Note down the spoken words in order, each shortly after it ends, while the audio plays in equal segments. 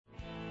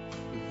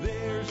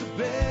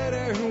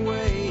better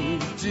way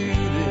to do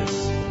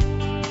this.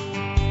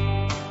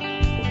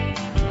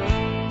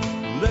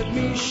 Let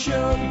me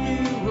show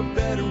you a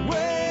better way.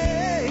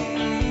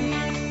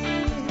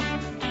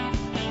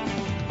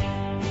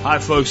 Hi,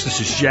 folks.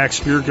 This is Jack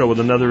Spirko with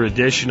another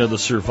edition of the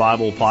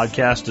Survival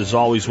Podcast. As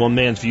always, one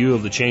man's view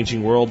of the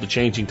changing world, the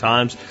changing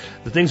times,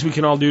 the things we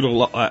can all do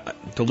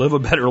to live a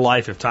better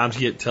life if times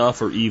get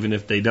tough or even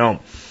if they don't.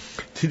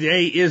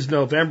 Today is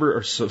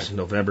December the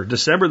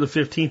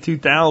 15th,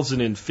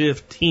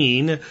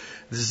 2015.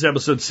 This is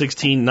episode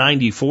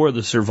 1694 of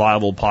the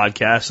Survival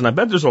Podcast. And I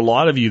bet there's a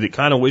lot of you that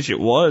kind of wish it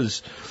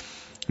was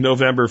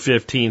November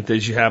 15th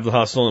as you have the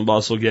hustle and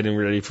bustle getting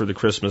ready for the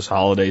Christmas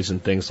holidays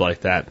and things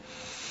like that.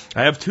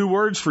 I have two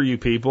words for you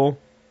people.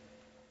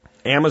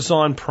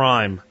 Amazon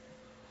Prime.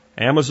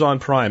 Amazon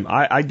Prime.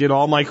 I did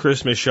all my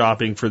Christmas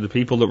shopping for the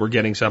people that were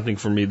getting something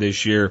from me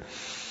this year.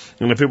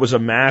 And if it was a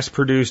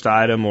mass-produced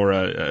item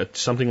or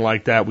something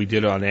like that, we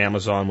did it on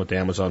Amazon with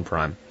Amazon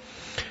Prime.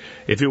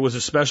 If it was a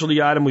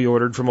specialty item, we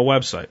ordered from a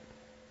website.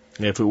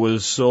 If it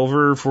was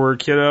silver for a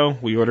kiddo,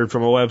 we ordered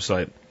from a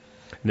website.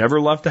 Never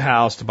left the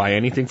house to buy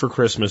anything for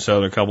Christmas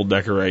other than a couple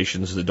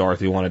decorations that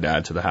Dorothy wanted to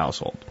add to the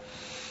household.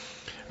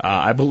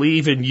 I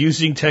believe in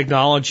using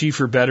technology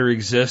for better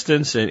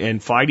existence,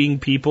 and fighting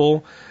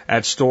people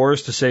at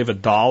stores to save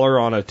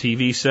 $1 on a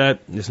TV set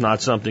is not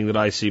something that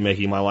I see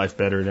making my life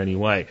better in any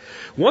way.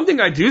 One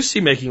thing I do see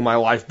making my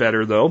life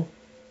better, though,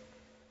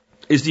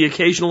 is the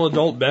occasional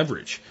adult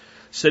beverage.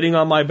 Sitting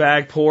on my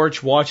back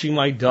porch, watching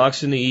my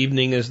ducks in the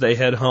evening as they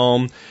head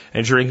home,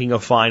 and drinking a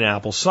fine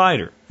apple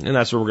cider. And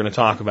that's what we're going to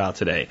talk about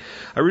today.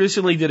 I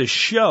recently did a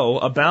show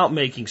about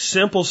making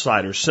simple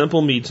ciders,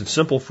 simple meads, and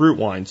simple fruit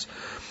wines.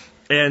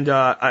 And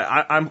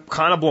I'm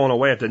kind of blown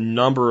away at the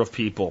number of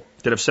people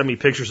that have sent me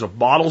pictures of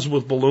bottles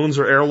with balloons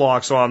or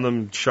airlocks on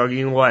them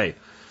chugging away.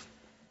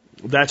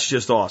 That's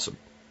just awesome.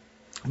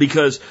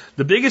 Because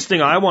the biggest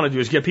thing I want to do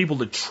is get people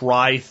to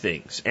try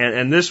things.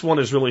 And this one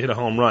has really hit a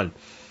home run.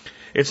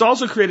 It's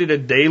also created a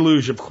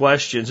deluge of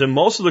questions. And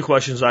most of the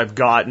questions I've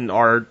gotten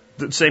are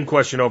the same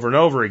question over and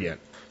over again.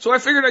 So I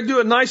figured I'd do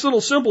a nice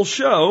little simple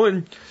show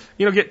and,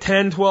 get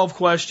 10, 12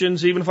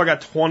 questions. Even if I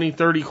got 20,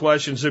 30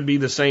 questions, it'd be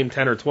the same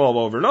 10 or 12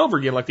 over and over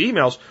again, like the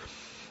emails.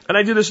 And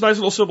I did this nice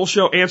little simple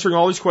show answering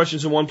all these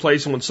questions in one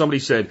place. And when somebody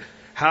said,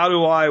 how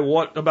do I,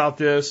 what about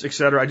this,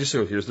 etc., I just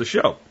said, here's the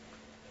show.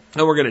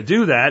 And we're going to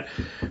do that,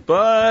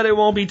 but it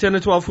won't be 10 to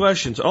 12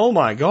 questions. Oh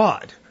my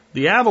God.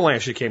 The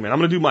avalanche that came in. I'm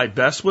going to do my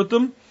best with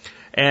them.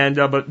 And,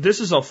 but this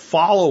is a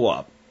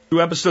follow-up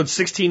to episode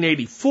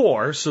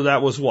 1684. So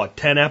that was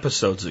 10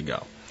 episodes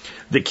ago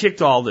that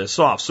kicked all this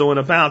off. So in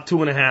about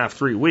 2.5,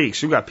 3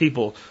 weeks, you've got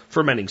people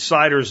fermenting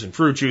ciders and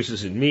fruit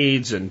juices and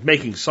meads and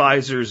making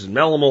ciders and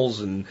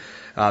melamals and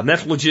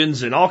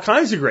methylogens and all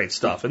kinds of great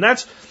stuff. And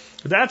that's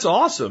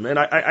awesome. And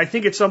I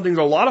think it's something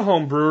that a lot of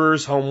home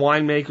brewers, home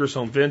winemakers,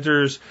 home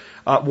vintners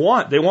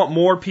want. They want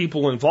more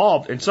people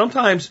involved. And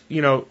sometimes,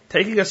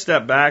 taking a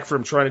step back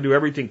from trying to do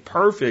everything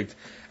perfect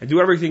and do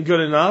everything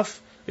good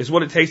enough is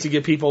what it takes to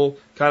get people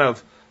kind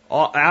of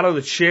out of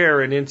the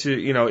chair and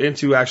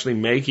into actually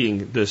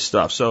making this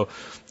stuff. So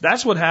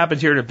that's what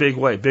happened here in a big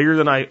way, bigger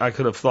than I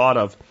could have thought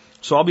of.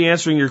 So I'll be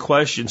answering your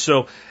questions.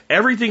 So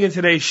everything in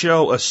today's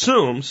show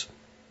assumes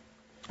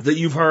that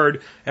you've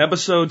heard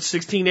episode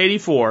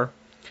 1684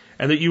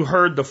 and that you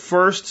heard the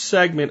first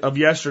segment of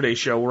yesterday's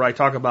show where I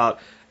talk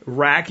about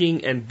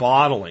racking and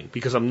bottling,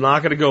 because I'm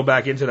not going to go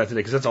back into that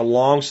today because that's a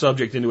long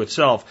subject into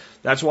itself.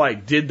 That's why I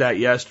did that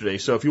yesterday.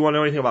 So if you want to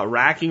know anything about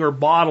racking or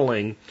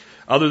bottling,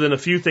 other than a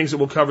few things that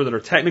we'll cover that are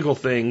technical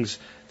things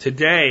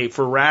today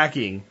for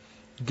racking,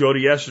 go to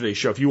yesterday's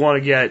show. If you want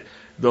to get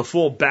the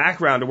full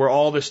background to where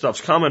all this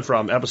stuff's coming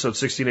from, episode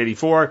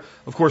 1684,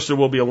 of course, there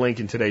will be a link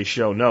in today's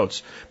show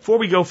notes. Before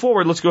we go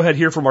forward, let's go ahead and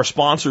hear from our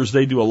sponsors.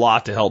 They do a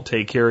lot to help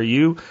take care of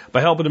you by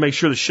helping to make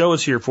sure the show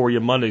is here for you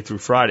Monday through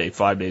Friday,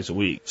 5 days a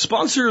week.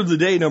 Sponsor of the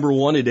day, number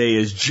one today,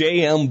 is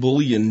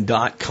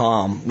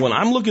jmbullion.com. When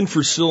I'm looking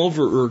for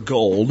silver or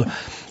gold,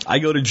 I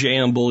go to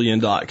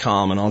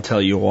jmbullion.com, and I'll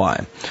tell you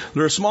why.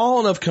 They're a small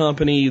enough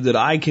company that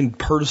I can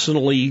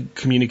personally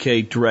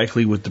communicate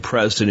directly with the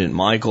president,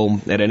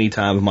 Michael, at any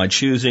time of my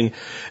choosing.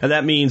 And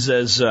that means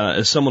as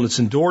someone that's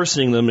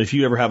endorsing them, if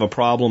you ever have a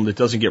problem that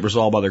doesn't get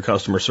resolved by their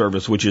customer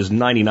service, which is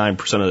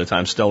 99% of the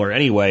time stellar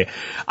anyway,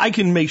 I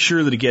can make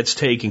sure that it gets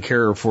taken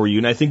care of for you.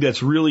 And I think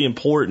that's really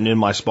important in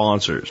my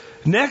sponsors.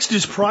 Next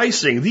is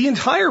pricing. The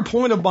entire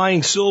point of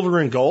buying silver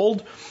and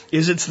gold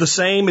is it's the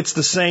same.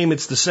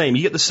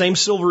 You get the same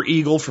silver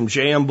eagle from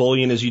JM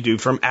Bullion as you do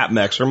from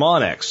Apmex or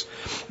Monex.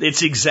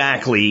 It's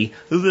exactly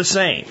the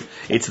same.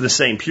 It's the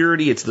same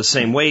purity, it's the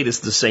same weight,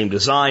 it's the same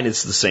design,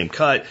 it's the same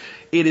cut.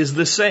 It is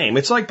the same.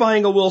 It's like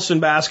buying a Wilson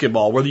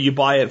basketball, whether you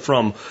buy it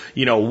from,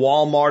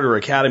 Walmart or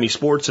Academy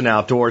Sports and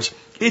Outdoors.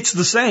 It's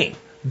the same.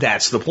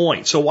 That's the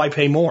point. So why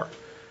pay more?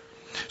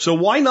 So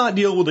why not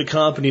deal with a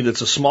company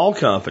that's a small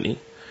company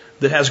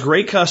that has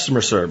great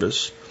customer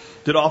service,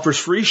 that offers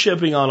free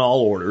shipping on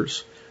all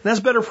orders, and has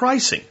better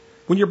pricing?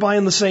 when you're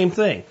buying the same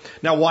thing.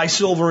 Now, why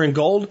silver and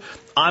gold?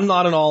 I'm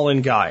not an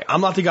all-in guy.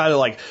 I'm not the guy that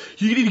like,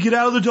 you need to get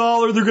out of the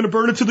dollar, they're going to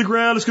burn it to the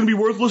ground, it's going to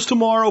be worthless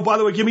tomorrow. By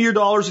the way, give me your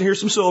dollars and here's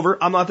some silver.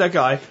 I'm not that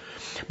guy.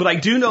 But I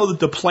do know that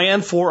the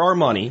plan for our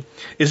money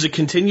is a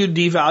continued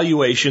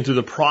devaluation through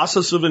the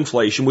process of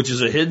inflation, which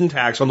is a hidden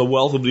tax on the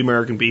wealth of the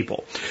American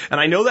people. And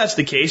I know that's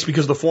the case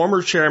because the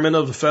former chairman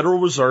of the Federal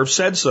Reserve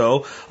said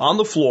so on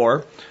the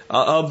floor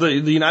of the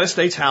United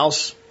States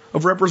House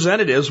of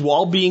Representatives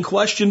while being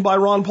questioned by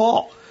Ron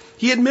Paul.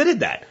 He admitted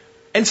that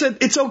and said,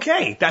 it's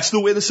okay. That's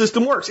the way the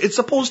system works. It's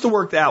supposed to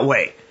work that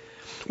way.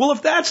 Well,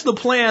 if that's the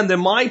plan, then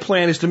my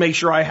plan is to make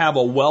sure I have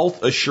a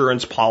wealth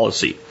assurance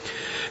policy.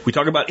 We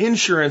talk about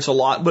insurance a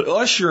lot, but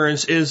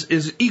assurance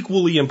is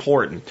equally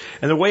important.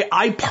 And the way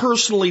I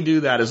personally do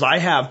that is I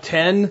have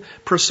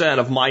 10%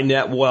 of my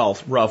net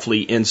wealth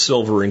roughly in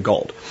silver and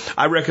gold.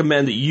 I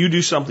recommend that you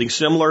do something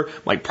similar.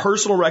 My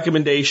personal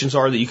recommendations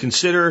are that you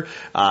consider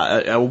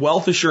a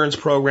wealth assurance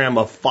program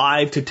of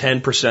 5 to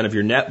 10% of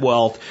your net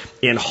wealth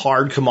in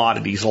hard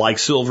commodities like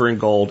silver and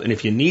gold. And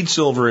if you need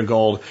silver and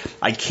gold,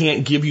 I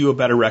can't give you a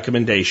better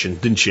recommendation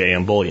than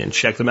JM Bullion.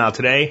 Check them out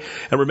today.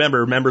 And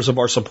remember, members of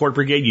our support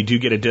brigade, you do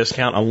get a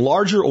discount on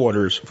larger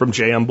orders from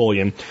JM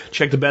Bullion.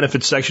 Check the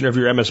benefits section of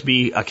your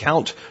MSB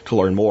account to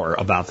learn more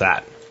about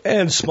that.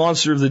 And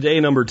sponsor of the day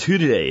number 2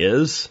 today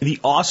is the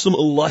awesome,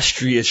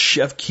 illustrious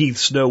Chef Keith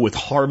Snow with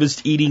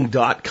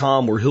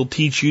HarvestEating.com, where he'll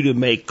teach you to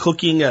make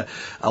cooking a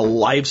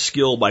life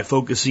skill by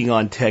focusing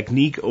on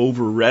technique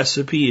over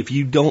recipe. If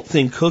you don't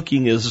think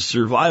cooking is a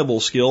survival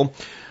skill,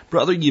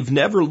 brother, you've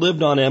never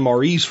lived on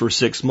MREs for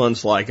 6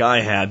 months like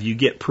I have. You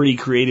get pretty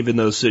creative in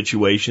those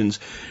situations.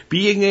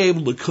 Being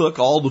able to cook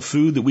all the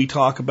food that we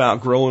talk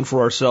about growing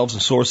for ourselves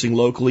and sourcing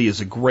locally is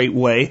a great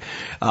way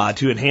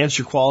to enhance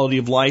your quality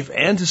of life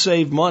and to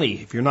save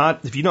money. If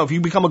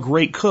you become a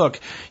great cook,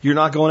 you're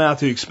not going out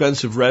to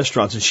expensive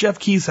restaurants. And Chef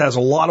Keith has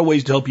a lot of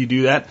ways to help you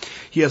do that.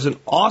 He has an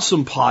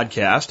awesome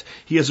podcast.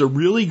 He has a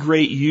really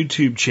great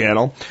YouTube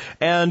channel.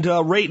 And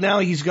right now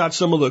he's got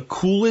some of the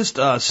coolest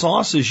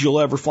sauces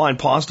you'll ever find.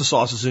 Pasta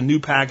sauces in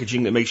new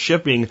packaging that makes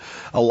shipping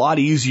a lot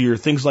easier.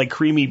 Things like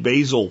creamy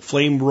basil,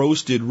 flame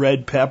roasted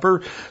red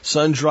pepper,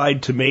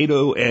 sun-dried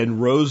tomato, and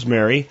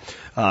rosemary.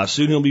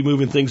 Soon he'll be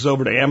moving things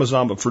over to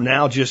Amazon, but for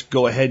now, just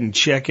go ahead and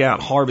check out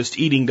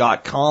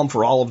HarvestEating.com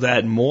for all of that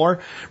and more.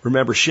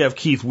 Remember, Chef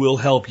Keith will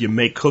help you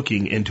make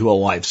cooking into a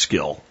life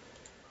skill.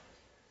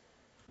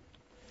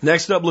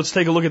 Next up, let's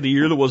take a look at the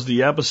year that was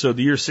the episode,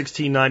 the year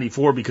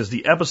 1694, because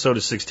the episode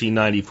is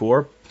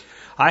 1694.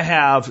 I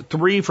have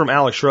 3 from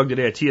Alex Shrug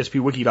today at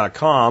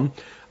tspwiki.com.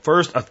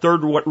 First, a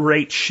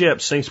third-rate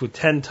ship sinks with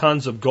 10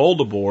 tons of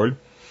gold aboard.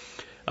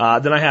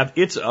 Then I have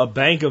It's a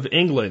Bank of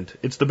England.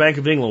 It's the Bank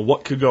of England.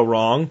 What could go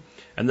wrong?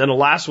 And then the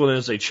last one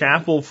is a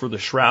chapel for the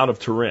Shroud of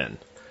Turin.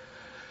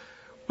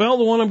 Well,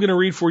 the one I'm going to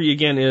read for you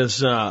again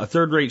is a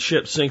third-rate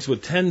ship sinks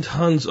with 10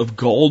 tons of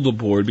gold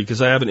aboard,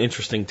 because I have an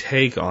interesting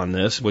take on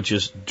this, which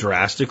is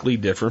drastically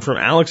different from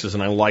Alex's,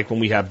 and I like when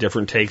we have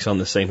different takes on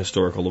the same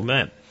historical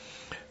event.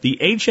 The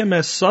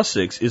HMS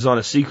Sussex is on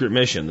a secret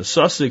mission. The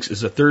Sussex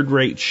is a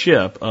third-rate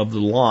ship of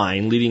the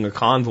line, leading a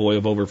convoy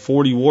of over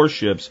 40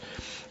 warships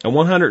and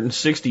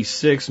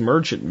 166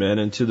 merchantmen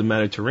into the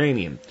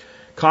Mediterranean.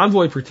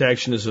 Convoy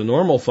protection is a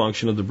normal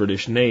function of the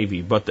British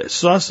Navy, but the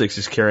Sussex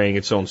is carrying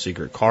its own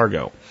secret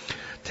cargo.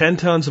 10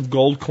 tons of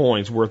gold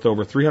coins worth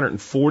over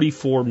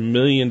 $344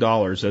 million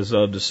as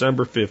of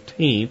December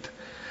 15th,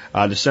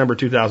 December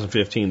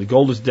 2015. The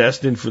gold is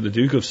destined for the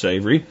Duke of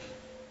Savory.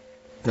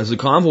 As the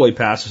convoy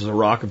passes the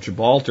Rock of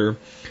Gibraltar,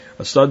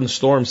 a sudden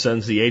storm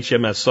sends the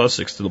HMS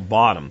Sussex to the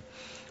bottom.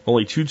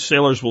 Only 2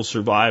 sailors will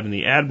survive, and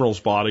the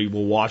admiral's body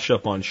will wash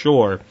up on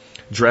shore,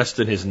 dressed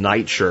in his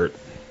nightshirt.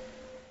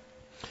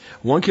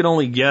 One can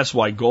only guess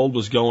why gold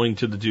was going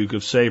to the Duke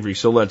of Savory,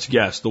 so let's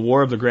guess. The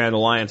War of the Grand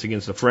Alliance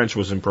against the French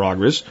was in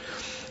progress.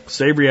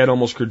 Savory had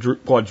almost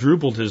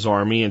quadrupled his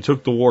army and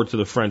took the war to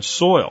the French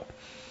soil.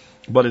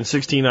 But in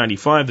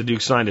 1695, the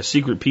Duke signed a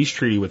secret peace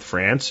treaty with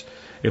France.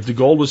 If the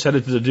gold was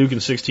headed to the Duke in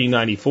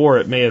 1694,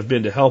 it may have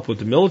been to help with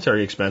the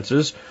military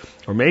expenses,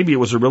 or maybe it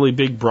was a really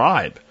big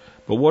bribe.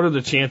 But what are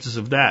the chances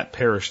of that?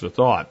 Perish the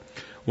thought.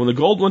 When the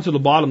gold went to the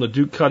bottom, the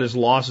Duke cut his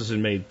losses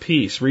and made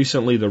peace.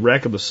 Recently, the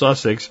wreck of the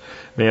Sussex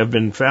may have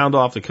been found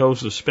off the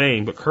coast of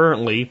Spain, but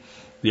currently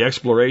the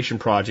exploration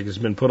project has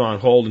been put on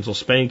hold until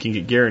Spain can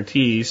get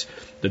guarantees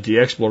that the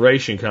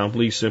exploration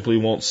company simply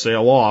won't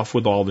sail off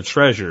with all the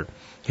treasure.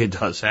 It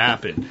does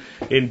happen.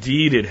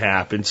 Indeed, it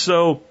happens.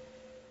 So,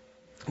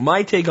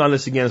 my take on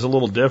this again is a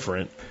little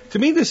different. To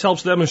me, this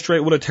helps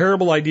demonstrate what a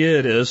terrible idea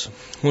it is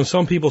when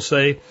some people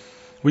say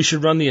we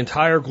should run the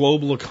entire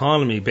global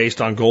economy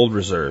based on gold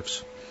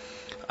reserves.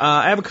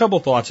 I have a couple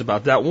thoughts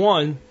about that.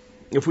 One,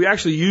 if we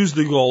actually use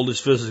the gold as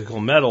physical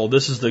metal,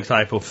 this is the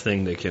type of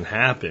thing that can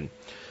happen.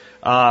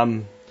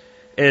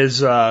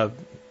 As Alex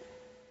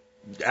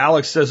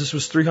says, this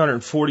was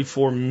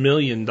 $344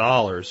 million.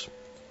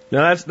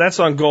 Now, that's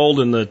on gold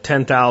in the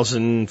 $10,000,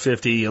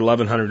 $50,000,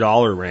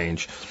 $1,100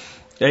 range.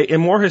 a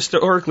more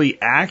historically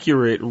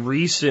accurate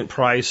recent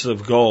price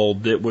of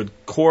gold that would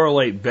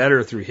correlate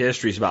better through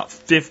history is about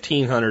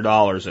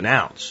 $1,500 an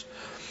ounce.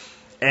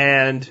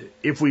 And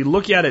if we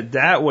look at it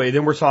that way,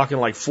 then we're talking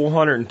like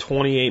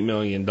 $428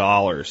 million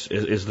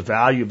is the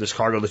value of this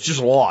cargo that's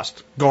just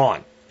lost,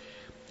 gone.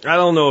 I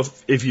don't know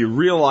if you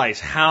realize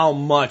how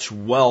much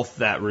wealth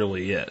that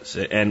really is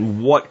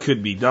and what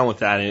could be done with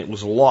that, and it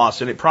was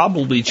lost, and it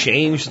probably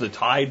changed the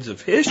tides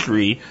of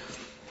history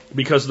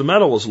because the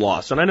metal was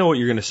lost. And I know what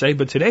you're going to say,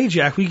 but today,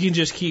 Jack, we can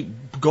just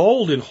keep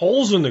gold in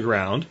holes in the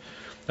ground,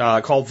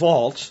 called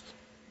vaults,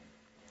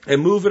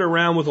 and move it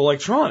around with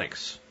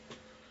electronics.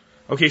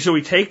 Okay, so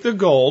we take the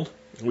gold,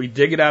 we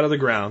dig it out of the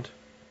ground,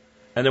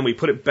 and then we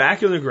put it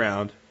back in the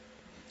ground,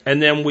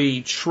 and then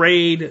we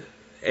trade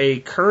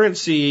a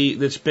currency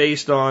that's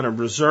based on a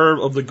reserve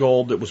of the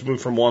gold that was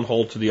moved from one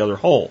hole to the other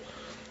hole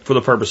for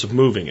the purpose of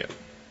moving it.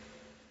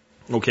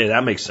 Okay,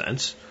 that makes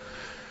sense.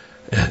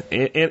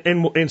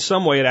 In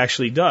some way, it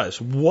actually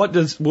does. What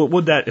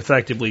would that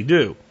effectively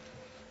do?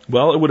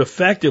 Well, it would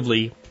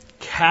effectively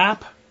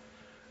cap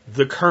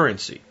the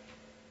currency.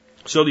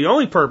 So the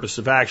only purpose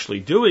of actually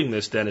doing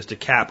this then is to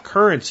cap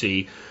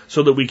currency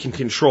so that we can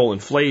control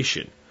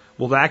inflation.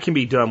 Well, that can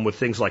be done with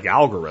things like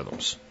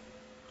algorithms.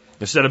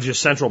 Instead of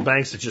just central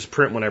banks that just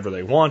print whenever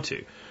they want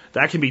to.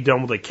 That can be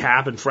done with a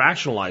cap and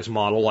fractionalized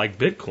model like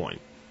Bitcoin.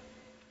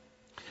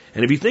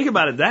 And if you think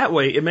about it that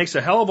way, it makes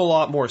a hell of a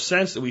lot more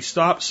sense that we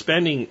stop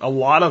spending a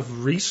lot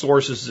of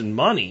resources and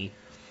money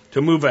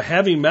to move a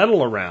heavy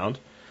metal around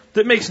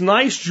that makes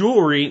nice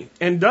jewelry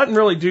and doesn't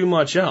really do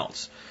much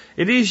else.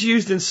 It is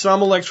used in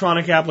some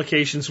electronic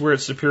applications where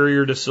it's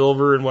superior to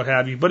silver and what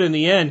have you, but in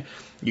the end,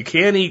 you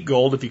can't eat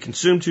gold. If you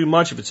consume too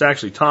much, if it's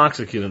actually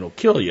toxic, it'll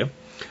kill you.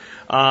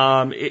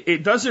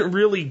 It doesn't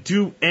really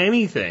do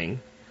anything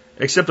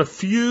except a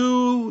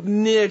few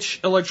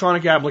niche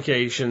electronic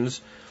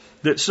applications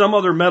that some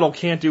other metal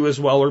can't do as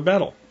well or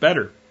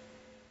better.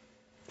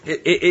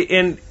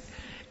 Again,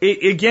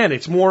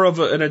 it's more of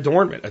an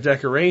adornment, a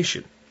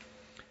decoration.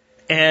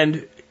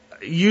 And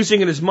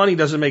using it as money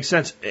doesn't make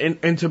sense.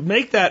 And to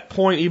make that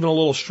point even a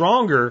little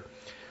stronger,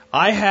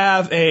 I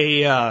have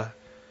an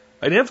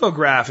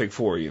infographic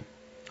for you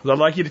that I'd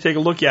like you to take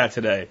a look at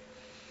today.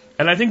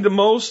 And I think the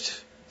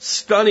most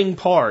stunning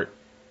part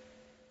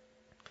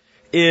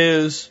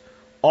is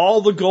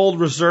all the gold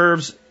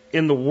reserves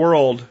in the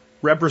world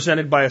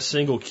represented by a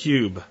single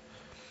cube.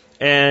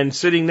 And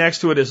sitting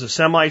next to it is a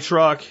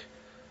semi-truck,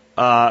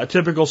 a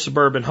typical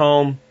suburban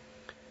home,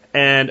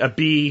 and a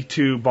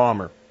B-2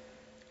 bomber.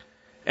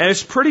 And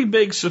it's a pretty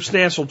big,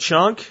 substantial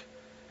chunk.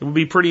 It would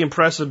be pretty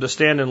impressive to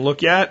stand and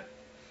look at.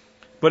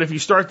 But if you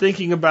start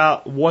thinking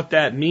about what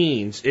that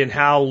means and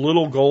how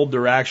little gold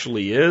there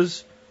actually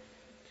is,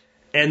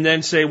 and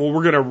then say, well,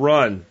 we're going to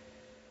run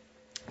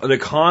an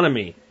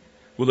economy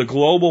with a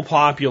global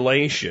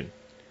population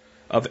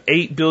of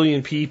 8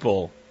 billion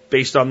people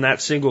based on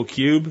that single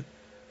cube,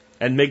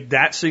 and make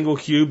that single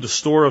cube the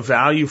store of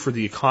value for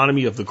the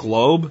economy of the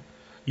globe,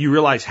 you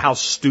realize how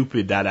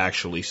stupid that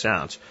actually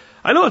sounds.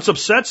 I know it's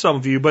upset some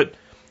of you, but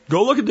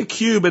go look at the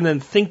cube and then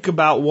think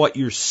about what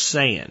you're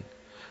saying.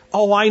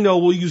 Oh, I know,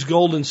 we'll use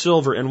gold and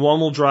silver, and one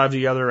will drive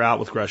the other out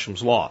with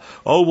Gresham's law.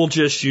 Oh, we'll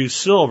just use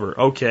silver.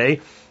 Okay,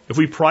 if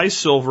we price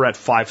silver at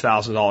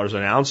 $5,000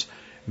 an ounce,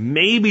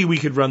 maybe we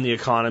could run the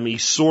economy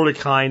sort of,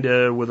 kind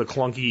of, with a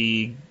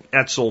clunky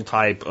Etzel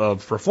type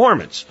of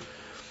performance.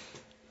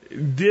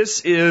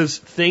 This is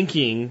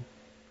thinking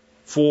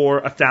for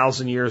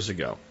 1,000 years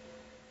ago.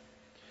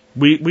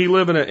 We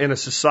live in a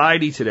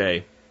society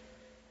today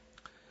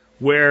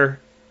where,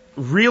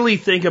 really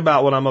think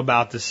about what I'm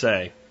about to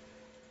say.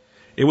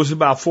 It was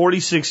about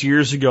 46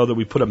 years ago that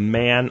we put a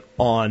man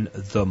on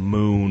the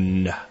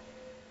moon.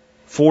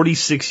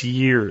 46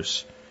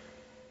 years.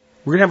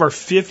 We're going to have our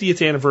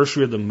 50th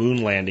anniversary of the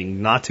moon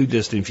landing, not too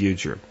distant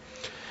future.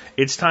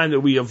 It's time that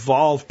we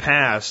evolve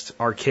past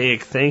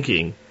archaic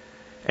thinking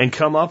and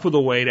come up with a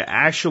way to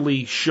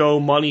actually show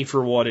money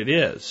for what it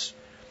is.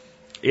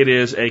 It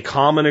is a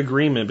common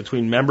agreement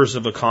between members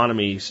of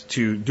economies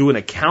to do an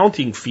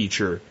accounting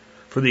feature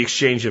for the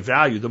exchange of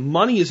value. The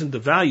money isn't the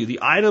value. The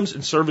items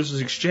and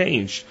services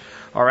exchanged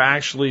are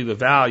actually the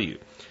value.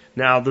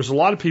 Now, there's a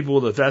lot of people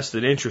with a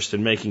vested interest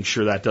in making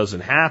sure that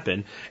doesn't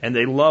happen, and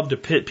they love to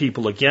pit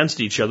people against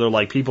each other,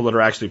 like people that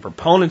are actually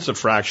proponents of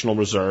fractional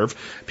reserve,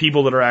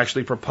 people that are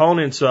actually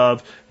proponents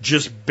of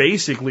just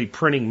basically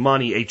printing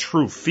money, a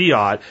true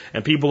fiat,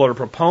 and people that are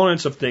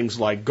proponents of things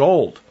like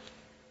gold.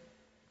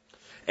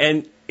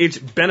 And it's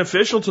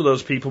beneficial to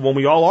those people when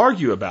we all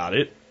argue about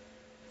it,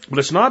 but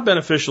it's not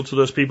beneficial to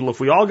those people if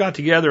we all got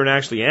together and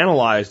actually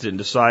analyzed it and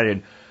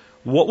decided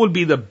what would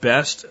be the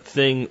best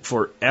thing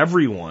for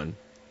everyone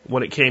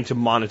when it came to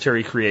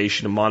monetary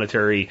creation and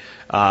monetary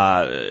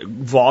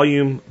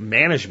volume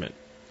management.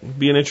 It would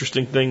be an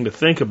interesting thing to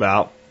think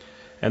about,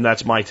 and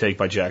that's my take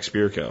by Jack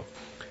Spirko.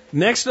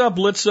 Next up,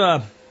 let's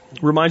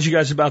Remind you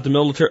guys about the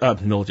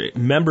military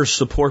Members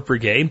Support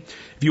Brigade.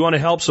 If you want to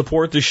help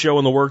support this show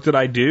and the work that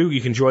I do, you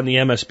can join the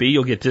MSB.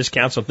 You'll get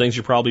discounts on things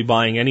you're probably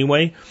buying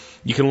anyway.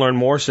 You can learn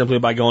more simply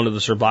by going to the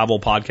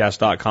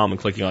survivalpodcast.com and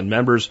clicking on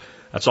members.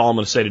 That's all I'm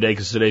going to say today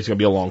because today's going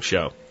to be a long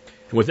show.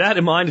 And with that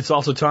in mind, it's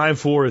also time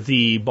for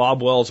the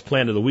Bob Wells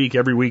Plant of the Week.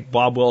 Every week,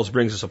 Bob Wells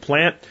brings us a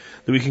plant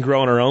that we can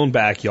grow in our own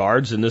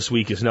backyards, and this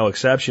week is no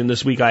exception.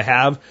 This week I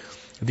have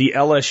the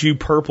LSU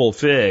Purple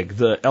Fig.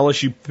 The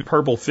LSU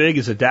Purple Fig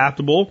is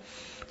adaptable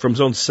from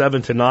zone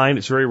 7 to 9.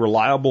 It's a very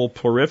reliable,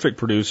 prolific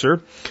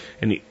producer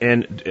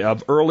and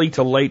of early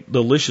to late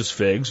delicious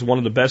figs. One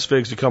of the best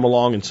figs to come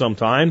along in some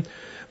time.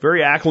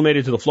 Very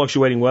acclimated to the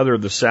fluctuating weather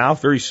of the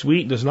South. Very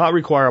sweet, does not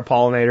require a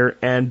pollinator,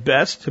 and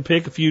best to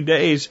pick a few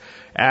days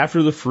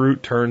after the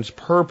fruit turns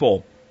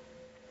purple.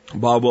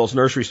 Bob Wells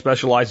Nursery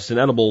specializes in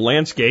edible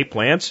landscape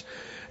plants,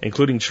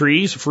 including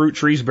trees, fruit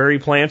trees, berry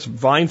plants,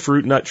 vine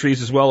fruit, nut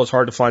trees, as well as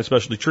hard to find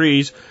specialty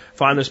trees.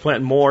 Find this plant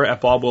and more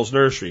at Bob Wells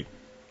Nursery.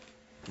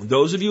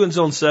 Those of you in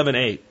zone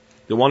 7-8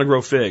 that want to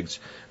grow figs,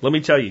 let me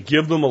tell you,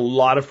 give them a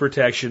lot of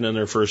protection in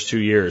their first 2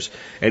 years.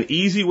 An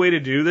easy way to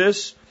do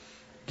this,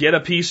 get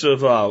a piece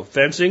of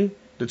fencing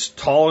that's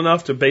tall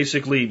enough to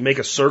basically make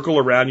a circle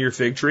around your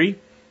fig tree.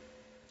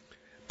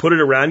 Put it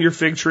around your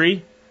fig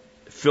tree.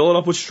 Fill it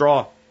up with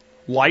straw,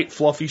 light,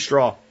 fluffy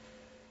straw.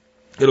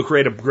 It'll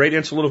create a great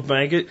insulative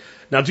blanket.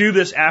 Now do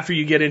this after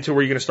you get into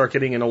where you're going to start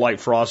getting into light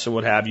frost and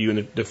what have you,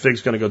 and the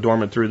fig's going to go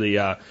dormant through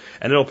and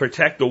it'll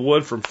protect the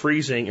wood from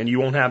freezing, and you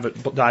won't have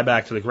it die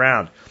back to the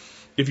ground.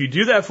 If you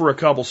do that for a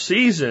couple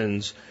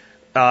seasons,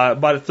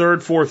 by the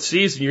third, fourth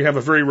season, you have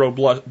a very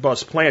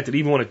robust plant that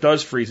even when it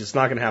does freeze, it's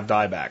not going to have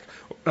dieback,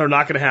 or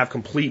not going to have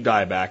complete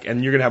dieback,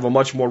 and you're going to have a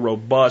much more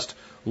robust,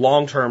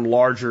 long-term,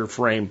 larger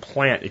frame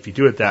plant if you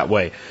do it that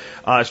way.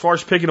 As far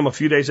as picking them a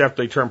few days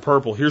after they turn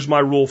purple, here's my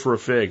rule for a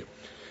fig.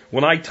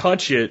 When I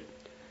touch it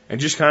and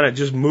just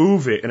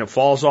move it and it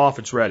falls off,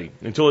 it's ready.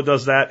 Until it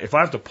does that, if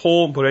I have to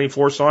pull and put any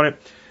force on it,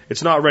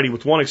 it's not ready,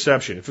 with one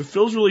exception. If it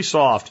feels really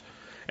soft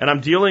and I'm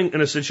dealing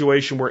in a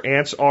situation where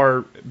ants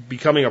are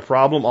becoming a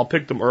problem, I'll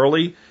pick them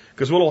early,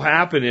 because what will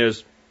happen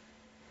is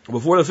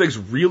before the fig's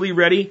really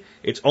ready,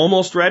 it's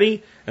almost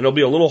ready, and there'll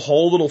be a little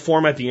hole that'll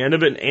form at the end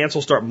of it, and ants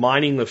will start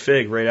mining the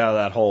fig right out of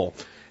that hole.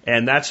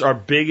 And that's our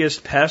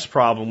biggest pest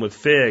problem with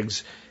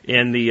figs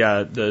in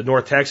the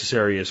North Texas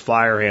area, is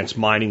fire ants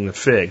mining the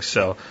figs.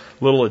 So,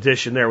 little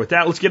addition there. With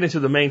that, let's get into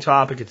the main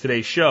topic of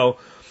today's show.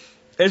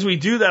 As we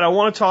do that, I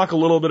want to talk a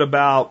little bit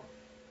about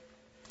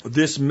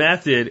this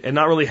method, and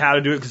not really how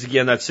to do it, because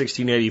again, that's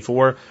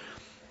 1684,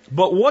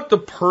 but what the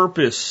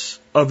purpose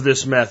of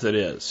this method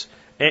is,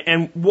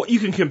 and what you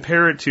can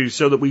compare it to,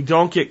 so that we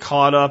don't get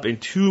caught up in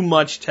too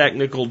much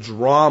technical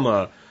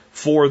drama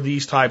for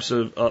these types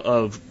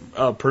of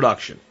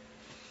production.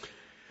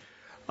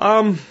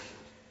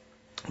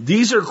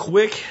 These are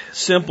quick,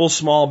 simple,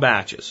 small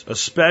batches,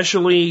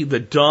 especially the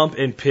dump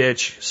and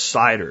pitch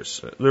ciders.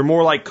 They're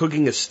more like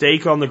cooking a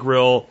steak on the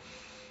grill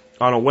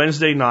on a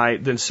Wednesday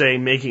night than, say,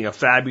 making a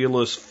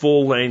fabulous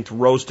full-length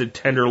roasted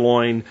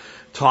tenderloin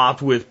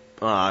topped with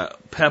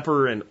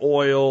pepper and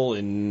oil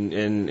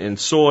and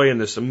soy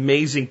and this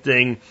amazing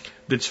thing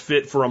that's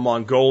fit for a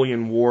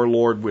Mongolian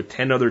warlord with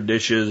 10 other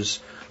dishes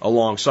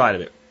alongside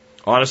of it.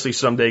 Honestly,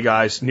 someday,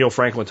 guys, Neil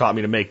Franklin taught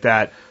me to make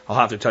that. I'll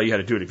have to tell you how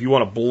to do it. If you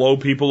want to blow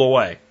people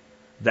away,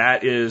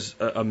 that is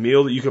a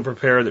meal that you can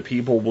prepare that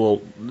people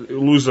will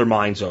lose their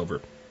minds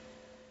over.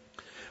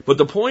 But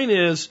the point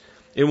is,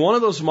 in one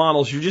of those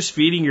models, you're just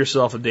feeding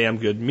yourself a damn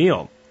good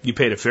meal. You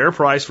paid a fair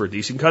price for a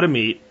decent cut of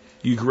meat,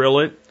 you grill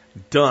it,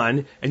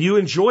 done, and you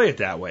enjoy it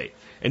that way.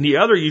 And the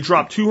other, you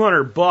drop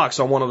 $200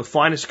 on one of the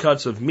finest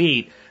cuts of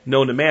meat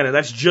known to man, and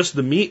that's just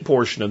the meat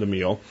portion of the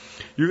meal.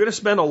 You're going to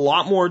spend a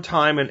lot more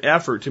time and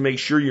effort to make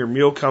sure your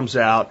meal comes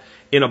out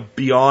in a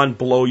beyond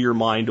blow your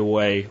mind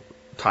away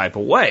type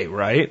of way,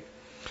 right?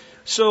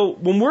 So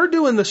when we're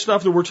doing the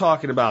stuff that we're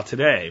talking about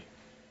today,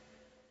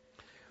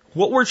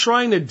 what we're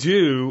trying to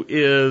do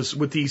is,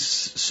 with these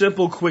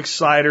simple, quick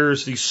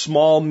ciders, these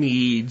small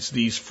meads,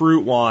 these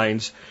fruit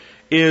wines,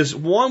 is,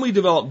 one, we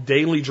develop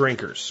daily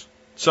drinkers.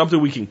 Something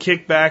we can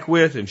kick back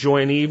with,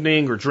 enjoy an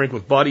evening, or drink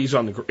with buddies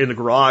in the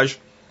garage,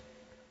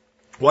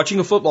 watching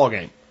a football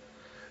game.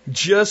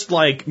 Just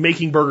like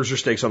making burgers or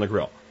steaks on the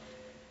grill.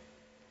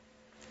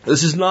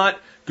 This is not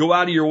go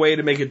out of your way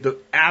to make it the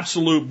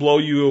absolute blow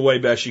you away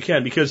best you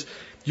can, because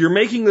you're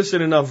making this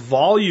in enough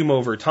volume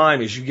over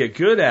time as you get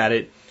good at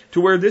it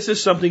to where this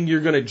is something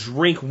you're going to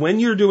drink when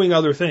you're doing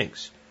other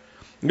things.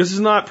 This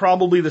is not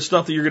probably the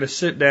stuff that you're going to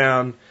sit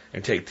down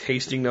and take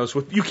tasting notes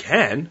with. You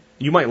can.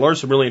 You might learn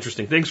some really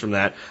interesting things from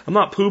that. I'm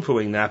not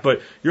poo-pooing that,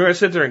 but you're going to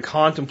sit there and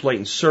contemplate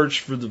and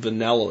search for the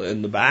vanilla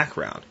in the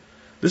background.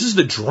 This is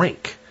the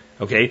drink.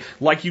 Okay,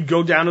 like you'd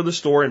go down to the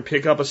store and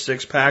pick up a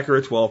 6-pack or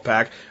a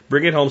 12-pack,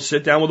 bring it home,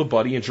 sit down with a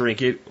buddy and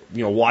drink it,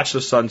 watch the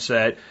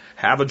sunset,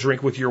 have a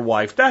drink with your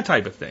wife, that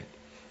type of thing.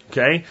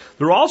 Okay,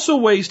 there are also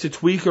ways to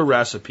tweak a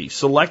recipe,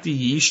 select a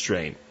yeast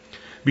strain,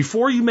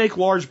 before you make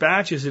large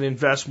batches and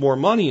invest more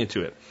money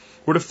into it.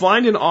 or to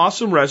find an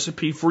awesome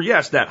recipe for,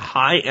 yes, that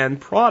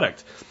high-end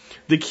product.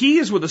 The key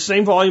is with the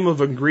same volume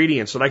of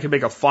ingredients that I can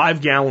make a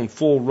 5-gallon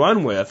full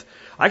run with,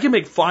 I can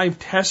make 5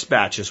 test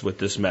batches with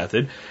this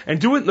method and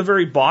do it in the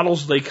very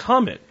bottles they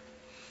come in.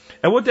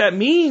 And what that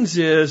means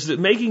is that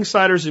making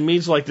ciders and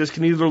meads like this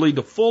can either lead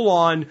to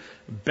full-on,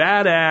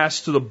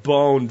 badass to the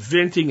bone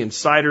venting and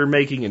cider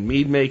making and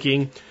mead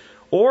making,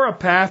 or a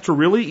path to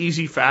really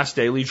easy, fast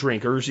daily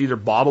drinkers, either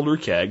bottled or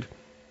kegged,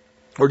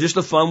 or just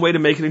a fun way to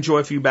make and enjoy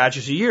a few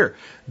batches a year.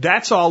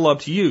 That's all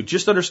up to you.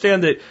 Just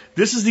understand that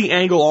this is the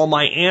angle all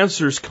my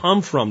answers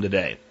come from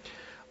today.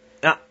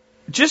 Now,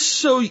 just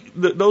so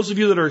those of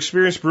you that are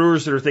experienced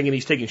brewers that are thinking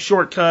he's taking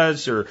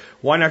shortcuts or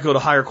why not go to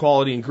higher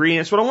quality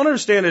ingredients, what I want to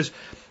understand is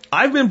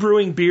I've been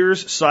brewing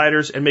beers,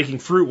 ciders, and making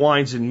fruit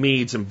wines and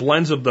meads and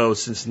blends of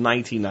those since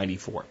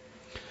 1994.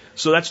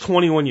 So that's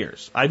 21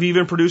 years. I've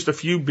even produced a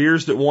few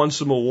beers that won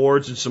some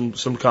awards and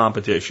some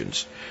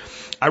competitions.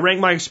 I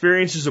rank my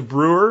experience as a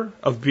brewer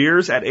of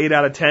beers at 8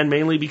 out of 10,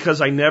 mainly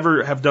because I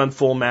never have done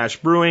full mash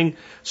brewing.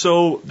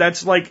 So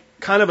that's like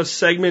kind of a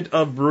segment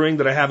of brewing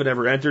that I haven't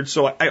ever entered.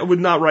 So I would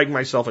not rank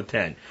myself a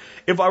 10.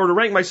 If I were to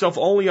rank myself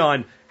only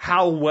on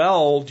how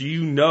well do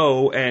you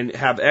know and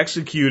have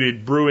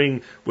executed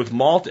brewing with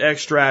malt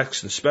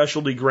extracts and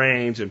specialty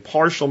grains and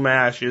partial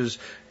mashes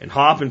and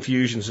hop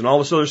infusions and all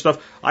this other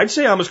stuff, I'd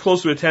say I'm as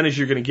close to a 10 as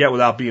you're going to get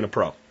without being a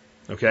pro.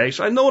 Okay,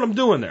 so I know what I'm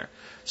doing there.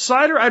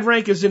 Cider I'd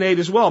rank as an 8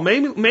 as well.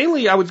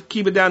 Mainly I would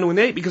keep it down to an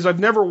 8 because I've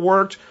never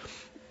worked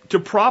to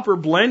proper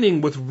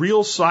blending with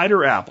real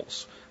cider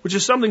apples, which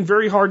is something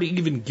very hard to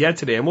even get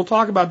today. And we'll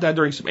talk about that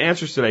during some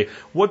answers today,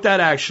 what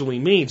that actually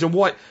means and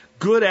what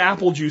good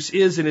apple juice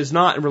is and is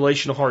not in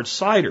relation to hard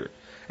cider,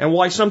 and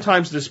why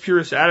sometimes this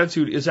purist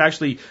attitude is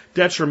actually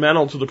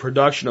detrimental to the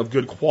production of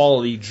good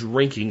quality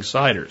drinking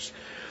ciders.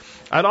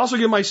 I'd also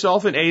give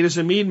myself an 8 as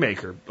a mead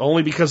maker,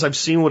 only because I've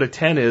seen what a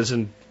 10 is,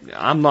 and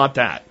I'm not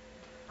that.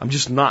 I'm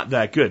just not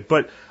that good.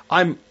 But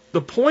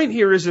the point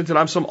here isn't that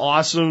I'm some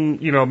awesome,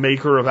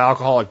 maker of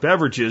alcoholic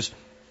beverages.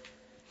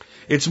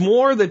 It's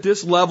more that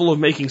this level of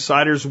making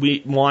ciders,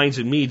 wines,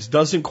 and meads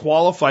doesn't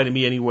qualify to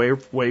me anyway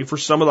for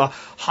some of the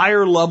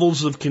higher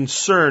levels of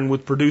concern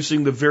with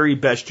producing the very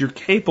best you're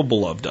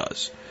capable of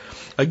does.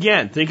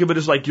 Again, think of it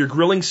as like you're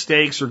grilling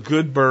steaks or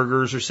good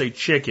burgers or, say,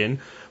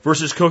 chicken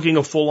versus cooking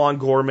a full-on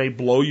gourmet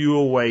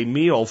blow-you-away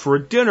meal for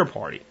a dinner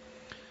party.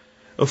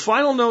 A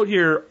final note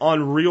here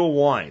on real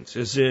wines,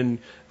 as in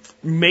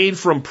made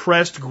from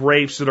pressed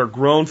grapes that are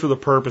grown for the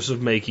purpose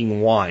of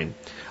making wine.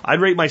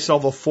 I'd rate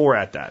myself a 4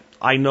 at that.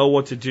 I know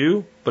what to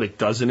do, but it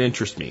doesn't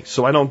interest me,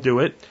 so I don't do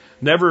it.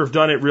 Never have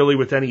done it really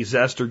with any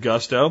zest or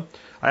gusto.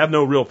 I have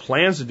no real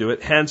plans to do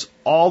it, hence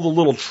all the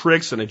little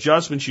tricks and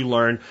adjustments you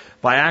learn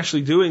by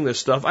actually doing this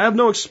stuff I have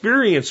no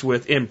experience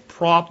with in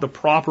the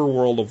proper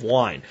world of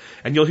wine.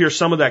 And you'll hear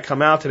some of that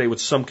come out today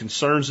with some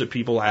concerns that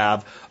people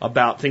have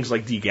about things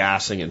like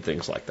degassing and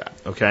things like that,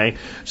 okay?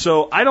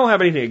 So I don't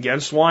have anything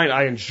against wine.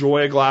 I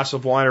enjoy a glass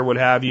of wine or what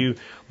have you,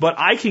 but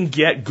I can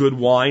get good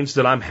wines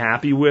that I'm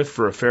happy with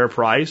for a fair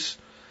price.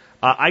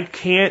 I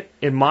can't,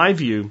 in my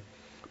view,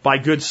 buy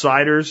good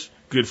ciders,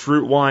 good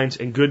fruit wines,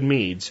 and good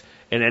meads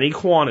in any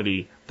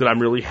quantity that I'm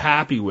really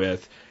happy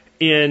with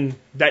in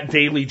that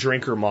daily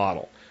drinker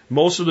model.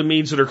 Most of the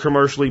meads that are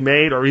commercially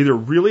made are either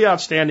really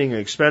outstanding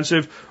and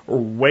expensive or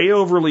way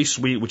overly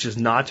sweet, which is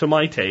not to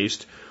my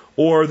taste,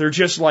 or they're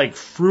just like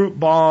fruit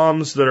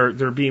bombs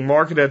they're being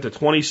marketed at the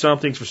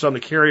 20-somethings for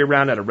something to carry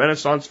around at a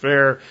Renaissance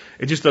fair.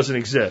 It just doesn't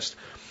exist.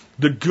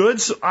 The good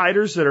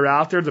ciders that are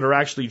out there that are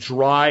actually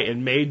dry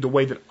and made the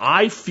way that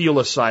I feel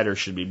a cider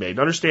should be made.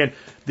 Understand,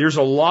 there's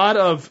a lot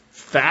of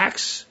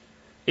facts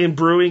in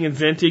brewing and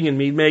venting and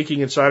mead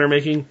making and cider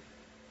making.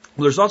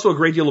 Well, there's also a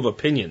great deal of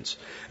opinions.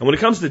 And when it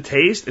comes to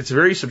taste, it's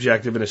very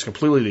subjective and it's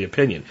completely the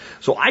opinion.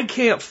 So I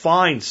can't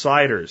find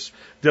ciders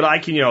that I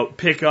can,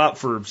 pick up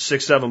for $6,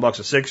 $7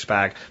 a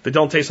 6-pack that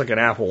don't taste like an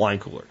apple wine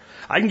cooler.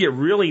 I can get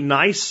really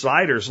nice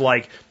ciders,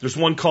 like there's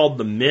one called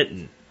the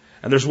Mitten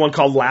and there's one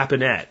called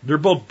Lapinette. They're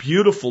both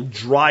beautiful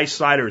dry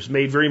ciders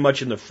made very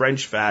much in the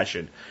French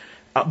fashion.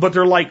 But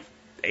they're like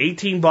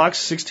 $18,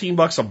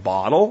 $16 a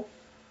bottle.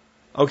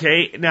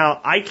 Okay, now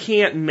I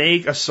can't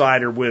make a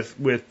cider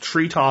with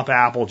treetop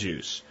apple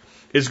juice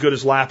as good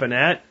as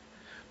Lapinette,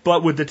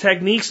 but with the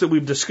techniques that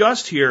we've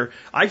discussed here,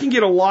 I can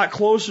get a lot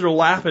closer to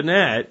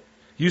Lapinette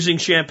using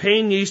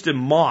champagne yeast and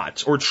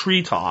mott's or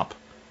treetop,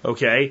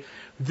 okay,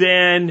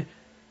 than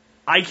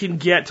I can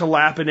get to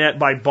Lapinette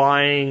by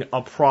buying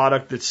a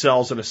product that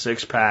sells in a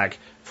 6-pack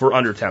for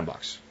under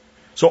 $10.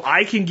 So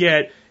I can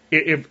get,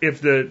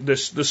 if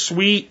the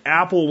sweet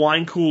apple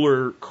wine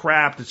cooler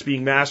crap that's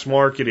being mass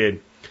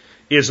marketed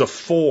is a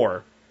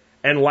 4,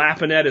 and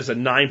Lapinette is a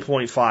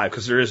 9.5,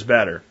 because there is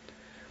better,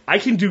 I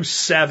can do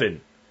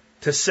 7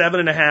 to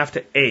 7.5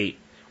 to 8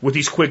 with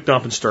these quick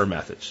dump and stir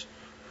methods.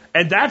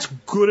 And that's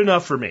good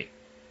enough for me.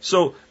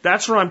 So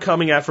that's where I'm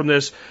coming at from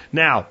this.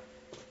 Now,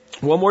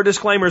 one more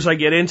disclaimer as I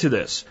get into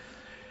this.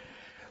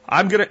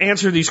 I'm going to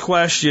answer these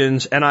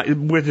questions,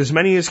 and with as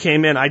many as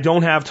came in, I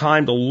don't have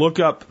time to look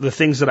up the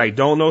things that I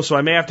don't know, so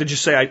I may have to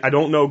just say I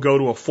don't know, go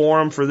to a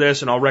forum for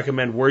this, and I'll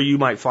recommend where you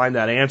might find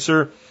that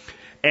answer.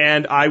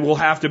 And I will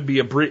have to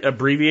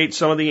abbreviate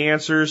some of the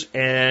answers,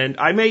 and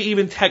I may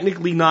even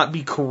technically not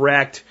be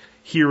correct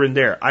here and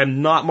there.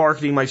 I'm not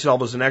marketing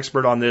myself as an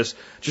expert on this,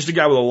 just a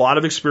guy with a lot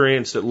of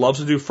experience that loves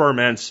to do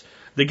ferments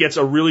that gets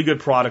a really good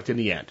product in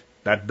the end.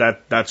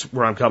 That's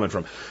where I'm coming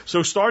from.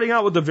 So starting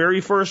out with the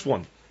very first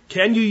one,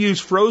 can you use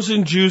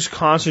frozen juice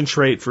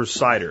concentrate for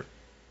cider?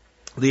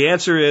 The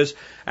answer is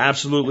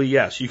absolutely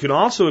yes. You can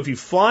also, if you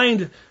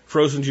find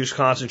frozen juice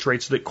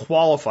concentrates that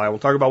qualify, we'll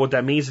talk about what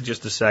that means in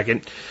just a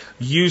second,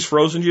 use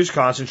frozen juice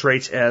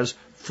concentrates as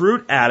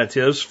fruit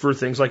additives for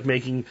things like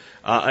making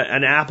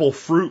an apple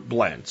fruit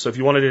blend. So if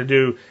you wanted to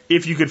do,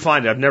 if you could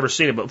find it, I've never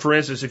seen it, but for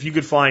instance, if you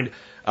could find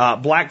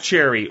black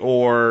cherry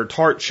or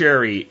tart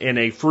cherry in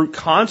a fruit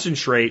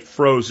concentrate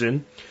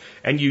frozen,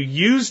 and you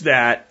use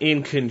that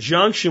in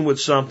conjunction with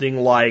something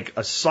like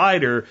a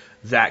cider,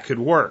 that could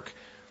work.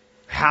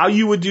 How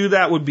you would do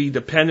that would be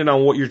dependent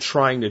on what you're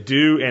trying to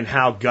do and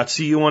how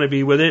gutsy you want to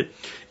be with it.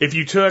 If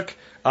you took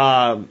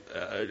a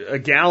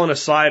gallon of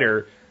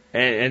cider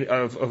and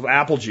of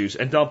apple juice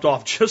and dumped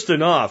off just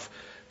enough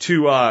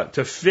to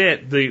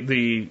fit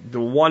the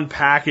one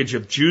package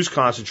of juice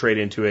concentrate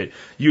into it,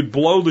 you'd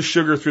blow the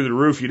sugar through the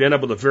roof. You'd end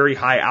up with a very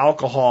high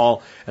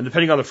alcohol, and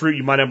depending on the fruit,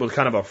 you might end up with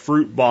kind of a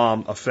fruit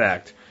bomb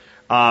effect.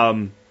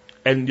 And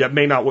that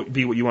may not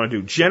be what you want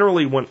to do.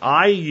 Generally, when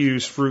I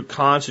use fruit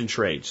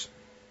concentrates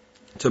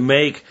to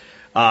make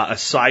a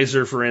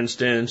cider, for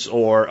instance,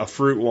 or a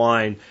fruit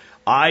wine,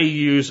 I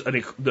use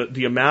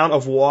the amount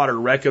of water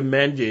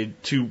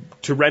recommended to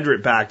render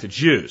it back to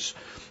juice.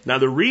 Now,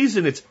 the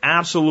reason it's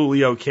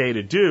absolutely okay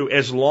to do,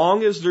 as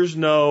long as there's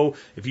no,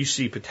 if you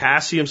see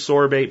potassium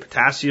sorbate,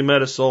 potassium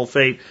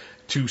metasulfate,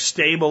 to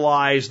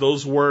stabilize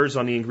those words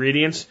on the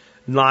ingredients,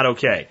 not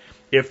okay.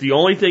 If the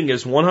only thing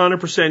is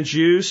 100%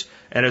 juice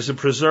and is a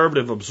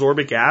preservative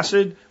absorbic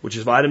acid, which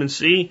is vitamin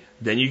C,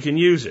 then you can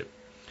use it.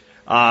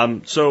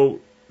 So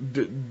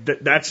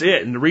that's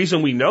it. And the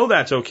reason we know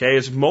that's okay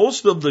is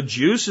most of the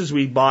juices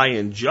we buy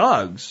in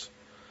jugs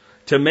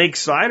to make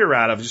cider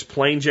out of just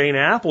plain Jane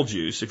apple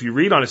juice. If you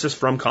read on it, it says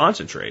from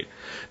concentrate.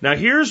 Now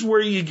here's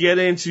where you get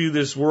into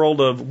this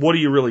world of what are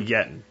you really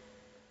getting?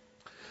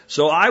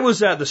 So I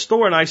was at the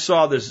store and I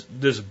saw this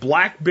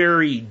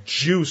blackberry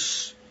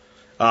juice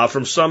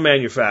from some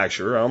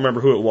manufacturer. I don't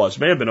remember who it was.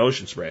 It may have been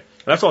Ocean Spray.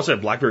 That's all it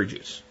said, blackberry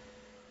juice.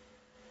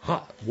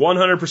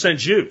 100%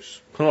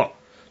 juice.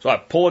 So I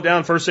pull it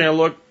down. First thing I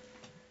look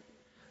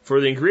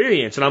for the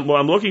ingredients. And what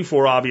I'm looking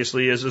for,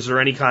 obviously, is there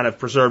any kind of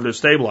preservative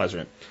stabilizer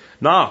in it?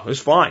 No, it's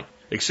fine.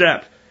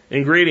 Except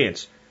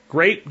ingredients.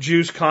 Grape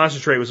juice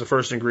concentrate was the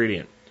first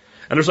ingredient.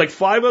 And there's like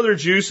 5 other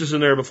juices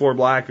in there before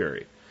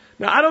blackberry.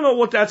 Now, I don't know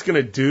what that's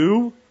going to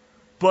do,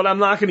 but I'm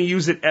not going to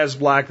use it as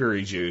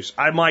blackberry juice.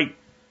 I might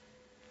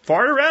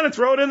fart around and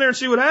throw it in there and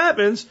see what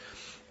happens.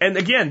 And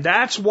again,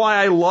 that's why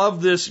I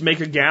love this.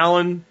 Make a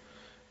gallon,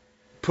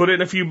 put it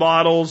in a few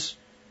bottles,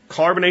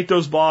 carbonate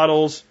those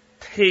bottles,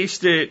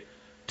 taste it.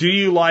 Do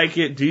you like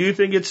it? Do you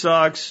think it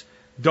sucks?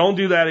 Don't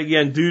do that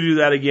again. Do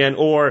that again,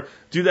 or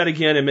do that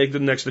again and make the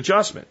next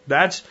adjustment.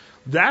 That's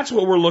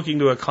what we're looking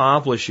to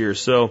accomplish here.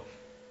 So,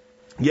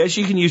 yes,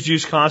 you can use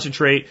juice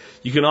concentrate.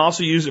 You can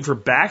also use it for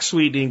back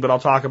sweetening, but I'll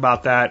talk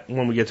about that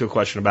when we get to a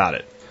question about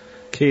it.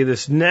 Okay,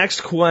 this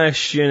next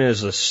question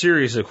is a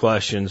series of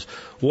questions.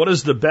 What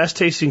is the best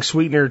tasting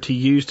sweetener to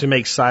use to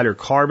make cider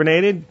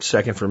carbonated?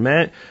 Second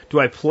ferment. Do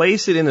I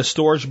place it in a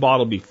storage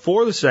bottle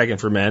before the second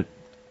ferment?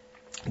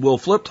 Will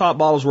flip-top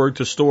bottles work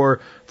to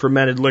store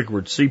fermented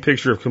liquid? See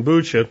picture of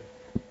kombucha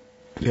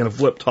in a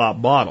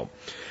flip-top bottle.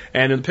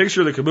 And in the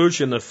picture of the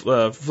kombucha,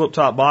 the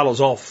flip-top bottle is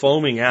all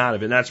foaming out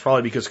of it. And that's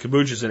probably because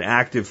kombucha is an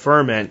active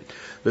ferment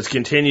that's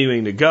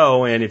continuing to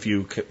go. And if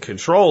you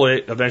control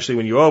it, eventually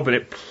when you open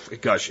it,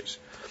 it gushes.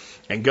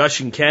 And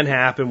gushing can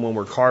happen when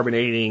we're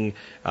carbonating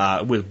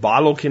with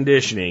bottle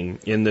conditioning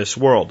in this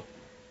world.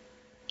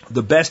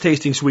 The best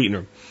tasting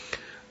sweetener.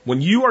 When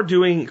you are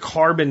doing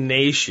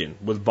carbonation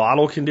with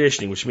bottle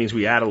conditioning, which means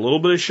we add a little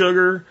bit of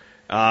sugar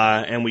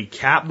and we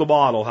cap the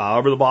bottle,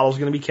 however the bottle is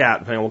going to be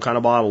capped, depending on what kind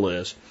of bottle it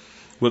is,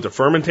 with the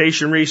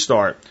fermentation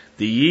restart,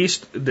 the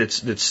yeast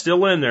that's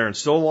still in there and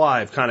still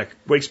alive kind of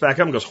wakes back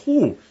up and goes,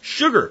 ooh,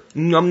 sugar,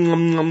 nom,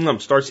 nom, nom, nom,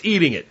 starts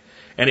eating it.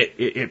 And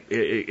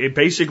it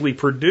basically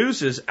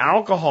produces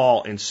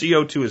alcohol and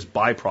CO2 as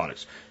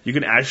byproducts. You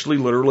can actually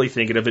literally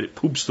think of it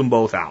poops them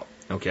both out.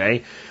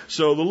 Okay,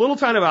 so the little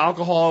kind of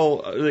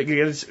alcohol that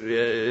gets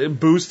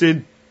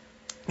boosted,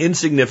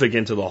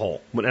 insignificant to the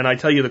whole. And I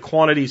tell you the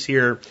quantities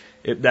here,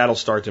 that'll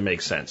start to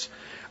make sense.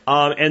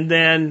 And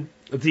then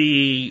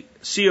the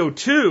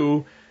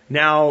CO2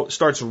 now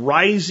starts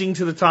rising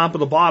to the top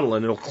of the bottle,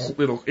 and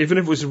it'll even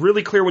if it was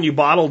really clear when you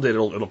bottled it,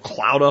 it'll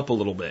cloud up a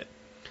little bit.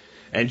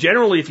 And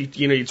generally, if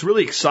you know, it's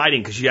really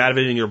exciting because you have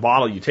it in your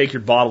bottle. You take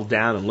your bottle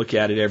down and look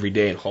at it every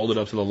day and hold it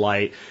up to the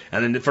light,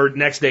 and then the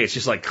next day it's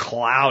just like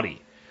cloudy.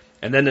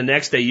 And then the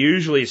next day,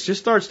 usually it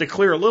just starts to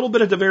clear a little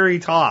bit at the very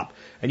top,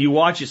 and you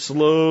watch it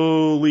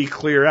slowly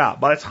clear out.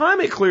 By the time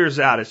it clears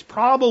out, it's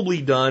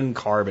probably done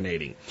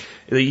carbonating.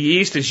 The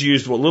yeast has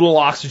used what little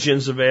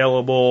oxygen's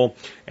available,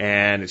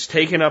 and it's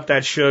taken up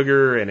that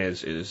sugar and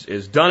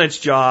is done its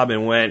job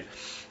and went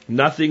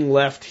nothing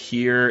left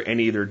here, and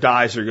either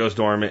dies or goes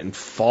dormant and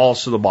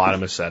falls to the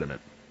bottom as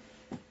sediment.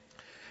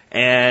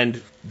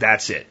 And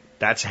that's it.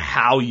 That's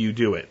how you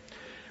do it.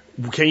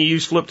 Can you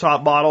use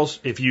flip-top bottles?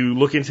 If you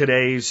look in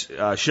today's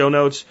show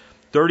notes,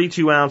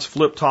 32-ounce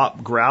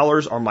flip-top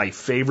growlers are my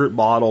favorite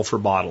bottle for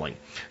bottling.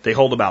 They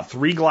hold about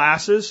 3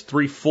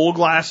 full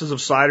glasses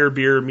of cider,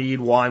 beer, mead,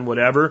 wine,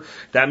 whatever.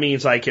 That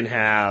means I can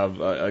have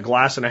a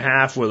glass and a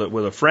half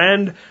with a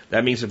friend.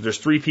 That means if there's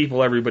 3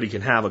 people, everybody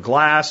can have a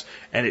glass,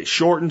 and it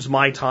shortens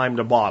my time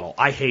to bottle.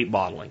 I hate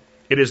bottling.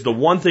 It is the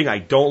one thing I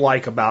don't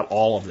like about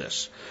all of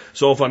this.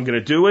 So if I'm going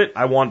to do it,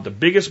 I want the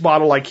biggest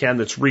bottle I can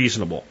that's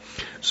reasonable.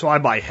 So I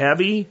buy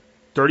heavy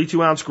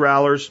 32-ounce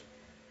growlers,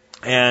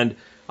 and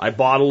I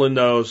bottle in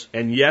those,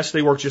 and yes,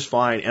 they work just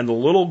fine. And the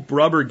little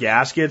rubber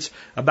gaskets,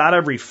 about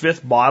every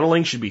 5th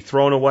bottling should be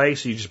thrown away,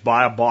 so you just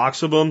buy a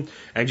box of them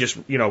and just,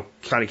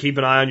 kind of keep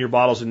an eye on your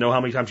bottles and know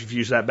how many times you've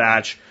used that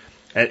batch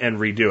and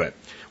redo it.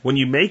 When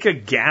you make a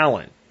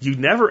gallon, you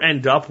never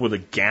end up with a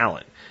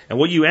gallon. And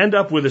what you end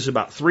up with is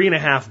about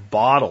 3.5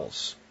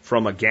 bottles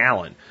from a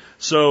gallon.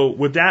 So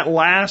with that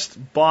last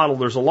bottle,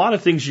 there's a lot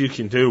of things you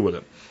can do with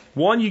it.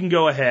 One, you can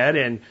go ahead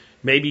and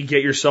maybe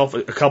get yourself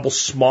a couple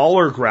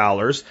smaller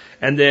growlers,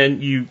 and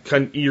then you're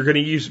going to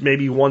use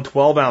maybe one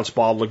 12-ounce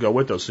bottle to go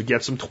with those. So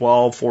get some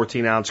 12,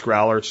 14-ounce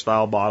growler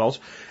style bottles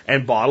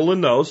and bottle in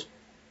those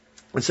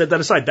and set that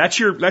aside. That's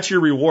your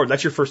reward.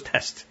 That's your first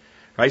test,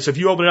 right? So if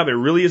you open it up, it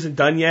really isn't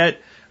done yet.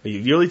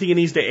 You really think it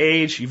needs to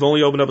age, you've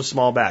only opened up a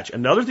small batch.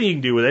 Another thing you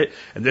can do with it,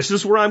 and this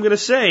is where I'm going to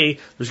say,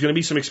 there's going to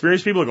be some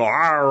experienced people that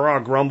go,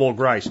 grumble,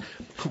 grice.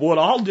 What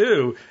I'll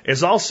do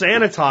is I'll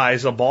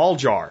sanitize a ball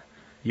jar,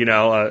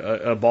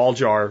 a ball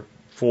jar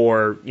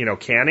for,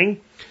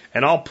 canning,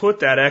 and I'll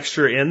put that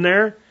extra in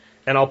there,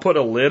 and I'll put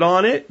a lid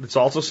on it that's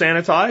also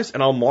sanitized,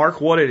 and I'll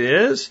mark what it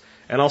is,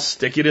 and I'll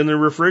stick it in the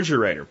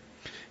refrigerator.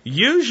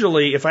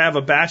 Usually, if I have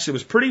a batch that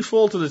was pretty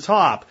full to the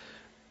top,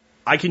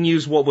 I can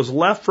use what was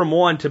left from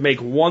one to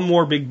make one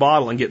more big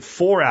bottle and get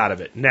 4 out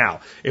of it. Now,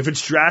 if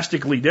it's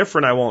drastically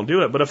different, I won't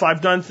do it. But if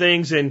I've done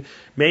things and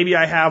maybe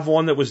I have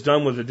one that was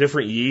done with a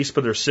different yeast,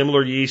 but they're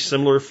similar yeast,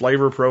 similar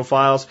flavor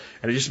profiles,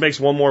 and it just makes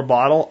one more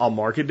bottle, I'll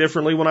mark it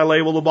differently when I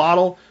label the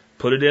bottle,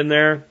 put it in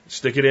there,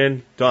 stick it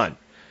in, done.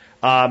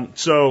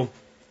 So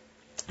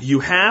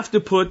you have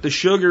to put the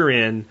sugar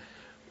in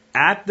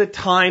at the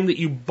time that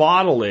you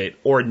bottle it,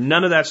 or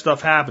none of that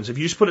stuff happens. If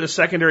you just put it in a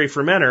secondary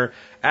fermenter,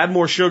 add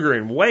more sugar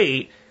and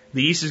wait,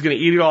 the yeast is going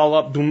to eat it all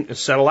up and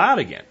settle out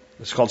again.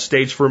 It's called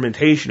stage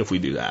fermentation if we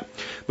do that.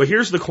 But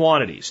here's the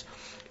quantities.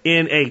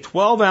 In a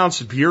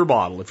 12-ounce beer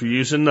bottle, if you're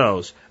using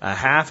those, a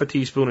half a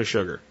teaspoon of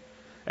sugar.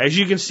 As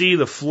you can see,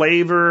 the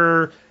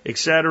flavor,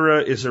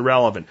 etc., is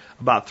irrelevant.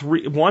 About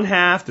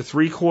 1/2 to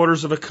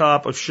 3/4 of a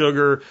cup of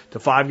sugar to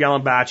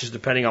 5-gallon batches,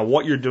 depending on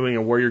what you're doing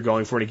and where you're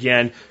going for it. And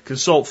again,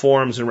 consult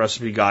forums and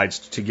recipe guides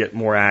to get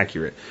more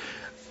accurate.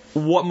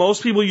 What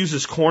most people use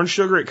is corn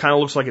sugar. It kind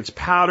of looks like it's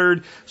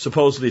powdered.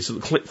 Supposedly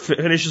it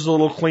finishes a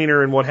little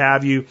cleaner and what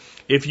have you.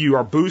 If you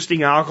are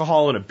boosting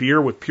alcohol in a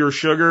beer with pure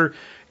sugar,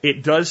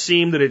 it does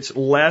seem that it's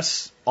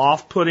less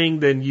off-putting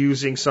than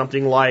using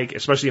something like,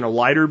 especially in a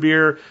lighter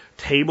beer,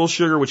 table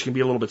sugar, which can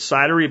be a little bit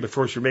cidery. But of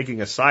course, you're making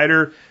a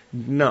cider,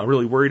 not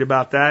really worried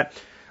about that.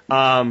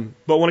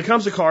 But when it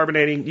comes to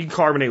carbonating, you can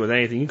carbonate with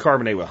anything. You can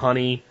carbonate with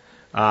honey.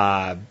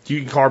 You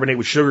can carbonate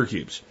with sugar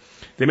cubes.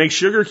 They make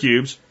sugar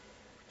cubes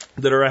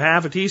that are a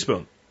half a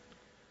teaspoon.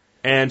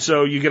 And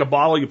so you get a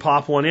bottle, you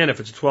pop one in. If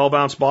it's a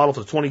 12-ounce bottle, if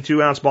it's a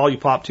 22-ounce bottle, you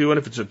pop 2 in.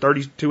 If it's a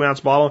 32-ounce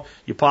bottle,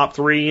 you pop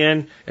 3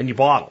 in and you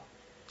bottle.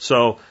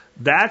 So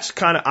that's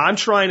I'm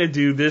trying to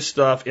do this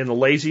stuff in the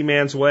lazy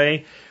man's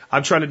way.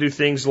 I'm trying to do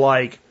things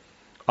like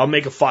I'll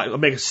make a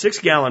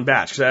 6-gallon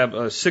batch because I have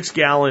a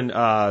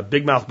 6-gallon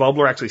Big Mouth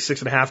bubbler, actually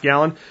 6.5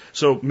 gallon.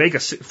 So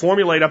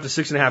formulate up to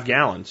 6.5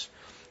 gallons.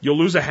 You'll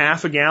lose a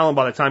half a gallon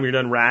by the time you're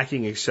done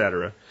racking,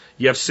 etc.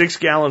 You have 6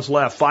 gallons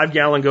left. 5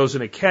 gallon goes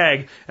in a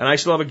keg, and I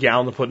still have a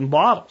gallon to put in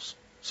bottles.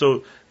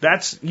 So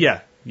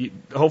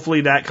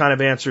hopefully that kind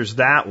of answers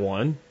that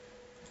one.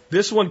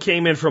 This one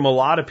came in from a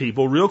lot of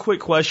people. Real quick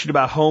question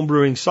about home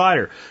brewing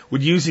cider.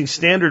 Would using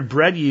standard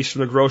bread yeast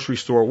from the grocery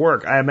store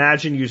work? I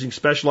imagine using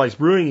specialized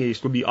brewing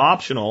yeast would be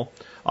optimal,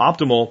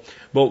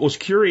 but was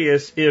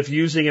curious if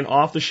using an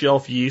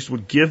off-the-shelf yeast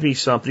would give me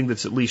something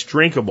that's at least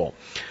drinkable.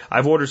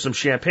 I've ordered some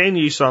champagne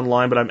yeast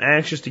online, but I'm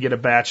anxious to get a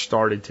batch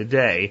started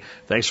today.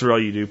 Thanks for all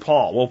you do,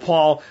 Paul. Well,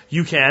 Paul,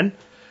 you can.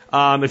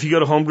 If you go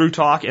to Homebrew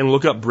Talk and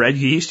look up bread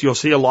yeast, you'll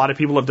see a lot of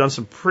people have done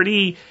some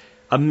pretty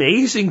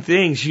amazing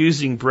things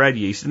using bread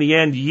yeast. In the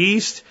end,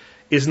 yeast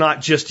is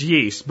not just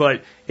yeast,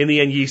 but in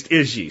the end, yeast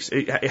is yeast.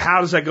 How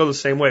does that go the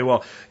same way?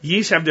 Well,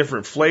 yeast have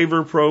different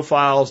flavor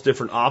profiles,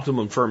 different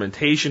optimum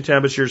fermentation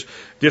temperatures,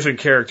 different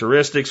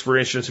characteristics. For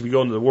instance, if you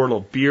go into the world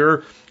of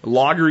beer,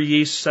 lager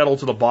yeast settle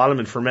to the bottom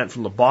and ferment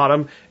from the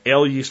bottom.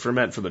 Ale yeast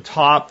ferment from the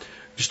top.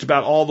 Just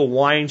about all the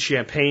wine,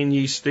 champagne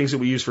yeast, things that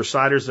we use for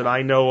ciders that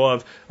I know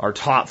of are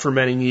top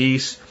fermenting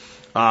yeast.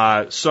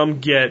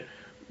 Some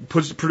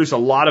produce a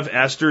lot of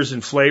esters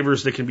and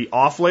flavors that can be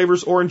off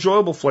flavors or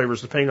enjoyable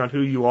flavors depending on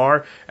who you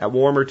are at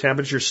warmer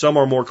temperatures. Some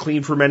are more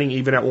clean fermenting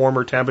even at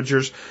warmer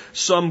temperatures.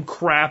 Some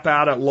crap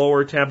out at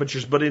lower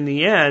temperatures. But in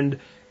the end,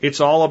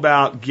 it's all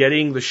about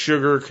getting the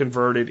sugar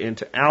converted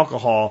into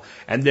alcohol,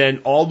 and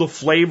then all the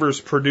flavors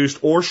produced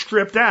or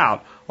stripped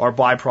out are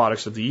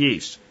byproducts of the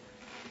yeast.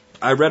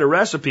 I read a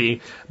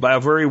recipe by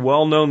a very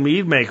well-known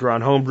mead maker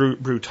on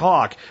Homebrew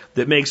Talk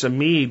that makes a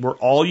mead where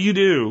all you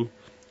do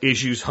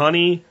is use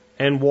honey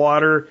and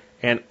water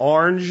and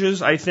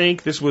oranges, I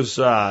think. This was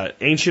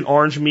ancient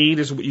orange mead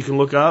is what you can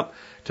look up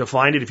to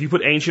find it. If you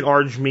put ancient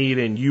orange mead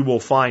in, you will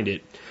find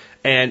it.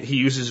 And he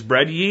uses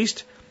bread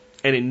yeast,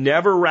 and it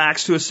never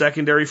racks to a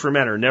secondary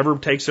fermenter, never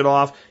takes it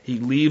off. He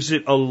leaves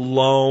it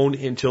alone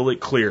until it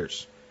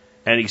clears.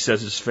 And he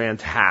says it's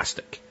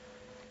fantastic.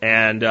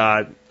 And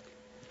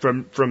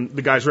from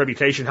the guy's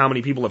reputation, how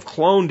many people have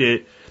cloned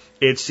it,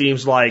 it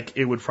seems like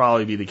it would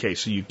probably be the case.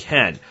 So you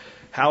can.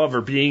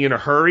 However, being in a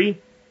hurry,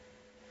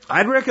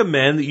 I'd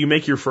recommend that you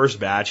make your first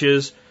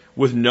batches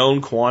with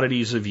known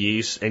quantities of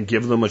yeast and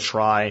give them a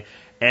try.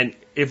 And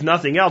if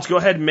nothing else, go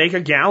ahead and make a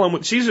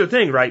gallon. See, here's the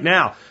thing right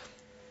now.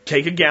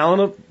 Take a gallon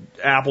of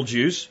apple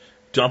juice,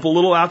 dump a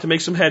little out to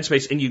make some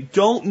headspace, and you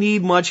don't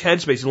need much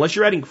headspace unless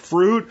you're adding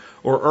fruit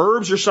or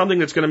herbs or something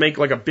that's going to make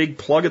like a big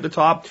plug at the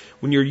top.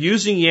 When you're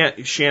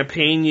using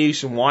champagne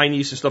yeast and wine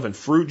yeast and stuff and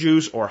fruit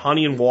juice or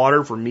honey and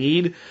water for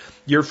mead,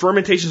 your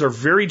fermentations are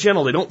very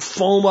gentle. They don't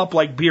foam up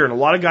like beer. And a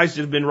lot of guys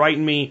that have been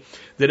writing me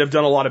that have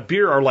done a lot of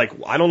beer are like,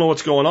 I don't know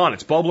what's going on.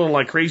 It's bubbling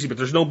like crazy, but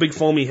there's no big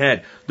foamy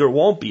head. There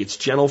won't be. It's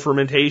gentle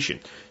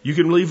fermentation. You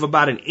can leave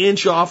about an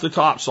inch off the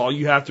top, so all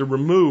you have to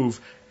remove,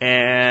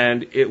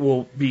 and it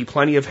will be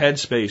plenty of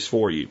headspace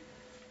for you.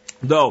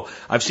 Though,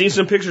 I've seen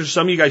some pictures of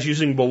some of you guys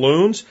using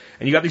balloons,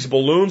 and you got these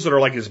balloons that are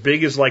like as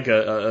big as like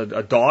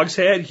a dog's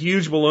head,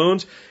 huge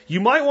balloons.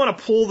 You might want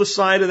to pull the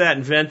side of that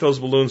and vent those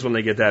balloons when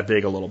they get that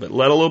big a little bit.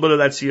 Let a little bit of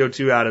that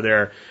CO2 out of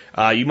there.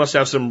 You must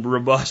have some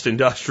robust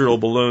industrial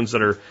balloons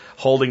that are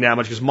holding that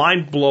much, because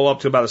mine blow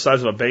up to about the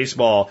size of a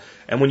baseball,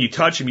 and when you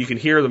touch them, you can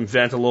hear them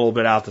vent a little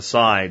bit out the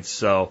sides.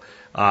 So,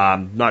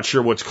 not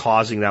sure what's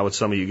causing that with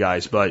some of you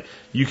guys, but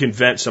you can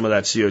vent some of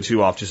that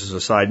CO2 off, just as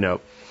a side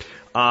note.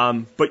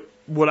 But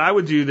what I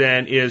would do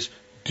then is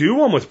do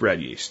one with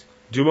bread yeast,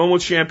 do one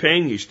with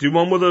champagne yeast, do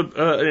one with an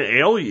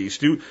ale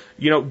yeast,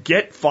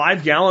 get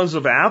 5 gallons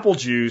of apple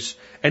juice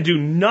and do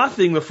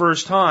nothing the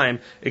first time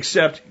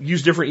except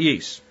use different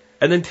yeasts,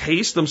 and then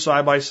taste them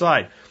side by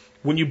side.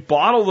 When you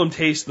bottle them,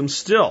 taste them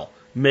still.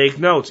 Make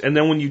notes. And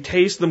then when you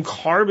taste them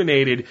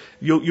carbonated,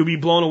 you'll be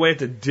blown away at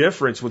the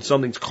difference when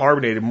something's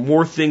carbonated.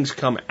 More things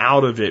come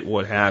out of it,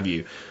 what have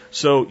you.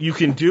 So you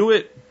can do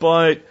it,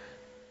 but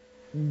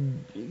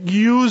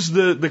use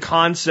the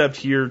concept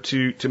here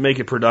to make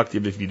it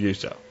productive if you do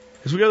so.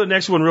 As we go to the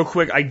next one real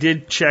quick, I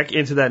did check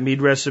into that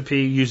mead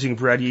recipe using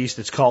bread yeast.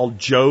 It's called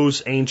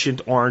Joe's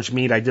Ancient Orange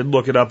Mead. I did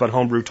look it up at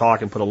Homebrew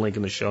Talk and put a link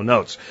in the show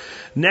notes.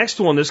 Next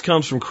one, this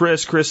comes from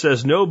Chris. Chris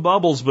says, no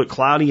bubbles, but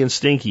cloudy and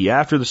stinky.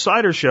 After the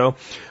cider show,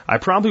 I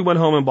promptly went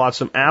home and bought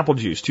some apple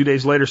juice. 2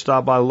 days later,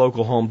 stopped by the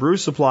local homebrew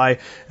supply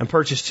and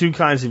purchased 2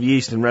 kinds of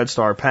yeast in Red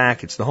Star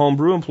packets. The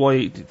homebrew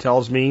employee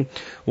tells me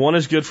one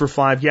is good for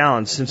 5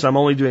 gallons. Since I'm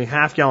only doing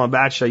half-gallon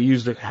batches, I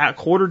used a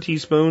quarter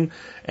teaspoon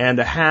and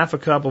a half a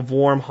cup of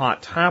warm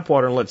hot tap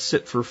water and let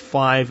sit for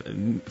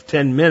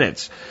 10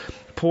 minutes.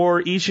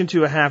 Pour each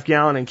into a half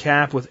gallon and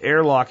cap with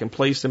airlock and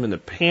place them in the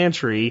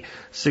pantry,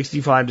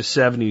 65 to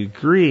 70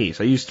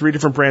 degrees. I used 3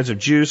 different brands of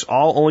juice,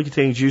 all only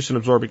containing juice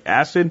and absorbic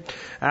acid.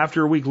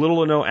 After a week,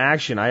 little to no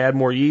action. I add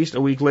more yeast.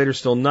 A week later,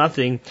 still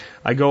nothing.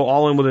 I go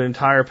all in with an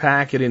entire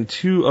packet in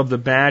 2 of the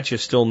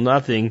batches, still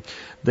nothing.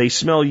 They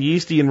smell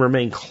yeasty and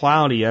remain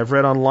cloudy. I've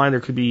read online there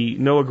could be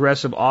no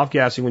aggressive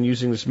off-gassing when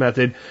using this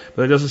method,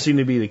 but it doesn't seem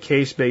to be the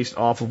case based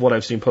off of what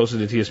I've seen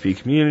posted in the TSP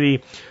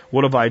community.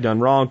 What have I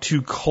done wrong?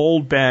 2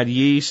 cold, bad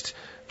yeast.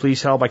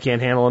 Please help. I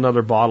can't handle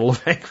another bottle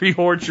of Angry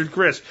Orchard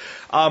Chris.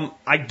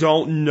 I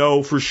don't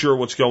know for sure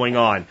what's going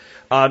on.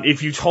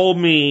 If you told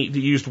me that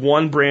you used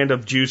 1 brand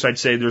of juice, I'd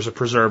say there's a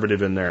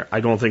preservative in there. I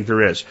don't think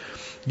there is.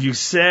 You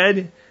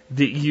said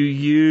that you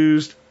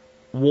used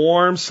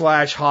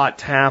warm/hot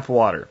tap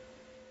water.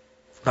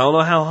 I don't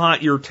know how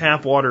hot your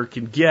tap water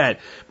can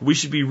get, but we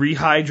should be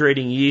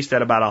rehydrating yeast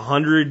at about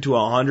 100 to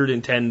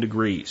 110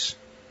 degrees.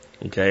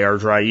 Okay, our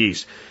dry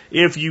yeast.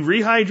 If you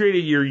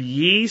rehydrated your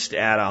yeast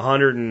at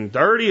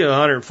 130 to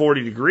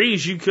 140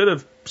 degrees, you could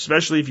have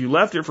especially if you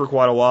left it for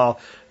quite a while,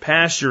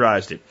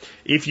 pasteurized it.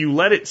 If you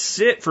let it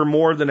sit for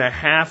more than a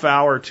half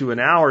hour to an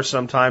hour,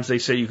 sometimes they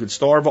say you could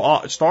starve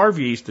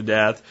yeast to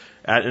death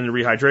in the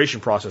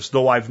rehydration process,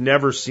 though I've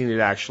never seen it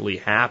actually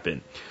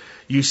happen.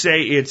 You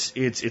say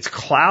it's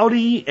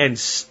cloudy and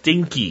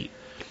stinky.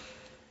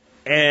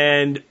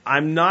 And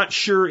I'm not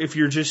sure if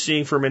you're just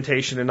seeing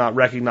fermentation and not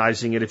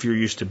recognizing it if you're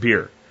used to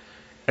beer.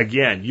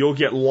 Again, you'll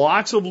get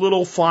lots of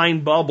little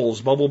fine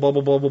bubbles, bubble,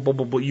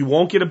 but you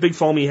won't get a big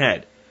foamy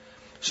head.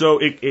 So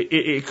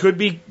it could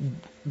be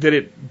that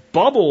it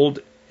bubbled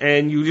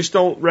and you just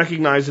don't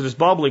recognize it as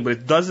bubbling, but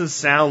it doesn't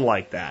sound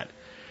like that.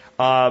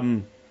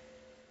 I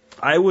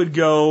would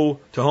go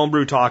to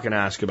Homebrew Talk and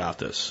ask about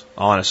this,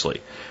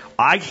 honestly.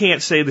 I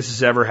can't say this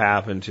has ever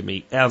happened to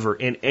me, ever,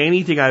 in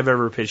anything I've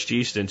ever pitched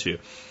yeast into.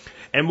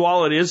 And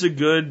while it is a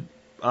good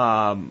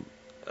thing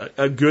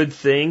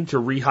to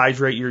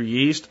rehydrate your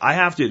yeast, I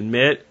have to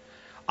admit,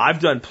 I've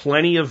done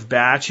plenty of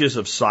batches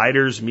of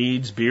ciders,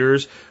 meads,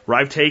 beers, where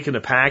I've taken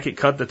a packet,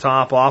 cut the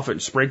top off it,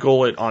 and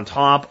sprinkle it on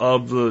top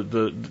of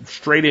the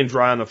straight in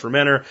dry on the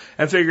fermenter,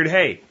 and figured,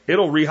 hey,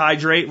 it'll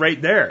rehydrate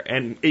right there,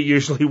 and it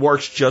usually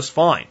works just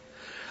fine.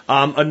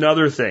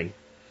 Another thing,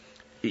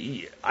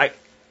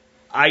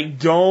 I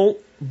don't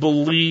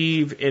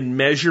believe in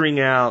measuring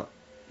out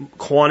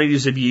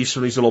quantities of yeast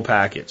from these little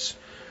packets.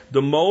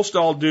 The most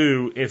I'll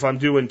do if I'm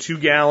doing 2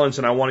 gallons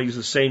and I want to use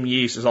the same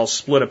yeast is I'll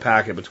split a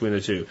packet between the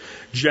two.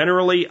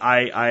 Generally,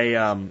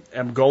 I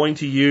am going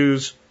to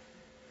use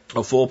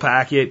a full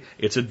packet.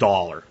 It's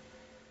 $1.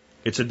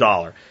 It's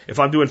 $1. If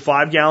I'm doing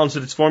 5 gallons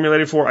that it's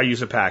formulated for, I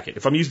use a packet.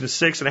 If I'm using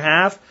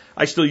 6.5,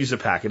 I still use a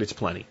packet. It's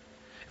plenty.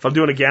 If I'm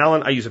doing a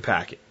gallon, I use a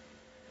packet.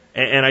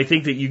 And I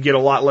think that you get a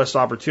lot less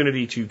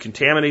opportunity to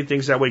contaminate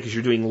things that way because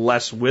you're doing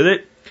less with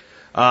it.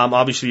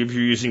 Obviously, if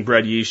you're using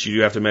bread yeast, you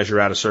do have to measure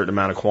out a certain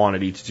amount of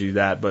quantity to do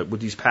that. But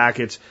with these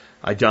packets,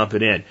 I dump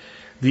it in.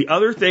 The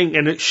other thing,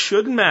 and it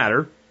shouldn't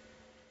matter,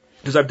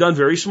 because I've done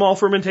very small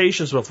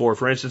fermentations before.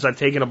 For instance, I've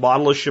taken a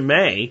bottle of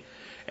Chimay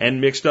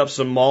and mixed up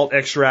some malt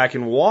extract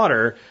and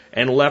water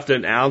and left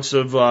an ounce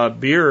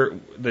of beer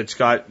that's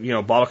got,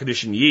 bottle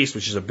conditioned yeast,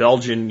 which is a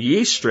Belgian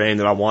yeast strain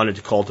that I wanted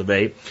to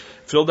cultivate.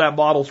 Filled that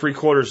bottle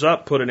 3/4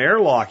 up, put an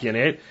airlock in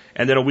it,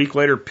 and then a week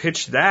later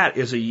pitched that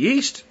as a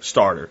yeast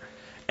starter.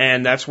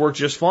 And that's worked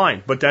just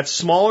fine. But that's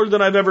smaller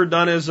than I've ever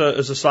done as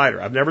a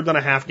cider. I've never done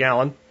a half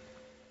gallon.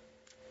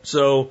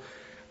 So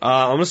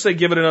I'm going to say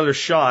give it another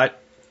shot.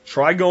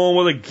 Try going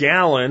with a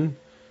gallon.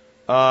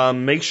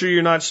 Make sure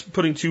you're not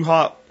putting too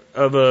hot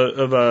of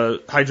a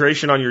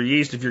hydration on your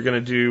yeast if you're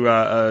going to do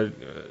a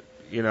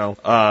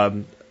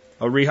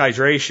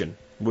rehydration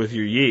with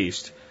your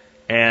yeast.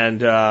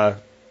 And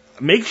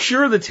make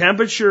sure the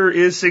temperature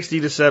is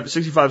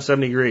 65,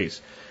 70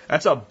 degrees.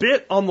 That's a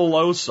bit on the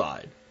low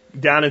side.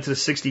 Down into the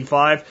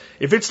 65.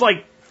 If it's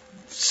like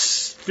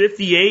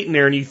 58 in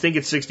there and you think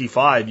it's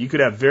 65, you could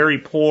have very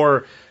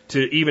poor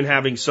to even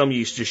having some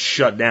yeast just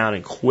shut down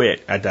and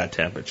quit at that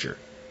temperature.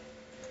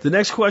 The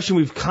next question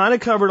we've kind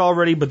of covered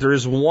already, but there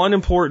is one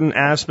important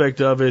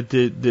aspect of it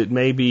that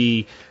may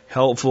be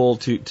helpful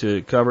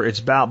to cover. It's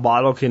about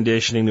bottle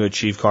conditioning to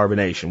achieve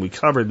carbonation. We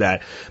covered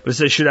that. But it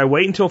says, should I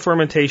wait until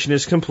fermentation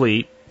is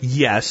complete?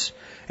 Yes.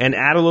 And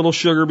add a little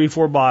sugar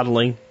before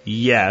bottling?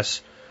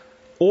 Yes.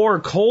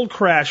 Or cold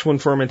crash when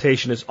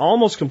fermentation is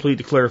almost complete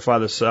to clarify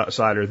the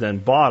cider, then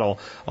bottle,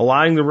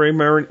 allowing the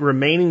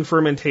remaining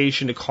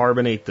fermentation to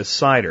carbonate the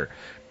cider.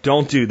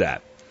 Don't do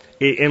that.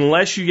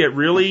 Unless you get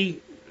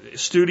really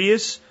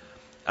studious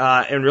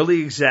and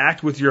really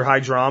exact with your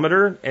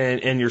hydrometer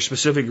and your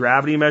specific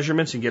gravity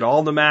measurements and get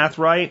all the math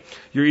right,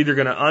 you're either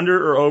going to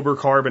under or over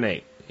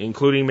carbonate,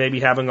 including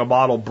maybe having a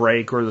bottle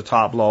break or the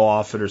top blow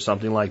off it or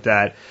something like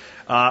that.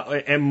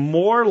 And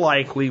more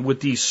likely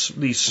with these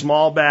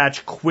small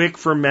batch, quick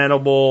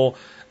fermentable,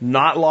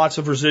 not lots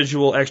of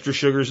residual extra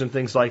sugars and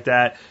things like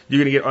that,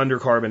 you're going to get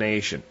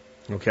undercarbonation.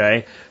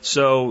 Okay?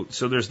 So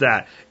there's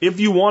that. If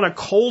you want a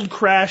cold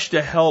crash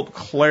to help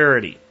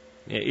clarity,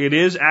 it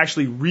is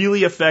actually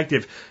really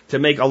effective to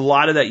make a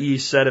lot of that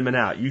yeast sediment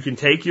out. You can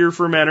take your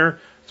fermenter,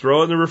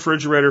 throw it in the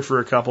refrigerator for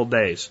a couple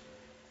days.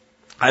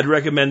 I'd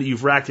recommend that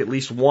you've racked at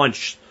least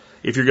once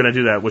if you're going to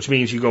do that, which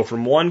means you go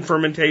from one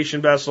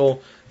fermentation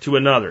vessel to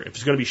another. If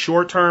it's going to be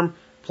short term,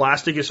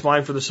 plastic is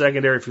fine for the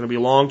secondary. If it's going to be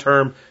long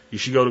term, you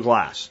should go to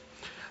glass.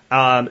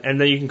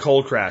 And then you can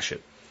cold crash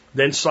it.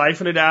 Then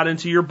siphon it out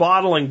into your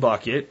bottling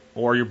bucket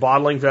or your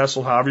bottling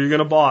vessel, however you're going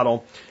to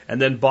bottle,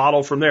 and then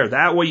bottle from there.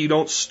 That way you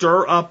don't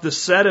stir up the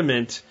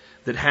sediment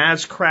that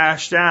has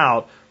crashed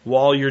out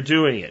while you're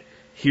doing it.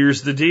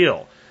 Here's the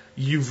deal.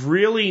 You've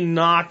really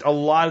knocked a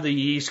lot of the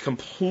yeast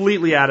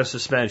completely out of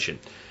suspension.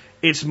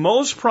 It's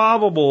most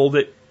probable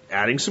that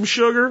adding some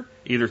sugar,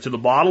 either to the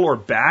bottle or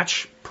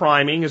batch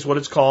priming is what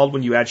it's called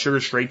when you add sugar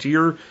straight to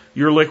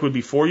your liquid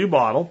before you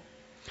bottle.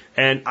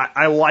 And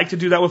I like to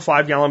do that with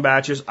 5-gallon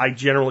batches. I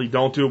generally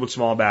don't do it with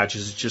small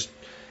batches.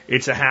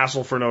 It's a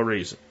hassle for no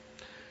reason.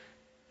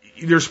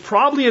 There's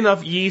probably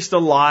enough yeast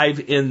alive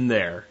in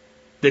there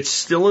that's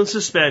still in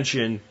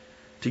suspension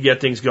to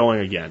get things going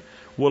again.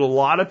 What a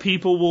lot of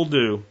people will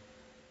do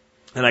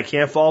and I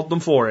can't fault them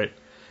for it,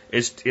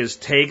 is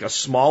take a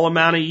small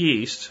amount of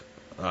yeast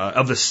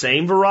of the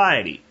same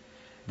variety.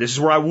 This is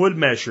where I would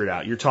measure it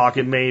out. You're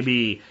talking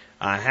maybe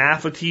a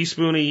half a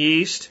teaspoon of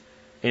yeast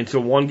into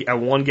a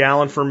 1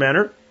 gallon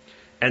fermenter,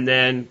 and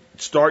then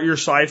start your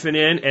siphon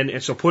in,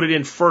 and so put it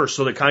in first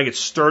so that it kind of gets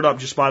stirred up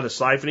just by the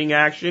siphoning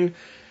action.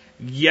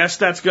 Yes,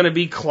 that's going to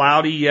be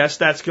cloudy. Yes,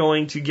 that's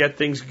going to get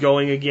things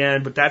going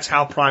again, but that's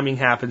how priming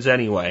happens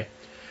anyway.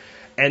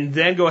 And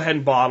then go ahead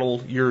and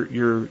bottle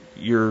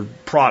your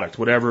product,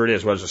 whatever it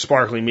is, whether it's a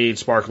sparkling mead,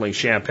 sparkling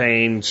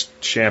champagne,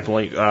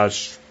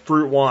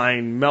 fruit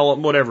wine,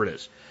 melon, whatever it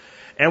is.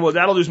 And what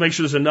that'll do is make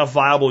sure there's enough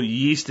viable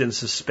yeast in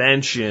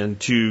suspension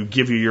to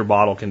give you your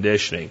bottle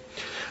conditioning.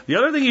 The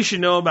other thing you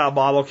should know about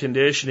bottle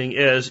conditioning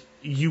is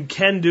you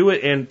can do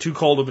it in too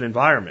cold of an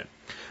environment.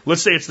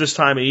 Let's say it's this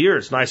time of year.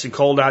 It's nice and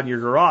cold out in your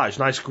garage.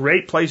 Nice,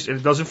 great place. And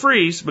it doesn't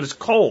freeze, but it's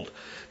cold.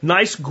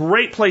 Nice,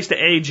 great place to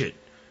age it.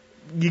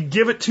 You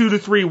give it 2 to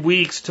 3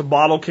 weeks to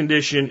bottle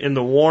condition in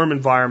the warm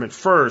environment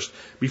first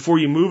before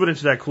you move it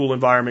into that cool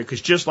environment,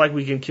 because just like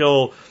we can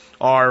kill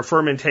our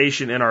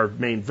fermentation in our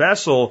main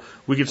vessel,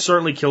 we can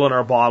certainly kill in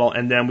our bottle,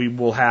 and then we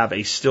will have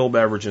a still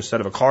beverage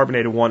instead of a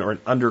carbonated one or an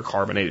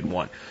undercarbonated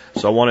one.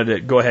 So I wanted to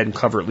go ahead and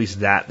cover at least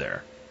that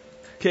there.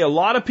 Okay, a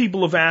lot of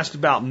people have asked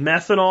about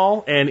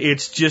methanol, and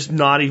it's just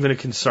not even a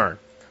concern.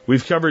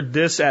 We've covered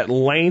this at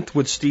length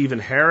with Stephen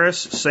Harris.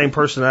 Same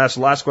person that asked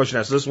the last question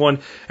asked this one,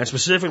 and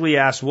specifically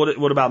asked,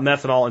 what about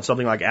methanol in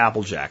something like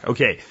Applejack?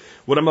 Okay,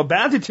 what I'm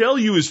about to tell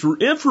you is for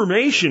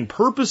information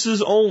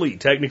purposes only.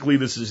 Technically,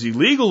 this is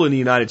illegal in the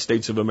United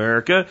States of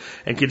America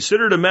and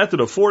considered a method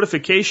of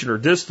fortification or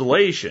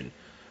distillation,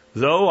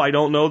 though I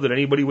don't know that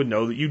anybody would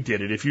know that you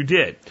did it if you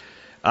did,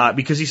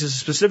 because he says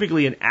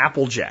specifically in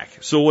Applejack.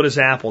 So what is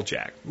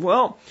Applejack?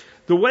 Well,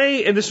 the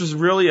way, and this was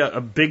really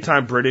a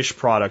big-time British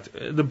product,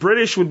 the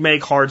British would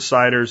make hard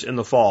ciders in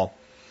the fall.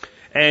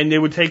 And they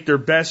would take their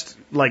best,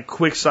 like,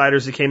 quick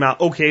ciders that came out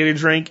okay to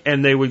drink,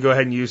 and they would go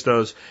ahead and use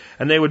those.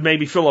 And they would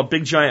maybe fill a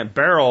big, giant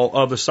barrel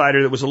of the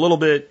cider that was a little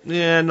bit,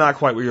 not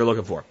quite what you're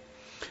looking for.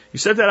 You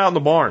set that out in the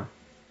barn,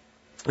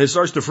 and it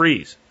starts to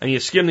freeze, and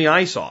you skim the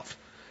ice off.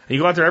 And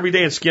you go out there every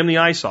day and skim the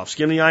ice off,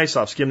 skim the ice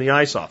off, skim the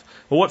ice off.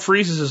 Well, what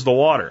freezes is the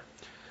water.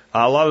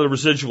 A lot of the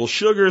residual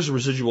sugars,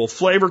 residual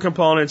flavor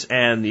components,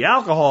 and the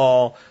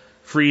alcohol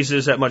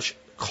freezes at much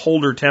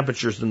colder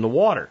temperatures than the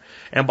water.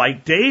 And by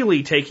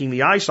daily taking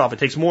the ice off, it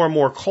takes more and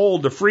more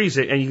cold to freeze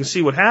it, and you can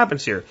see what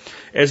happens here.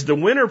 As the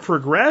winter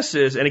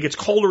progresses and it gets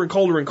colder and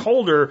colder and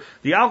colder,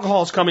 the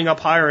alcohol is coming up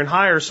higher and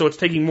higher, so it's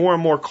taking more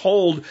and more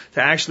cold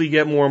to actually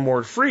get more and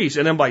more to freeze.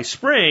 And then by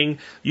spring,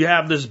 you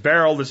have this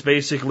barrel that's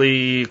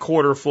basically a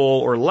quarter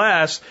full or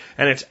less,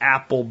 and it's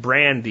apple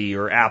brandy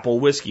or apple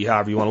whiskey,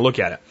 however you want to look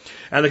at it.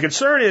 And the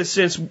concern is,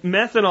 since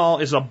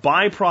methanol is a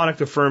byproduct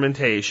of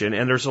fermentation,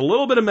 and there's a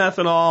little bit of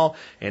methanol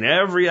in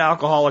every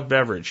alcoholic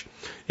beverage,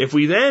 if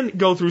we then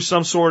go through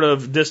some sort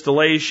of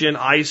distillation,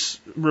 ice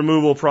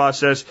removal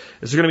process,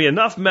 is there going to be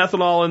enough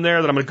methanol in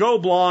there that I'm going to go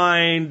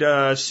blind,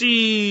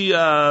 see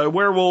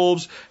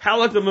werewolves,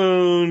 howl at the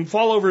moon,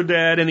 fall over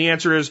dead? And the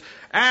answer is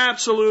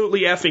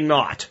absolutely effing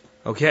not.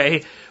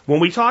 Okay? When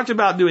we talked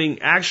about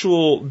doing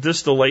actual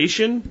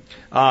distillation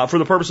for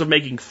the purpose of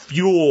making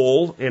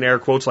fuel, in air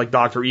quotes like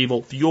Dr.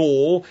 Evil,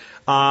 fuel,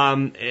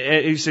 and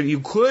he said you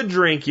could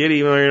drink it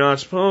even though you're not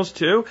supposed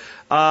to,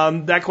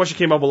 that question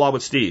came up a lot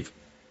with Steve.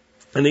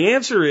 And the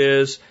answer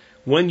is,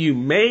 when you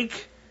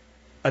make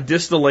a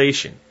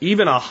distillation,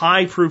 even a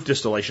high proof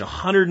distillation,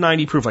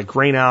 190 proof, like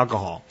grain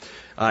alcohol,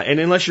 and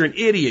unless you're an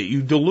idiot,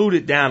 you dilute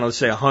it down, let's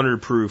say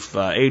 100 proof,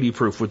 80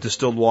 proof with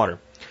distilled water.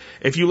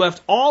 If you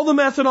left all the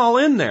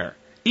methanol in there,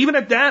 even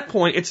at that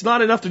point, it's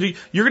not enough to do.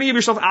 You're going to give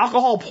yourself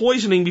alcohol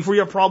poisoning before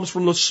you have problems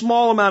from the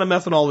small amount of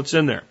methanol that's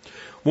in there.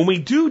 When we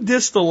do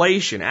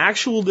distillation,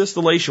 actual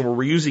distillation, where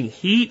we're using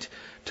heat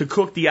to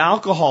cook the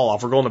alcohol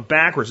off, we're going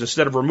backwards.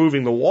 Instead of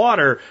removing the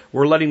water,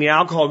 we're letting the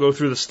alcohol go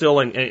through the still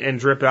and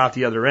drip out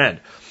the other end.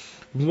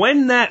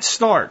 When that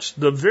starts,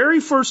 the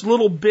very first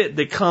little bit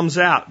that comes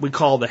out, we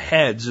call the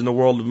heads in the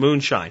world of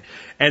moonshine.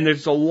 And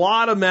there's a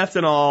lot of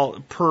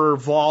methanol per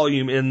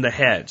volume in the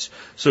heads.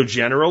 So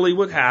generally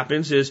what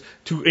happens is,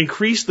 to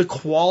increase the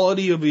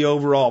quality of the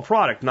overall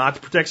product, not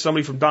to protect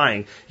somebody from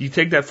dying, you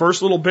take that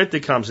first little bit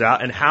that comes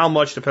out, and how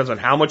much depends on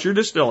how much you're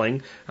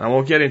distilling, and I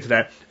won't get into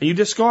that, and you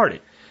discard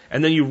it.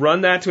 And then you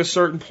run that to a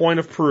certain point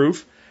of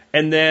proof,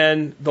 and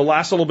then the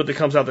last little bit that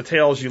comes out the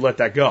tails, you let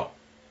that go.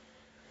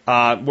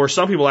 Where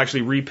some people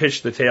actually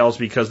repitch the tails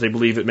because they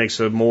believe it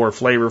makes a more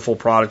flavorful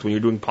product when you're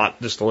doing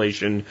pot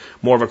distillation,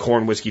 more of a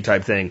corn whiskey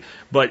type thing.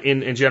 But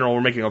in general,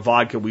 we're making a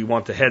vodka, we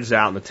want the heads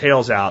out and the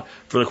tails out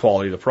for the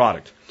quality of the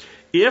product.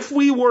 If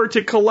we were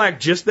to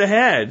collect just the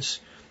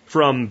heads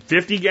from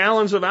 50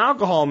 gallons of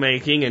alcohol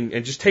making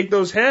and just take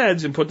those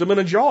heads and put them in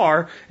a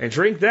jar and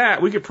drink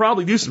that, we could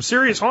probably do some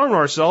serious harm to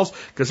ourselves,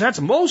 because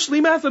that's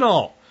mostly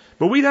methanol.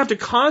 But we'd have to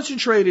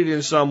concentrate it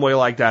in some way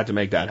like that to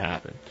make that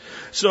happen.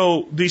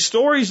 So these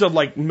stories of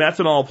like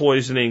methanol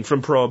poisoning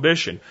from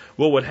Prohibition,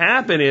 what would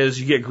happen is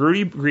you get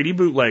greedy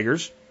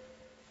bootleggers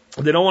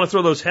They don't want to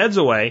throw those heads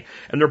away,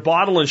 and they're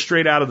bottling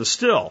straight out of the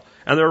still.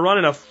 And they're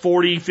running a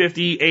 40,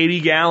 50,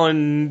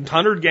 80-gallon,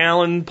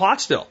 100-gallon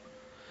pot still.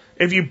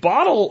 If you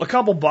bottle a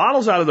couple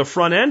bottles out of the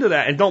front end of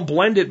that and don't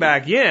blend it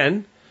back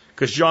in,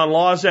 because John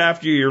Law's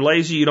after you, you're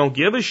lazy, you don't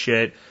give a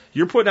shit,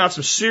 you're putting out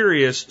some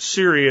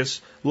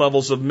serious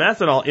levels of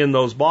methanol in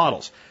those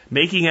bottles.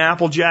 Making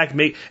Applejack,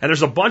 and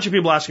there's a bunch of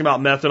people asking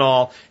about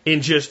methanol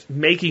in just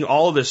making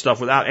all of this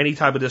stuff without any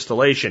type of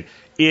distillation.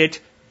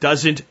 It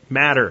doesn't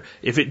matter.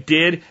 If it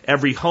did,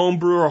 every home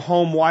brewer,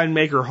 home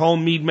winemaker,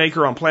 home mead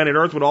maker on planet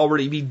Earth would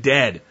already be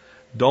dead.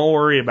 Don't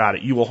worry about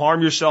it. You will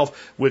harm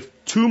yourself with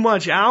too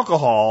much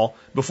alcohol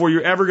before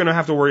you're ever going to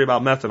have to worry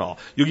about methanol.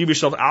 You'll give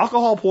yourself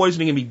alcohol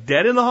poisoning and be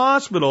dead in the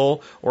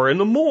hospital or in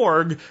the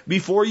morgue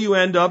before you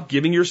end up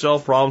giving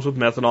yourself problems with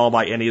methanol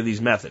by any of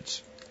these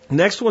methods.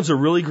 Next one's a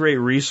really great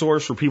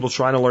resource for people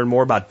trying to learn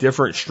more about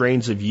different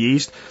strains of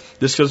yeast.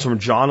 This comes from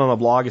John on the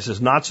blog. It says,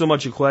 not so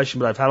much a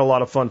question, but I've had a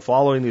lot of fun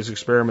following these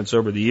experiments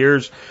over the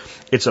years.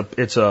 It's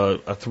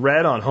a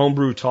thread on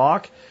Homebrew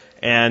Talk,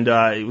 and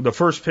the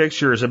first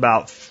picture is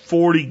about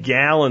 40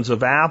 gallons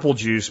of apple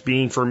juice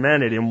being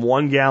fermented in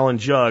 1-gallon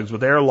jugs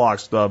with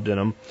airlocks stubbed in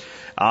them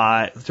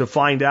to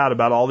find out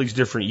about all these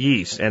different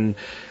yeasts. And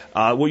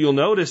what you'll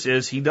notice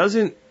is he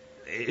doesn't.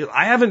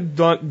 I haven't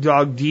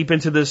dug deep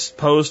into this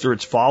post or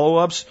its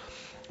follow-ups,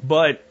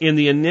 but in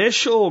the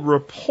initial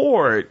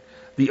report,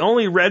 the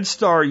only Red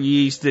Star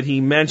yeast that he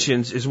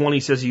mentions is one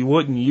he says he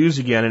wouldn't use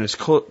again, and it's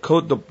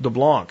Côte de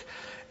Blanc.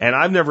 And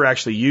I've never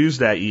actually used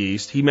that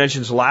yeast. He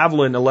mentions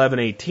Lavallin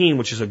 1118,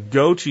 which is a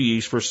go-to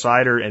yeast for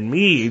cider and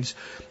meads,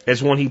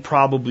 as one he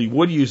probably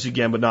would use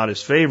again, but not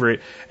his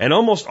favorite. And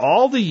almost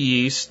all the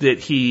yeasts that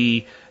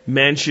he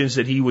mentions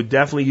that he would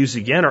definitely use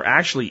again are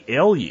actually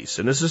ale yeast.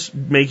 And this is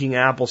making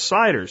apple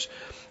ciders.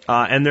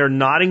 And they're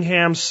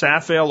Nottingham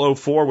Safale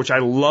 04, which I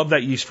love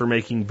that yeast for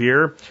making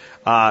beer.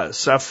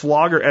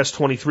 Saflogger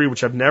S23,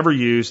 which I've never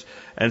used,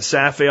 and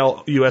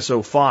Safale US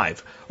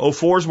 05.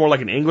 04 is more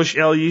like an English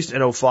ale yeast,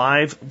 and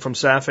 05 from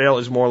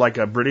Safale is more like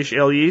a British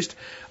ale yeast.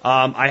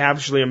 I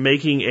actually am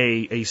making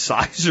a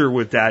cider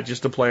with that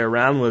just to play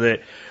around with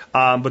it.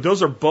 But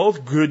those are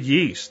both good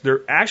yeasts.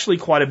 They're actually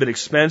quite a bit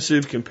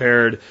expensive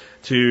compared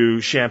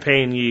to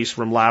champagne yeast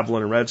from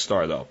Lavallin and Red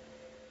Star, though.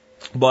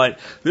 But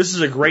this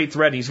is a great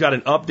thread. He's got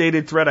an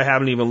updated thread I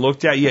haven't even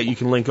looked at yet. You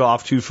can link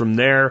off to from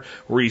there,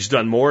 where he's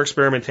done more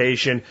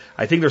experimentation.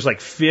 I think there's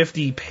like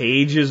 50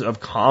 pages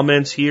of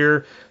comments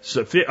here.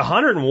 So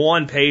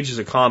 101 pages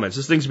of comments.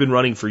 This thing's been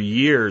running for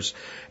years.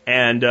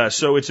 And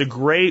so it's a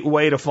great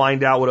way to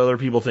find out what other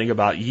people think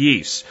about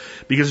yeast.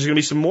 Because there's going to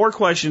be some more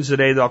questions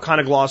today that I'll kind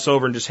of gloss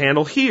over and just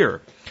handle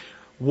here.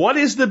 What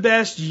is the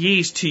best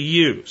yeast to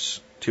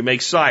use to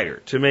make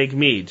cider, to make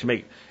mead,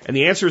 and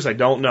the answer is I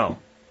don't know.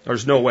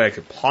 There's no way I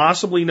could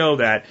possibly know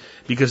that,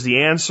 because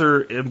the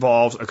answer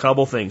involves a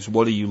couple things.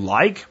 What do you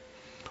like?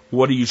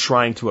 What are you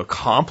trying to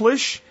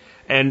accomplish?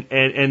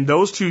 And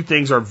those two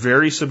things are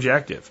very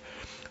subjective.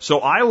 So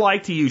I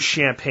like to use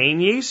champagne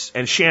yeast,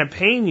 and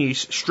champagne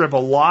yeast strip a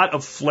lot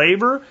of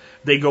flavor.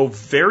 They go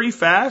very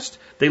fast.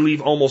 They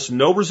leave almost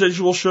no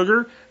residual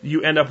sugar.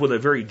 You end up with a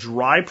very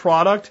dry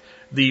product.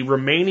 The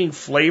remaining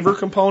flavor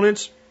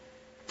components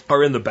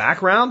are in the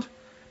background.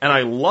 And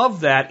I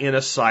love that in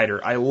a cider.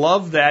 I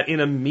love that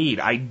in a mead.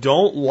 I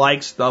don't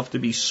like stuff to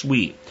be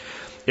sweet.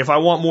 If I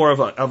want more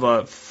of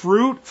a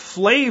fruit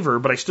flavor,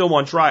 but I still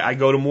want dry, I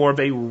go to more of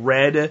a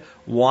red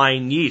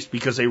wine yeast,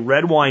 because a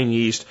red wine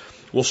yeast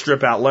will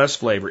strip out less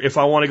flavor. If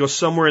I want to go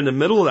somewhere in the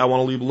middle, I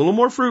want to leave a little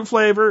more fruit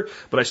flavor,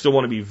 but I still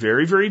want to be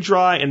very, very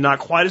dry and not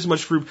quite as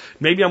much fruit.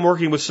 Maybe I'm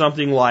working with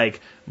something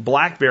like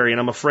blackberry, and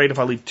I'm afraid if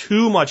I leave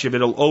too much of it,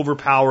 it'll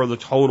overpower the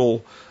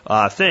total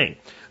thing.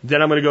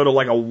 Then I'm going to go to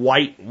like a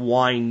white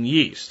wine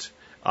yeast,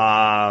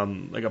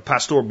 like a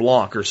Pasteur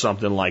Blanc or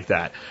something like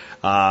that.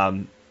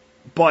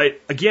 But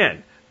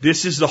again,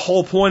 this is the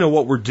whole point of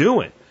what we're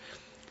doing.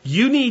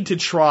 You need to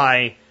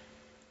try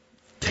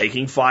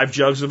taking 5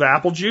 jugs of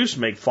apple juice,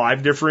 make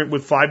 5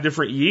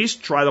 different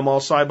yeast, try them all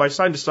side by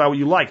side, and decide what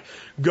you like.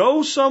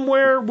 Go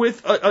somewhere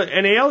with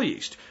an ale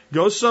yeast.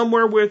 Go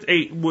somewhere with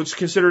what's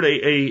considered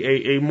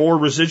a more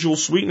residual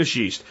sweetness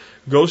yeast.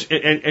 Go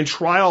and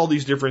try all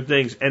these different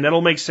things, and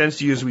that'll make sense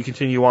to you as we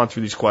continue on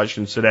through these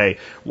questions today.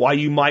 Why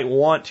you might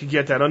want to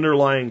get that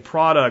underlying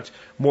product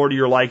more to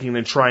your liking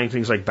than trying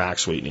things like back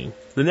sweetening.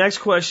 The next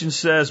question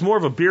says, more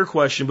of a beer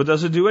question, but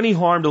does it do any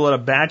harm to let a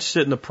batch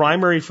sit in the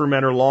primary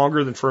fermenter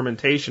longer than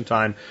fermentation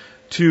time,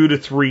 2 to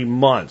 3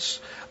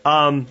 months?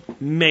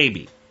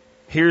 Maybe.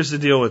 Here's the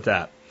deal with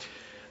that.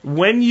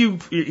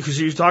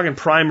 Because you're talking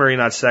primary,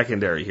 not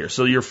secondary here.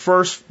 So your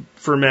first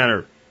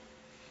fermenter,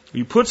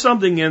 you put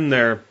something in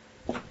there,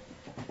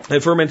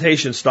 and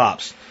fermentation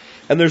stops.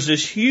 And there's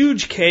this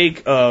huge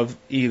cake of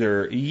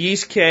either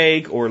yeast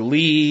cake or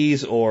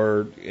lees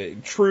or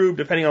trube,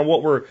 depending on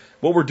what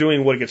we're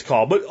doing, what it gets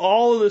called. But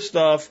all of the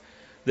stuff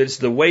that's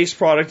the waste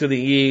product of the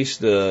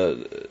yeast,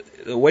 the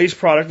waste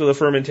product of the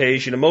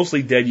fermentation, and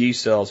mostly dead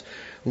yeast cells,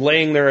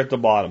 laying there at the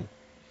bottom.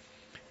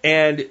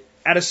 And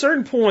at a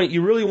certain point,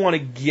 you really want to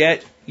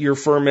get your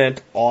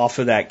ferment off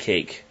of that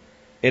cake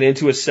and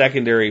into a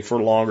secondary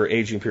for longer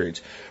aging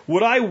periods.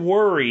 Would I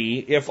worry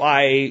if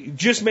I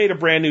just made a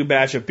brand new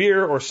batch of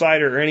beer or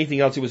cider or anything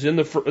else? It was in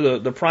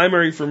the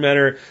primary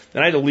fermenter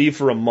and I had to leave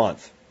for a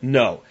month.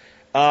 No.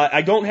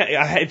 I don't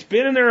it's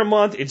been in there a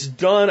month. It's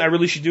done. I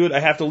really should do it. I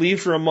have to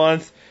leave for a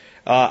month.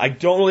 I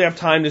don't really have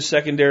time to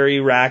secondary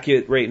rack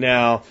it right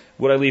now.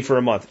 Would I leave for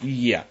a month?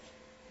 Yeah.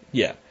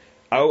 Yeah.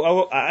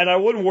 And I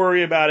wouldn't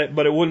worry about it,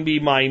 but it wouldn't be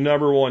my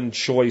number one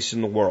choice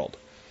in the world.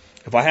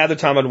 If I had the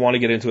time, I'd want to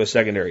get into a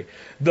secondary.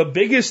 The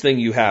biggest thing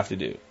you have to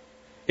do,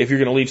 if you're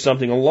going to leave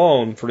something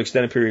alone for an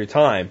extended period of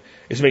time,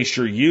 is make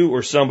sure you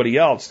or somebody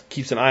else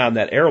keeps an eye on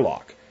that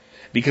airlock.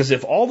 Because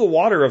if all the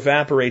water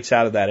evaporates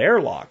out of that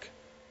airlock,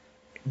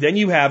 then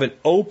you have an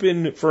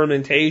open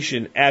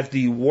fermentation at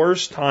the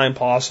worst time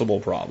possible,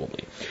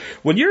 probably.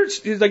 When you're,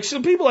 like,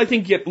 some people I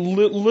think get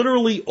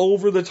literally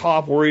over the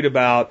top worried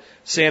about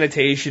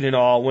sanitation and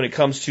all when it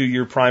comes to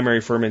your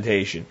primary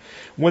fermentation.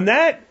 When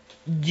that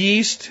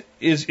yeast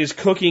is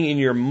cooking in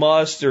your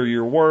must or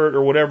your wort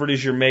or whatever it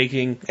is you're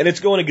making, and it's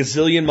going a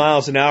gazillion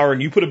miles an hour,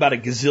 and you put about a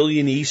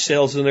gazillion yeast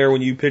cells in there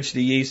when you pitch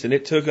the yeast, and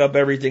it took up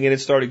everything and it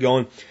started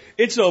going,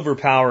 it's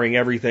overpowering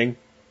everything.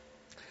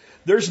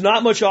 There's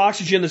not much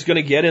oxygen that's going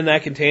to get in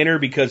that container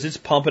because it's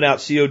pumping out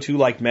CO2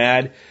 like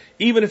mad.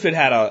 Even if it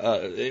had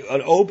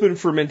an open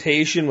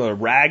fermentation with a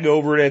rag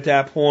over it at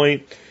that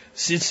point,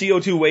 since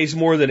CO2 weighs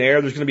more than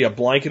air, there's going to be a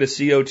blanket of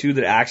CO2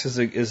 that acts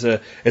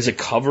as a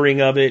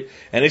covering of it,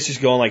 and it's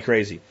just going like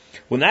crazy.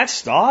 When that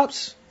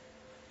stops,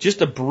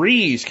 just a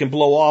breeze can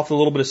blow off a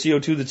little bit of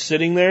CO2 that's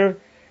sitting there,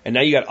 and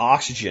now you got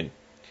oxygen.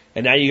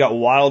 And now you got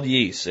wild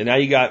yeast, and now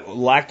you got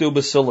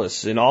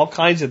lactobacillus, and all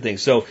kinds of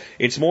things. So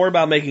it's more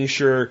about making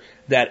sure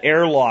that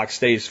airlock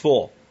stays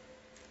full.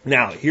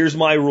 Now, here's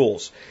my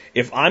rules.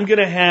 If I'm going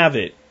to have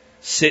it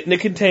sit in a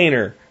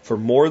container for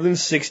more than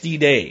 60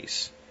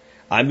 days,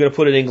 I'm going to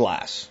put it in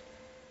glass.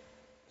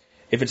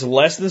 If it's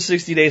less than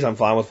 60 days, I'm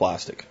fine with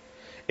plastic.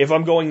 If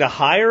I'm going to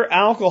higher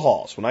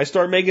alcohols, when I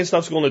start making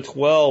stuff going to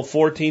 12,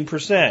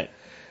 14%,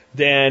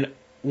 then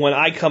when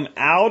I come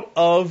out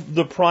of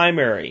the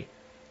primary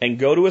and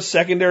go to a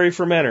secondary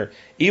fermenter,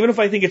 even if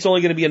I think it's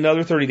only going to be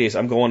another 30 days,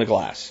 I'm going to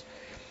glass.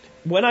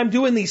 When I'm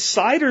doing these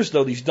ciders,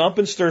 though, these dump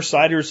and stir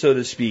ciders, so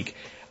to speak,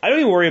 I don't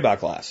even worry about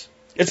glass.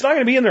 It's not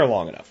going to be in there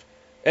long enough.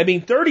 I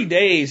mean, 30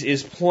 days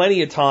is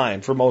plenty of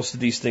time for most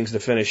of these things to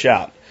finish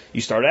out.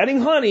 You start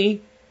adding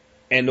honey,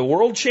 and the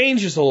world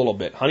changes a little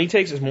bit. Honey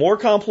is more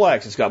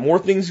complex. It's got more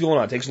things going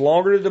on. It takes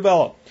longer to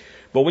develop.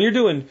 But when you're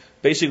doing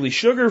basically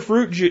sugar,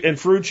 fruit, and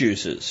fruit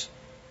juices,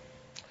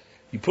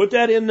 you put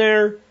that in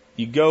there.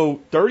 You go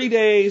 30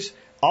 days,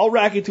 I'll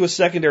rack it to a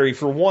secondary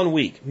for 1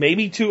 week,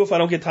 maybe 2 if I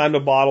don't get time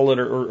to bottle it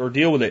or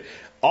deal with it.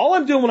 All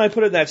I'm doing when I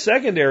put it in that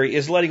secondary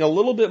is letting a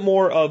little bit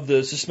more of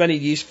the suspended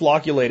yeast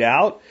flocculate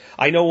out.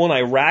 I know when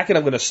I rack it,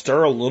 I'm going to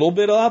stir a little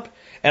bit up,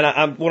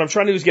 and what I'm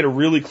trying to do is get a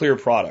really clear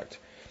product.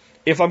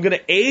 If I'm going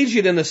to age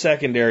it in the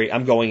secondary,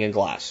 I'm going in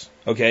glass,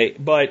 okay?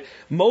 But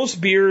most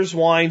beers,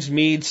 wines,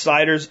 meads,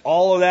 ciders,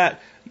 all of that,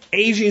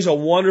 aging is a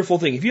wonderful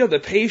thing. If you have the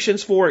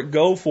patience for it,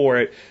 go for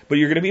it. But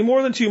you're going to be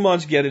more than 2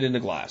 months, get it into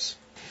glass.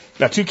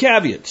 Now, 2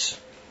 caveats.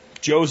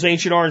 Joe's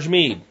Ancient Orange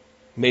Mead,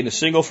 made in a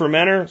single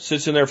fermenter,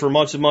 sits in there for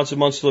months and months and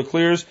months till it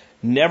clears.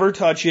 Never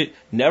touch it,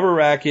 never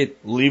rack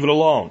it, leave it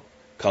alone.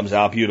 Comes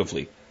out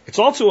beautifully. It's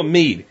also a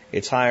mead.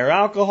 It's higher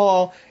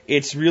alcohol.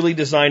 It's really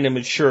designed to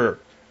mature.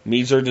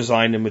 Meads are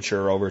designed to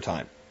mature over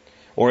time.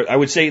 Or I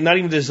would say not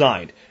even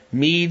designed.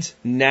 Meads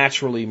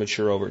naturally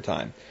mature over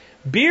time.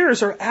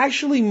 Beers are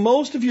actually,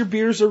 most of your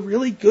beers are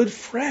really good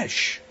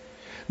fresh.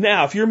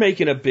 Now, if you're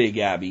making a big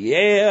Abbey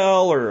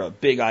Ale or a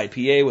big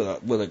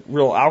IPA with a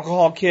real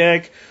alcohol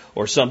kick,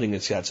 or something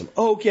that's got some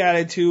oak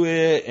added to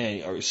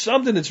it, or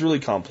something that's really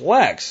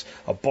complex,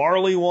 a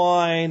barley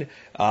wine,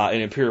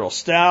 an imperial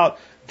stout,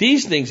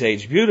 these things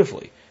age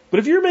beautifully. But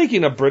if you're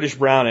making a British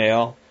brown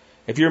ale,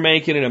 if you're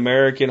making an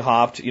American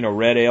hopped,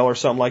 red ale or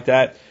something like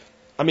that,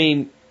 I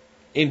mean,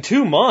 in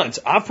 2 months,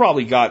 I've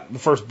probably got the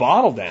first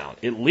bottle down,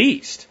 at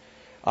least.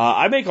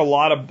 I make a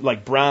lot of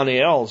like brown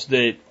ales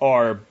that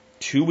are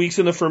 2 weeks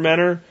in the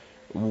fermenter.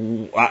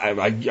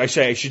 I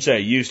should say I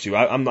used to.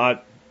 I'm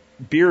not,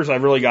 beers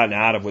I've really gotten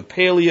out of with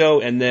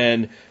paleo and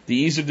then the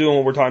ease of doing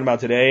what we're talking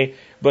about today.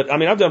 But I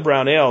mean, I've done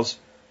brown ales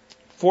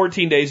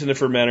 14 days in the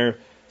fermenter,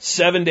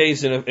 7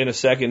 days in a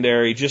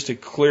secondary just to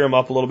clear them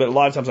up a little bit. A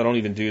lot of times I don't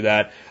even do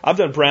that. I've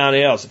done brown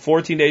ales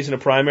 14 days in a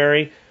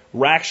primary,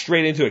 rack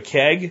straight into a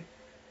keg,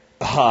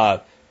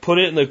 put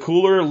it in the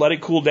cooler, let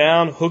it cool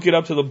down, hook it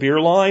up to the beer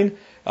line,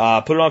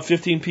 put it on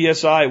 15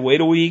 PSI,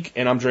 wait a week,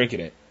 and I'm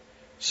drinking it.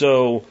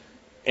 So,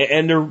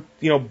 and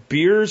they're,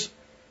 beers,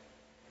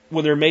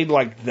 when they're made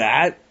like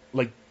that,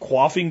 like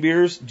quaffing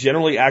beers,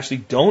 generally actually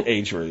don't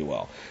age very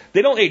well.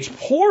 They don't age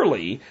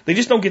poorly, they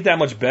just don't get that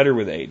much better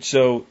with age.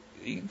 So,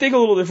 think a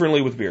little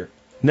differently with beer.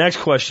 Next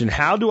question,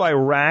 how do I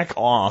rack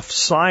off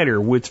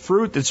cider with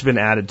fruit that's been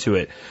added to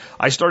it?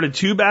 I started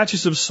 2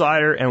 batches of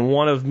cider and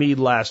 1 of mead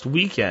last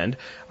weekend.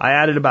 I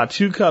added about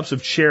 2 cups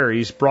of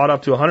cherries, brought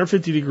up to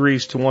 150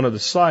 degrees to one of the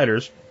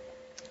ciders,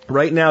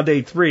 Right now,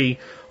 day 3,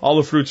 all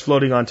the fruit's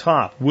floating on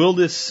top. Will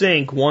this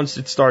sink once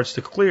it starts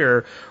to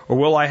clear, or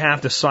will I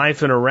have to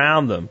siphon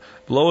around them?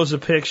 Below is a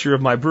picture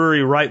of my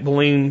brewery, right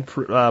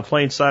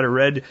plain cider,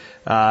 red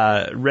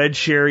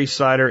cherry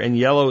cider, and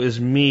yellow is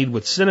mead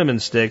with cinnamon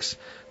sticks.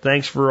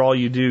 Thanks for all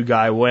you do,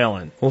 Guy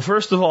Whalen. Well,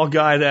 first of all,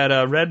 Guy,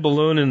 that red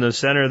balloon in the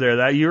center there,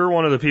 that you're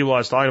one of the people I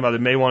was talking about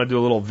that may want to do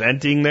a little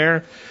venting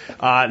there.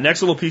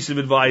 Next little piece of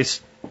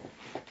advice.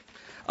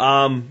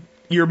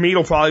 Your meat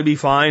will probably be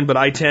fine, but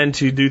I tend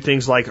to do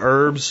things like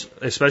herbs,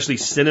 especially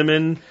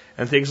cinnamon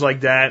and things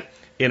like that,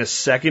 in a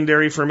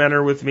secondary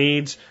fermenter with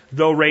meads.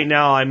 Though right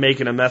now I'm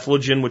making a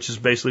methylogen, which is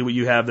basically what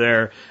you have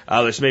there.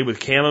 That's made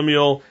with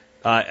chamomile,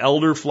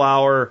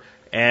 elderflower,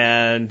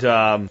 and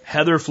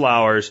heather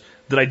flowers.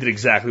 That I did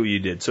exactly what you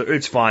did, so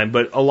it's fine.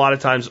 But a lot of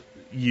times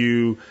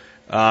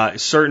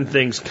certain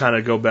things kind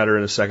of go better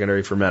in a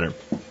secondary fermenter.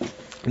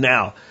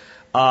 Now,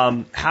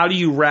 how do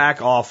you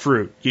rack off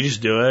fruit? You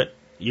just do it.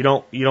 You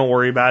don't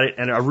worry about it.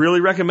 And I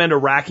really recommend a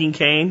racking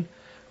cane.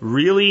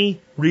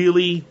 Really,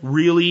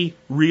 infinity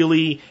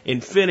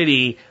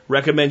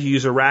recommend you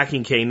use a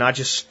racking cane, not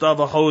just stuff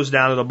a hose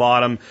down to the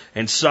bottom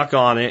and suck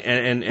on it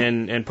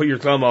and put your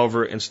thumb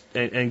over it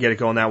and get it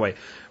going that way.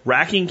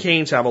 Racking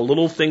canes have a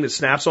little thing that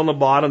snaps on the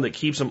bottom that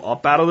keeps them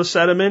up out of the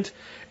sediment,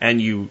 and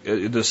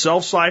the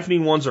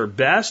self-siphoning ones are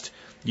best.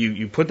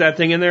 You put that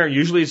thing in there.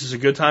 Usually this is a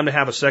good time to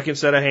have a second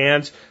set of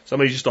hands,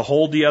 somebody just to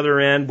hold the other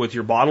end with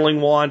your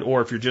bottling wand, or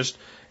if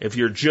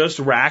you're just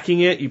racking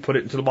it, you put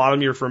it into the bottom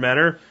of your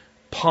fermenter,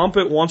 pump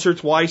it once or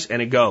twice,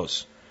 and it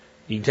goes.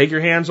 You can take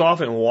your hands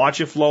off it and watch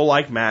it flow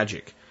like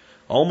magic.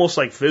 Almost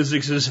like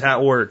physics is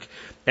at work.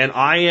 And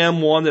I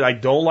am one that I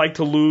don't like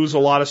to lose a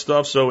lot of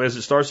stuff, so as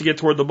it starts to get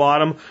toward the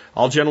bottom,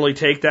 I'll generally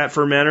take that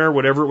fermenter,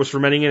 whatever it was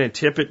fermenting in, and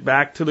tip it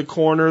back to the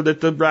corner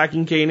that the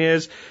racking cane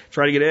is,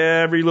 try to get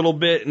every little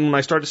bit, and when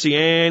I start to see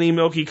any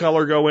milky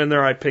color go in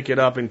there, I pick it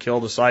up and kill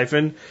the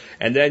siphon.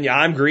 And then,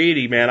 I'm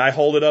greedy, man. I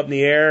hold it up in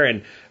the air,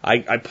 and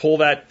I pull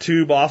that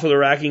tube off of the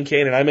racking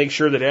cane, and I make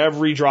sure that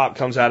every drop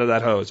comes out of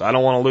that hose. I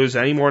don't want to lose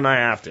any more than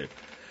I have to.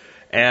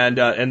 And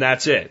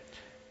that's it.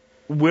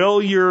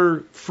 Will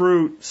your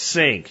fruit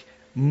sink?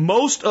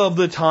 Most of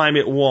the time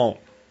it won't.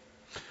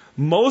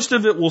 Most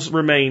of it will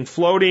remain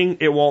floating.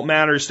 It won't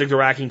matter. Stick the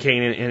racking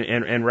cane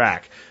and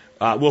rack.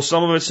 Will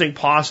some of it sink?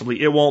 Possibly.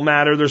 It won't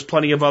matter. There's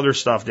plenty of other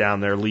stuff down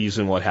there, leaves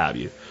and what have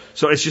you.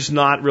 So it's just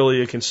not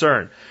really a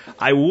concern.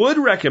 I would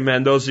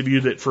recommend those of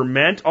you that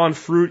ferment on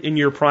fruit in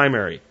your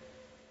primary,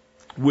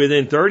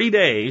 within 30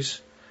 days,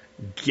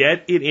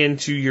 get it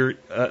into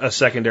a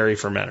secondary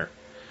fermenter.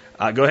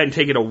 Go ahead and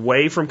take it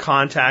away from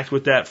contact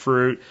with that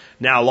fruit.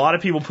 Now, a lot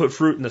of people put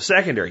fruit in the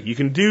secondary. You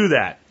can do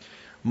that.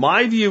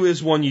 My view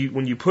is when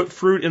you put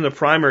fruit in the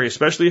primary,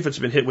 especially if it's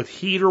been hit with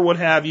heat or what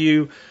have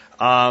you,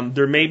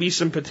 there may be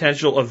some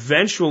potential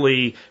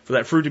eventually for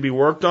that fruit to be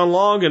worked on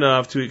long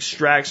enough to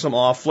extract some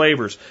off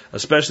flavors,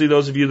 especially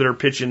those of you that are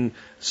pitching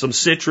some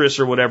citrus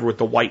or whatever with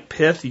the white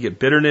pith. You get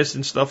bitterness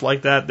and stuff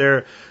like that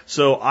there.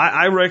 So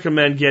I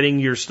recommend getting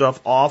your stuff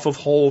off of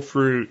whole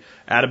fruit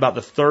at about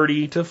the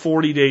 30 to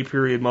 40 day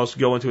period. Most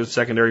go into a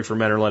secondary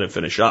fermenter and let it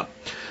finish up.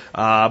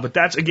 But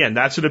that's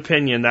an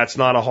opinion. That's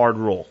not a hard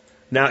rule.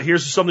 Now,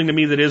 here's something to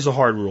me that is a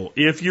hard rule.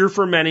 If you're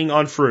fermenting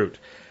on fruit,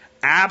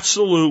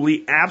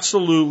 absolutely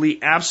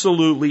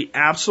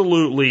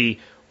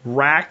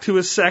rack to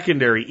a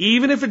secondary,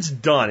 even if it's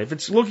done. If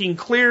it's looking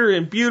clear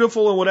and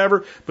beautiful and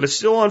whatever, but it's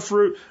still on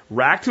fruit,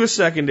 rack to a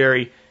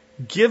secondary.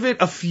 Give it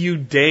a few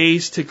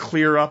days to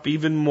clear up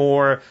even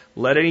more,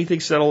 let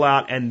anything settle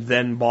out, and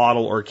then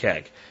bottle or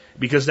keg.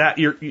 Because that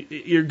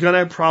you're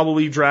gonna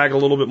probably drag a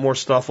little bit more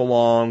stuff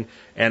along,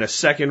 and a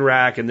second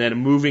rack, and then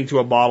moving to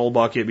a bottle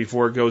bucket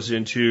before it goes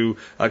into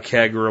a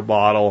keg or a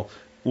bottle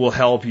will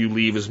help you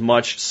leave as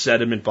much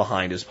sediment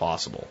behind as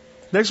possible.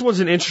 Next one's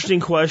an interesting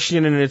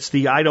question, and it's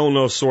the I don't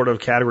know sort of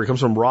category. It comes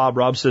from Rob.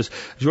 Rob says,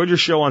 enjoyed your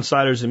show on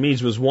ciders and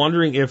meads. Was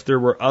wondering if there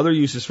were other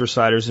uses for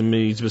ciders and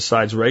meads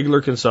besides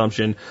regular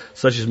consumption,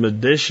 such as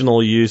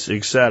medicinal use,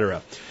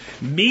 etc.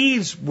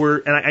 Meads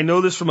were, and I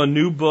know this from a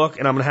new book,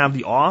 and I'm going to have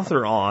the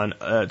author on.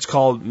 It's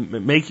called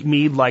Make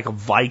Mead Like a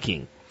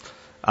Viking.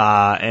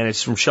 And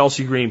it's from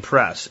Chelsea Green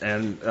Press,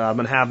 and I'm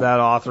going to have that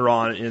author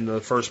on in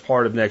the first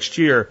part of next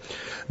year.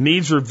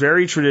 Meads were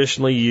very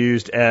traditionally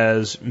used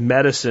as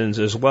medicines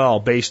as well,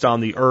 based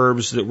on the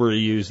herbs that were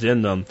used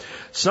in them.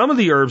 Some of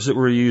the herbs that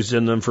were used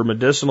in them for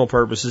medicinal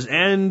purposes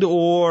and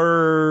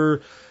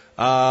or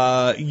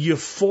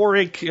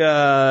euphoric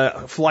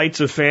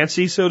flights of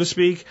fancy, so to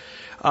speak,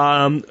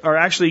 are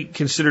actually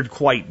considered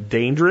quite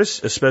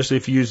dangerous, especially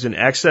if used in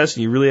excess,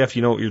 and you really have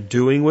to know what you're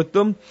doing with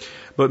them.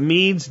 But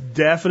meads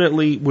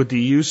definitely, with the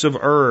use of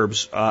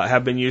herbs,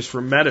 have been used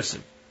for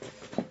medicine.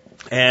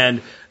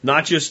 And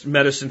not just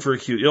medicine for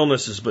acute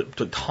illnesses, but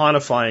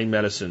tonifying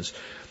medicines.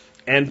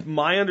 And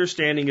my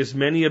understanding is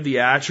many of the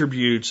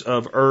attributes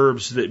of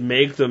herbs that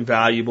make them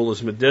valuable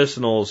as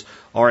medicinals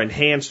are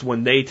enhanced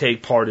when they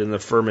take part in the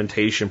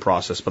fermentation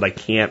process. But I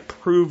can't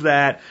prove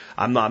that.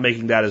 I'm not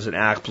making that as an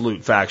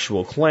absolute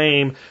factual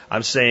claim.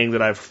 I'm saying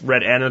that I've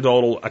read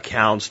anecdotal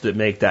accounts that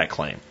make that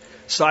claim.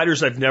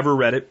 Ciders, I've never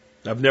read it.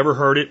 I've never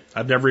heard it.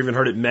 I've never even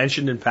heard it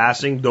mentioned in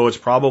passing, though it's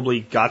probably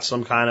got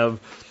some kind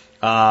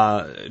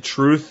of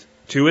truth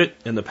to it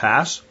in the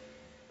past.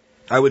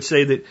 I would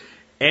say that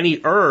any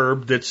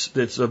herb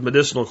that's of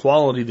medicinal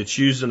quality that's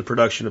used in the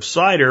production of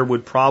cider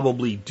would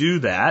probably do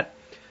that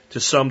to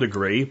some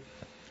degree,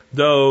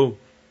 though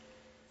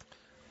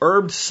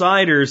herbed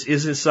ciders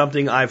isn't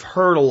something I've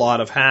heard a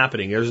lot of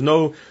happening. There's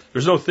no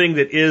thing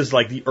that is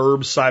like the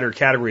herb cider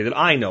category that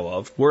I know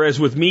of. Whereas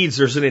with meads,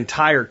 there's an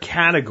entire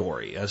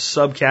category, a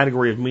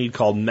subcategory of mead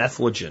called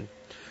methylagen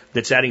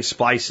that's adding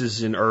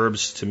spices and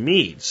herbs to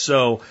mead.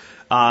 So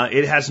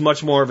it has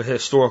much more of a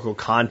historical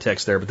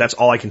context there, but that's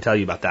all I can tell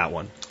you about that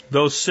one.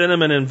 Those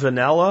cinnamon and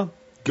vanilla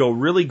go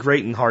really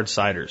great in hard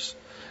ciders.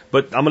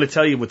 But I'm going to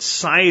tell you with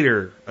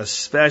cider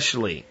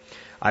especially,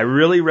 I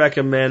really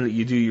recommend that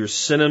you do your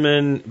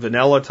cinnamon,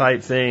 vanilla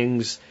type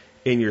things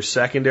in your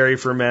secondary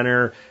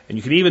fermenter. And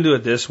you can even do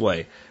it this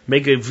way.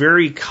 Make a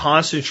very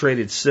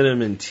concentrated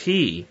cinnamon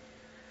tea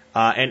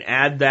and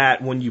add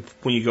that when you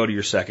go to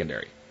your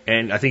secondary.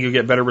 And I think you'll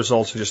get better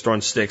results than just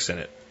throwing sticks in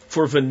it.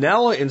 For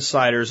vanilla in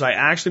ciders, I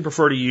actually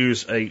prefer to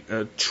use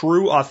a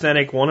true,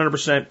 authentic,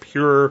 100%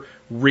 pure,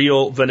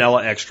 real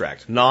vanilla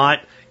extract,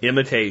 not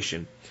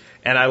imitation.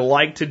 And I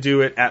like to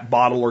do it at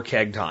bottle or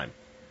keg time.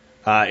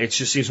 It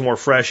just seems more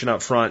fresh and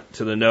up front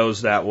to the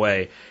nose that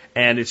way.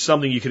 And it's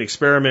something you can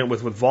experiment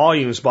with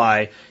volumes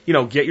by,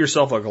 get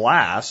yourself a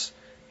glass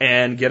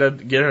and get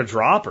a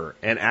dropper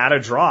and add a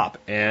drop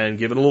and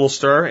give it a little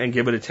stir and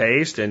give it a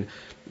taste. And,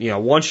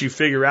 once you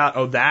figure out,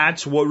 oh,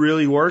 that's what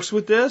really works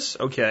with this,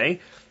 okay,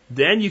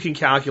 then you can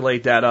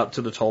calculate that up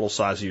to the total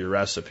size of your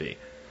recipe.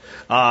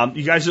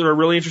 You guys that are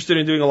really interested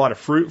in doing a lot of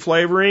fruit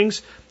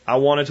flavorings, I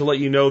wanted to let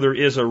you know there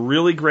is a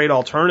really great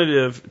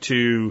alternative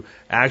to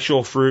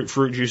actual fruit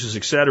juices,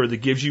 etc., that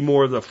gives you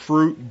more of the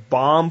fruit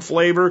bomb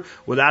flavor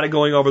without it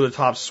going over the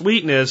top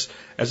sweetness,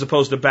 as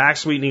opposed to back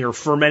sweetening or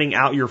fermenting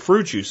out your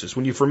fruit juices.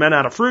 When you ferment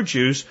out a fruit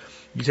juice,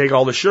 you take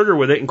all the sugar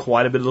with it, and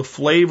quite a bit of the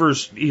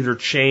flavors either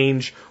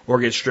change or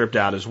get stripped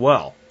out as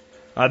well.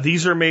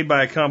 These are made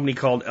by a company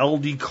called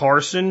L.D.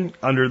 Carson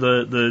under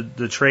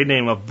the trade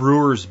name of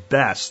Brewer's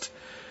Best.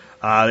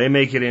 They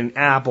make it in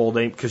apple,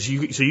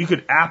 so you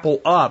could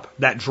apple up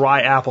that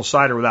dry apple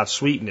cider without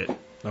sweetening it,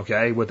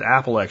 okay, with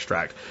apple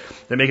extract.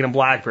 They make it in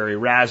blackberry,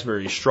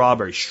 raspberry,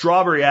 strawberry.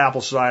 Strawberry apple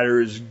cider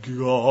is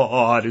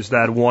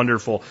that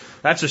wonderful.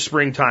 That's a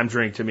springtime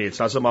drink to me. It's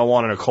not something I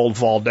want on a cold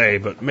fall day,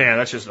 but man,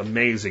 that's just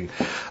amazing.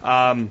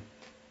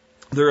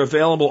 They're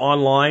available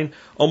online.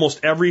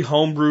 Almost every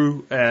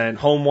homebrew and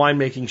home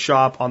winemaking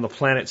shop on the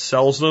planet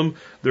sells them.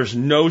 There's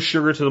no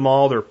sugar to them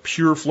all. They're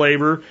pure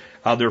flavor.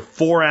 They're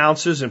 4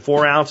 ounces, and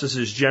 4 ounces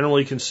is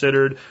generally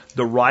considered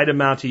the right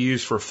amount to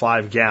use for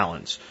 5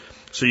 gallons.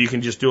 So you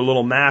can just do a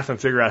little math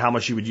and figure out how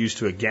much you would use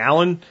to a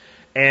gallon.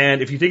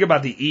 And if you think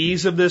about the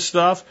ease of this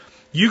stuff,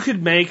 you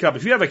could make up,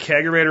 if you have a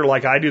kegerator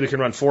like I do that can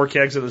run 4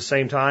 kegs at the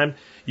same time,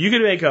 you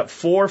could make up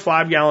 4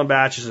 5-gallon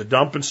batches of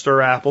dump and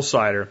stir apple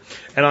cider.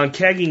 And on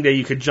kegging day,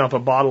 you could jump a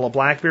bottle of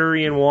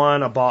blackberry in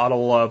one, a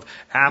bottle of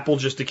apple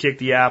just to kick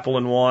the apple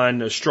in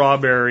one, a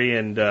strawberry,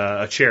 and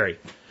a cherry.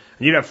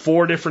 And you'd have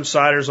 4 different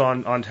ciders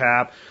on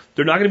tap.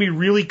 They're not going to be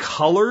really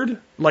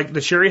colored. Like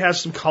the cherry has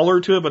some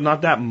color to it, but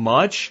not that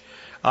much,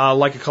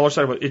 like a color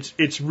cider. But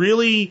it's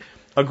really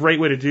a great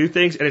way to do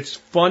things, and it's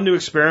fun to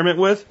experiment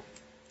with.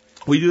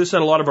 We do this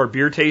at a lot of our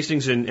beer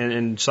tastings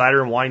and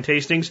cider and wine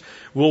tastings.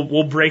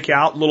 We'll break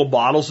out little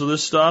bottles of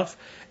this stuff,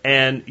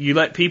 and you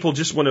let people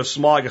just want a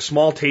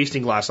small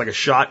tasting glass, like a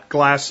shot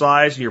glass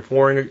size, and you're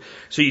pouring it.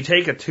 So you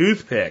take a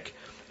toothpick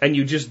and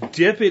you just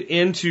dip it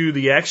into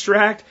the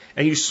extract,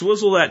 and you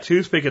swizzle that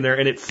toothpick in there,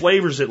 and it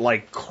flavors it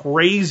like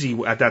crazy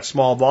at that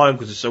small volume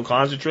because it's so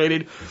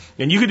concentrated.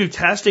 And you can do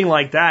testing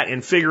like that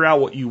and figure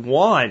out what you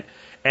want.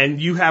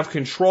 And you have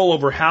control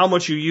over how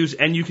much you use,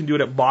 and you can do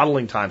it at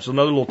bottling time. So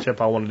another little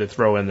tip I wanted to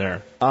throw in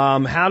there.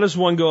 How does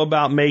one go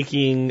about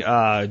making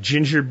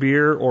ginger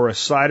beer or a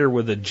cider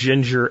with a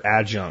ginger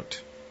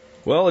adjunct?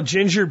 Well, a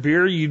ginger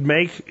beer, you'd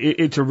make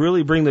it to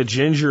really bring the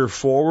ginger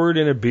forward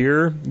in a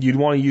beer. You'd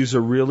want to use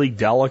a really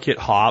delicate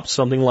hop,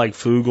 something like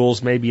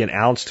Fugels, maybe an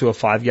ounce to a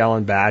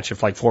 5-gallon batch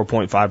of like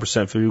 4.5%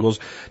 Fugels.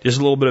 Just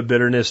a little bit of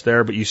bitterness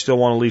there, but you still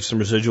want to leave some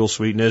residual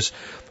sweetness.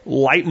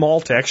 Light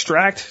malt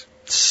extract.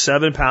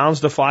 7 pounds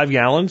to 5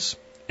 gallons.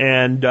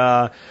 And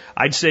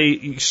I'd say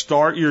you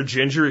start your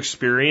ginger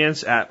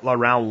experience at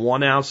around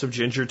 1 ounce of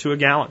ginger to a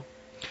gallon.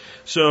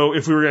 So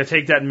if we were going to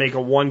take that and make a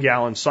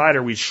 1-gallon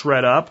cider, we'd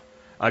shred up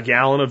a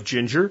gallon of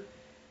ginger,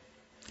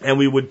 and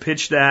we would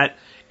pitch that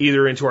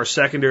either into our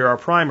secondary or our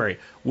primary.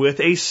 With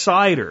a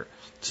cider,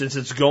 since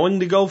it's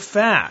going to go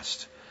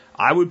fast,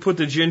 I would put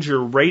the ginger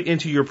right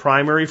into your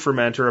primary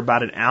fermenter,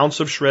 about an ounce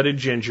of shredded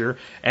ginger,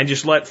 and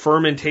just let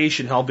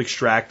fermentation help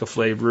extract the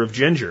flavor of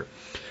ginger.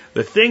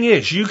 The thing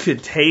is, you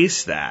could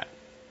taste that.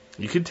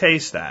 You could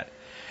taste that.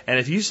 And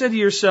if you said to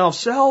yourself,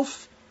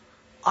 Self,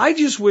 I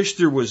just wish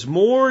there was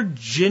more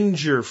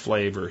ginger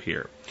flavor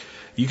here,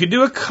 you could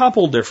do a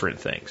couple different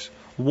things.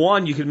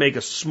 One, you could make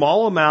a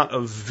small amount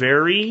of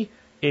very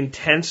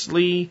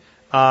intensely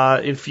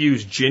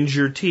infused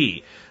ginger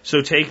tea.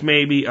 So take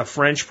maybe a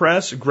French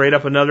press, grate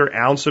up another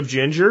ounce of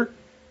ginger,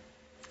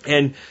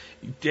 and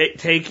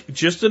take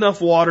just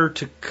enough water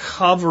to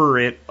cover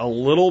it a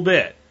little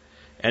bit.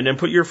 And then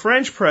put your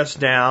French press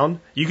down.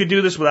 You could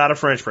do this without a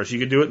French press. You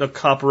could do it in a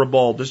cup or a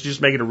bowl. This is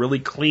just make it a really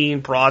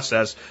clean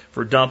process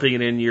for dumping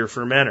it into your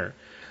fermenter.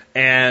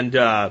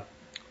 And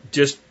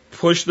just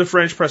push the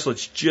French press.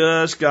 It's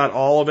just got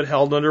all of it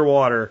held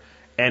underwater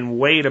and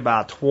wait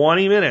about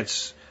 20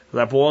 minutes for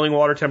that boiling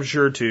water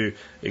temperature to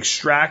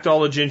extract all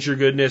the ginger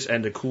goodness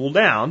and to cool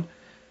down.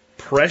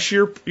 Press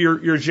your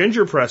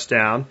ginger press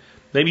down.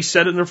 Maybe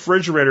set it in the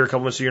refrigerator a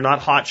couple minutes so you're not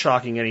hot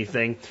shocking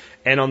anything.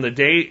 And on the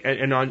day,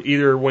 and on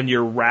either when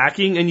you're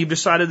racking and you've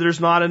decided there's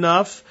not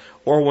enough,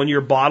 or when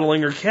you're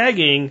bottling or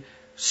kegging,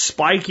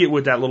 spike it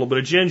with that little bit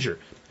of ginger.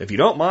 If you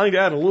don't mind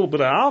adding a little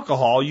bit of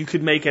alcohol, you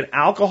could make an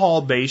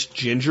alcohol-based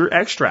ginger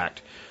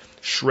extract.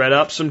 Shred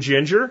up some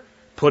ginger,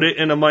 put it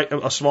in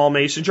a small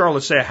mason jar,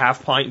 let's say a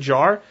half-pint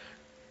jar,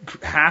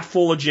 half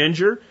full of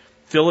ginger,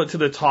 fill it to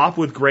the top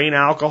with grain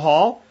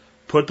alcohol.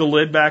 Put the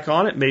lid back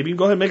on it. Maybe you can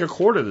go ahead and make a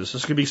quart of this.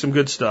 This could be some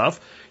good stuff.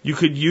 You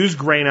could use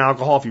grain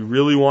alcohol if you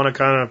really want to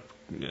kind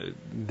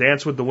of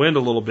dance with the wind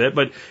a little bit,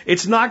 but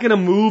it's not going to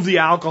move the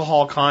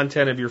alcohol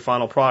content of your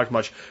final product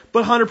much. But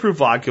 100 proof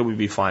vodka would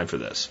be fine for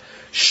this.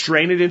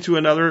 Strain it into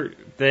another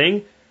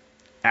thing.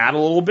 Add a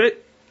little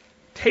bit.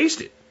 Taste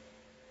it.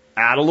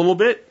 Add a little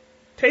bit.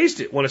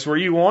 Taste it. When it's where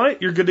you want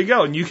it, you're good to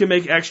go. And you can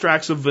make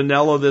extracts of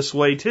vanilla this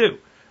way too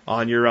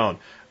on your own.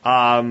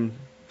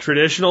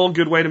 Traditional,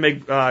 good way to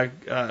make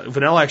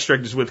vanilla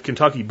extract is with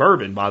Kentucky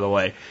bourbon, by the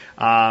way.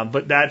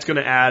 But that's going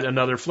to add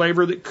another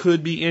flavor that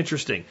could be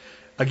interesting.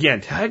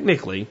 Again,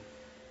 technically,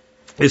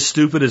 as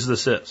stupid as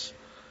this is,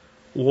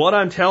 what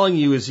I'm telling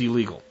you is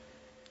illegal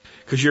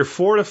because you're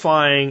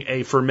fortifying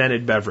a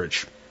fermented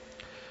beverage.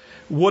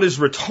 What is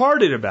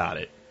retarded about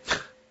it?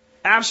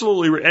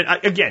 Absolutely.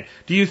 Again,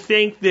 do you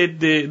think that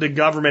the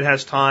government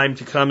has time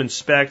to come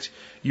inspect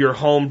your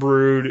home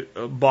brewed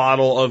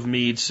bottle of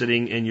mead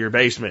sitting in your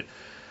basement?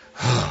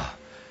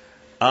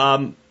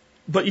 But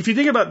if you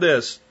think about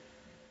this,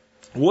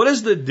 what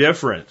is the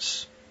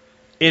difference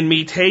in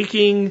me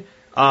taking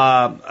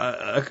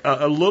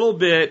a little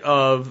bit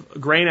of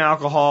grain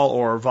alcohol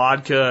or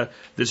vodka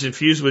that's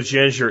infused with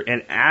ginger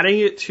and adding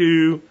it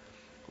to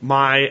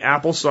my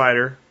apple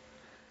cider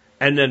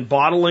and then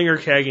bottling or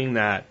kegging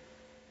that,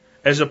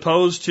 as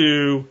opposed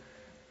to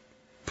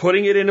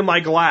putting it into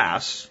my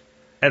glass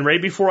and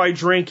right before I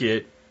drink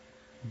it,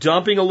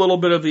 dumping a little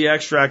bit of the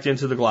extract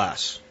into the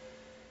glass?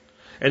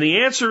 And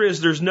the answer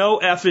is there's no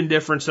effing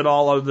difference at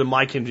all other than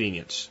my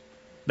convenience.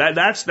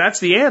 That's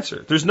the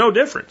answer. There's no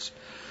difference.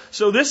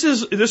 So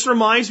this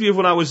reminds me of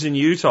when I was in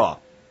Utah,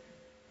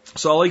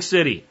 Salt Lake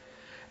City,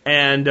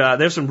 and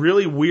there's some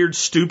really weird,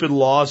 stupid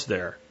laws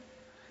there.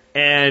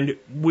 And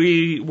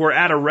we were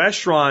at a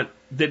restaurant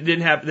that they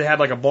had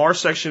like a bar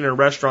section and a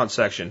restaurant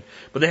section,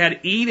 but they had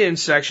eat-in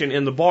section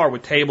in the bar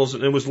with tables,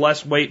 and it was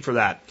less wait for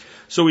that.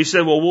 So we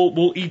said, well,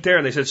 we'll eat there.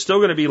 And they said, it's still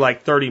going to be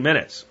like 30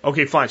 minutes.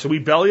 Okay, fine. So we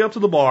belly up to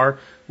the bar.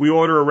 We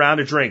order a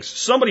round of drinks.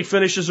 Somebody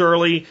finishes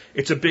early.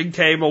 It's a big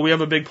table. We have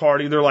a big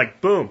party. They're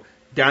like, boom,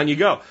 down you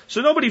go.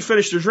 So nobody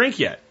finished their drink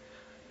yet.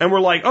 And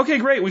we're like, okay,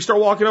 great. We start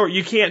walking over.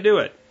 You can't do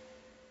it.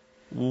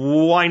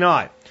 Why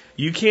not?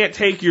 You can't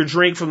take your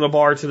drink from the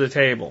bar to the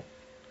table.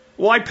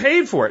 Well, I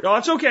paid for it. Oh,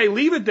 it's okay.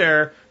 Leave it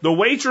there. The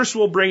waitress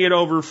will bring it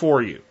over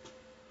for you.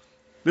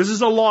 This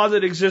is a law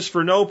that exists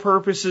for no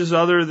purposes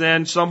other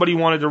than somebody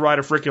wanted to write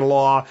a freaking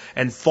law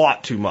and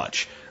thought too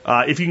much.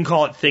 If you can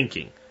call it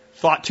thinking.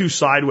 Thought too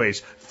sideways.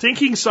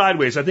 Thinking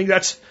sideways. I think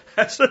that's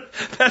the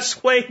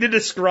best way to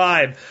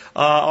describe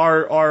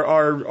our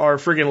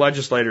friggin'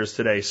 legislators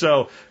today.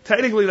 So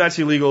technically that's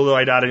illegal, though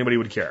I doubt anybody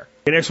would care.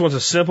 The next one's a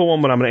simple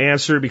one, but I'm going to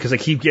answer because I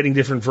keep getting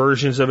different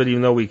versions of it,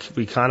 even though we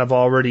kind of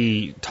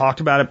already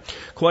talked about it.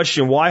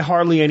 Question: why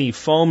hardly any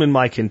foam in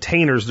my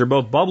containers? They're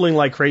both bubbling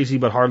like crazy,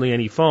 but hardly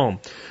any foam.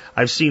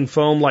 I've seen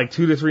foam like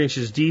 2 to 3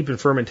 inches deep in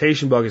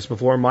fermentation buckets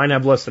before. Mine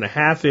have less than a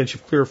 ½ inch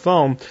of clear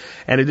foam,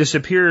 and it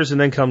disappears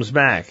and then comes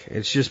back.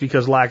 It's just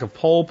because lack of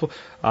pulp,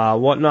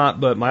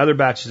 whatnot, but my other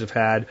batches have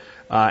had.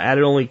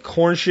 Added only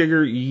corn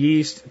sugar,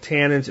 yeast,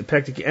 tannins, and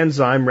pectic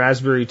enzyme,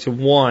 raspberry to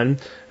 1.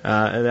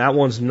 And that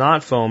one's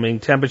not foaming.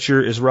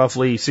 Temperature is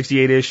roughly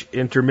 68-ish,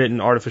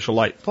 intermittent artificial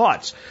light.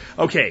 Thoughts?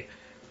 Okay.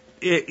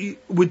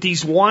 With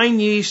these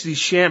wine yeast, these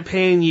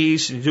champagne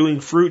yeast, and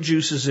doing fruit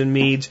juices and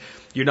meads,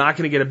 you're not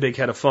going to get a big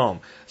head of foam.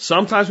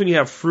 Sometimes when you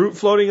have fruit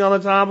floating on the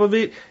top of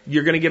it,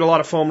 you're going to get a lot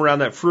of foam around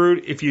that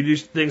fruit. If you do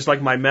things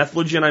like my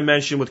methylogen I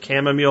mentioned with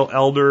chamomile,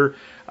 elder,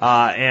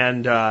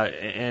 and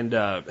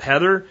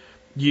heather,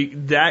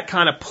 that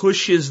kind of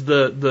pushes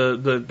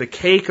the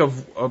cake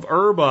of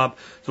herb up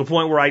to the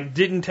point where I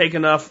didn't take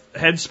enough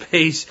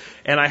headspace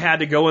and I had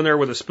to go in there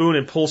with a spoon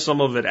and pull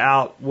some of it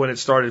out when it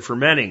started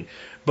fermenting.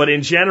 But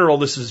in general,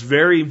 this is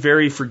very,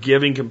 very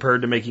forgiving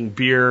compared to making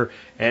beer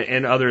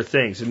and other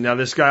things. And now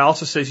this guy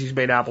also says he's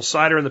made apple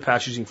cider in the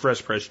past using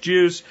fresh pressed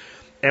juice.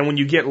 And when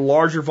you get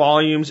larger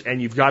volumes and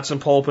you've got some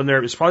pulp in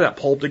there, it's probably that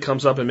pulp that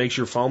comes up and makes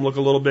your foam look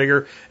a little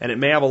bigger. And it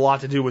may have a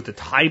lot to do with the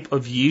type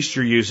of yeast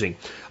you're using.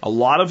 A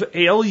lot of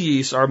ale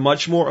yeasts are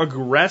much more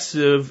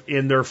aggressive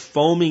in their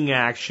foaming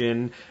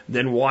action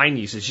than wine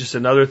yeast. It's just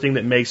another thing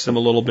that makes them a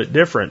little bit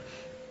different.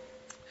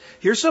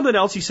 Here's something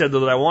else he said,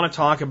 though, that I want to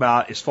talk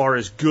about as far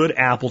as good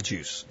apple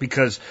juice,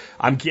 because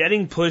I'm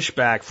getting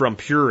pushback from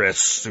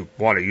purists who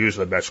want to use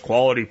the best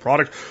quality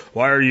product.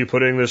 Why are you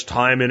putting this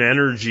time and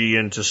energy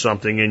into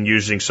something and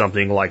using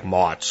something like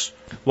Mott's?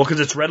 Well, because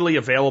it's readily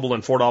available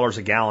in $4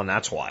 a gallon,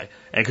 that's why.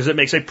 And because it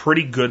makes a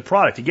pretty good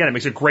product. Again, it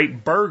makes a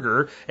great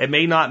burger. It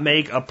may not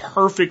make a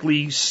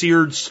perfectly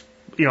seared,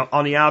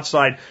 on the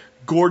outside,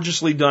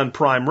 gorgeously done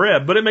prime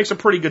rib, but it makes a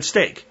pretty good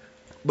steak.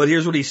 But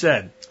here's what he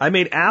said. I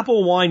made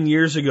apple wine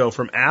years ago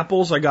from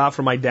apples I got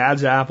from my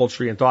dad's apple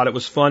tree and thought it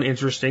was fun,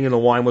 interesting, and the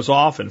wine was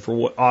awesome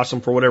for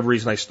whatever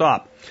reason I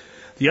stopped.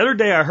 The other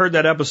day I heard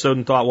that episode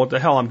and thought, what the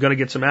hell, I'm going to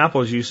get some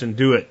apple juice and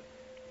do it.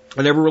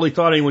 I never really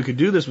thought anyone could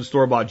do this with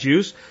store-bought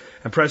juice.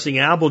 And pressing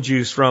apple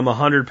juice from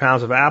 100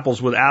 pounds of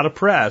apples without a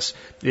press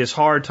is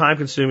hard,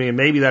 time-consuming, and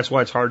maybe that's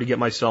why it's hard to get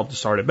myself to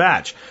start a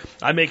batch.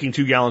 I'm making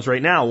 2 gallons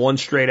right now, 1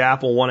 straight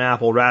apple, 1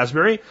 apple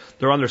raspberry.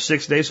 They're on their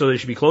 6th day, so they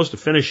should be close to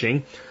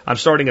finishing. I'm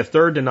starting a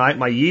 3rd tonight.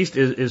 My yeast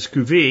is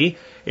Cuvée.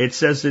 It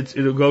says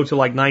it'll go to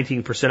like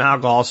 19%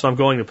 alcohol, so I'm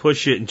going to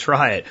push it and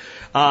try it.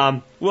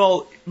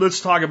 Well,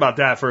 let's talk about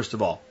that first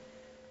of all.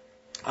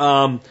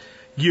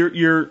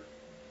 You're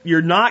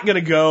not going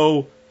to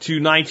go to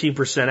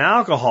 19%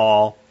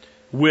 alcohol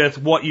with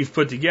what you've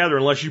put together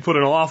unless you put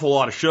an awful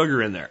lot of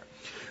sugar in there.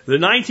 The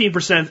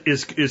 19%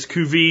 is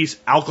Cuvée's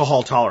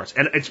alcohol tolerance,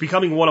 and it's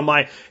becoming one of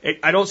my.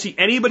 I don't see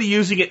anybody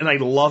using it, and I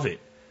love it.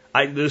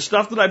 The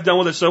stuff that I've done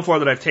with it so far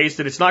that I've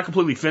tasted, it's not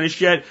completely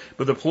finished yet,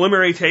 but the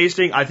preliminary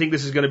tasting, I think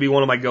this is going to be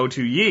one of my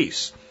go-to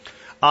yeasts.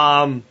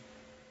 Lost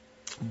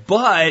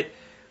my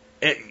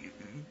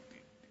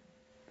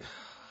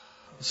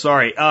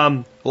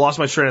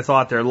train of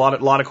thought there. A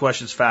lot of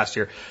questions fast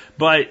here,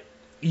 but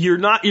you're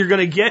going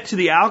to get to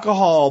the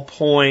alcohol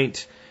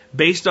point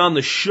based on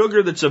the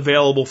sugar that's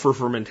available for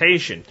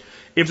fermentation.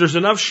 If there's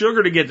enough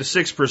sugar to get to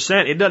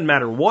 6%, it doesn't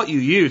matter what you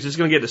use. It's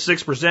going to get to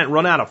 6%,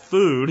 run out of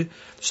food,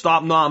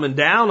 stop nomming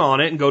down on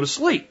it, and go to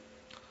sleep.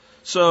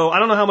 So I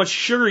don't know how much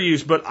sugar you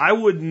use, but I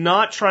would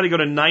not try to go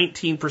to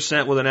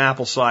 19% with an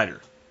apple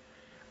cider.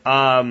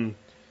 I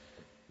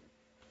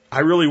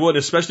really would,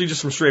 especially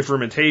just from straight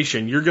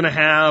fermentation. You're going to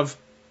have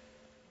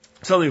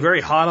something very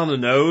hot on the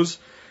nose.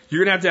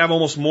 You're going to have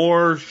almost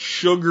more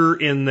sugar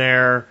in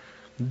there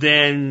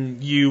than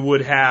you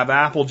would have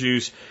apple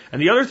juice.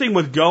 And the other thing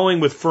with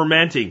going with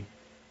fermenting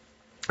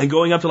and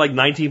going up to like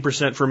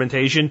 19%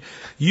 fermentation,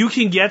 you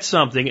can get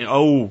something,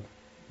 and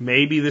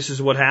maybe this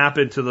is what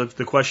happened to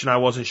the question I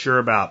wasn't sure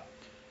about.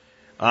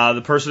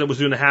 The person that was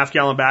doing the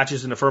half-gallon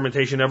batches and the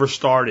fermentation never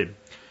started.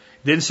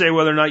 Didn't say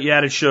whether or not you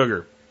added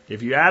sugar.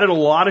 If you added a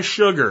lot of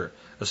sugar,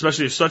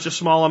 especially such a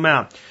small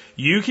amount,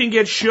 you can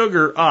get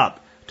sugar up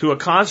to a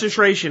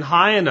concentration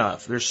high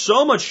enough. There's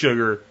so much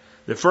sugar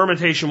that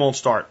fermentation won't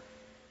start.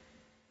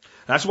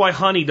 That's why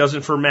honey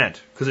doesn't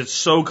ferment, because it's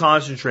so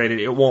concentrated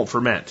it won't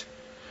ferment.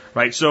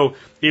 Right? So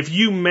if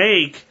you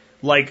make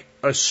like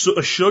a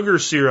sugar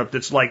syrup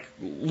that's like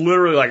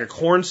literally like a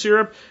corn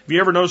syrup, have you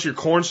ever noticed your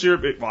corn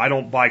syrup? I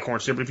don't buy corn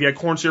syrup, but if you had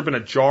corn syrup in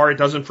a jar, it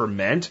doesn't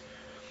ferment.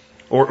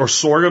 Or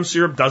sorghum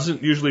syrup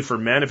doesn't usually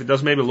ferment. If it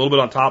does, maybe a little bit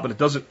on top, but it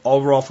doesn't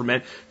overall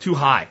ferment. Too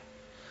high.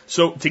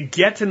 So to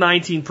get to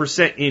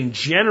 19% in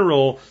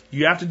general,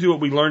 you have to do what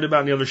we learned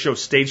about in the other show,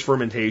 stage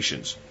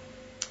fermentations.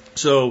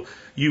 So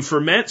you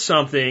ferment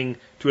something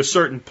to a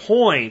certain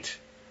point,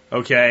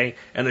 okay,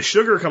 and the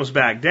sugar comes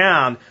back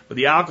down, but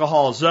the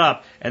alcohol is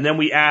up, and then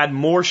we add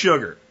more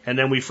sugar, and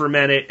then we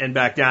ferment it and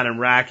back down and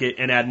rack it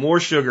and add more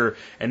sugar,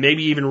 and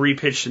maybe even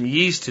repitch some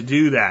yeast to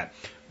do that.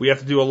 We have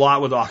to do a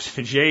lot with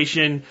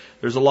oxygenation.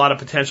 There's a lot of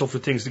potential for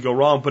things to go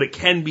wrong, but it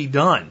can be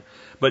done.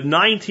 But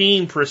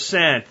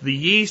 19%, the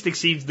yeast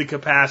exceeds the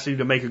capacity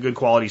to make a good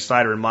quality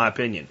cider, in my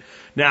opinion.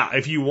 Now,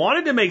 if you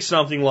wanted to make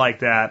something like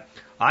that,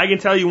 I can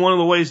tell you one of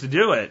the ways to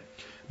do it.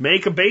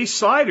 Make a base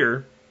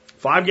cider,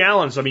 5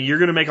 gallons. I mean, you're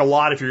going to make a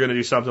lot if you're going to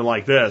do something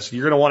like this.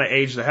 You're going to want to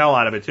age the hell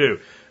out of it, too.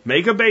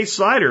 Make a base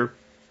cider,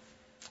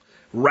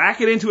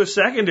 rack it into a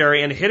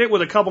secondary, and hit it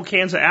with a couple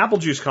cans of apple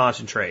juice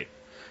concentrate.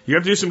 You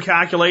have to do some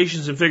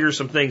calculations and figure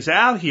some things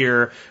out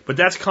here, but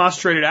that's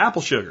concentrated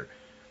apple sugar.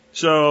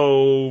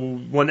 So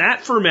when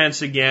that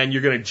ferments again,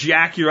 you're going to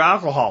jack your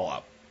alcohol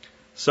up.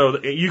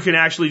 So you can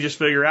actually just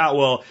figure out,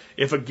 well,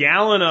 if a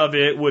gallon of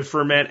it would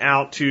ferment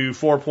out to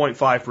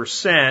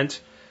 4.5%,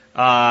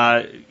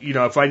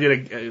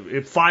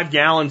 if 5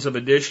 gallons of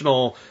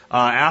additional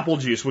apple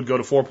juice would go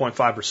to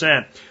 4.5%,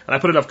 and I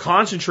put enough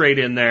concentrate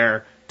in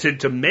there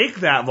to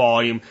make that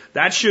volume,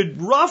 that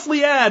should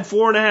roughly add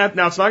 4.5%.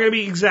 Now, it's not going to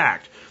be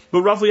exact,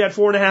 but roughly add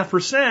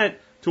 4.5%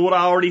 to what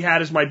I already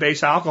had as my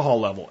base alcohol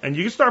level. And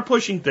you can start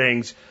pushing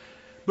things.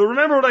 But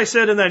remember what I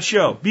said in that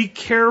show. Be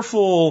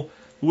careful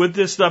with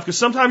this stuff, because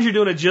sometimes you're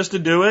doing it just to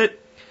do it,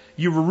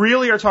 you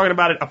really are talking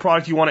about a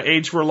product you want to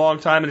age for a long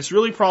time, and it's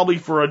really probably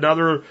for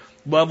another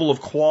level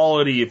of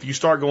quality if you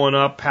start going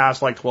up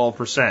past like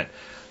 12%.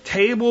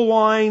 Table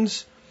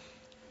wines,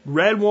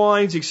 red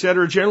wines,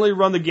 etc., generally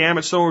run the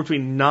gamut somewhere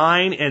between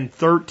 9 and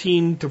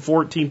 13 to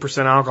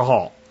 14%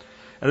 alcohol.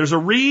 And there's a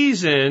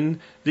reason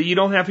that you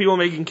don't have people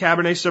making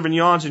Cabernet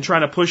Sauvignons and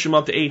trying to push them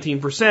up to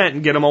 18%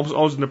 and get them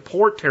almost into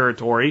port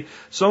territory.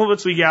 Some of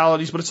it's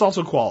legalities, but it's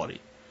also quality.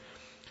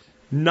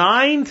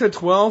 9 to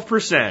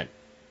 12%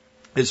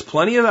 is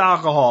plenty of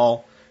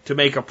alcohol to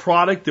make a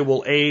product that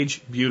will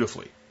age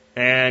beautifully.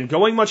 And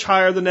going much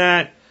higher than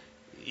that,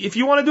 if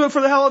you want to do it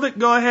for the hell of it,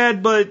 go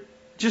ahead, but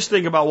just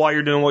think about why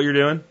you're doing what you're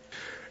doing.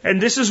 And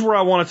this is where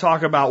I want to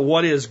talk about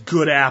what is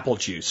good apple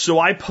juice. So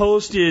I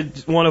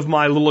posted one of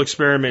my little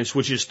experiments,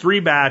 which is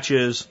 3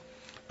 batches,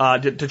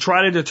 to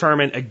try to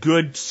determine a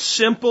good,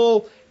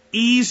 simple,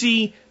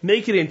 easy,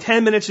 make it in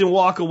 10 minutes and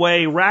walk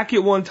away, rack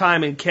it one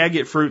time and keg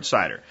it fruit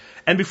cider.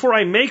 And before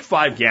I make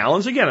 5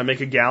 gallons, again, I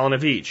make a gallon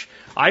of each.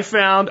 I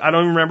found, I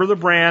don't even remember the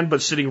brand,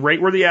 but sitting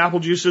right where the apple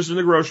juice is in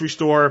the grocery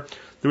store,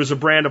 there was a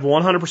brand of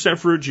 100%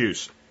 fruit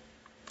juice.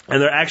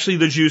 And they're actually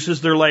the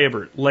juices, they're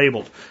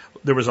labeled.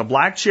 There was a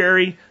black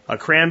cherry, a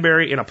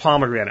cranberry, and a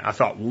pomegranate. I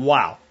thought,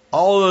 wow,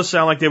 all of those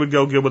sound like they would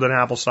go good with an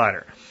apple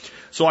cider.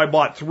 So I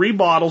bought 3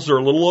 bottles, they're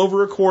a little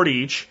over a quart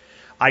each.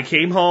 I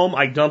came home,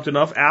 I dumped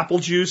enough apple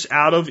juice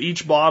out of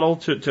each bottle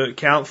to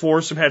account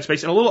for some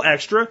headspace, and a little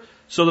extra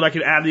so that I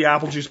could add the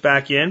apple juice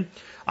back in.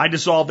 I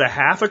dissolved a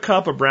half a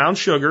cup of brown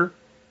sugar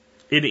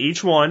into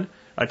each one,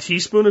 a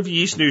teaspoon of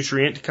yeast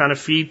nutrient to kind of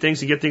feed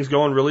things and get things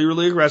going really,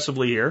 really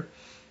aggressively here.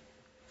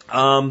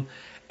 And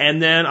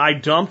then I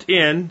dumped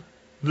in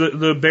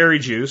the berry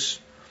juice.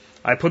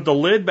 I put the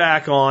lid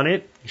back on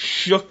it,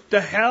 shook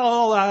the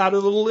hell out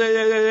of the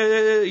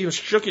lid,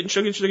 shook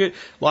it.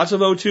 Lots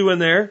of O2 in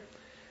there.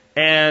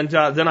 And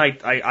then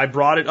I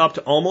brought it up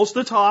to almost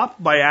the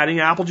top by adding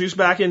apple juice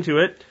back into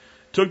it.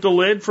 Took the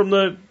lid from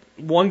the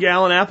 1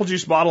 gallon apple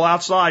juice bottle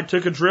outside,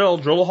 took a drill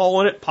a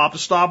hole in it, popped a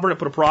stopper in it,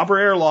 put a proper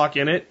airlock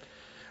in it,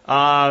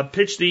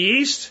 pitched the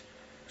yeast,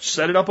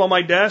 set it up on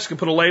my desk, and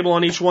put a label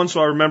on each one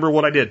so I remember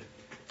what I did.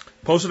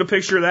 Posted a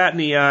picture of that in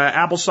the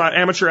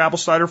amateur apple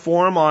cider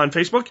forum on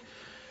Facebook,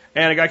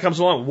 and a guy comes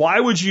along. Why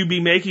would you be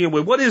making it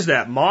with, what is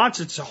that, Mott's?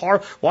 It's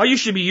hard. Why you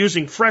should be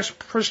using fresh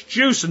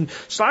juice? And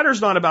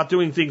cider's not about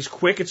doing things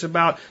quick. It's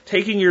about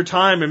taking your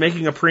time and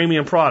making a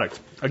premium product.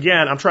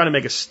 Again, I'm trying to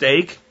make a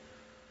steak,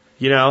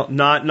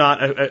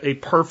 not a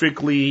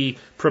perfectly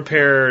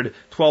prepared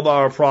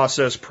 12-hour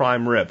process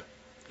prime rib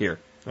here,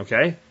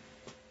 okay?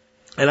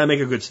 And I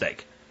make a good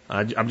steak.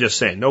 I'm just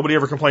saying. Nobody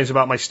ever complains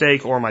about my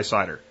steak or my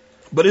cider.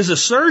 But his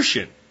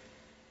assertion,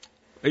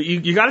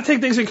 you got to take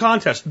things in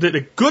context, that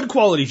a good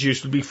quality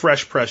juice would be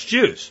fresh pressed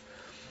juice.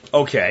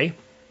 Okay.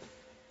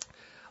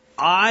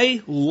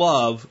 I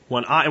love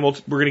when and we're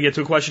going to get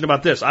to a question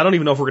about this. I don't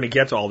even know if we're going to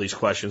get to all these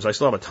questions. I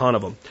still have a ton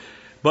of them.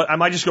 But I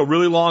might just go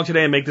really long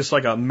today and make this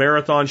like a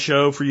marathon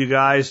show for you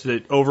guys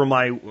that over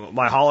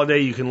my holiday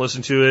you can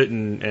listen to it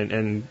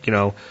and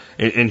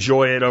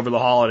enjoy it over the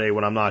holiday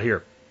when I'm not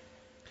here.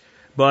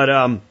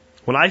 But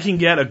when I can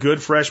get a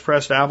good fresh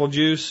pressed apple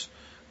juice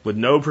with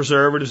no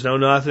preservatives, no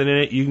nothing in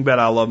it, you can bet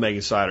I love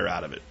making cider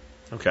out of it.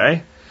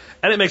 Okay?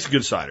 And it makes a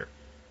good cider.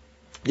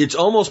 It's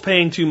almost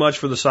paying too much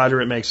for the cider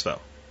it makes,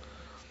 though.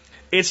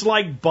 It's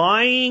like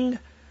buying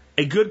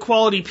a good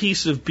quality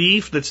piece of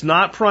beef that's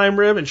not prime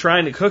rib and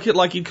trying to cook it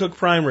like you'd cook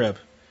prime rib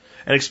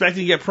and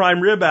expecting to get prime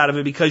rib out of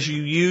it because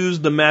you use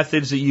the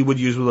methods that you would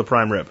use with a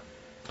prime rib.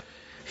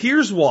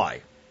 Here's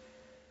why.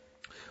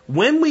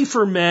 When we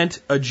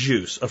ferment a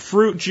juice, a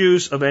fruit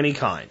juice of any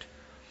kind,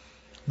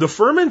 the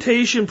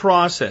fermentation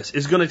process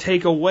is going to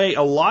take away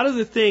a lot of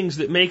the things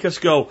that make us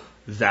go,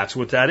 that's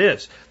what that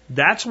is.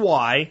 That's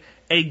why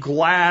a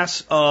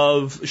glass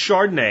of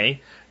Chardonnay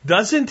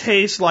doesn't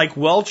taste like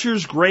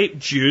Welch's grape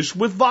juice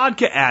with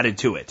vodka added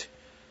to it.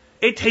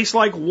 It tastes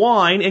like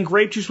wine, and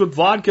grape juice with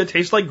vodka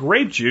tastes like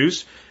grape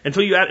juice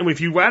until you add, if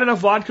you add enough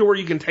vodka where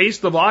you can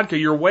taste the vodka,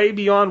 you're way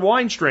beyond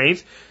wine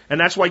strength, and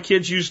that's why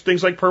kids use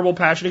things like Purple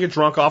Passion to get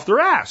drunk off their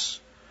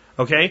ass.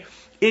 Okay?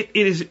 It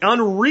is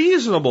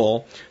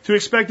unreasonable to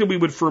expect that we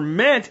would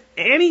ferment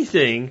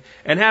anything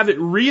and have it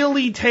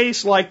really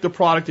taste like the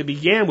product it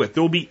began with.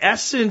 There will be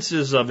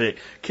essences of it,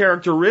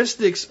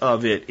 characteristics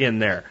of it in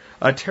there,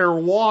 a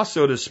terroir,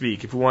 so to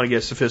speak, if we want to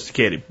get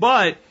sophisticated.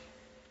 But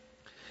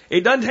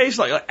it doesn't taste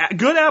like,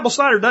 good apple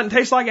cider doesn't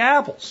taste like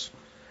apples.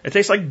 It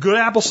tastes like good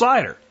apple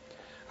cider.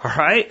 All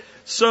right?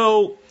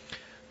 So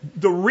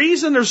the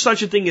reason there's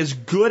such a thing as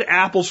good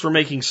apples for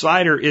making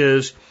cider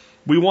is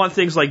we want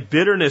things like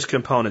bitterness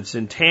components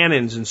and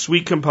tannins and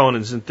sweet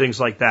components and things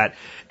like that.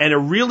 And a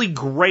really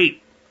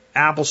great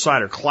apple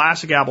cider,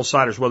 classic apple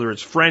ciders, whether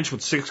it's French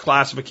with 6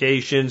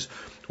 classifications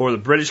or the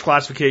British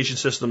classification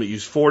system that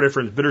use 4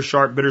 different bitter,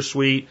 sharp, bitter,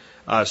 sweet,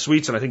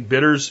 sweets, and I think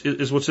bitters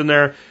is what's in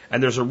there.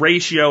 And there's a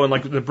ratio, and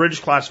like the British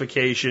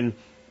classification,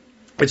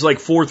 it's like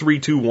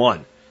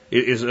 4-3-2-1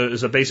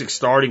 is a basic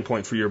starting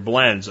point for your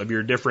blends of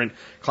your different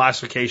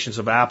classifications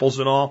of apples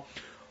and all.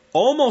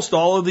 Almost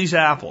all of these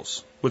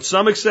apples, with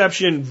some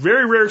exception,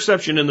 very rare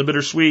exception in the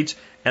bittersweets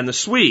and the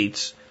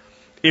sweets,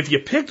 if you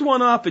picked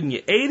one up and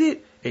you ate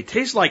it, it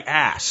tastes like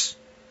ass.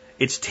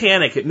 It's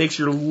tannic. It makes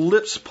your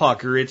lips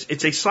pucker.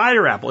 It's a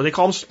cider apple. They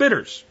call them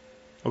spitters.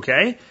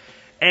 Okay?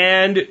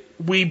 And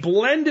we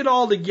blend it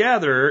all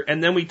together,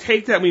 and then we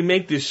take that and we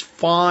make this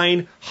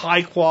fine,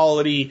 high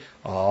quality,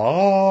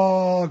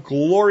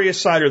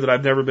 glorious cider that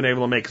I've never been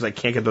able to make because I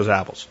can't get those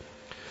apples.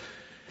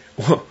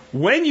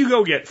 When you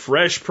go get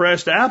fresh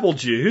pressed apple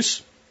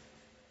juice,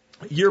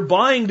 you're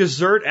buying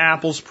dessert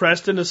apples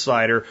pressed into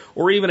cider,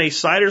 or even a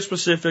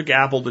cider-specific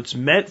apple that's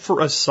meant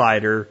for a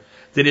cider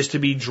that is to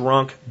be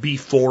drunk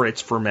before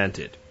it's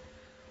fermented.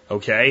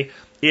 Okay?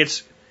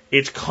 It's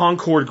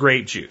Concord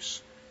grape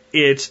juice.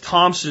 It's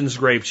Thompson's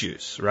grape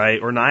juice,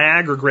 right? Or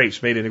Niagara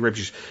grapes made into grape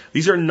juice.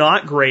 These are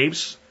not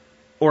grapes,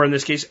 or in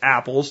this case,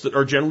 apples, that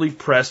are generally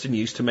pressed and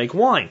used to make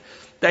wine.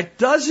 That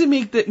doesn't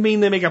mean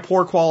they make a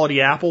poor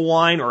quality apple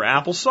wine or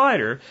apple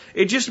cider.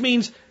 It just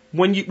means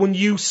when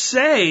you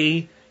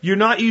say you're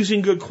not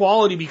using good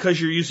quality because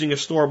you're using a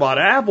store-bought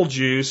apple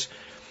juice,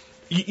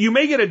 you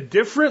may get a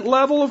different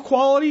level of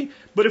quality,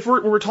 but if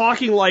we're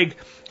talking like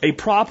a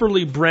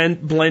properly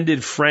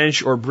blended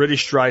French or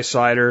British dry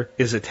cider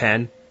is a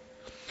 10.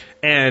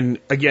 And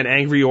again,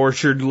 Angry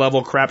Orchard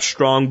level crap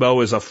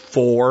Strongbow is a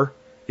 4,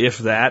 if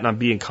that, and I'm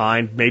being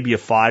kind, maybe a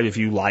 5 if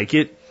you like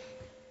it.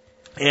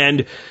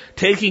 And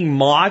taking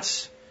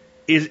Mott's,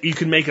 you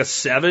can make a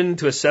 7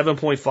 to a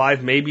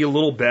 7.5, maybe a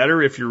little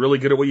better if you're really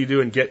good at what you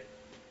do and get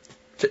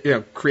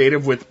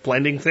creative with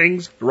blending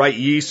things, the right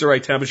yeast, the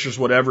right temperatures,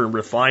 whatever, and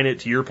refine it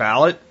to your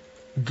palate.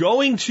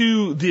 Going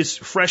to this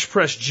fresh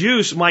pressed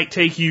juice might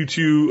take you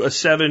to a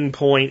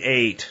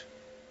 7.8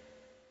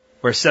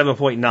 or a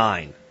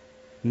 7.9.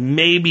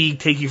 Maybe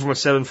take you from a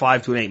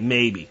 7.5 to an 8,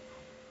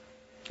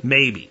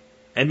 maybe.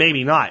 And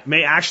maybe not.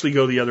 May actually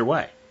go the other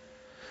way.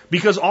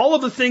 Because all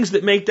of the things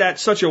that make that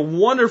such a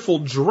wonderful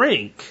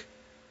drink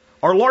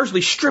are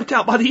largely stripped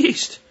out by the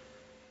yeast.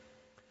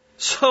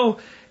 So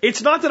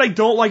it's not that I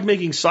don't like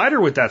making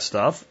cider with that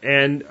stuff,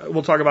 and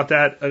we'll talk about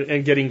that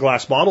and getting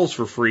glass bottles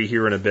for free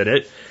here in a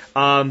bit.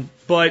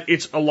 But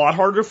it's a lot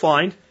harder to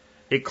find.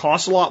 It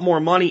costs a lot more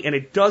money, and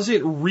it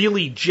doesn't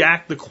really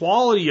jack the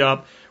quality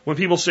up when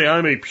people say,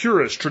 I'm a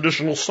purist,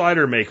 traditional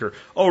cider maker.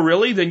 Oh,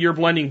 really? Then you're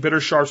blending bitter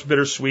sharps,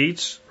 bitter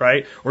sweets,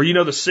 right? Or you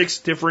know the 6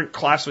 different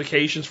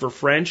classifications for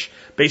French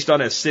based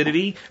on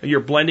acidity, and you're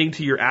blending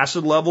to your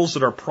acid levels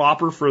that are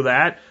proper for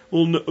that.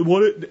 Well,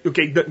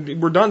 okay,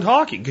 we're done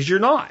talking, because you're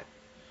not.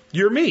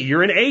 You're me.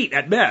 You're an 8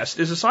 at best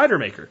as a cider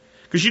maker,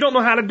 because you don't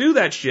know how to do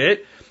that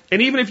shit.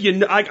 And even if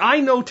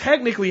I know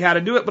technically how to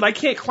do it, but I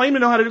can't claim to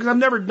know how to do it because I've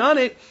never done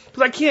it,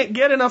 because I can't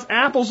get enough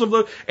apples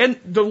and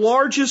the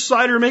largest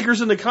cider makers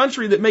in the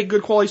country that make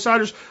good quality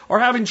ciders are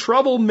having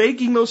trouble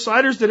making those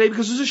ciders today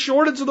because there's a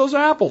shortage of those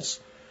apples.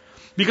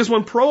 Because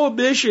when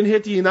Prohibition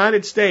hit the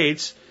United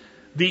States,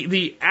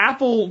 the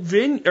apple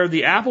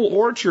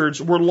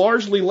orchards were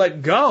largely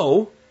let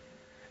go.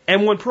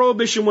 And when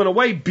Prohibition went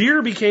away,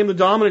 beer became the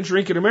dominant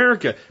drink in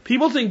America.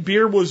 People think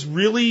beer was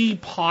really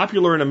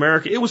popular in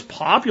America. It was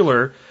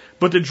popular,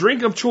 but the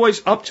drink of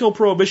choice up till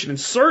Prohibition, and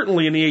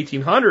certainly in the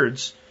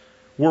 1800s,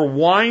 were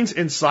wines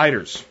and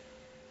ciders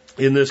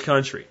in this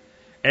country.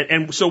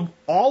 And so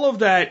all of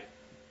that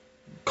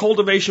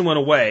cultivation went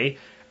away.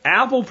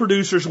 Apple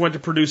producers went to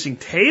producing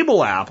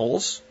table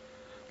apples,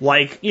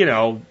 like,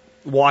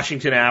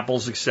 Washington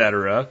apples,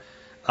 etc.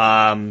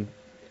 And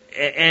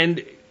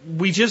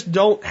we just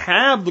don't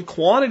have the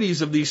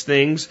quantities of these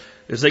things,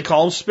 as they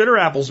call them, spitter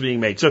apples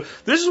being made. So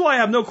this is why I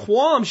have no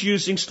qualms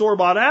using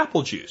store-bought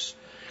apple juice.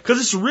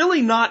 Because it's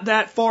really not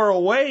that far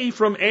away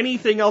from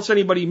anything else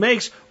anybody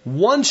makes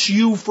once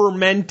you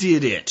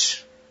fermented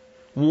it.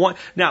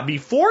 Now,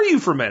 before you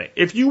ferment it,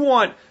 if you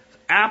want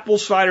apple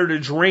cider to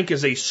drink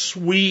as a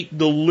sweet,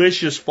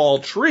 delicious fall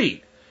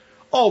treat,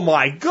 oh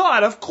my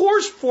God, of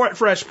course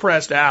fresh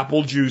pressed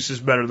apple juice is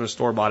better than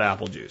store-bought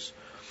apple juice.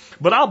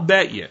 But I'll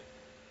bet you,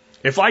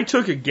 if I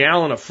took a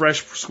gallon of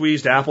fresh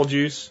squeezed apple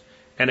juice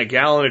and a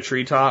gallon of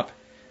treetop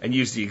and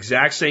used the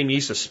exact same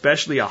yeast,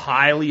 especially a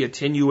highly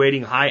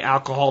attenuating, high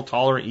alcohol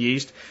tolerant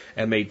yeast,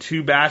 and made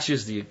 2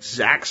 batches the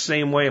exact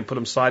same way and put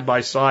them side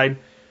by side,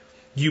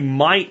 you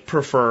might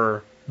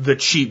prefer the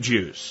cheap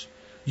juice.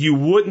 You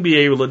wouldn't be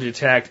able to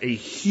detect a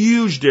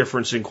huge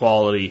difference in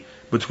quality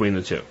between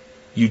the two.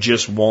 You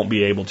just won't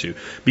be able to.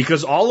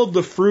 Because all of the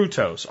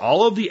fructose,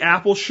 all of the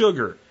apple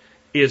sugar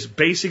is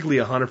basically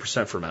 100%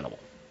 fermentable.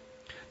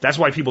 That's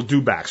why people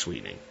do back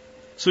sweetening.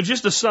 So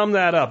just to sum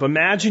that up,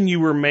 imagine you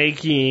were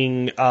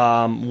making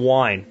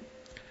wine,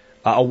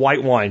 a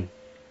white wine,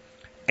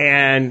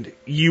 and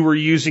you were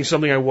using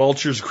something like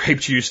Welch's grape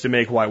juice to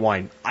make white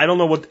wine. I don't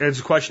know what, there's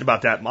a question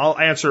about that. I'll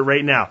answer it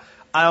right now.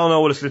 I don't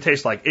know what it's going to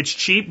taste like. It's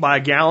cheap. Buy a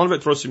gallon of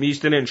it, throw some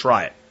yeast in it, and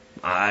try it.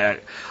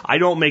 I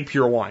don't make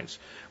pure wines.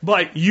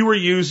 But you were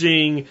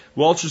using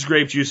Welch's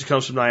grape juice that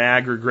comes from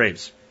Niagara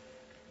grapes.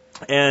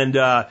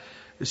 And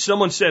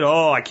someone said,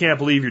 oh, I can't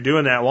believe you're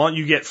doing that. Why don't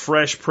you get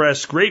fresh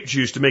pressed grape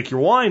juice to make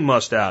your wine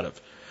must out of?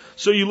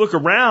 So you look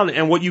around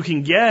and what you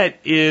can get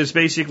is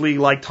basically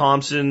like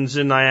Thompson's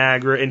and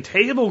Niagara and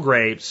table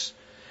grapes.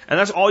 And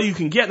that's all you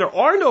can get. There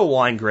are no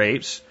wine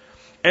grapes,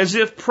 as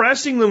if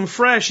pressing them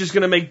fresh is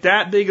going to make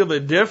that big of a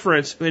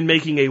difference in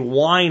making a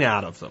wine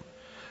out of them.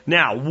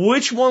 Now,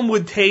 which one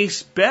would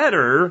taste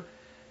better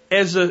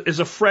as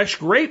a fresh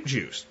grape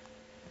juice?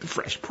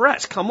 Fresh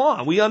press, come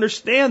on, we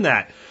understand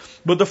that.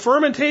 But the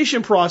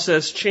fermentation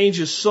process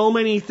changes so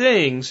many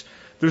things,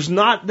 there's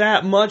not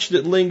that much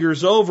that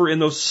lingers over in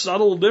those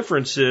subtle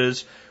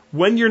differences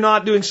when you're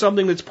not doing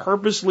something that's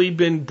purposely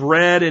been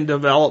bred and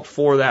developed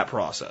for that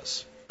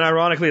process. And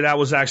ironically, that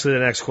was actually the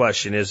next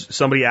question, is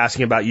somebody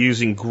asking about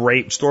using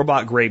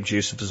store-bought grape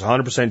juice, if it's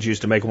 100% juice,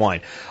 to make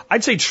wine.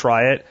 I'd say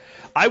try it.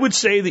 I would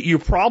say that you're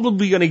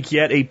probably going to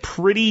get a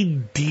pretty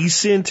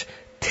decent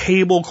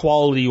table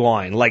quality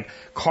wine, like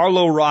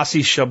Carlo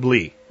Rossi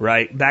Chablis,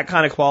 right? That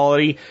kind of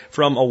quality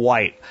from a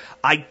white.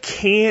 I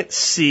can't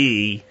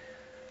see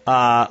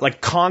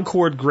like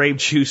Concord grape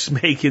juice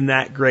making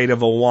that great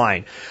of a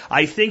wine.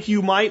 I think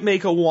you might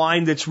make a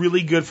wine that's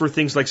really good for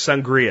things like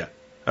sangria,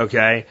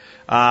 okay?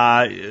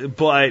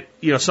 But,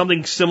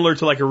 something similar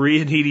to like a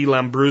Riunite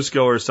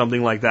Lambrusco or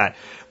something like that.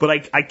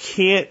 But I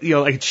can't,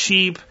 like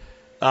cheap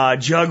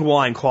jug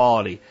wine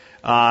quality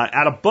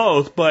out of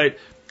both, but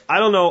I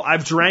don't know.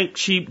 I've drank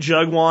cheap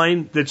jug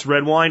wine that's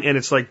red wine, and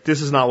it's like,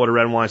 this is not what a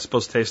red wine is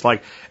supposed to taste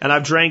like. And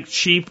I've drank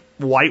cheap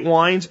white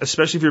wines,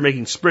 especially if you're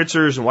making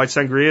spritzers and white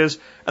sangrias,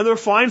 and they're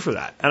fine for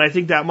that. And I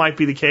think that might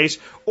be the case.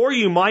 Or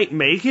you might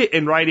make it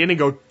and write in and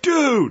go,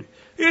 dude,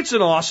 it's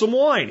an awesome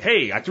wine.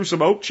 Hey, I threw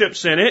some oak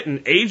chips in it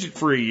and aged it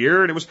for a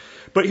year, and it was.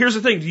 But here's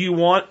the thing: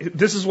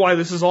 this is why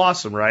this is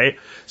awesome, right?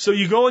 So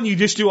you go and you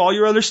just do all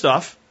your other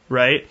stuff,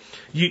 right?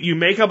 You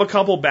make up a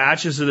couple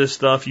batches of this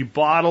stuff, you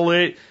bottle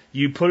it,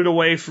 you put it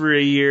away for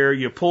a year,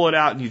 you pull it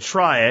out and you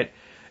try it.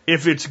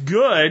 If it's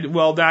good,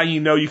 well, now you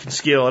know you can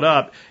scale it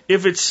up.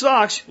 If it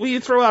sucks, well, you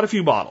throw out a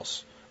few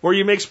bottles. Or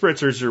you make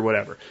spritzers or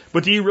whatever.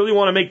 But do you really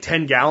want to make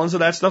 10 gallons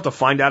of that stuff to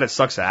find out it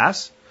sucks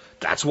ass?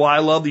 That's why I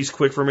love these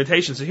quick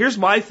fermentations. So here's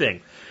my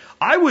thing.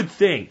 I would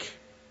think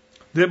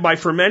that by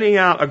fermenting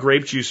out a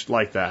grape juice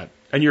like that,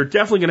 and you're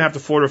definitely going to have to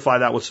fortify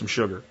that with some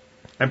sugar,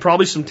 and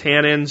probably some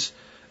tannins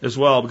as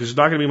well, because there's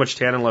not going to be much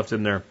tannin left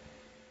in there.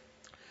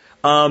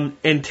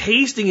 And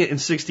tasting it in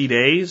 60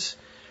 days,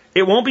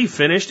 it won't be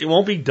finished, it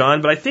won't be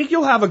done, but I think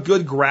you'll have a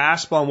good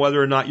grasp on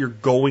whether or not you're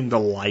going to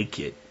like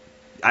it.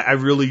 I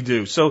really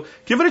do. So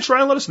give it a try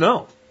and let us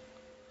know.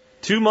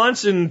 2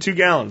 months and 2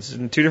 gallons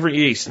and 2 different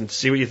yeasts and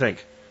see what you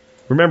think.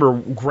 Remember,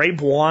 grape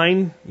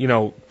wine,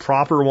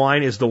 proper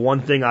wine is the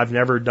one thing I've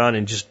never done,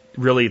 and just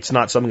really it's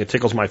not something that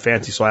tickles my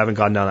fancy, so I haven't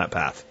gone down that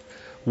path.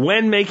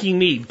 When making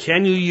mead,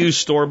 can you use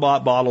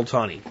store-bought bottled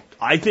honey?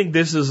 I think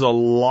this is a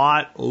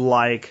lot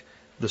like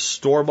the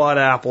store-bought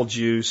apple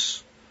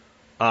juice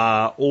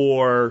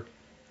or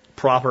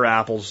proper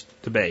apples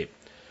debate.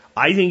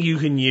 I think you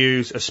can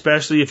use,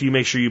 especially if you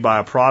make sure you buy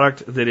a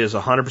product that is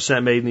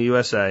 100% made in the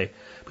USA,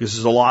 because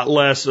there's a lot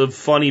less of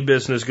funny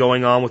business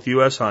going on with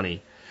U.S.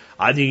 honey.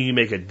 I think you can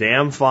make a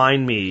damn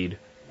fine mead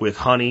with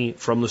honey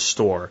from the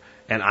store,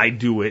 and I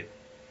do it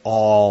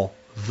all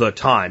the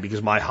time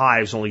because my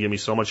hives only give me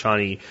so much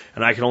honey,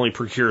 and I can only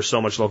procure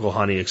so much local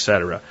honey,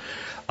 etc.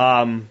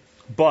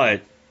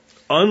 But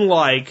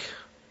unlike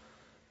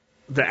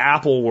the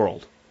apple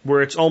world,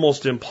 where it's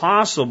almost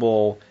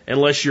impossible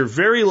unless you're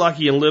very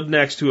lucky and live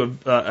next to a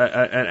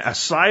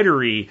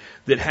cidery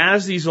that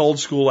has these old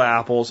school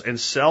apples and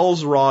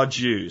sells raw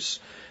juice.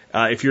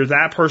 If you're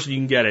that person, you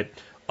can get it.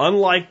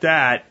 Unlike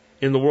that,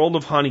 in the world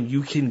of honey,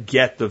 you can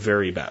get the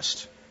very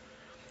best.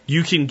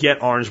 You can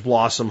get orange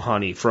blossom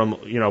honey from,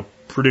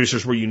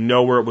 producers where you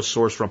know where it was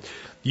sourced from.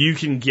 You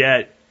can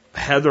get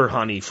heather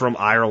honey from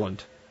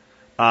Ireland.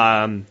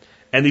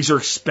 And these are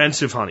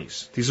expensive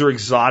honeys. These are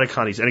exotic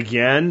honeys. And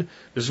again,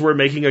 this is where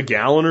making a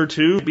gallon or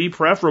two would be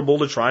preferable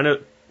to trying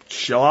to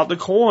shell out the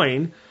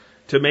coin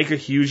to make a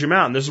huge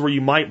amount. And this is where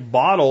you might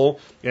bottle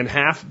in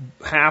half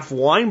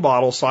wine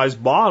bottle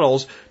sized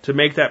bottles to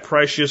make that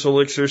precious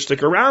elixir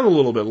stick around a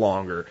little bit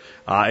longer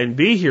and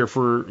be here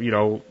for,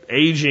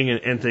 aging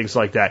and things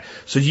like that.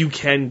 So you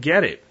can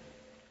get it.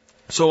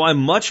 So I'm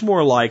much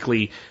more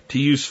likely to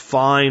use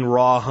fine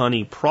raw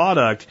honey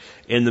product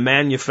in the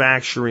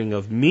manufacturing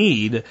of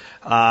mead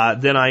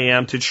than I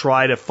am to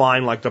try to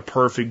find like the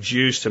perfect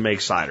juice to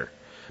make cider,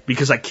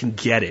 because I can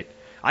get it.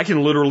 I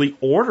can literally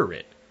order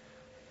it.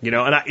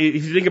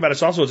 If you think about it,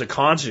 it's also as a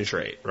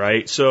concentrate,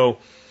 right? So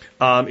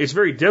it's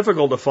very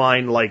difficult to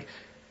find like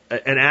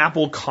an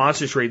apple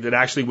concentrate that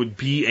actually would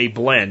be a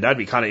blend. That'd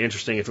be kind of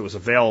interesting if it was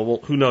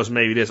available. Who knows?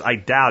 Maybe it is. I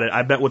doubt it.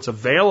 I bet what's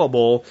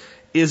available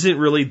isn't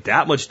really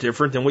that much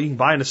different than what you can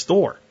buy in a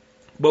store.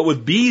 But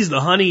with bees,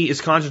 the honey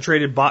is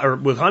concentrated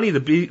with honey,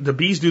 the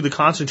bees do the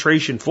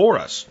concentration for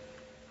us.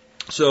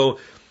 So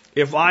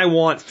if I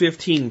want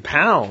 15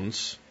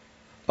 pounds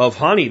of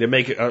honey to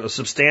make a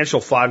substantial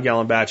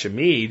 5-gallon batch of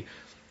mead,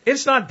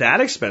 it's not that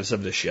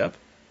expensive to ship.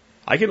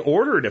 I can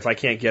order it if I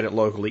can't get it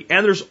locally.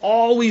 And there's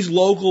always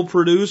local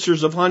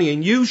producers of honey,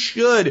 and you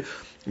should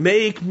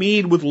make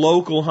mead with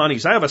local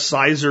honeys. I have a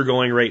cider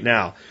going right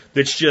now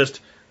that's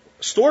just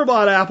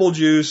store-bought apple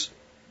juice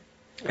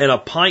and a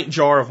pint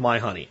jar of my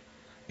honey.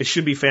 It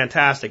should be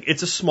fantastic.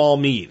 It's a small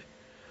mead.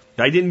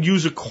 I didn't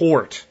use a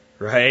quart,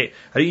 right?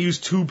 I didn't use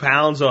 2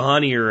 pounds of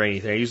honey or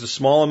anything. I used a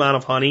small amount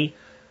of honey.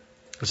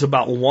 It's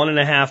about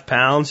 1.5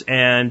 pounds,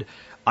 and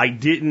I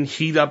didn't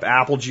heat up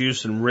apple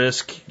juice and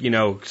risk,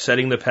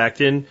 setting the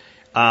pectin.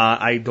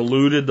 I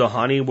diluted the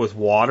honey with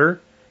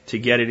water to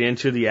get it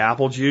into the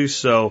apple juice.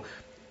 So,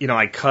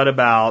 I cut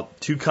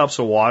about 2 cups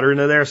of water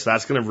into there, so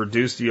that's going to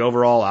reduce the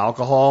overall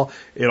alcohol.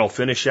 It'll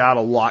finish out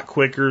a lot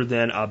quicker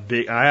than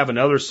I have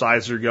another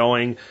cider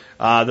going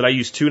that I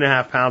use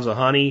 2.5 pounds of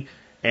honey,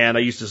 and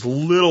I use as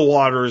little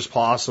water as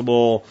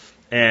possible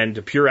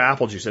and pure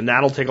apple juice, and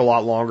that'll take a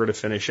lot longer to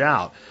finish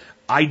out.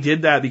 I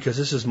did that because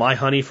this is my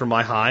honey from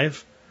my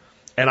hive,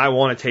 and I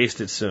want to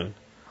taste it soon.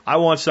 I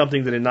want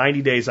something that in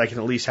 90 days I can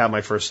at least have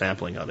my first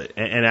sampling of it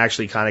and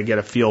actually kind of get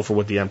a feel for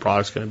what the end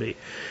product's going to be.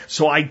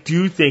 So I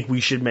do think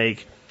we should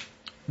make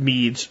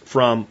meads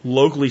from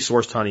locally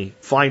sourced honey.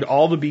 Find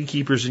all the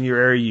beekeepers in your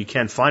area you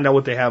can. Find out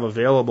what they have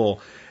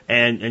available,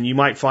 and you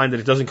might find that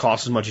it doesn't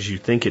cost as much as you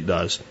think it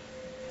does.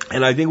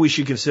 And I think we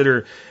should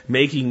consider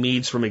making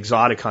meads from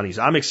exotic honeys.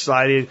 I'm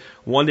excited.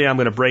 One day I'm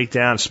going to break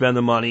down, spend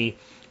the money,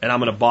 and I'm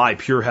going to buy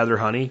pure heather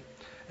honey.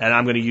 And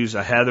I'm going to use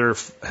a heather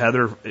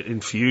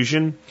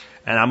infusion,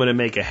 and I'm going to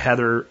make a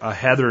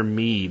heather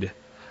mead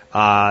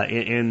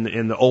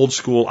in the old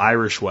school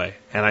Irish way.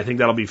 And I think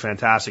that'll be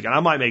fantastic. And I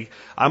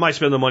might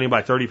spend the money and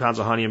buy 30 pounds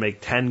of honey and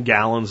make 10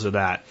 gallons of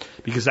that,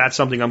 because that's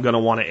something I'm going to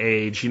want to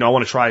age. I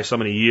want to try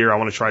some in a year. I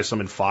want to try some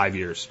in 5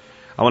 years.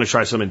 I want to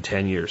try some in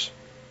 10 years.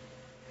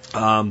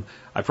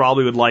 I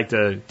probably would like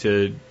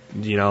to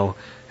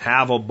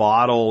have a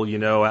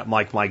bottle,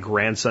 at my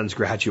grandson's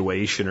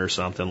graduation or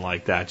something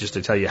like that, just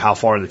to tell you how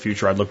far in the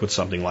future I'd look with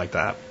something like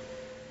that.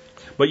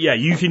 But yeah,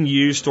 you can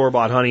use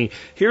store-bought honey.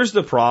 Here's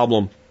the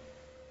problem,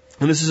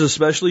 and this is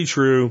especially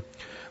true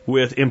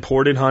with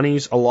imported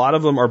honeys. A lot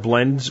of them are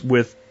blends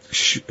with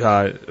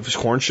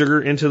corn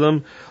sugar into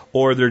them,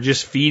 or they're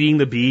just feeding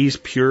the bees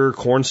pure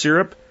corn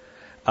syrup.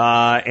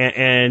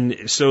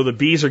 And so the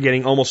bees are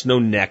getting almost no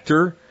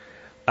nectar.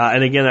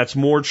 And again, that's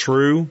more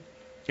true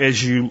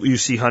as you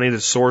see honey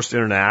that's sourced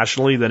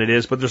internationally than it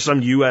is, but there's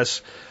some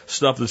U.S.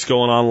 stuff that's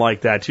going on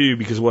like that too,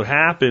 because what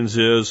happens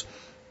is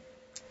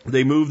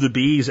they move the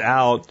bees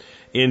out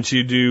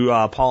into do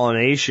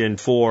pollination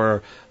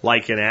for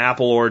like an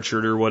apple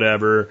orchard or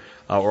whatever,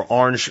 or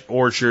orange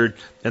orchard,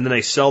 and then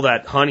they sell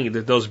that honey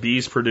that those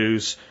bees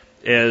produce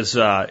as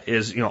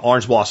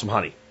orange blossom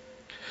honey.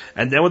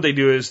 And then what they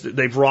do is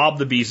they've robbed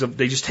the bees of,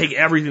 they just take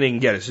everything they can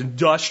get. It's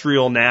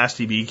industrial,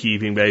 nasty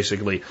beekeeping,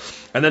 basically.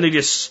 And then they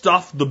just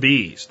stuff the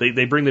bees.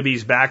 They bring the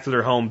bees back to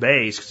their home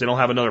base because they don't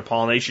have another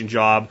pollination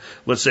job,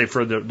 let's say,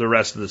 for the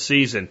rest of the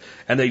season.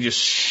 And they just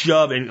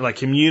shove and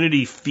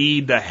community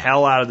feed the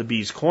hell out of the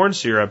bees corn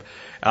syrup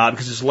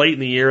because it's late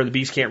in the year and the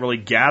bees can't really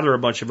gather a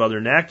bunch of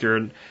other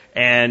nectar.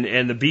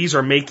 And the bees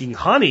are making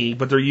honey,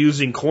 but they're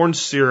using corn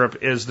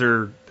syrup as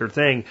their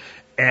thing.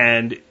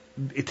 And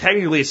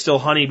technically it's still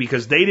honey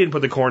because they didn't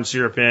put the corn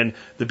syrup in,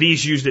 the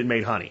bees used it and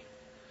made honey.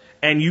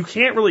 And you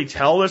can't really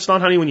tell that it's not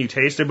honey when you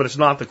taste it, but it's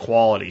not the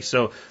quality.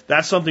 So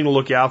that's something to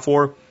look out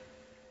for.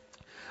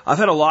 I've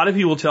had a lot of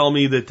people tell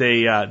me that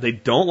they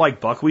don't like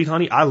buckwheat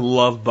honey. I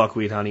love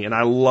buckwheat honey, and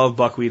I love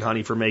buckwheat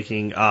honey for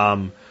making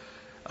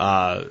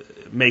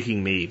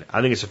mead.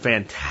 I think it's a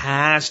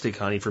fantastic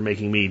honey for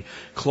making mead.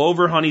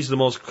 Clover honey is the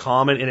most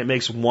common, and it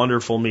makes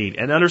wonderful mead.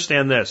 And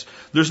understand this,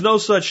 there's no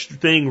such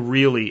thing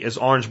really as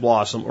orange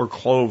blossom or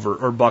clover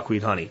or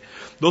buckwheat honey.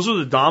 Those are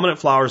the dominant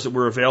flowers that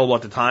were available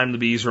at the time the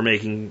bees were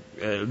making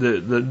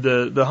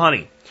the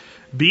honey.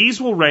 Bees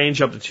will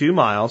range up to 2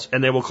 miles,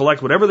 and they will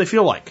collect whatever they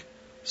feel like.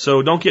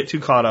 So don't get too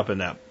caught up in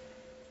that.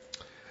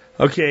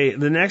 Okay,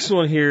 the next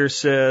one here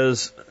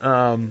says,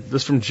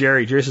 this from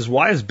Jerry. Jerry says,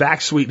 why is back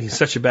sweetening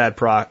such a bad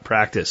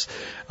practice?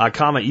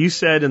 Comment, you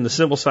said in the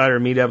Simple Cider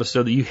Mead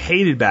episode that you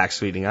hated back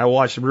sweetening. I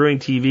watched Brewing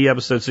TV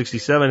episode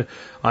 67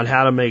 on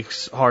how to make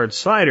hard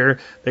cider.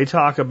 They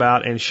talk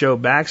about and show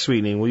back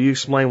sweetening. Will you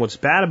explain what's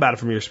bad about it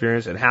from your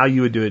experience and how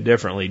you would do it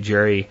differently?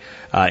 Jerry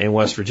in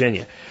West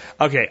Virginia.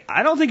 Okay,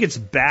 I don't think it's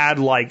bad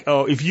like,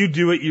 if you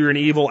do it, you're an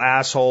evil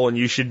asshole and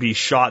you should be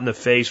shot in the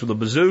face with a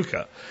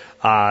bazooka.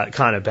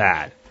 Kind of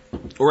bad.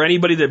 Or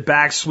anybody that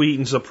back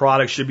sweetens a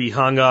product should be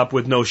hung up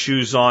with no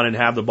shoes on and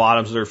have the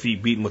bottoms of their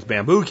feet beaten with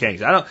bamboo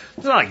canes.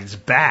 It's not like it's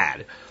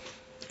bad.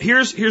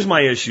 Here's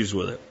my issues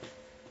with it.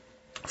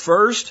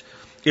 First,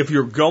 if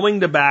you're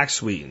going to back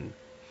sweeten,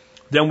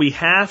 then we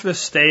have to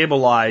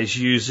stabilize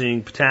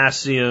using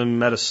potassium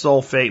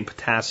metasulfate and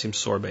potassium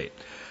sorbate.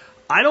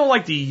 I don't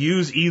like to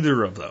use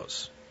either of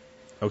those.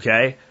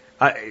 Okay?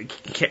 A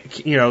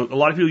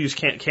lot of people use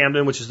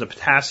Camden, which is the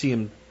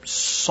potassium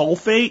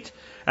sulfate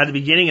at the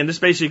beginning, and this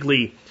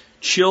basically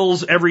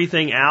chills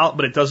everything out,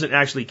 but it doesn't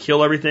actually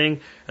kill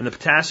everything. And the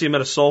potassium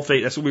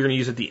metasulfate, that's what we're going to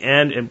use at the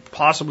end, and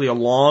possibly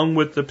along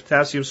with the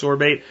potassium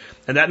sorbate.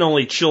 And that not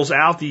only chills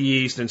out the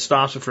yeast and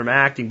stops it from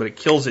acting, but it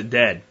kills it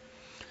dead.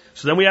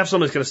 So then we have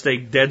something that's going to stay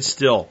dead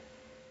still.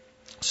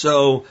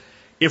 So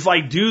if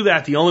I do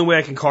that, the only way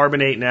I can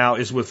carbonate now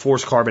is with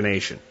forced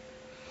carbonation.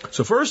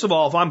 So first of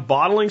all, if I'm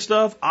bottling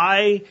stuff,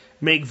 I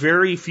make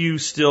very few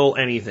still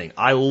anything.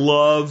 I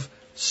love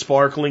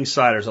sparkling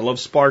ciders. I love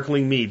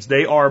sparkling meads.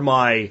 They are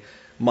my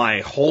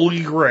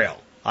holy grail.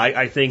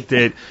 I think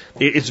that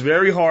it's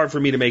very hard for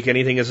me to make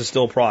anything as a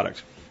still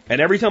product.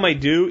 And every time I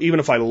do, even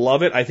if I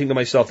love it, I think to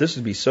myself, this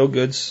would be so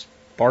good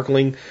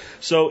sparkling.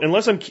 So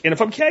if I'm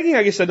kegging,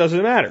 I guess that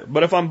doesn't matter.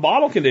 But if I'm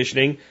bottle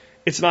conditioning,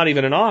 it's not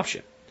even an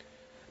option.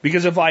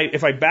 Because if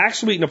I back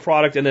sweeten a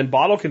product and then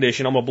bottle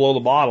condition, I'm going to blow the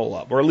bottle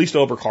up, or at least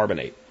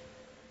overcarbonate.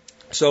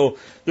 So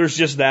there's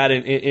just that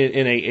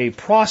in a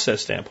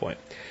process standpoint.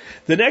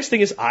 The next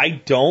thing is I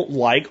don't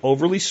like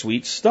overly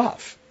sweet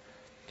stuff.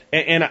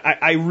 And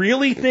I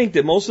really think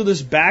that most of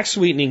this back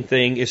sweetening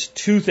thing is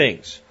two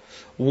things.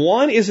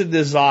 One is a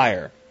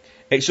desire.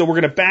 So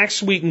we're going to back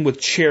sweeten with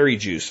cherry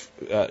juice.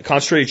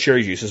 Concentrated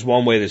cherry juice is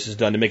one way this is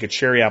done to make a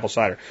cherry apple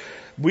cider.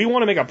 We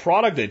want to make a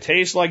product that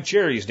tastes like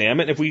cherries,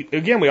 damn it. We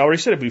already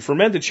said if we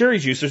ferment the cherry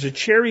juice, there's a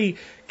cherry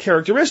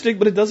characteristic,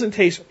 but it doesn't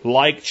taste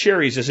like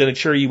cherries as in a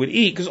cherry you would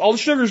eat because all the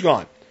sugar's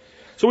gone.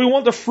 So we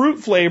want the fruit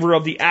flavor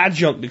of the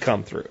adjunct to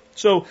come through.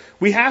 So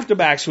we have to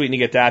back sweeten to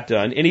get that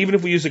done. And even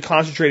if we use a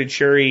concentrated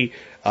cherry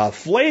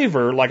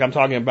flavor, like I'm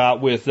talking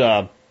about with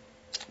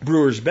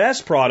Brewer's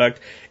Best product,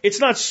 it's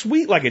not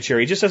sweet like a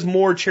cherry. It just has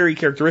more cherry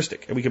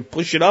characteristic, and we can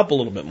push it up a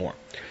little bit more.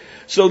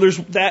 So there's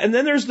that, and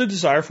then there's the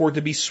desire for it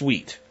to be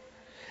sweet.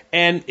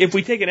 And if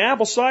we take an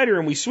apple cider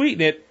and we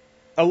sweeten it,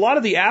 a lot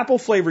of the apple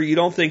flavor you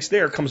don't think's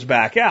there comes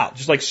back out,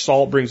 just like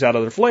salt brings out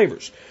other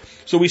flavors.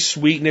 So we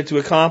sweeten it to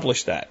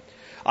accomplish that.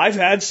 I've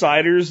had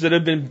ciders that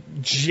have been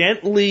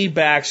gently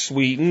back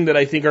sweetened that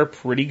I think are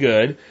pretty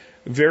good.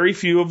 Very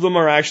few of them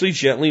are actually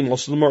gently,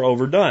 most of them are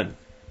overdone.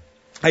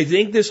 I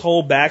think this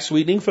whole back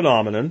sweetening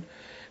phenomenon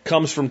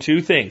comes from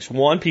two things.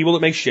 One, people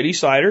that make shitty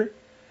cider,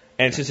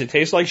 and since it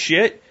tastes like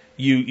shit,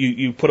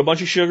 you put a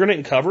bunch of sugar in it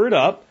and cover it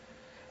up.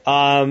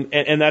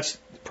 And that's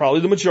probably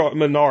the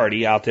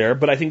minority out there,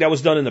 but I think that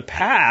was done in the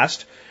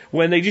past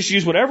when they just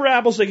used whatever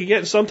apples they could get,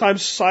 and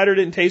sometimes cider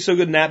didn't taste so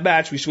good in that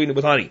batch, we sweetened it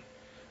with honey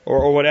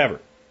or whatever,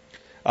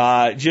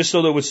 just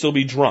so that it would still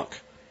be drunk.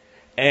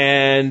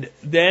 And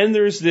then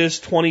there's this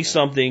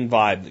 20-something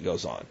vibe that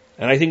goes on,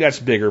 and I think that's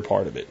a bigger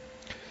part of it.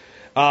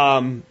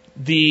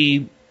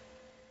 The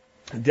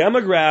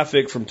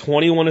demographic from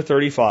 21 to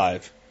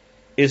 35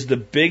 is the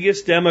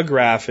biggest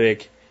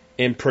demographic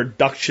in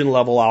production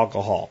level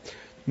alcohol.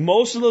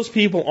 Most of those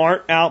people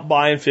aren't out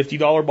buying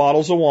 $50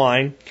 bottles of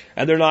wine,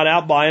 and they're not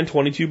out buying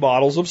 $22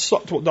 bottles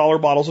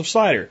of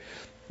cider.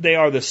 They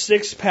are the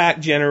 6-pack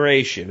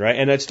generation, right?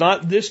 And it's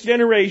not, this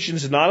generation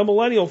is not a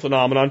millennial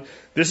phenomenon.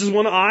 This is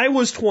when I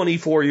was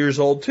 24 years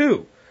old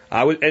too.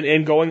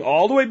 And going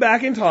all the way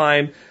back in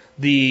time,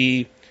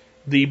 the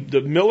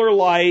Miller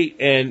Lite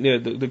and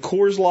the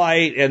Coors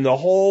Light and the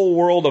whole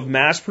world of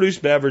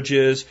mass-produced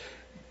beverages,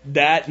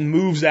 that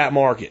moves that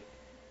market.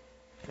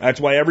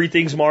 That's why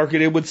everything's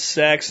marketed with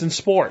sex and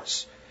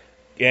sports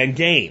and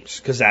games,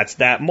 because that's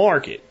that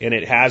market. And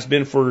it has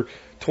been for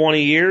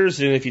 20 years,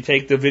 and if you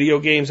take the video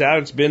games out,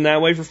 it's been that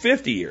way for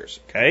 50 years,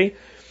 okay?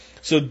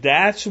 So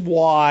that's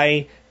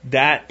why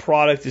that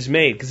product is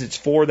made, because it's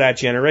for that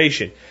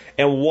generation.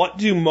 And what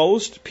do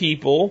most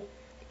people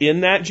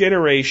in that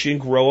generation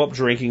grow up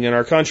drinking in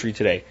our country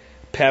today?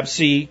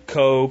 Pepsi,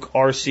 Coke,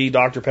 RC,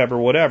 Dr. Pepper,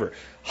 whatever.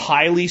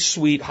 Highly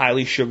sweet,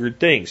 highly sugared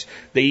things.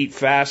 They eat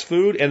fast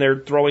food, and they're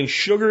throwing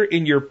sugar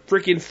in your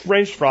freaking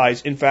French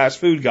fries in fast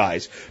food,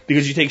 guys.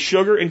 Because you take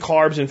sugar and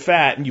carbs and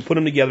fat, and you put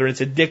them together, and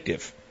it's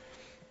addictive.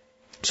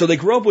 So they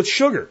grow up with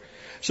sugar.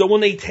 So when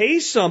they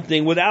taste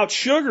something without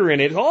sugar in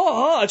it,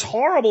 it's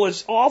horrible,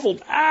 it's awful,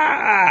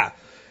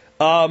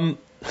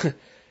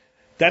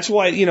 That's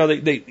why,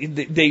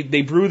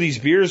 they brew these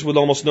beers with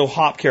almost no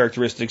hop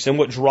characteristics, and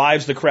what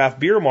drives the craft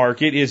beer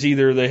market is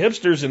either the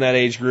hipsters in that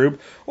age group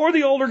or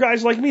the older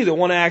guys like me that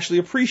want to actually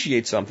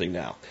appreciate something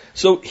now.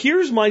 So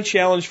here's my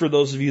challenge for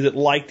those of you that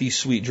like these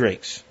sweet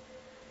drinks.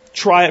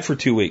 Try it for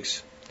 2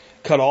 weeks.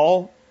 Cut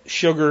all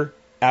sugar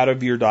out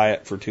of your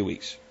diet for 2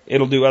 weeks.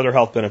 It'll do other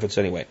health benefits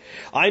anyway.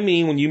 I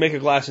mean, when you make a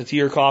glass of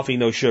tea or coffee,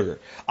 no sugar.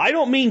 I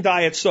don't mean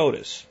diet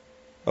sodas.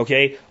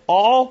 Okay?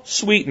 All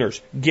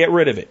sweeteners, get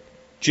rid of it.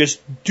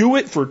 Just do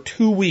it for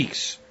 2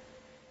 weeks.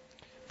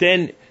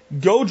 Then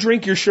go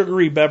drink your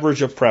sugary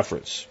beverage of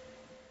preference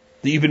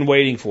that you've been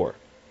waiting for.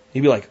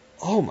 You'd be like,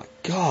 oh my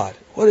God,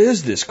 what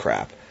is this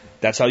crap?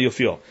 That's how you'll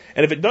feel.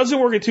 And if it doesn't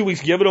work in 2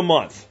 weeks, give it a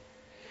month.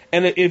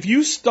 And if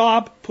you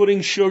stop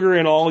putting sugar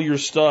in all your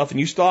stuff, and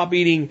you stop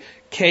eating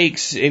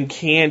cakes and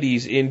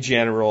candies in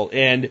general,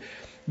 and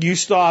you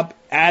stop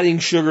adding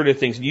sugar to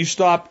things, and you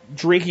stop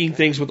drinking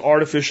things with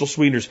artificial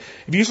sweeteners,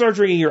 if you start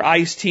drinking your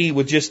iced tea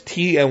with just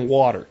tea and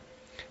water,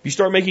 if you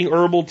start making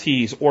herbal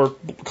teas or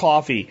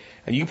coffee,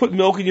 and you put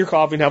milk in your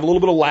coffee and have a little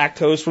bit of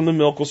lactose from the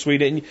milk will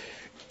sweeten it,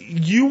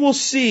 you will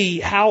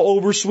see how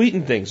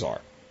oversweetened things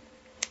are.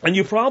 And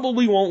you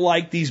probably won't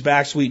like these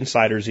back sweetened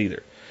ciders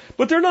either.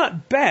 But they're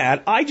not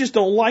bad, I just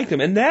don't like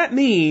them. And that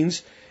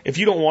means If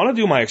you don't want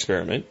to do my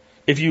experiment,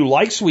 if you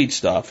like sweet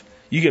stuff,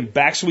 you can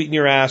back sweeten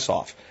your ass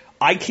off.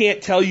 I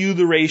can't tell you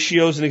the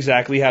ratios and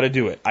exactly how to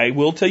do it. I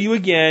will tell you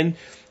again,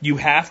 you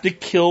have to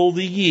kill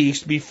the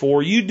yeast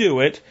before you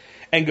do it,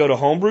 and go to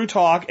Homebrew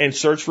Talk and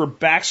search for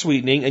back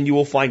sweetening, and you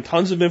will find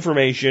tons of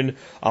information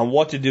on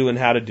what to do and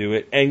how to do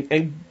it.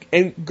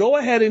 And go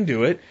ahead and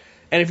do it.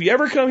 And if you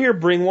ever come here,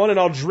 bring one, and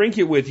I'll drink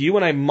it with you,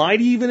 and I might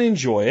even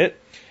enjoy it.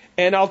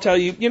 And I'll tell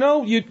you,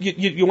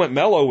 you went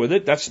mellow with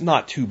it. That's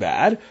not too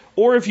bad.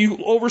 Or if you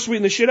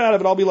oversweeten the shit out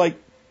of it, I'll be like,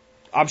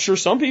 I'm sure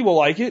some people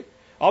like it.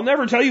 I'll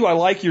never tell you I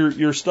like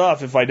your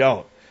stuff if I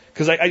don't,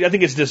 because I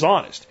think it's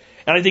dishonest.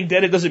 And I think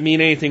that it doesn't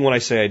mean anything when I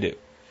say I do.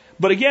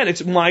 But again,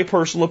 it's my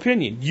personal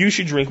opinion. You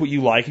should drink what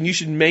you like, and you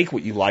should make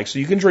what you like so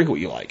you can drink what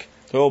you like.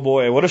 Oh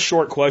boy, what a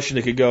short question.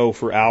 It could go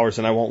for hours,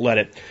 and I won't let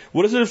it.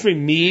 What is the difference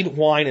between mead,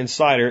 wine, and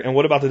cider, and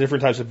what about the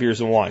different types of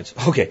beers and wines?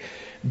 Okay,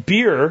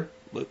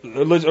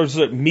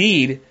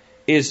 mead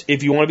is,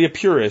 if you want to be a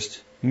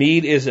purist,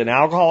 mead is an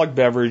alcoholic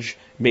beverage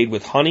made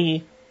with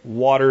honey,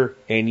 water,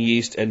 and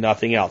yeast, and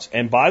nothing else.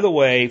 And by the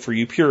way, for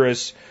you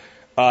purists,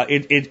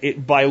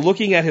 by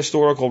looking at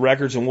historical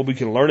records and what we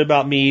can learn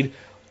about mead,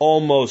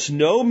 almost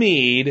no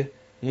mead,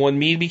 when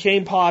mead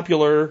became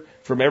popular,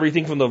 from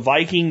everything from the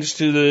Vikings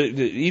to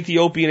the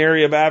Ethiopian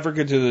area of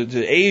Africa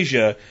to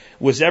Asia,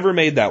 was ever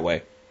made that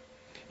way.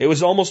 It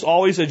was almost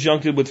always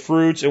adjuncted with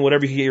fruits and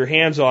whatever you get your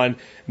hands on.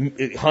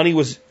 Honey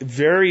was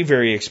very,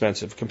 very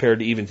expensive compared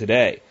to even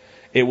today.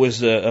 It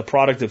was a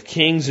product of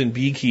kings and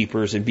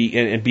beekeepers and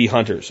bee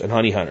hunters and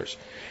honey hunters,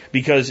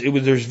 because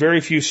there's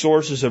very few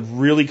sources of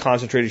really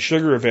concentrated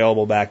sugar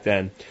available back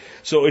then.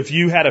 So if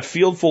you had a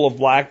field full of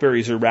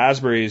blackberries or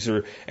raspberries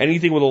or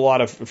anything with a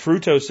lot of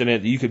fructose in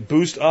it that you could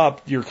boost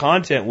up your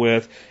content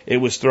with, it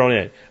was thrown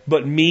in.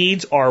 But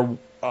meads are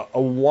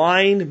a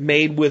wine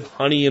made with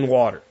honey and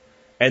water.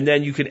 And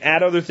then you can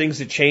add other things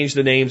that change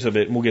the names of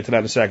it, and we'll get to that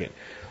in a second.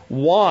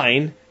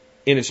 Wine,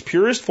 in its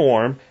purest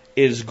form,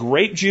 is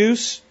grape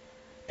juice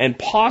and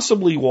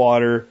possibly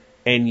water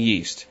and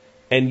yeast.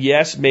 And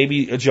yes,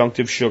 maybe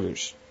adjunctive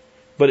sugars.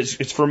 But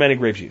it's fermented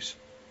grape juice.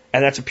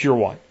 And that's a pure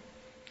wine.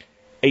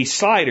 A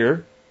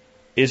cider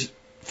is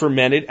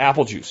fermented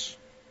apple juice.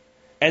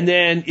 And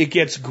then it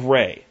gets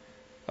gray.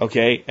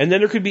 Okay? And then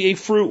there could be a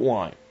fruit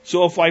wine.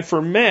 So if I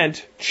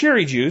ferment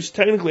cherry juice,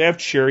 technically I have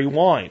cherry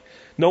wine.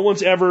 No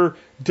one's ever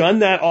done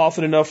that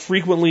often enough,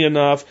 frequently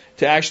enough,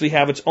 to actually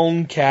have its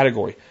own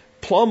category.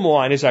 Plum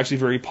wine is actually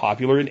very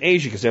popular in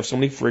Asia because they have so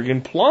many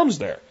friggin' plums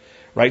there.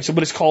 Right? So,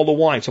 but it's called a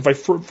wine. So if I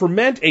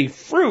ferment a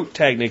fruit,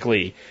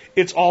 technically,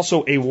 it's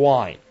also a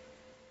wine.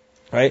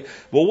 Right?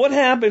 Well, what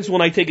happens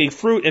when I take a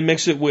fruit and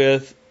mix it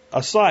with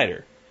a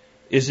cider?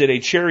 Is it a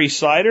cherry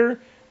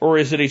cider or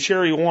is it a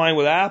cherry wine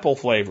with apple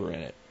flavor in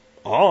it?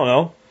 I don't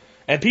know.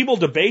 And people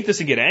debate this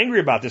and get angry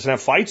about this and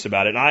have fights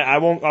about it. And I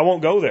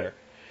won't go there.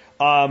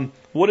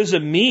 What is a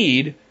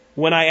mead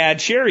when I add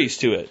cherries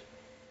to it?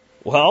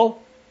 Well,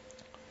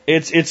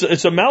 it's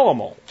a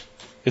melamol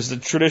is the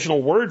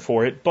traditional word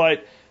for it.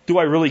 But do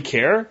I really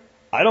care?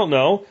 I don't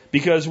know.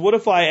 Because what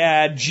if I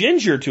add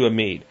ginger to a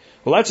mead?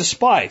 Well, that's a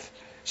spice.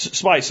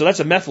 So that's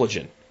a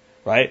methylogen,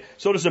 right?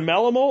 So is it a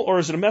melamol or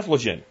is it a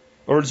methylogen?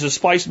 Or is it a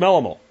spiced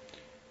melamol?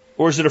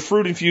 Or is it a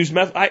fruit-infused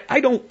I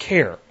don't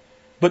care.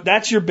 But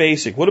that's your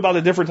basic. What about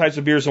the different types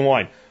of beers and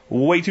wine?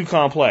 Way too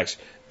complex.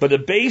 But the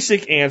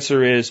basic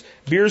answer is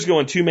beers go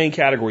in two main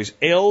categories,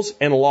 ales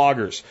and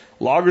lagers.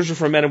 Lagers are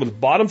fermented with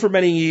bottom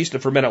fermenting yeast that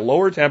ferment at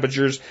lower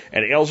temperatures,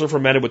 and ales are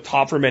fermented with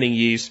top fermenting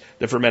yeast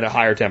that ferment at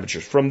higher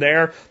temperatures. From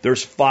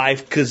there's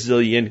 5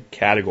 gazillion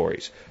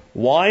categories.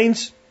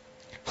 Wines?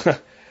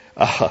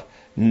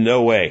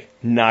 No way.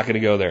 Not going to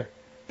go there.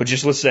 But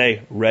just let's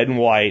say red and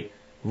white,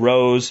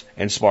 rose,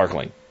 and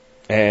sparkling.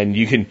 And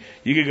you can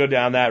go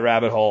down that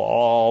rabbit hole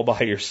all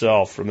by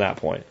yourself from that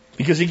point.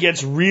 Because it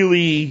gets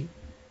really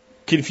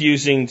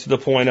confusing to the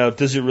point of,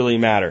 does it really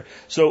matter?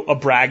 So a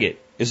braggot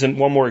is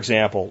one more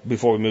example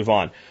before we move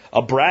on.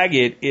 A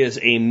braggot is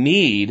a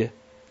mead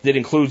that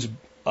includes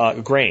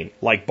grain,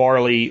 like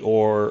barley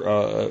or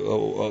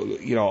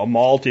a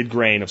malted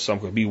grain of some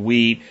kind. Could be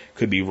wheat,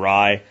 could be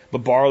rye, but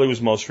barley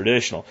was most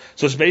traditional.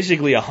 So it's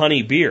basically a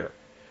honey beer.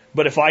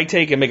 But if I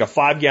take and make a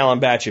 5-gallon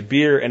batch of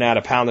beer and add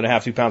 1.5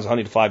 pounds, 2 pounds of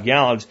honey to 5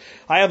 gallons,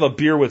 I have a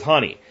beer with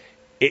honey.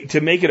 To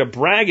make it a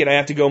braggot, I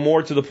have to go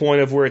more to the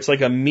point of where it's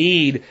like a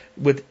mead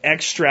with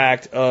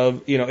extract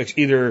of, it's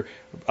either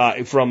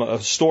from a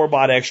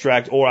store-bought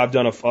extract or I've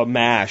done a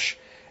mash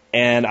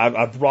and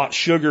I've brought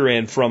sugar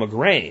in from a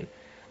grain,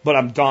 but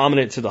I'm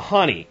dominant to the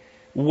honey.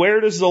 Where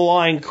does the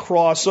line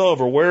cross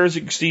over? Where does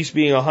it cease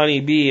being a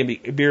honey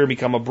beer and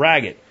become a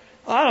braggot?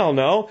 I don't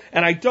know,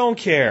 and I don't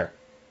care.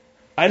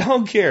 I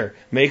don't care.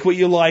 Make what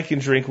you like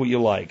and drink what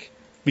you like.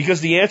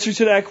 Because the answer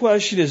to that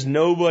question is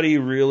nobody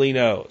really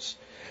knows.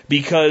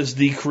 Because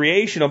the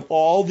creation of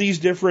all these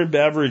different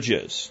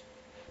beverages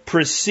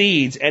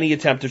precedes any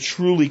attempt to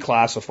truly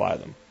classify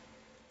them.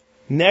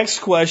 Next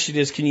question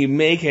is, can you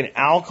make an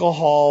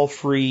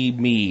alcohol-free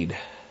mead?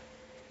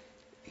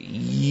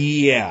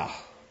 Yeah,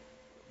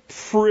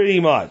 pretty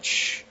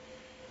much.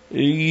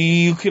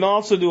 You can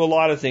also do a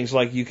lot of things,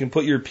 like you can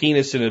put your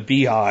penis in a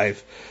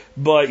beehive,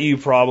 but you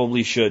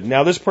probably shouldn't.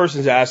 Now, this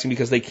person's asking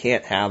because they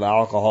can't have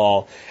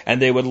alcohol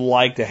and they would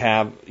like to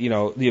have,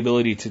 the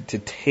ability to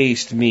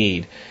taste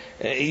mead.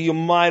 You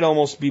might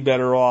almost be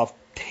better off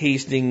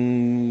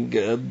tasting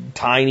a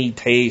tiny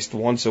taste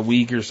once a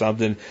week or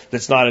something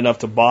that's not enough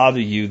to bother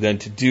you than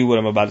to do what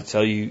I'm about to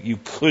tell you you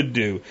could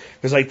do,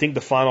 because I think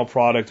the final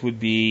product would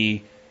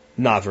be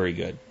not very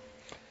good.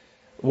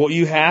 What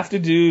you have to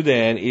do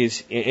then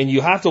is, and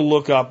you have to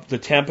look up the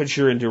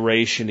temperature and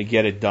duration to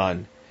get it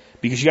done,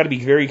 because you got to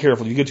be very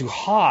careful. If you get too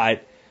hot,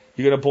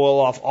 you're going to boil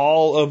off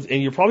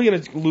and you're probably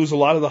going to lose a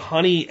lot of the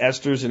honey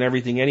esters and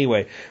everything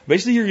anyway.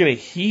 Basically, you're going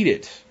to heat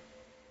it.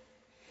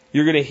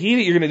 You're going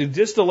to do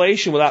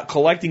distillation without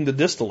collecting the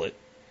distillate.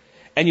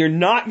 And you're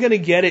not going to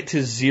get it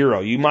to zero.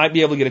 You might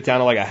be able to get it down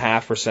to like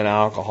 0.5%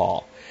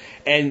 alcohol.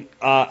 And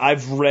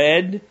I've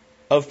read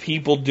of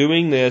people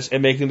doing this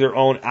and making their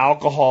own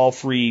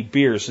alcohol-free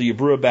beer. So you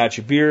brew a batch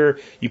of beer,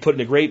 you put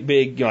in a great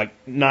big,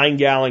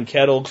 9-gallon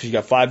kettle, because you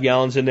got 5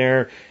 gallons in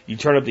there. You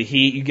turn up the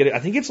heat, you get it. I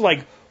think it's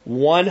like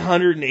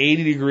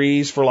 180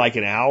 degrees for like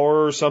an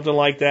hour or something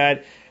like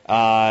that.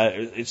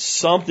 It's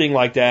something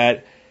like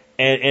that.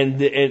 And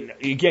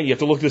again, you have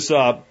to look this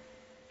up.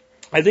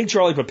 I think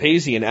Charlie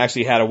Papazian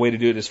actually had a way to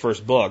do it in his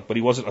first book, but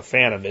he wasn't a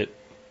fan of it.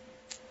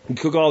 You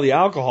cook all the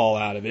alcohol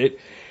out of it,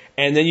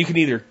 and then you can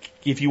either,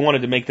 if you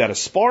wanted to make that a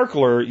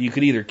sparkler, you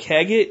could either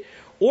keg it,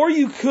 or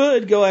you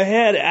could go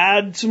ahead,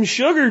 add some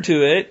sugar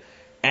to it,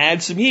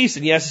 add some yeast,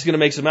 and yes, it's going to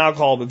make some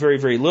alcohol, but very,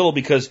 very little,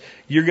 because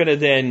you're going to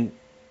then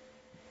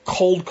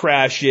cold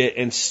crash it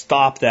and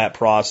stop that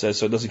process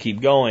so it doesn't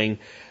keep going.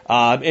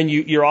 And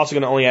you're also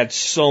going to only add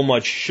so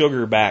much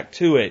sugar back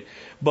to it.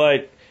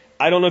 But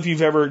I don't know if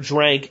you've ever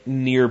drank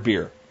near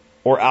beer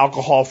or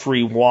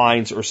alcohol-free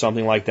wines or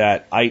something like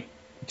that. I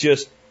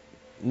just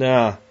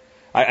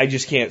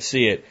can't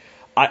see it.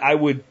 I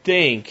would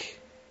think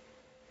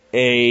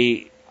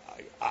I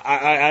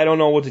don't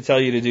know what to tell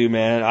you to do,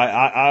 man.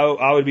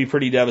 I would be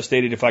pretty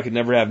devastated if I could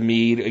never have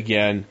mead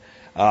again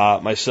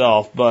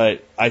myself,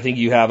 but I think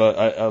you have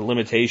a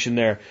limitation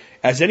there.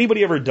 Has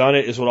anybody ever done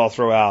it is what I'll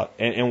throw out.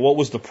 And what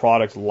was the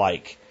product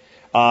like?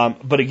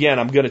 But again,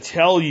 I'm going to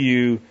tell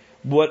you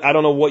I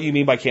don't know what you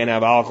mean by can't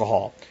have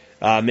alcohol.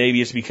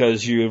 Maybe it's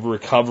because you have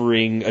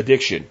recovering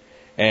addiction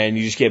and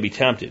you just can't be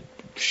tempted.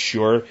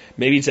 Sure.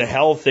 Maybe it's a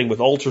health thing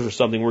with ulcers or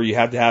something where you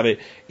have to have it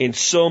in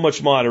so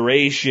much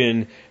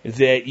moderation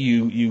that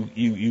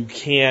you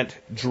can't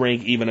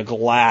drink even a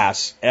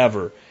glass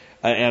ever.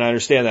 And I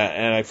understand that,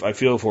 and I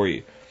feel for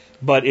you.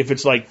 But if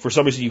it's like, for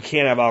some reason you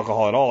can't have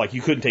alcohol at all, like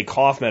you couldn't take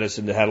cough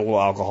medicine that had a little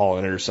alcohol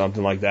in it or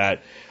something like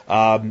that,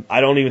 I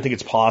don't even think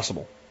it's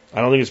possible.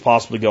 I don't think it's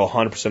possible to go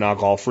 100%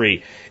 alcohol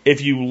free.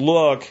 If you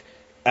look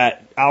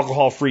at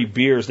alcohol free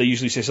beers, they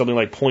usually say something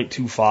like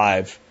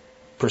 0.25%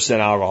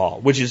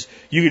 alcohol, which is,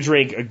 you could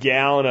drink a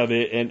gallon of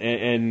it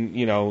and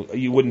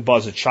you wouldn't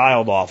buzz a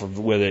child off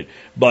with it,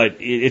 but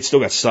it's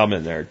still got some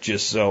in there.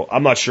 Just so,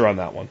 I'm not sure on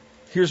that one.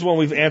 Here's one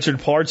we've answered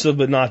parts of,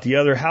 but not the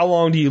other. How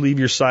long do you leave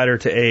your cider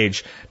to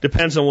age?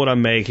 Depends on what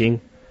I'm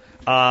making.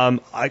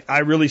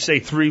 I really say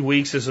 3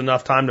 weeks is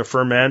enough time to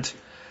ferment.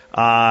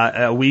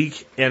 A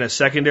week in a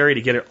secondary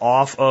to get it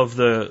off of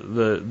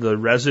the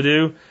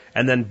residue,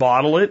 and then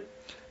bottle it.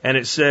 And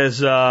it says,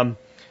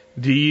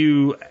 do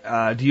you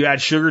add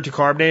sugar to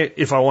carbonate?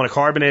 If I want to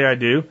carbonate, I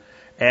do.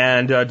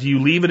 And do you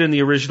leave it in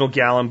the original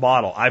gallon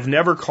bottle? I've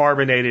never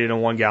carbonated in a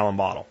 1 gallon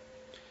bottle.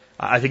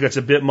 I think that's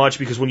a bit much,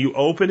 because when you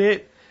open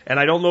it, and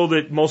I don't know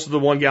that most of the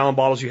 1 gallon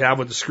bottles you have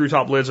with the screw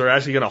top lids are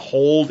actually going to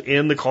hold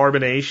in the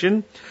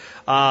carbonation.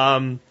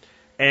 And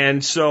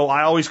so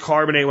I always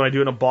carbonate when I do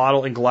it in a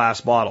bottle, in glass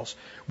bottles.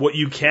 What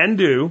you can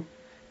do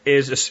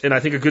is, and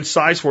I think a good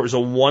size for it is a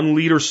 1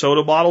 liter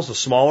soda bottles, the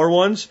smaller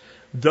ones.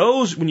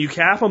 Those, when you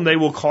cap them, they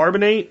will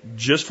carbonate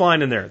just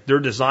fine in there. They're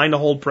designed to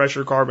hold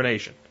pressure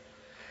carbonation.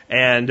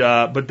 And,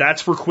 but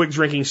that's for quick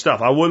drinking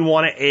stuff. I wouldn't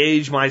want to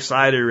age my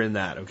cider in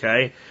that,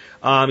 okay?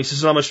 He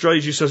says, Australia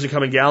juice doesn't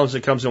come in gallons.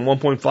 It comes in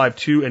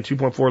 1.52 and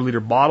 2.4 liter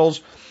bottles.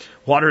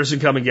 Water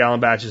doesn't come in gallon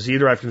batches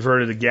either. I've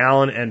converted the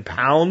gallon and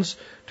pounds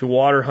to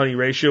water honey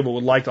ratio, but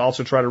would like to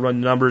also try to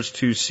run numbers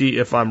to see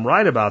if I'm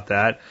right about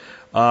that.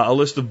 A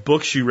list of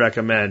books you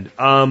recommend.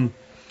 I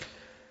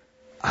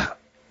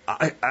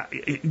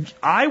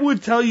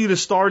would tell you to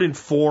start in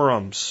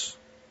forums.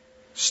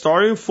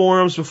 Start in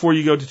forums before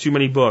you go to too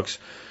many books.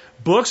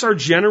 Books are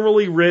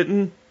generally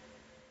written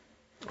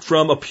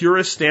from a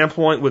purist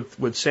standpoint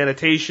with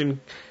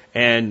sanitation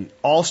and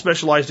all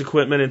specialized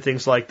equipment and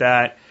things like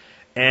that.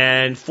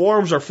 And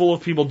forums are full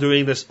of people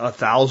doing this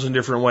 1,000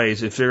 different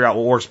ways and figure out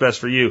what works best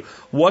for you.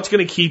 What's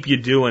going to keep you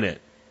doing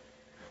it?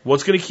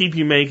 What's going to keep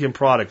you making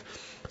product?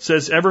 It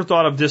says, ever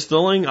thought of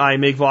distilling? I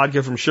make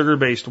vodka from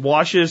sugar-based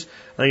washes.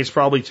 I think it's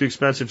probably too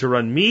expensive to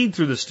run mead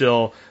through the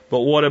still,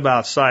 but what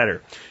about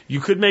cider? You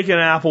could make an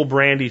apple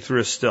brandy through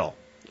a still.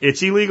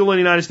 It's illegal in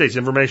the United States,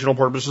 informational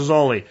purposes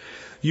only.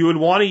 You would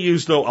want to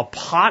use, though, a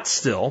pot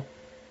still,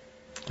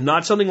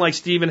 not something like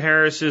Stephen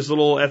Harris's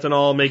little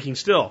ethanol making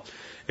still.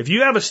 If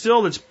you have a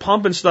still that's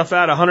pumping stuff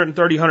out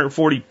 130,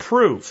 140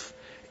 proof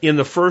in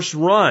the first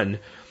run,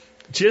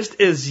 just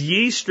as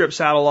yeast strips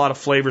out a lot of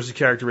flavors and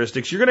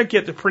characteristics, you're going to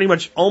get to pretty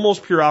much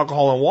almost pure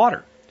alcohol and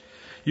water.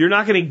 You're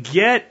not going to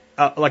get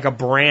like a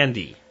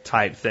brandy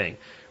type thing.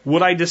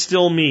 Would I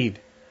distill mead?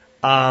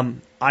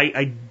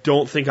 I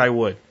don't think I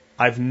would.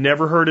 I've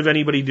never heard of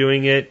anybody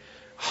doing it.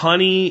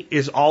 Honey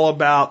is all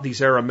about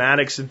these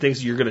aromatics and things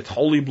that you're going to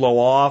totally blow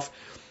off.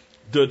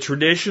 The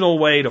traditional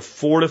way to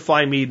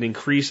fortify mead and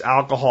increase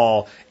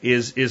alcohol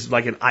is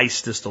like an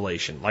ice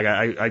distillation. Like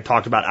I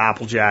talked about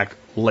Applejack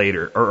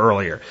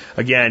earlier.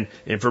 Again,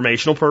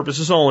 informational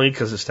purposes only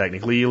because it's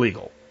technically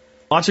illegal.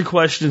 Lots of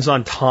questions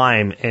on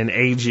time and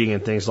aging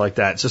and things like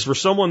that. It says, for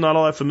someone not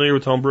all that familiar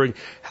with home brewing,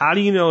 how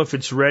do you know if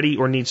it's ready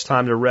or needs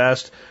time to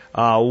rest?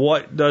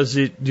 What does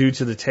it do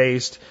to the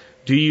taste?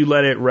 Do you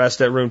let it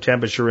rest at room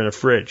temperature in a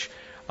fridge?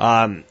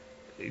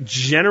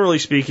 Generally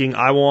speaking,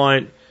 I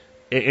want,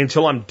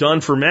 until I'm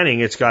done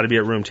fermenting, it's got to be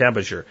at room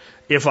temperature.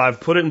 If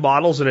I've put it in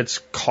bottles and it's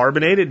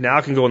carbonated, now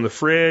it can go in the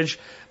fridge,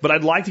 but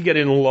I'd like to get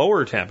it in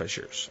lower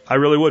temperatures. I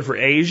really would. For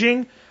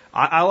aging,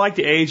 I like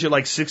to age at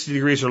like 60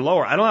 degrees or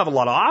lower. I don't have a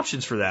lot of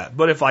options for that.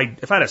 But if I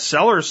had a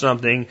cellar or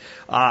something,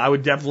 I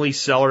would definitely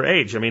cellar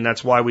age. I mean,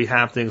 that's why we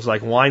have things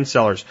like wine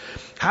cellars.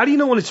 How do you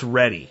know when it's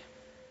ready?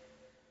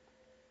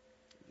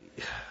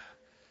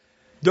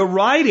 The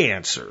right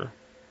answer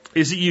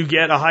is that you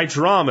get a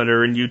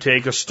hydrometer and you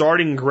take a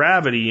starting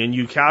gravity and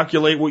you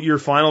calculate what your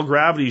final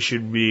gravity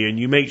should be and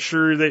you make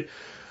sure that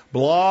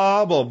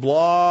blah, blah,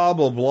 blah,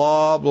 blah,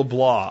 blah, blah,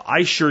 blah.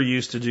 I sure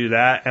used to do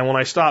that, and when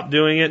I stopped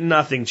doing it,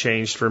 nothing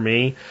changed for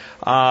me.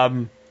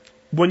 When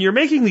you're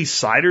making these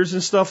ciders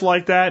and stuff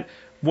like that,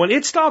 when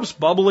it stops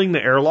bubbling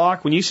the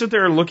airlock, when you sit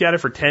there and look at it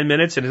for 10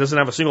 minutes and it doesn't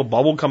have a single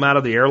bubble come out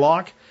of the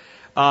airlock,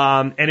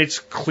 and it's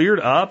cleared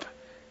up,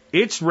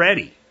 it's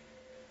ready.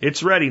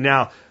 It's ready.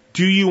 Now,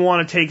 do you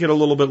want to take it a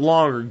little bit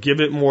longer?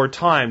 Give it more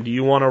time? Do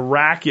you want to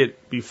rack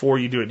it before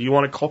you do it? Do you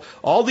want to call?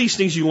 All these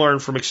things you learn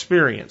from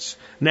experience.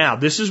 Now,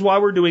 this is why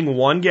we're doing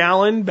 1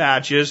 gallon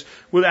batches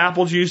with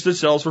apple juice that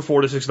sells for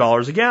 $4 to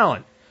 $6 a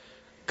gallon.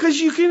 Because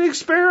you can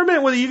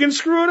experiment with it. You can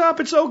screw it up.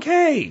 It's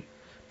okay.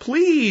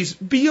 Please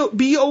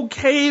be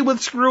okay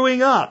with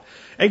screwing up.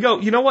 And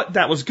go, you know what?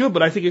 That was good,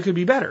 but I think it could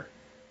be better.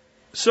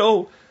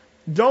 So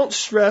don't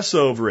stress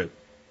over it.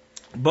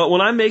 But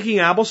when I'm making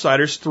apple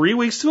ciders 3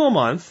 weeks to a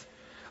month,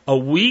 a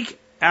week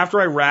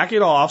after I rack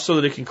it off so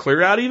that it can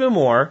clear out even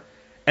more,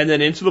 and then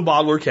into the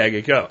bottle or keg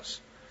it goes.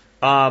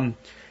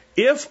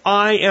 If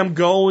I am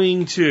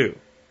going to,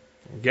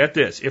 get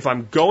this, if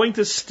I'm going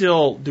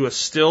to do a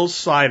still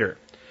cider,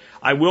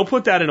 I will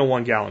put that in a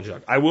 1 gallon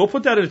jug. I will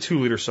put that in a 2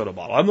 liter soda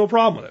bottle. I have no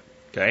problem with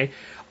it. Okay.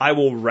 I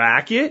will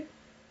rack it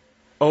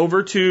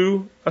over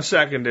to a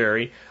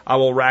secondary. I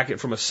will rack it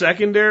from a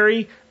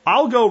secondary.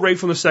 I'll go right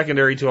from the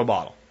secondary to a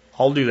bottle.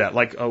 I'll do that,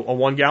 like a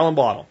 1 gallon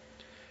bottle.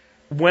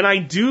 When I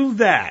do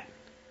that,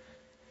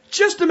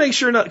 just to make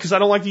sure, because I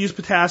don't like to use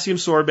potassium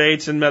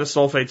sorbates and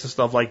metasulfates and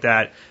stuff like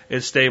that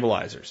as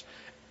stabilizers.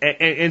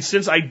 And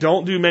since I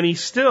don't do many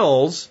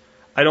stills,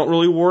 I don't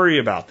really worry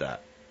about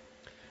that.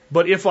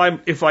 But if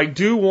I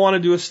do want to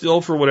do a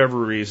still for whatever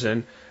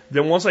reason,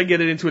 then once I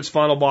get it into its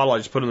final bottle, I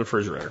just put it in the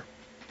refrigerator.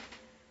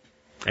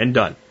 And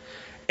done.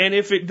 And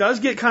if it does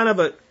get kind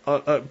of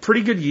a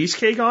pretty good yeast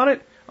cake on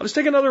it, I'll just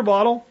take another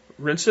bottle,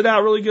 rinse it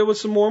out really good with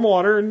some warm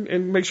water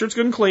and make sure it's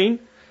good and clean.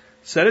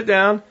 Set it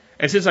down.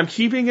 And since I'm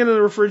keeping it in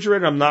the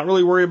refrigerator, I'm not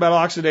really worried about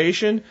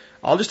oxidation.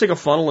 I'll just take a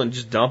funnel and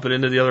just dump it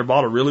into the other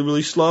bottle really,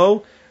 really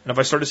slow. And if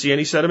I start to see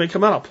any sediment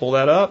come out, I'll pull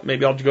that up.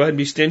 Maybe I'll go ahead and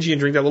be stingy and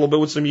drink that little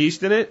bit with some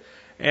yeast in it.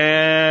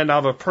 And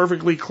I'll have a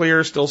perfectly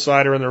clear still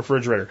cider in the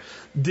refrigerator.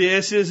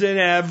 This is an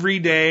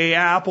everyday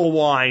apple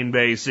wine,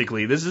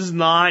 basically. This is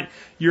not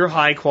your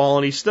high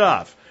quality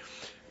stuff.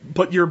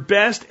 But your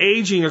best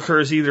aging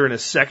occurs either in a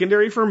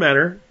secondary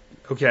fermenter,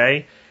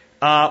 okay,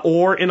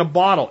 or in a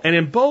bottle. And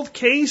in both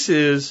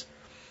cases,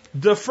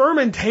 the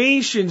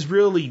fermentation's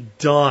really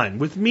done.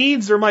 With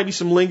meads, there might be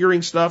some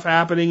lingering stuff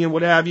happening and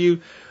what have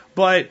you,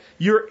 but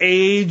you're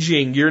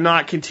aging. You're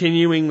not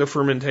continuing the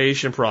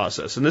fermentation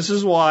process. And this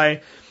is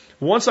why,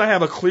 once I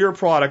have a clear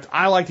product,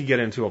 I like to get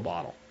into a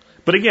bottle.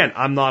 But again,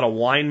 I'm not a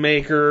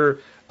winemaker,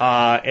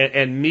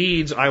 and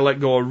meads, I let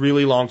go a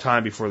really long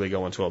time before they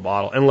go into a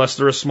bottle, unless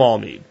they're a small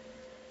mead.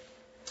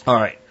 All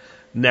right,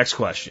 next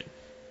question.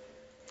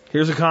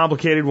 Here's a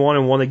complicated one,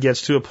 and one that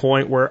gets to a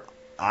point where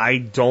I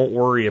don't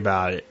worry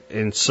about it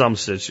in some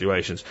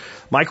situations.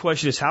 My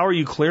question is, how are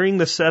you clearing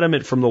the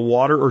sediment from the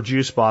water or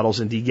juice bottles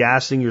and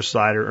degassing your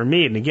cider or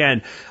mead? And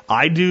again,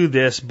 I do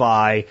this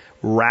by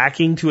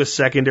racking to a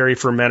secondary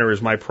fermenter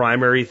is my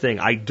primary thing.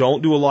 I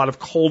don't do a lot of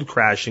cold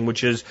crashing,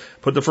 which is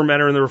put the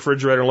fermenter in the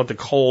refrigerator and let the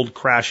cold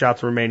crash out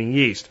the remaining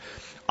yeast.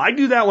 I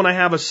do that when I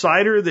have a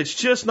cider that's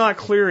just not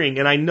clearing,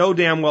 and I know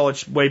damn well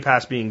it's way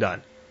past being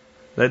done.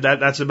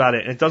 That's about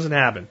it. It doesn't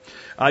happen.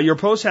 Your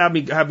posts have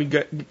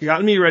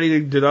gotten me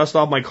ready to dust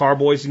off my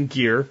carboys and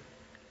gear.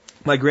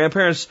 My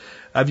grandparents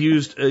have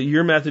used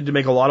your method to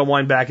make a lot of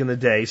wine back in the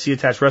day. See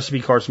attached recipe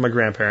cards from my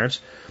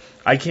grandparents.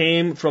 I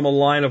came from a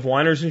line of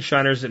whiners and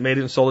shiners that made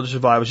it and sold it to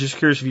survive. I was just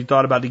curious if you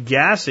thought about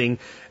degassing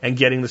and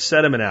getting the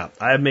sediment out.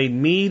 I have made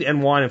mead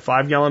and wine in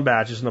 5-gallon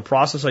batches, and the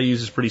process I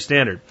use is pretty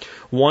standard.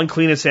 1,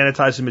 clean and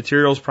sanitize the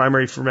materials,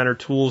 primary fermenter,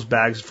 tools,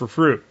 bags for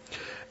fruit.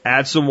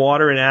 Add some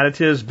water and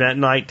additives,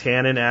 bentonite,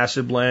 tannin,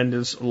 acid blend,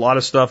 a lot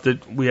of stuff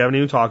that we haven't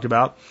even talked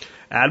about.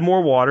 Add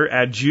more water,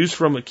 add juice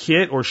from a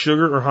kit or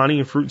sugar or honey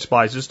and fruit and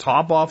spices,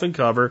 top off and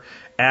cover,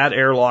 add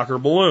airlock or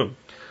balloon.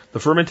 The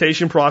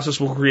fermentation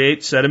process will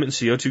create sediment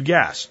and CO2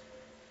 gas.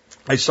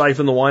 I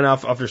siphon the wine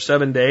off after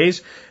 7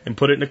 days and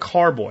put it in a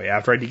carboy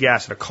after I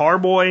degas it. A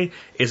carboy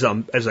is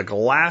a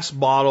glass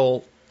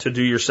bottle to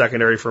do your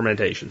secondary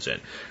fermentations in.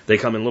 They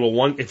come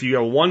in if you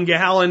got a 1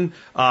 gallon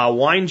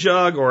wine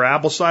jug or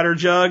apple cider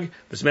jug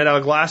that's made out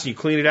of glass and you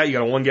clean it out, you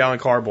got a 1 gallon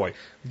carboy.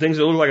 Things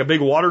that look like a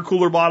big water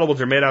cooler bottle, but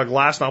they're made out of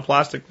glass, not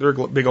plastic, they're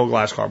a big old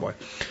glass carboy.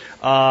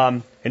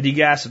 And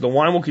degas it. The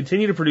wine will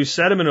continue to produce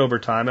sediment over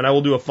time, and I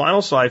will do a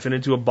final siphon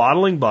into a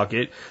bottling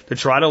bucket to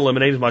try to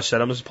eliminate as much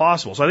sediment as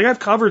possible. So I think I've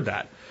covered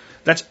that.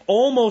 That's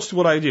almost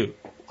what I do.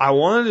 I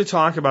wanted to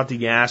talk about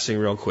degassing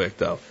real quick,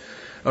 though.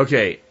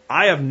 Okay,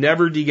 I have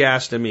never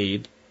degassed a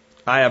mead.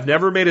 I have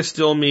never made a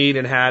still mead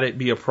and had it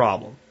be a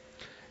problem.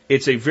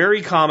 It's a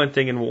very common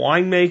thing in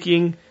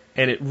winemaking,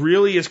 and it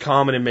really is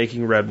common in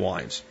making red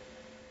wines.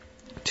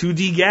 To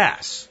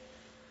degas,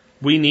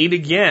 we need,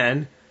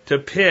 again, to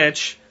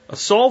pitch a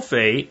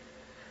sulfate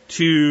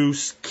to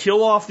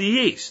kill off the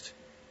yeast.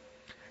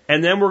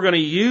 And then we're going to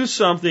use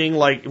something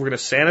like, we're going to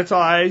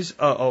sanitize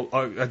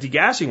a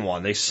degassing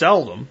wand. They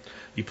sell them.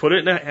 You put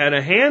it in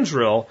a hand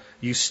drill,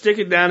 you stick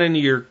it down into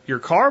your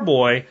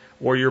carboy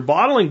or your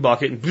bottling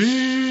bucket, and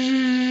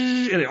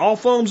it all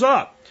foams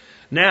up.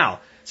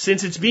 Now,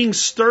 since it's being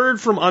stirred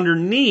from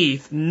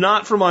underneath,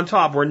 not from on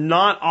top, we're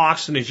not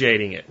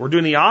oxygenating it. We're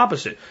doing the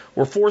opposite.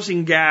 We're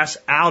forcing gas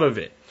out of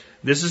it.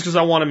 This is because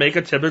I want to make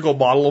a typical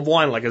bottle of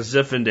wine like a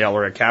Zinfandel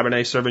or a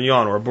Cabernet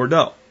Sauvignon or a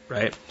Bordeaux,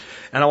 right?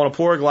 And I want to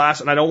pour a glass,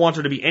 and I don't want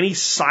there to be any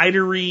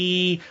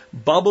cidery,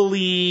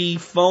 bubbly,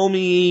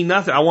 foamy,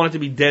 nothing. I want it to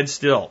be dead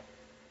still.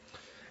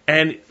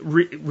 And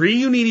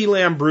Riuniti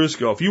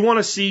Lambrusco, if you want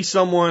to see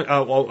someone,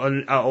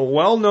 a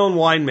well-known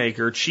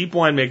winemaker, cheap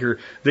winemaker,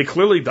 that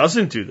clearly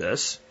doesn't do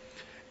this,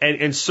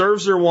 and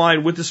serves their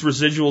wine with this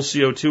residual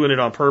CO2 in it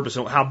on purpose,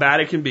 and how bad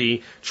it can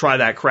be, try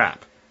that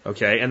crap.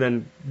 Okay, and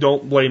then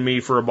don't blame me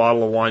for a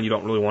bottle of wine you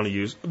don't really want to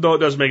use, though it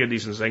does make a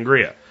decent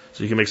sangria,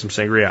 so you can make some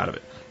sangria out of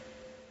it.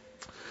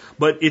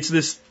 But it's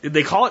this,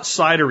 they call it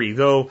cidery,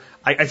 though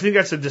I think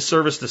that's a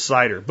disservice to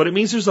cider, but it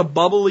means there's a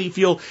bubbly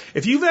feel.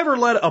 If you've ever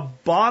let a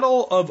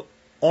bottle of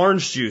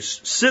orange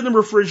juice sit in the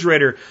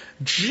refrigerator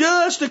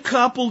just a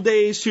couple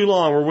days too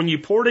long, or when you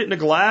poured it in a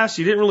glass,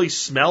 you didn't really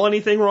smell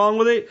anything wrong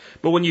with it,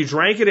 but when you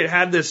drank it, it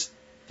had this,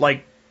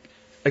 like,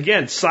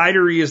 again,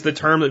 cidery is the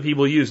term that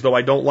people use, though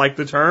I don't like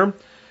the term.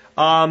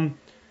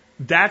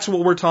 That's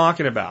what we're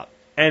talking about.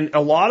 And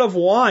a lot of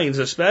wines,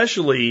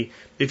 especially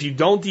if you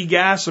don't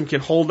degas them, can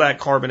hold that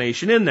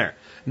carbonation in there.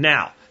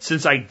 Now,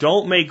 since I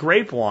don't make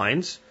grape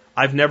wines,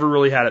 I've never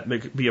really had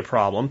it be a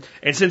problem.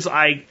 And since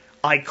I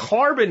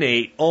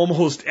carbonate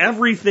almost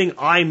everything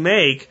I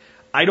make,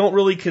 I don't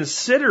really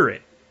consider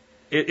it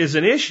is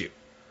an issue.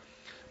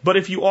 But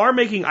if you are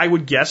making, I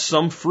would guess,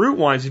 some fruit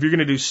wines, if you're going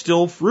to do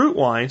still fruit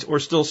wines or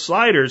still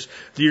ciders,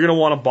 that you're going to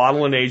want to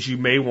bottle and age, you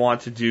may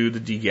want to do the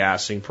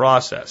degassing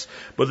process.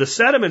 But the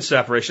sediment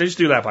separation, I just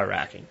do that by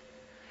racking.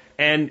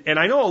 And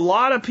I know a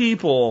lot of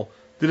people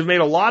that have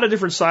made a lot of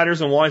different ciders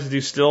and wines that do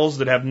stills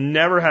that have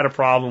never had a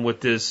problem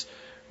with this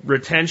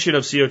retention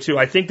of CO2.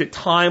 I think that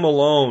time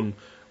alone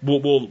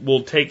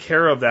will take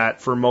care of that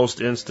for most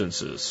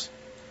instances.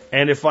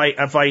 And if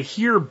I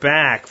hear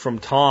back from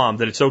Tom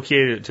that it's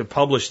okay to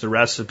publish the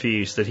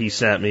recipes that he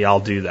sent me, I'll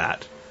do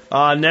that.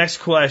 Next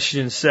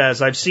question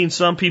says, I've seen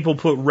some people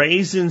put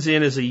raisins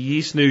in as a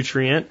yeast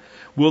nutrient.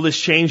 Will this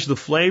change the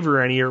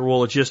flavor any, or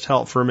will it just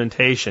help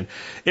fermentation?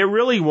 It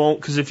really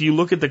won't, because if you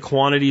look at the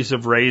quantities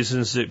of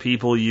raisins that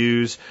people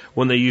use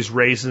when they use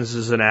raisins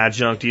as an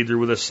adjunct, either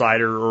with a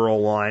cider or a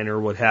wine or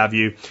what have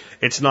you,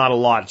 it's not a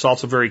lot. It's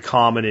also very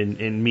common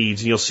in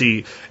meads, and you'll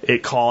see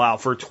it call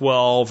out for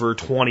 12 or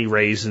 20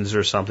 raisins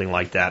or something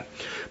like that.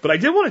 But I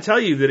did want to tell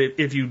you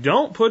that if you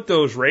don't put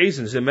those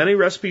raisins, and many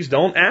recipes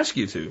don't ask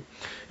you to,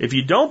 if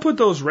you don't put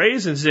those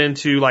raisins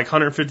into like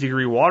 150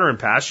 degree water and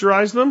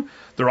pasteurize them,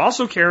 they're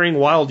also carrying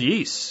wild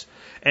yeasts.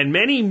 And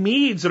many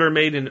meads that are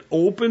made in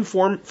open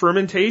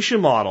fermentation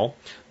model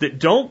that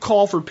don't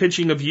call for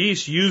pitching of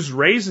yeast use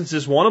raisins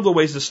as one of the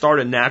ways to start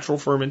a natural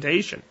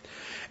fermentation.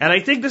 And I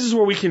think this is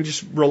where we can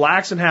just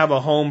relax and have a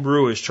home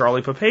brew, as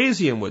Charlie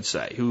Papazian would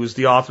say, who is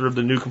the author of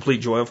The New Complete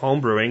Joy of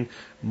Home Brewing,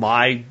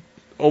 my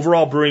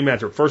overall brewing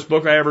mentor. First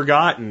book I ever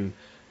got, and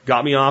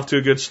got me off to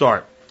a good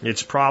start.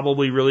 It's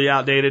probably really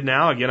outdated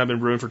now. Again, I've been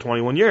brewing for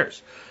 21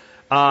 years.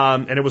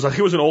 And it was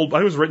an old,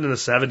 it was written in the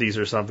 70s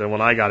or something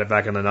when I got it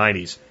back in the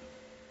 90s.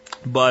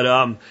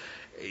 But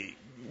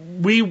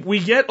we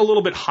get a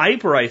little bit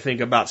hyper, I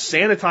think, about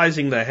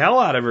sanitizing the hell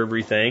out of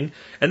everything,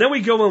 and then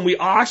we go and we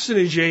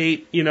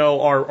oxygenate,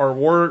 our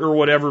wort or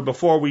whatever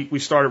before we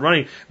started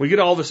running. We get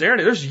all this air in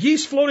it. There's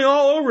yeast floating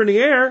all over in the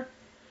air.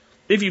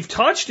 If you've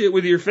touched it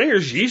with your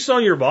fingers, yeast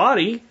on your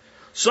body.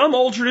 Some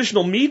old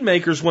traditional mead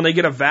makers, when they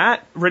get a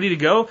vat ready to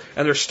go,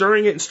 and they're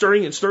stirring it and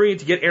stirring it and stirring it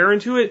to get air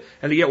into it,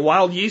 and to get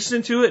wild yeast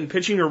into it, and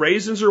pitching their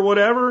raisins or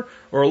whatever,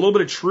 or a little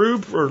bit of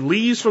troop or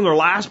leaves from their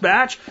last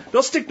batch,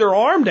 they'll stick their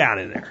arm down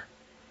in there,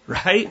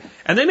 right?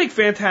 And they make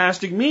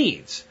fantastic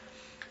meads.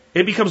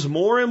 It becomes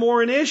more and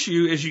more an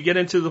issue as you get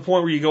into the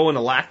point where you go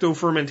into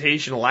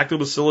lacto-fermentation,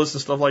 lactobacillus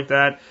and stuff like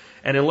that,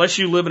 and unless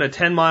you live in a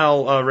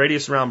 10-mile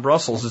radius around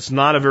Brussels, it's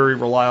not a very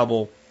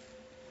reliable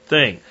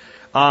thing.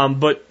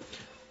 But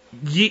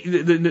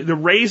the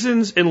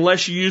raisins,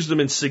 unless you use them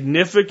in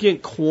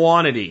significant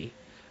quantity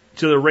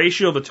to the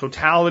ratio of the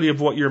totality of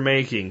what you're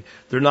making,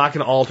 they're not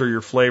going to alter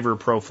your flavor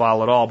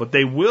profile at all. But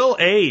they will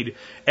aid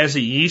as a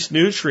yeast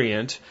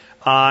nutrient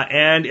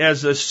and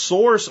as a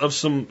source of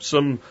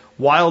some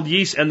wild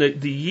yeast. And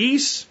the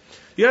yeast,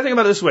 you got to think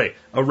about it this way.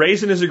 A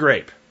raisin is a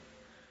grape.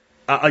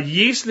 A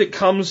yeast that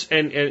comes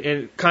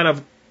and kind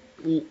of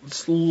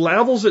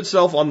levels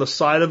itself on the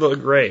side of a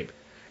grape,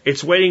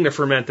 it's waiting to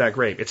ferment that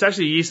grape. It's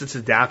actually a yeast that's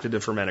adapted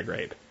to ferment a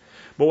grape.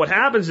 But what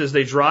happens is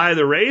they dry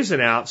the raisin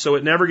out so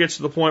it never gets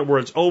to the point where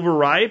it's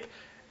overripe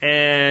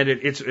and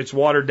it's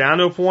watered down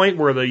to a point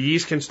where the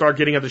yeast can start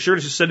getting at the sugar.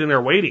 It's just sitting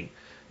there waiting.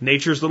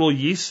 Nature's little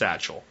yeast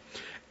satchel.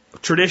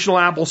 Traditional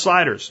apple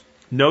ciders,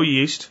 no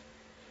yeast.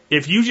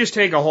 If you just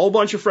take a whole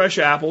bunch of fresh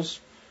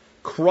apples,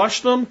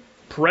 crush them,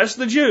 press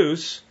the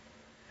juice,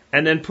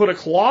 and then put a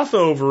cloth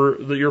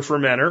over your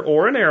fermenter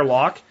or an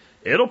airlock,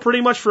 it'll pretty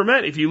much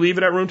ferment if you leave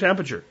it at room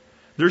temperature.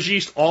 There's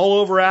yeast all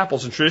over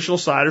apples, and traditional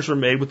ciders are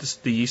made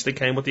with the yeast that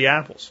came with the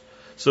apples.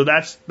 So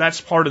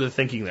that's part of the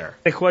thinking there.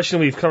 A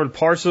question, we've covered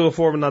parts of it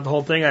before, but not the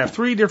whole thing. I have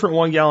 3 different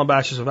 1-gallon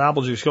batches of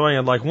apple juice going.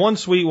 I'd like 1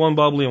 sweet, 1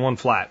 bubbly, and 1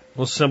 flat.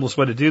 What's the simplest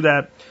way to do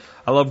that?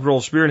 I love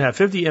Grolsch beer and have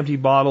 50 empty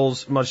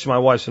bottles, much to my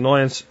wife's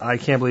annoyance. I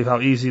can't believe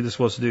how easy this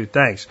was to do.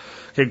 Thanks.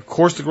 Okay, of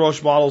course the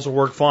Grolsch bottles will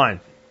work fine.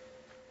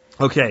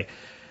 Okay,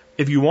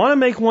 if you want to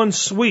make one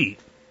sweet,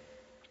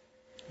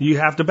 you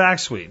have to back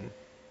sweeten.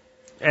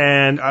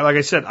 And like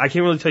I said, I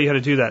can't really tell you how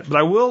to do that. But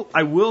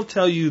I will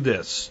tell you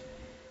this.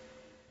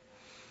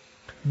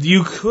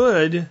 You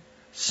could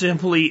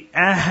simply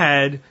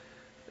add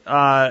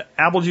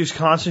apple juice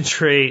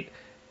concentrate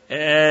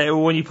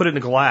when you put it in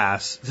a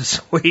glass to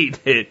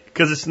sweeten it,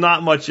 because it's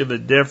not much of a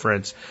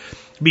difference.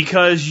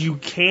 Because you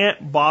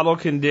can't bottle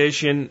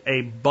condition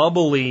a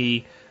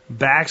bubbly,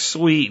 back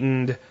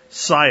sweetened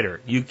cider.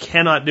 You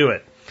cannot do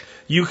it.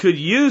 You could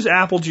use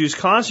apple juice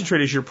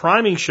concentrate as your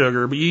priming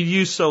sugar, but you'd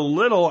use so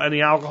little and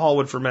the alcohol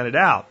would ferment it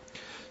out.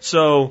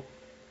 So,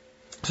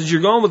 since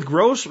you're going with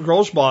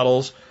Grolsch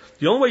bottles,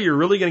 the only way you're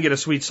really going to get a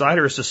sweet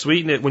cider is to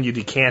sweeten it when you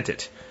decant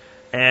it.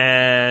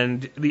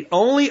 And the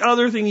only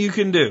other thing you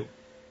can do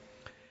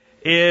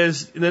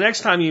is the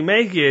next time you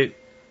make it,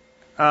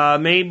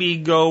 maybe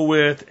go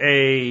with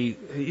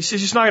it's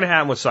just not going to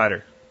happen with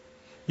cider.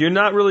 You're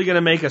not really going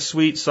to make a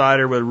sweet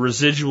cider with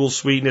residual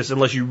sweetness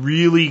unless you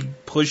really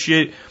push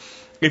it.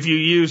 If you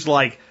use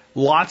like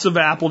lots of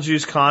apple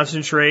juice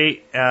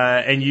concentrate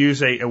and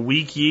use a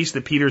weak yeast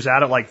that peters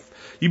out at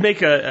you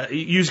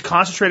use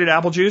concentrated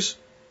apple juice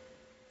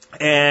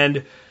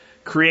and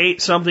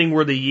create something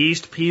where the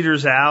yeast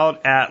peters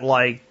out at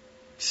like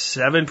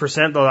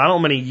 7%, though I don't know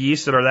many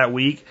yeasts that are that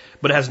weak,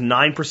 but it has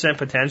 9%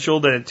 potential,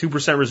 that at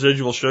 2%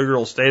 residual sugar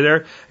will stay there.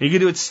 And you can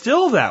do it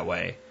still that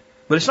way,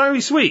 but it's not going to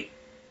be sweet.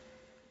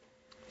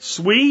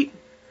 Sweet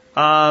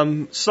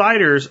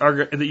ciders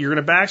are that you're going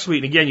to back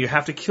sweeten. Again, you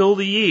have to kill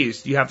the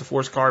yeast. You have to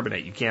force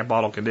carbonate. You can't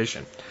bottle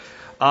condition.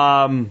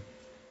 I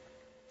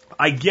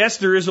guess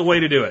there is a way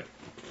to do it.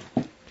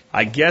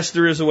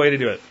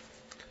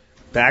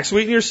 Back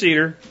sweeten your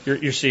cider.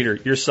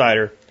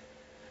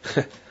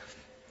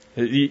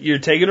 You're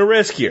taking a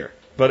risk here,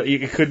 but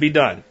it could be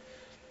done.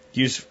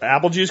 Use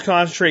apple juice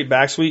concentrate,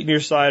 back sweeten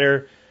your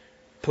cider,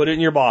 put it in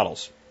your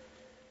bottles.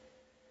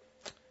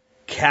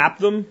 Cap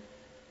them,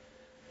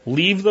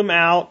 leave them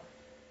out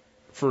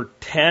for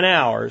 10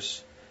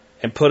 hours,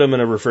 and put them in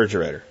a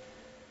refrigerator.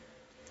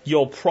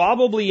 You'll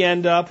probably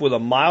end up with a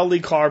mildly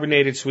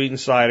carbonated sweetened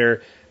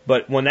cider,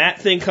 but when that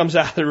thing comes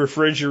out of the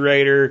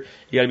refrigerator,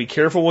 you got to be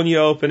careful when you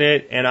open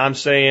it, and I'm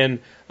saying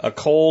a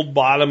cold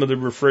bottom of the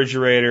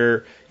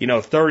refrigerator,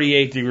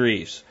 38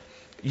 degrees.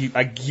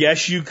 I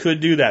guess you could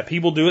do that.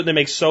 People do it. They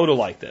make soda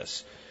like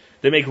this.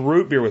 They make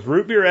root beer with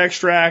root beer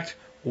extract,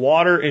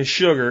 water, and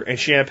sugar, and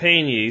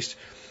champagne yeast.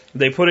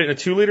 They put it in a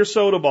 2-liter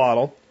soda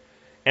bottle,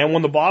 and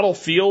when the bottle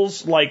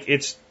feels like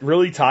it's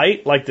really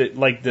tight, like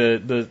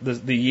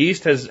the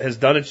yeast has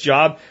done its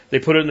job, they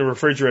put it in the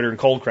refrigerator and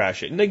cold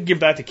crash it. And they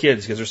give that to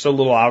kids because there's so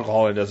little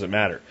alcohol and it doesn't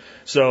matter.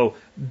 So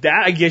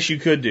that I guess you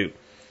could do.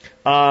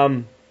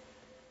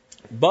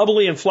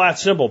 Bubbly and flat,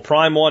 simple.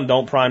 Prime one,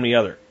 don't prime the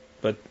other.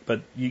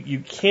 But you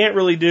can't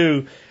really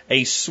do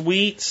a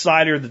sweet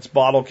cider that's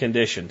bottle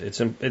conditioned.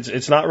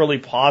 It's not really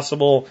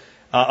possible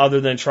other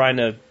than trying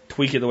to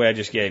tweak it the way I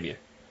just gave you.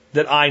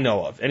 That I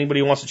know of.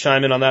 Anybody who wants to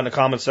chime in on that in the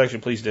comments section,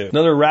 please do.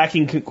 Another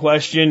racking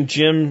question.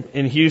 Jim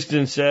in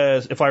Houston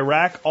says, if I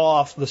rack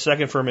off the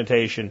second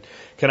fermentation,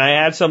 can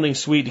I add something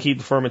sweet to keep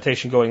the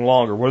fermentation going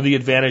longer? What are the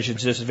advantages and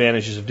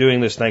disadvantages of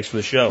doing this? Thanks for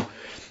the show.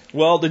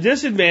 Well, the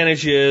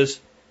disadvantage is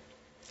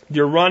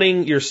you're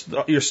running, you're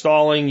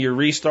stalling, you're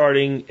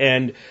restarting,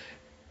 and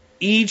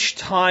each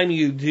time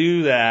you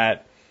do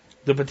that,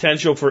 the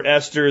potential for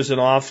esters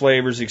and off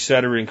flavors,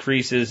 etc.,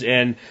 increases,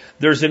 and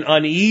there's an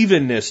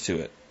unevenness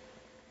to it.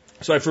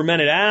 So I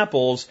fermented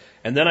apples,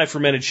 and then I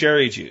fermented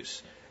cherry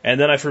juice, and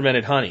then I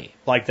fermented honey,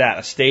 like that,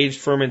 a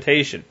staged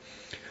fermentation.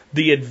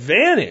 The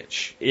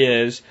advantage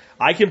is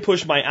I can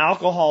push my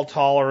alcohol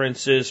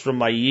tolerances from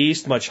my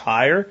yeast much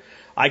higher.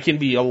 I can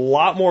be a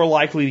lot more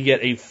likely to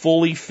get a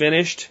fully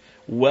finished,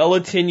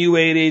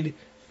 well-attenuated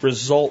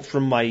result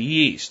from my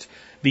yeast.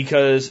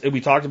 Because,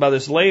 we talked about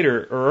this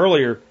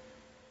earlier,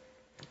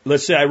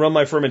 let's say I run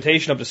my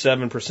fermentation up to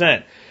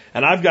 7%,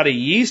 and I've got a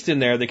yeast in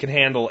there that can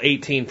handle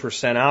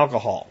 18%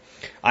 alcohol.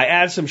 I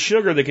add some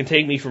sugar that can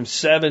take me from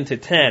 7 to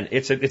 10.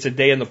 It's a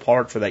day in the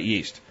park for that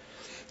yeast.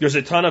 There's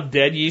a ton of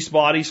dead yeast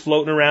bodies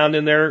floating around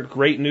in there,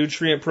 great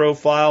nutrient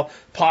profile.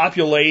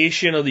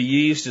 Population of the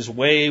yeast is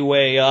way,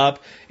 way up.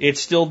 It's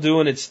still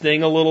doing its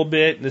thing a little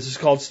bit. This is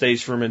called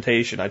staged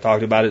fermentation. I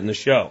talked about it in the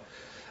show.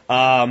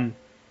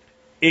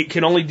 It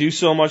can only do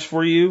so much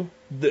for you.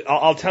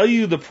 I'll tell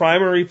you the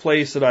primary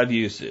place that I've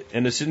used it,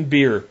 and it's in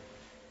beer.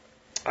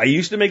 I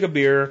used to make a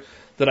beer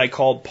that I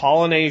called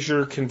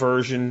Pollination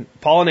Conversion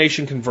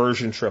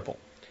Triple.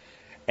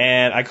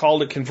 And I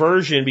called it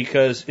conversion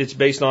because it's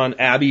based on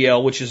Abbey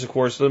Ale, which is, of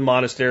course, the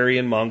monastery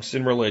and monks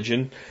and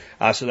religion.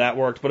 So that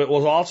worked. But it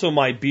was also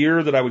my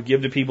beer that I would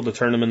give to people to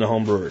turn them into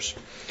home brewers.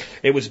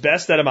 It was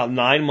best at about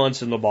 9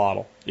 months in the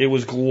bottle. It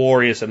was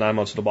glorious at 9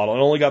 months in the bottle. It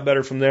only got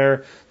better from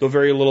there, though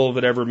very little of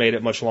it ever made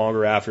it much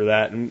longer after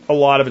that. And a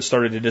lot of it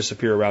started to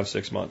disappear around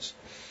 6 months.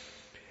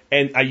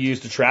 And I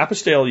used a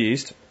Trappist ale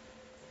yeast,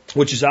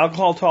 which is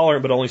alcohol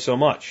tolerant, but only so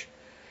much.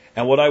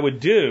 And what I would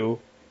do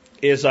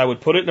is I would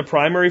put it in a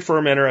primary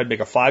fermenter. I'd make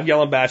a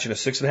 5-gallon batch in a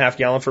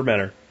 6.5-gallon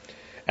fermenter.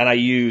 And I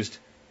used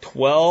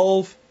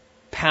 12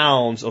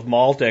 pounds of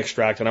malt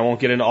extract, and I won't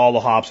get into all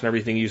the hops and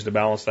everything used to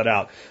balance that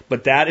out.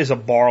 But that is a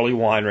barley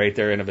wine right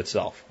there in of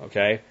itself,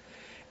 okay?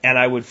 And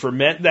I would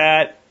ferment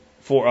that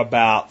for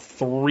about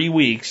 3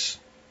 weeks,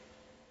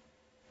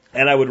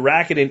 and I would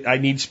rack it in. I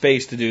need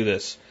space to do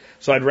this.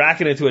 So I'd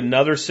rack it into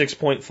another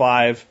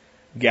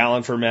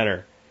 6.5-gallon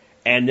fermenter,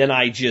 and then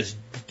I just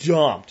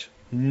dumped.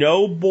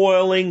 No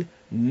boiling,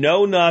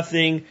 no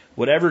nothing.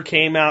 Whatever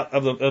came out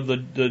of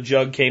the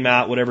jug came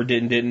out. Whatever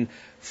didn't.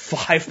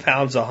 5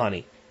 pounds of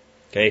honey.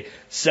 Okay,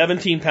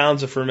 17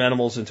 pounds of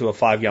fermentables into a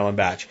 5-gallon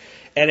batch,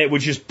 and it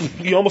would just,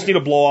 you almost need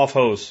a blow off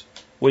hose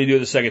when you do it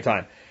the second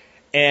time.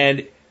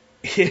 And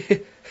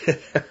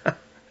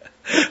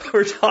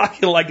we're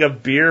talking like a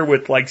beer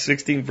with like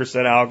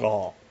 16%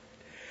 alcohol,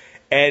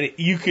 and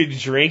you could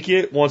drink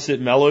it once it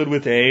mellowed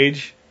with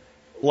age,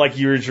 like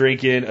you were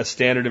drinking a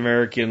standard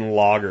American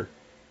lager.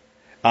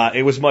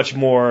 It was much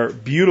more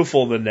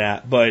beautiful than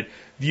that, but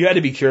you had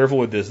to be careful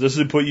with this. This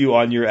would put you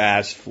on your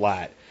ass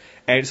flat.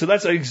 And so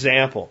that's an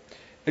example.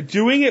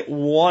 Doing it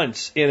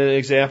once in an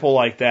example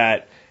like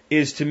that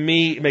is, to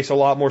me, it makes a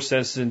lot more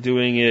sense than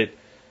doing it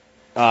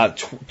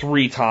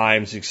 3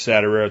 times,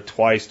 etc.,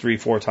 twice, 3,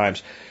 4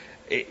 times.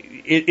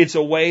 It's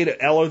a way to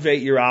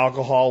elevate your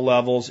alcohol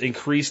levels,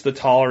 increase the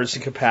tolerance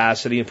and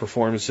capacity and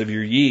performance of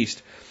your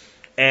yeast.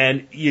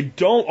 And you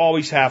don't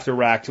always have to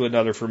rack to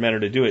another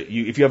fermenter to do it.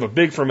 If you have a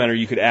big fermenter,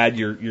 you could add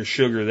your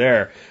sugar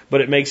there.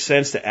 But it makes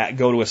sense to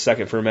go to a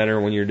second fermenter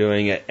when you're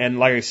doing it. And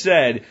like I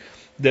said,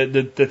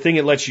 the thing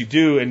it lets you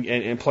do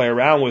and play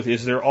around with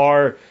is there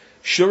are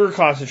sugar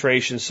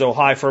concentrations so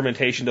high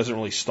fermentation doesn't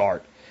really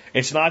start.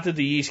 It's not that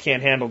the yeast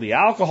can't handle the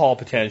alcohol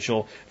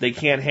potential. They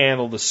can't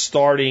handle the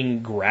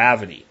starting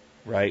gravity,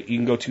 right? You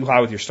can go too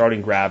high with your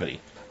starting gravity.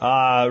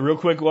 Real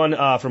quick one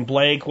from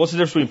Blake. What's the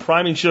difference between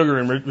priming sugar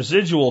and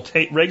residual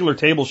regular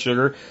table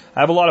sugar? I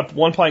have a lot of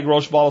 1-pint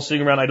Grolsch bottles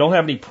sitting around. I don't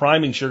have any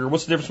priming sugar.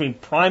 What's the difference between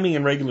priming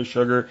and regular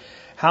sugar?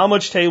 How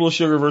much table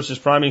sugar versus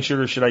priming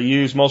sugar should I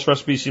use? Most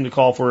recipes seem to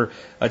call for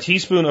a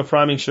teaspoon of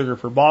priming sugar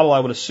per bottle. I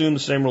would assume the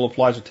same rule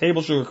applies with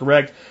table sugar,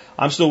 correct?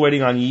 I'm still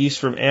waiting on yeast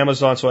from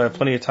Amazon, so I have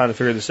plenty of time to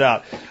figure this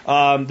out.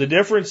 The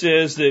difference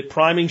is that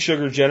priming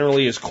sugar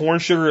generally is corn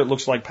sugar. It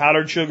looks like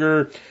powdered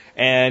sugar.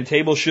 And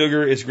table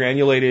sugar is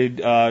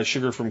granulated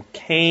sugar from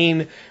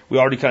cane. We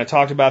already kind of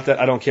talked about that.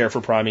 I don't care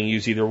for priming.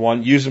 Use either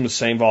one. Use them the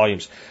same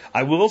volumes.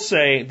 I will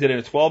say that in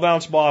a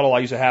 12-ounce bottle, I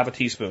use a half a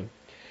teaspoon.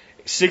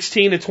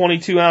 16 to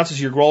 22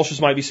 ounces, your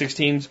Grolsch's might be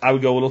 16s. I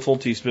would go with a full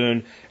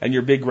teaspoon. And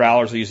your big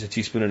growlers, I use a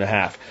teaspoon and a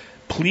half.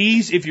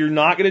 Please, if you're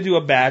not going to do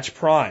a batch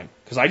prime,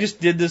 because I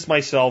just did this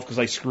myself because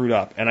I screwed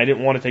up and I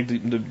didn't want to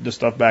take the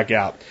stuff back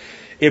out.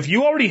 If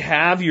you already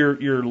have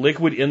your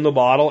liquid in the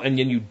bottle and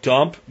then you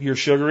dump your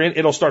sugar in,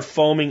 it'll start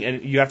foaming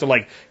and you have to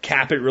like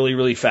cap it really,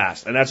 really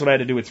fast. And that's what I had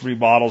to do with 3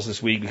 bottles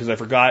this week because I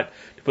forgot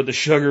to put the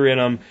sugar in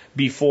them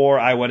before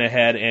I went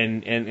ahead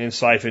and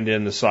siphoned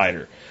in the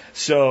cider.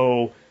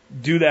 So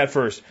do that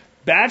first.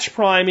 Batch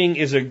priming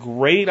is a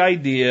great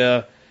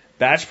idea.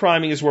 Batch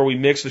priming is where we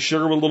mix the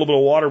sugar with a little bit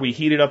of water, we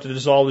heat it up to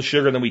dissolve the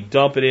sugar, and then we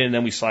dump it in, and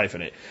then we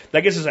siphon it.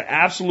 That gives us an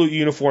absolute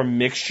uniform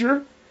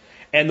mixture.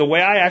 And the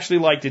way I actually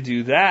like to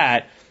do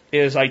that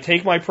is I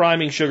take my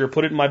priming sugar,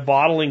 put it in my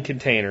bottling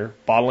container,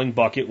 bottling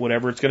bucket,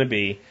 whatever it's going to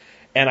be,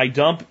 and I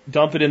dump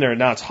it in there, and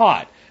now it's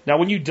hot. Now,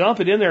 when you dump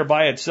it in there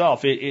by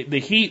itself, the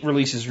heat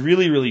releases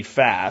really, really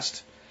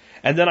fast,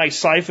 and then I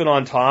siphon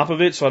on top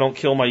of it so I don't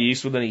kill my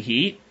yeast with any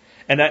heat,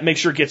 and that makes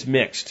sure it gets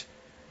mixed.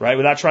 Right,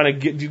 without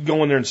trying to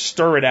go in there and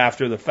stir it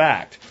after the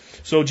fact.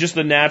 So just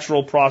the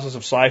natural process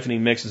of siphoning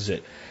mixes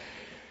it.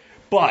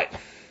 But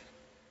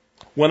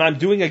when I'm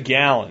doing a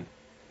gallon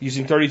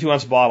using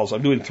 32-ounce bottles,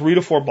 I'm doing 3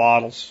 to 4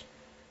 bottles.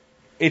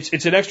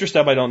 It's an extra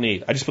step I don't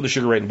need. I just put the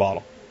sugar right in the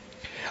bottle.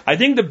 I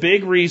think the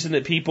big reason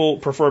that people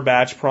prefer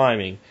batch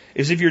priming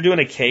is if you're doing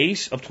a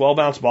case of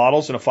 12-ounce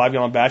bottles in a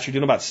 5-gallon batch, you're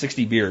doing about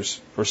 60 beers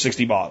or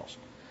 60 bottles.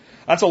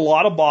 That's a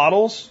lot of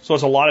bottles, so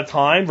it's a lot of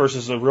time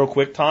versus a real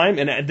quick time.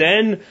 And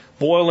then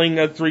boiling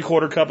a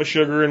 3/4 cup of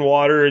sugar in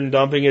water and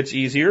dumping it's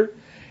easier.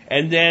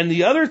 And then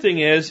the other thing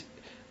is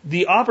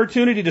the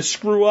opportunity to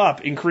screw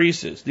up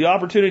increases. The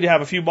opportunity to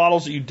have a few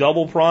bottles that you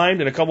double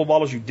primed and a couple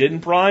bottles you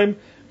didn't prime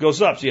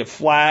goes up. So you have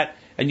flat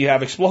and you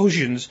have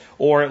explosions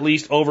or at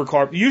least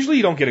overcarb. Usually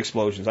you don't get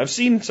explosions. I've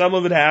seen some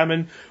of it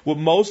happen. What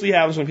mostly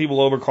happens when people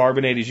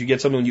overcarbonate is you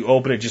get something when you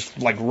open it just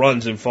like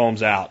runs and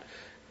foams out.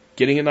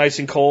 Getting it nice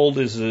and cold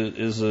is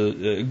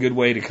a good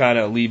way to kind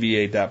of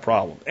alleviate that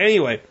problem.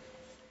 Anyway,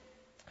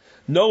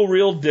 no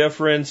real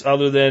difference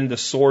other than the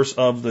source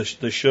of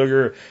the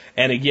sugar.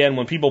 And again,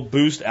 when people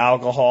boost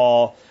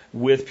alcohol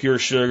with pure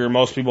sugar,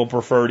 most people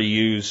prefer to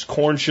use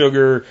corn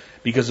sugar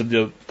because of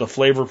the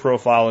flavor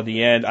profile at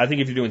the end. I think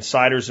if you're doing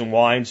ciders and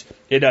wines,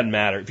 it doesn't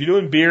matter. If you're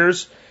doing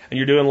beers and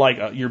you're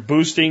doing you're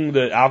boosting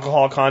the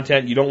alcohol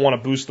content, you don't want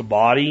to boost the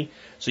body.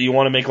 So you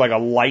want to make like a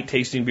light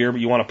tasting beer, but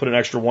you want to put an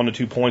extra 1 to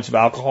 2 points of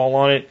alcohol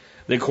on it.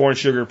 Then corn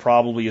sugar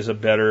probably is a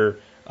better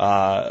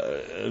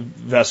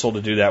vessel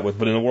to do that with.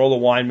 But in the world of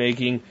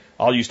winemaking,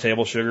 I'll use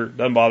table sugar.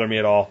 Doesn't bother me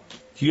at all.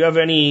 Do you have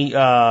any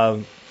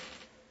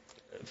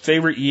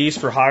favorite yeast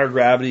for higher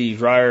gravity,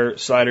 drier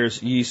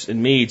ciders, yeasts,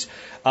 and meads?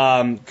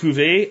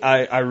 Cuvée,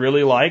 I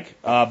really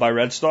like by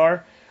Red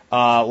Star.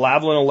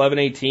 Lavalin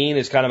 1118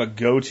 is kind of a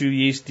go-to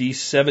yeast.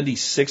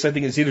 D76, I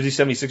think it's either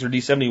D76 or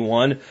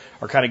D71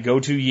 are kind of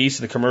go-to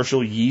yeast in the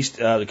commercial yeast,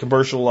 the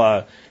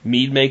commercial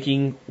mead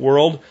making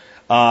world.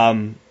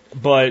 But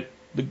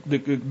the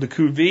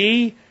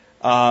Cuvée,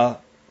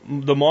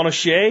 the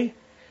Montrachet,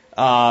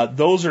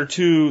 those are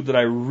two that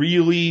I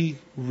really,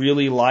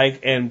 really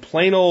like. And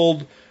plain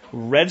old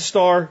Red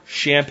Star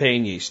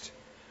champagne yeast.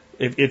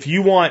 If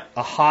you want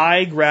a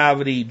high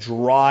gravity,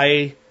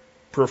 dry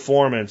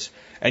performance,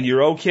 and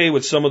you're okay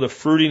with some of the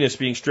fruitiness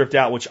being stripped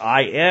out, which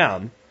I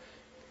am,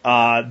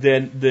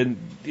 then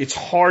it's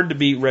hard to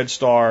beat Red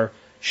Star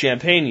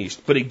champagne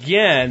yeast. But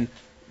again,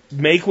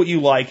 make what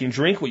you like and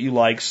drink what you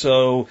like.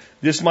 So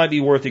this might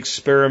be worth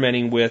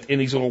experimenting with in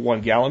these little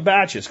 1-gallon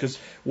batches. Because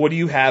what do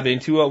you have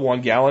into a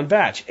 1-gallon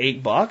batch?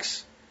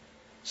 $8.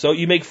 So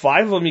you make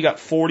 5 of them, you got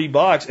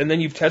 $40, and then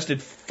you've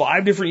tested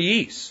 5 different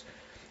yeasts.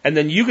 And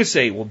then you could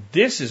say, well,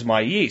 this is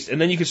my yeast.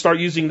 And then you can start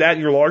using that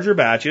in your larger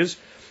batches.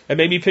 And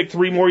maybe pick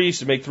 3 more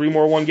yeasts and make 3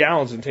 more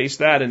 1-gallons and taste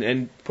that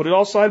and put it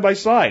all side by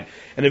side.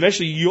 And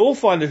eventually you'll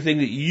find the thing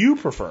that you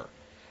prefer.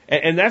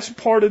 And that's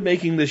part of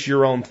making this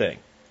your own thing.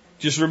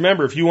 Just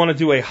remember, if you want to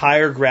do a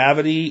higher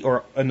gravity,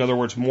 or in other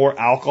words, more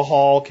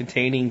alcohol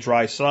containing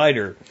dry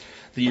cider,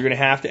 that you're going to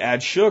have to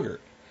add sugar.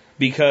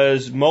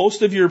 Because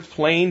most of your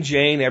plain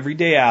Jane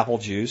everyday apple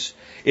juice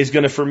is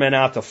going to ferment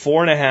out to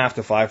 4.5%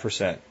 to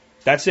 5%.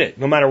 That's it,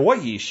 no matter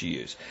what yeast you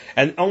use.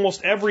 And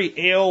almost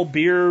every ale,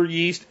 beer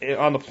yeast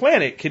on the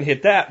planet can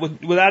hit that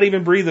without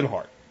even breathing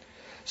hard.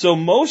 So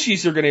most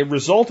yeasts are going to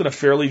result in a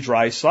fairly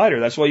dry cider.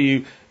 That's why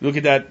you look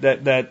at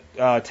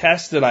that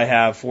test that I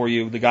have for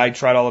you. The guy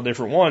tried all the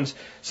different ones.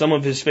 Some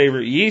of his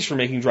favorite yeast for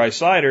making dry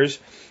ciders,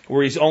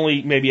 where he's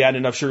only maybe added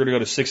enough sugar to go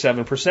to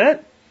 6-7%,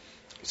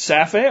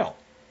 Saf Ale,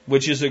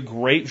 which is a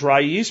great dry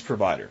yeast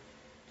provider.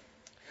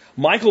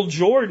 Michael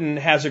Jordan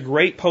has a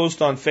great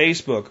post on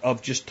Facebook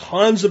of just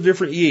tons of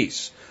different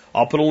yeasts.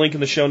 I'll put a link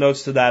in the show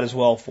notes to that as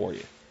well for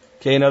you.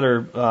 Okay, another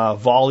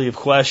volley of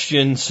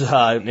questions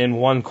in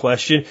one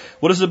question.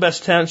 What is the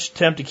best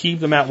temp to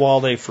keep them at while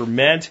they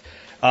ferment?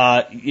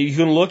 You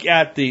can look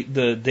at the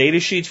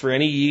data sheets for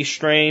any yeast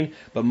strain,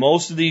 but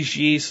most of these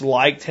yeasts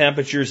like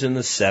temperatures in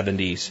the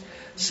 70s.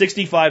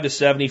 65 to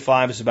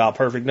 75 is about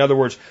perfect. In other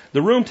words,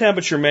 the room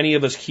temperature many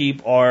of us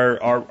keep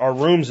our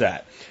rooms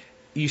at.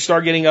 You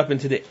start getting up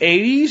into the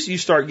 80s, you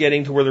start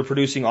getting to where they're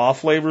producing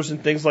off flavors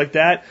and things like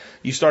that.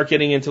 You start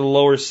getting into the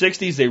lower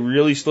 60s, they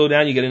really slow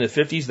down. You get into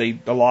the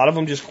 50s, a lot of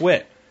them just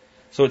quit.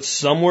 So it's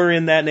somewhere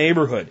in that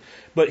neighborhood.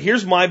 But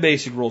here's my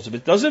basic rules. If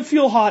it doesn't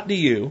feel hot to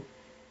you,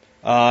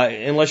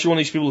 unless you're one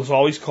of these people who's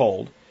always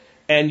cold,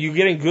 and you're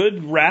getting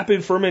good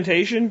rapid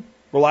fermentation,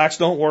 relax,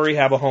 don't worry,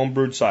 have a home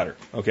brewed cider.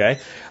 Okay?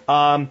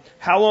 How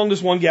long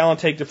does 1 gallon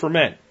take to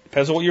ferment?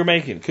 Depends on what you're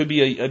making. It could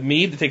be a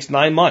mead that takes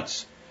 9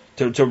 months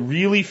to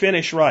really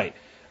finish right.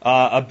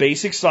 A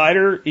basic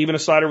cider, even a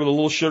cider with a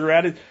little sugar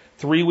added,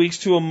 3 weeks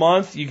to a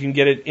month. You can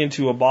get it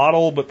into a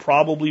bottle, but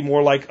probably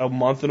more like a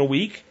month and a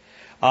week.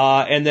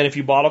 And then if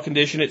you bottle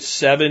condition it,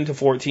 7 to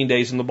 14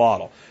 days in the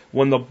bottle.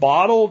 When the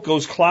bottle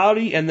goes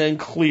cloudy and then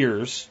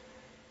clears,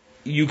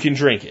 you can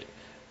drink it.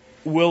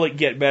 Will it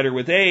get better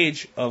with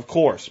age? Of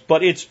course.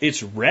 But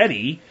it's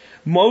ready.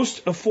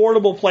 Most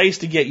affordable place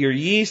to get your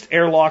yeast,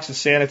 airlocks, and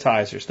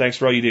sanitizers. Thanks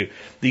for all you do.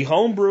 The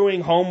home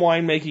brewing, home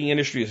winemaking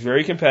industry is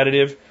very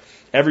competitive.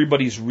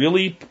 Everybody's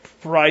really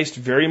priced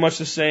very much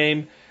the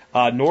same.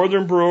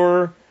 Northern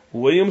Brewer,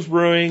 Williams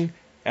Brewing,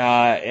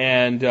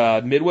 and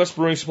Midwest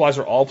Brewing Supplies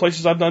are all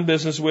places I've done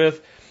business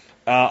with.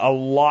 A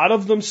lot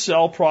of them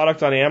sell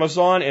product on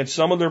Amazon, and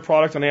some of their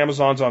product on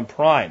Amazon's on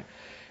Prime.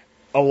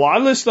 A lot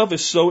of this stuff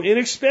is so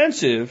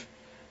inexpensive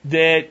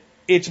that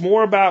it's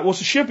more about what's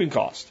the shipping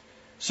cost.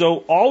 So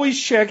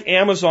always check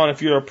Amazon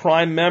if you're a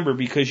Prime member,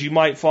 because you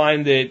might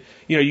find that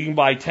you can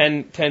buy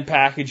 10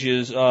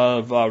 packages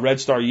of Red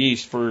Star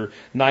yeast for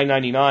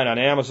 $9.99 on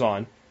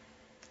Amazon,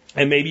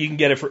 and maybe you can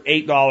get it for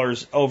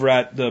 $8 over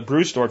at the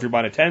brew store if you're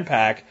buying a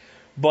 10-pack.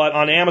 But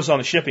on Amazon,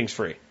 the shipping's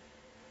free.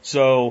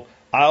 So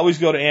I always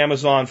go to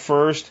Amazon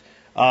first.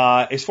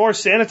 As far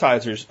as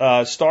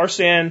sanitizers, Star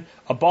San,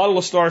 a bottle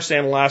of Star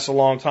San lasts a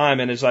long time.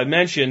 And as I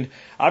mentioned,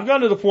 I've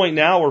gotten to the point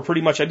now where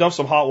pretty much I dump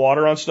some hot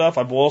water on stuff.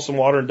 I boil some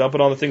water and dump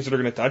it on the things that are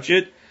going to touch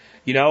it.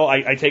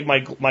 I take my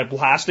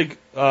plastic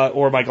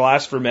or my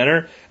glass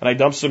fermenter and I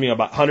dump some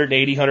about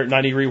 180,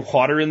 190 degree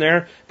water in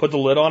there, put the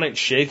lid on it,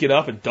 shake it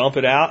up, and dump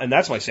it out. And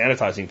that's my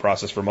sanitizing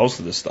process for most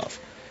of this stuff.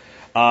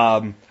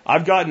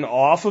 I've gotten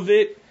off of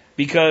it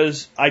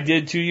because I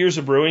did 2 years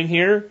of brewing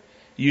here,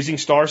 using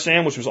Star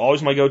San, which was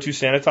always my go-to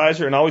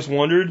sanitizer, and I always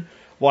wondered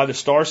why the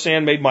Star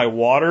San made my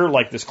water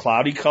like this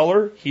cloudy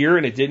color here,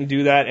 and it didn't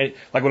do that. And,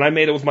 like when I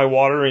made it with my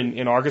water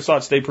in Arkansas,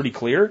 it stayed pretty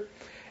clear.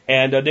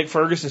 And Nick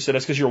Ferguson said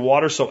that's because your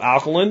water's so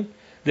alkaline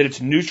that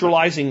it's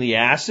neutralizing the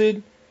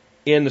acid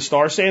in the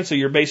Star San, so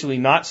you're basically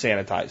not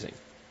sanitizing.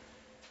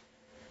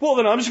 Well,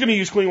 then I'm just going to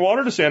use clean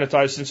water to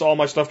sanitize since all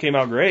my stuff came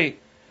out great.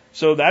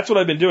 So that's what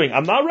I've been doing.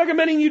 I'm not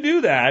recommending you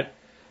do that.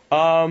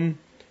 And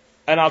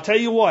I'll tell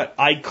you what,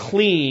 I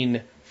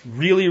clean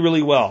really,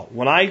 really well.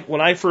 When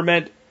I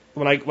ferment,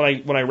 when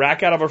I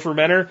rack out of a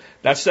fermenter,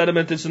 that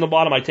sediment that's in the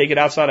bottom, I take it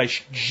outside, I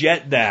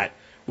jet that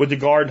with the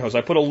garden hose.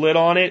 I put a lid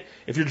on it.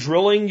 If you're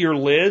drilling your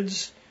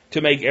lids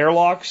to make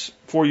airlocks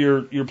for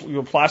your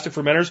plastic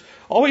fermenters,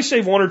 always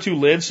save 1 or 2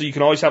 lids so you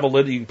can always have a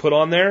lid that you can put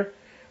on there.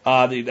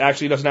 That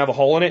actually doesn't have a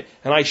hole in it,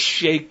 and I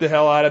shake the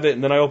hell out of it,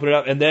 and then I open it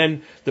up, and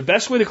then the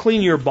best way to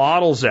clean your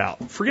bottles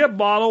out, forget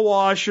bottle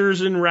washers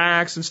and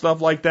racks and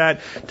stuff like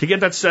that, to get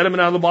that sediment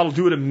out of the bottle,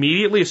 do it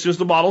immediately as soon as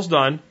the bottle's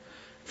done,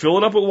 fill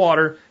it up with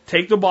water,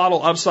 take the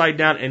bottle upside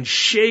down and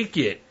shake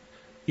it,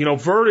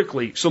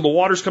 vertically, so the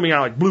water's coming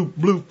out like bloop,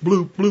 bloop,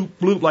 bloop, bloop,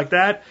 bloop, like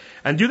that,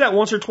 and do that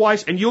once or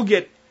twice, and you'll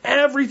get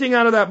everything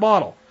out of that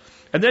bottle.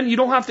 And then you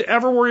don't have to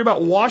ever worry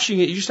about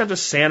washing it, you just have to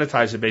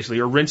sanitize it basically,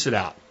 or rinse it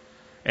out.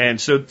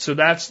 And so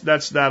that's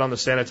that on the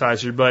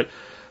sanitizer. But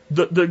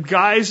the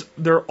guys,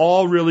 they're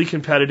all really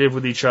competitive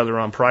with each other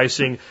on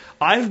pricing.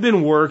 I've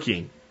been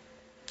working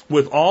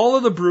with all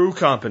of the brew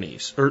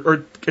companies,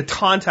 or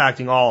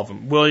contacting all of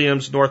them,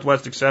 Williams,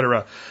 Northwest,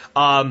 etc.,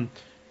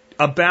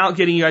 about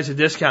getting you guys a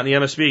discount in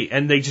the MSB,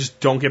 and they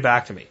just don't get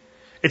back to me.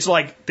 It's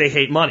like they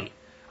hate money.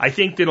 I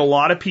think that a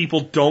lot of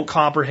people don't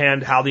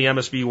comprehend how the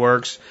MSB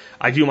works.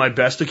 I do my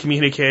best to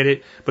communicate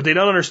it, but they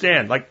don't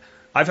understand. Like,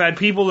 I've had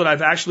people that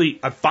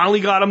I've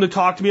finally got them to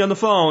talk to me on the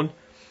phone,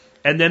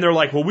 and then they're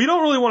like, well, we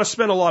don't really want to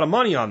spend a lot of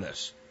money on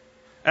this.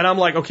 And I'm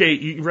like, okay,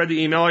 you read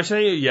the email I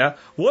sent you? Yeah.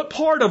 What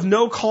part of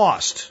no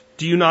cost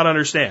do you not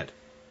understand?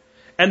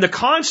 And the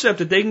concept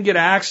that they can get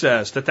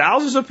access to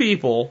thousands of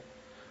people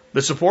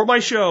that support my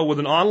show with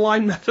an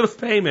online method of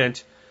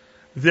payment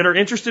that are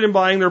interested in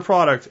buying their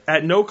product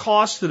at no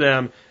cost to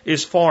them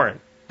is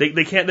foreign. They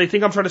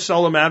think I'm trying to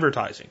sell them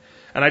advertising.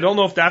 And I don't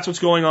know if that's what's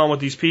going on with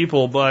these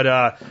people, but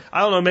I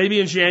don't know, maybe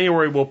in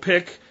January I'll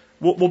pick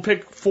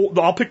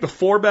the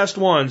 4 best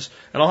ones,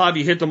 and I'll have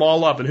you hit them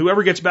all up, and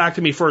whoever gets back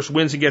to me first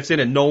wins and gets in,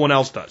 and no one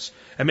else does.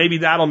 And maybe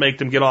that'll make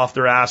them get off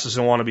their asses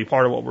and want to be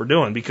part of what we're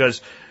doing,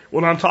 because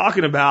what I'm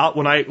talking about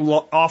when I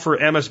offer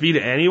MSB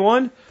to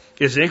anyone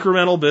is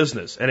incremental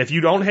business. And if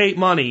you don't hate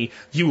money,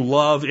 you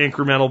love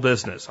incremental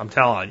business. I'm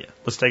telling you.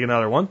 Let's take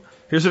another one.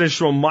 Here's an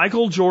interesting one.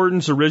 Michael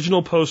Jordan's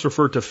original post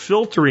referred to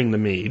filtering the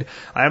mead.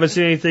 I haven't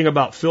seen anything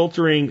about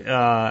filtering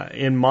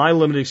in my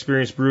limited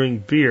experience brewing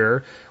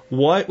beer.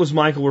 What was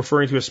Michael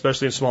referring to,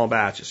 especially in small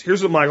batches?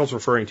 Here's what Michael's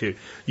referring to.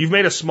 You've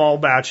made a small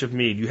batch of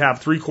mead. You have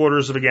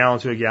 3/4 of a gallon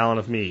to a gallon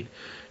of mead.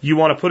 You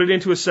want to put it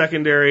into a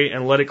secondary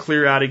and let it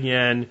clear out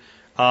again,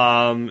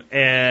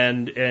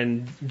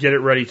 and get it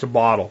ready to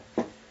bottle.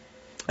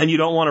 and you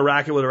don't want to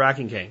rack it with a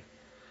racking cane.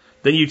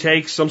 Then you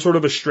take some sort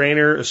of a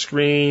strainer, a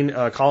screen,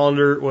 a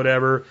colander,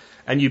 whatever,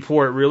 and you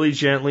pour it really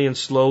gently and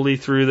slowly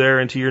through there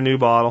into your new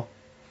bottle.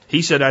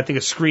 He said, I think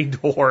a screen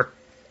door.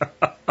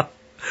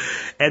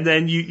 And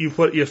then you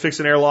fix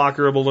an airlock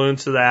or a balloon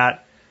to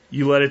that.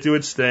 You let it do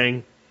its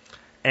thing,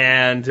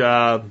 and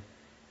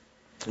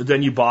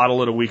then you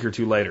bottle it a week or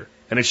two later.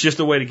 And it's just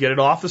a way to get it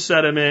off the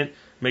sediment,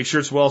 make sure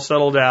it's well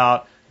settled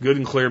out, good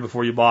and clear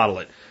before you bottle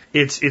it.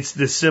 It's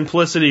the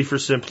simplicity for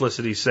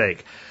simplicity's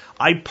sake.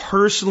 I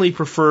personally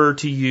prefer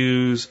to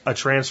use a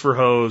transfer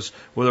hose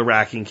with a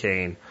racking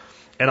cane,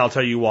 and I'll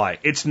tell you why.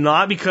 It's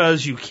not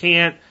because you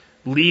can't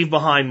leave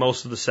behind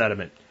most of the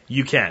sediment.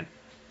 You can.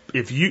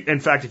 In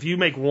fact, if you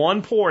make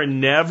one pour and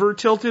never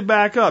tilt it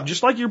back up,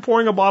 just like you're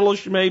pouring a bottle of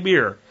Chimay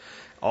beer,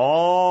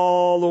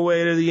 all the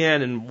way to the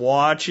end and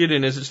watch it,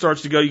 and as it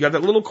starts to go, you got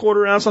that little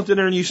quarter ounce something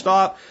there and you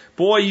stop,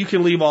 boy, you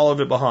can leave all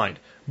of it behind.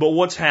 But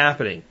what's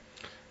happening?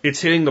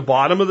 It's hitting the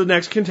bottom of the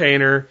next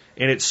container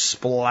and it's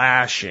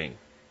splashing.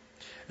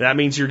 That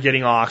means you're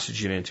getting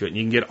oxygen into it, and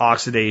you can get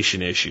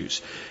oxidation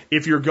issues.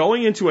 If you're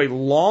going into a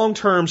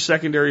long-term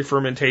secondary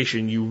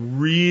fermentation, you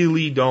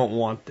really don't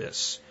want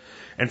this.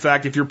 In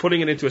fact, if you're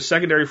putting it into a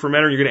secondary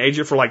fermenter, you're going to age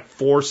it for like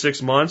 4 or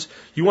 6 months.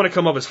 You want to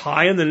come up as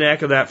high in the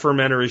neck of that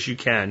fermenter as you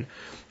can.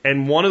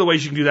 And one of the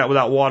ways you can do that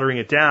without watering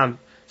it down,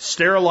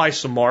 sterilize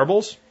some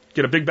marbles.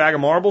 Get a big bag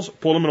of marbles,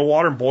 pull them in the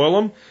water and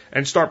boil them,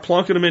 and start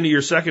plunking them into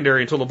your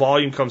secondary until the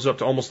volume comes up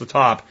to almost the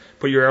top.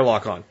 Put your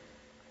airlock on.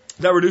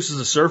 That reduces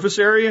the surface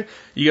area.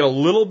 You get a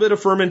little bit of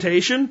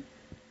fermentation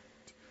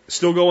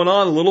still going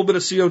on, a little bit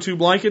of CO2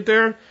 blanket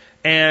there,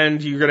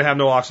 and you're going to have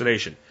no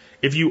oxidation.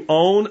 If you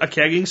own a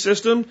kegging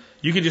system,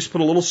 you can just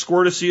put a little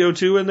squirt of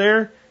CO2 in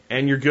there,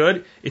 and you're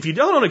good. If you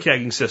don't own a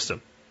kegging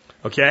system,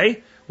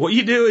 okay, what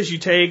you do is you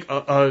take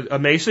a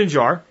mason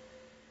jar,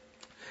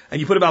 and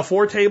you put about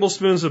 4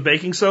 tablespoons of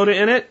baking soda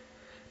in it,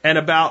 and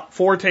about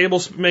 4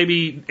 tablespoons,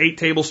 maybe 8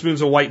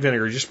 tablespoons of white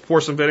vinegar. Just pour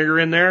some vinegar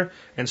in there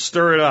and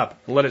stir it up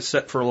and let it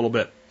set for a little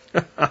bit.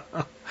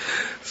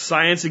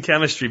 Science and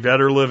chemistry,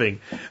 better living.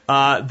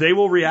 They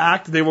will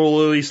react. They will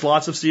release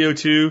lots of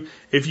CO2.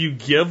 If you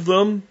give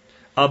them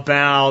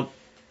about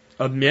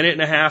a minute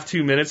and a half,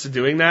 2 minutes of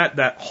doing that,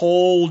 that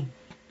whole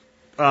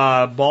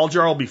ball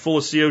jar will be full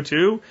of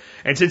CO2.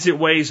 And since it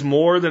weighs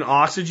more than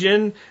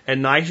oxygen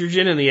and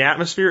nitrogen in the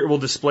atmosphere, it will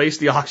displace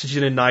the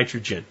oxygen and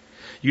nitrogen.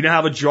 You now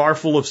have a jar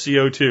full of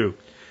CO2.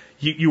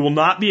 You will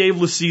not be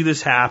able to see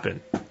this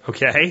happen,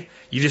 okay?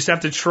 You just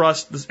have to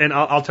trust this, and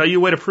I'll tell you a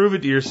way to prove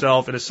it to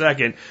yourself in a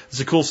second. It's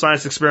a cool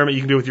science experiment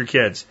you can do with your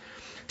kids.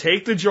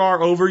 Take the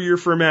jar over your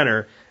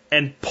fermenter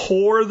and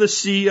pour the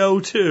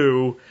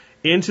CO2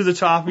 into the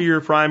top of your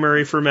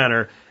primary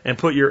fermenter and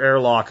put your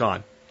airlock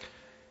on.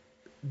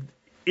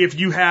 If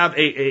you have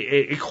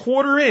a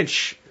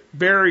quarter-inch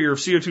barrier of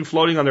CO2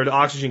 floating on there, the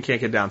oxygen can't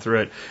get down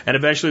through it. And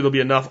eventually there'll be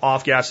enough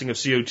off-gassing of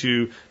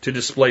CO2 to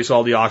displace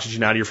all the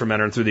oxygen out of your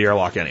fermenter and through the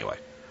airlock anyway.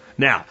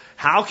 Now,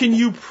 how can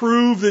you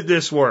prove that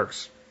this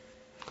works?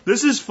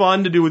 This is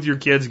fun to do with your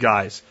kids,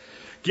 guys.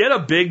 Get a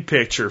big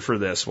pitcher for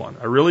this one,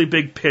 a really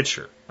big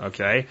pitcher,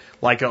 okay?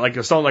 Like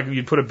something like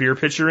you'd put a beer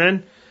pitcher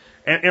in,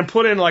 and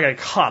put in like a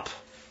cup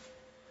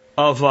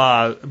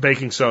of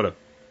baking soda.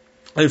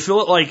 And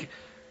fill it like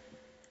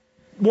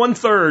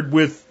 1/3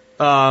 with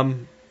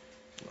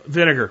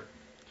vinegar,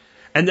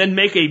 and then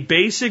make a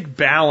basic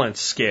balance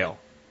scale.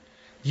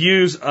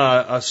 Use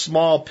a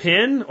small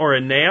pin or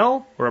a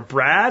nail or a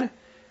brad,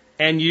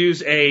 and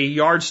use a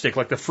yardstick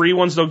like the free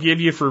ones they'll give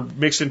you for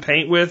mixing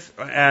paint with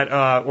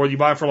at or you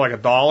buy for like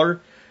 $1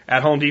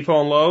 at Home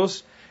Depot and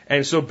Lowe's.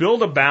 And so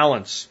build a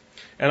balance,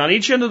 and on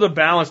each end of the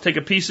balance take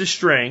a piece of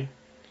string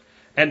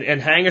and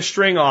hang a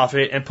string off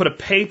it and put a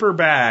paper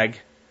bag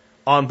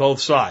on both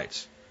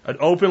sides, an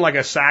open like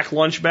a sack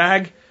lunch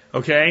bag,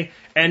 okay?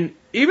 And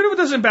even if it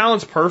doesn't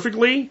balance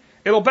perfectly,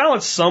 it'll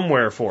balance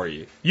somewhere for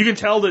you. You can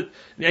tell that,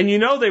 and you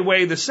know they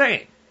weigh the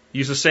same.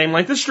 Use the same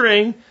length of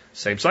string,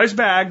 same size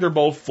bag, they're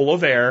both full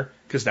of air,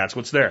 because that's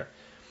what's there.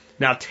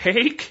 Now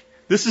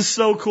this is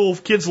so cool,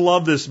 kids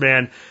love this,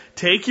 man.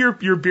 Take your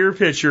beer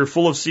pitcher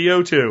full of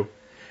CO2,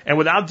 and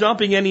without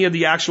dumping any of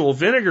the actual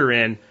vinegar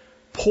in,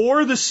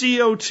 pour the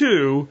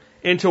CO2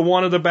 into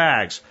one of the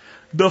bags.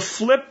 The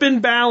flipping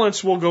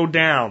balance will go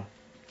down.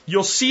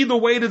 You'll see the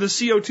weight of the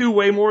CO2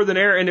 way more than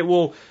air, and it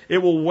will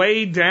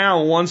weigh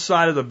down one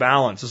side of the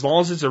balance. As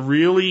long as it's a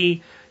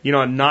really,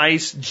 a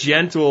nice,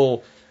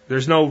 gentle,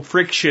 there's no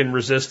friction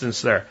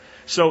resistance there.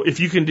 So if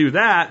you can do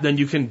that, then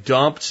you can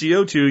dump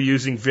CO2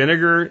 using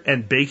vinegar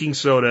and baking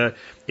soda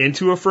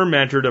into a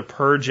fermenter to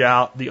purge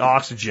out the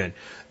oxygen.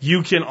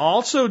 You can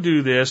also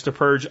do this to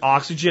purge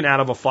oxygen out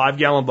of a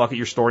 5-gallon bucket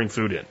you're storing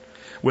food in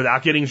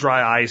without getting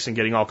dry ice and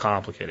getting all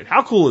complicated.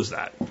 How cool is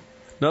that?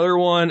 Another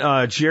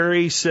one,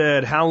 Jerry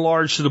said, how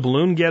large should the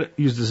balloon get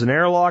used as an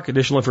airlock?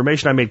 Additional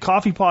information, I made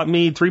coffee pot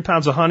mead, 3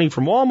 pounds of honey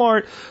from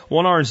Walmart,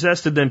 1 orange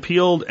zested, then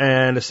peeled,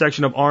 and a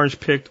section of orange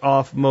picked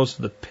off most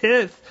of the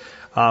pith.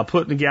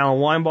 Put in a gallon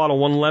wine bottle,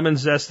 1 lemon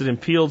zested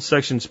and peeled,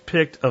 sections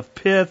picked of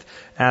pith,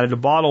 added a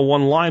bottle,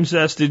 1 lime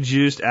zested,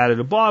 juiced, added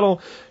a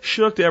bottle,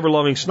 shook the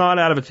ever-loving snot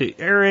out of it to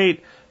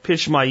aerate,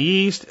 pitched my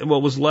yeast, and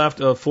what was left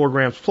of 4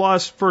 grams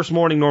plus. First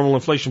morning, normal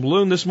inflation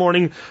balloon. This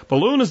morning,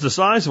 balloon is the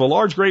size of a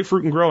large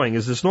grapefruit and growing.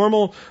 Is this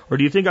normal, or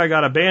do you think I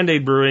got a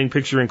Band-Aid brewing?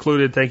 Picture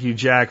included. Thank you,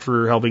 Jack,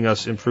 for helping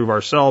us improve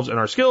ourselves and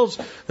our skills.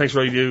 Thanks for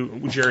all you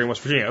do, Jerry in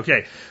West Virginia.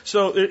 Okay,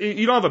 so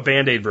you don't have a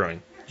Band-Aid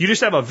brewing. You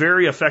just have a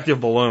very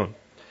effective balloon.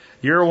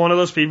 You're one of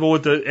those people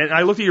with the, and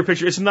I looked at your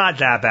picture, it's not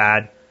that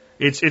bad.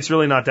 It's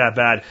really not that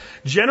bad.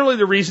 Generally,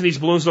 the reason these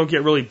balloons don't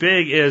get really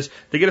big is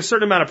they get a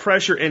certain amount of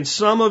pressure and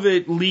some of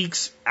it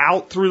leaks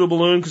out through the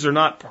balloon because they're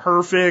not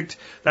perfect.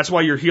 That's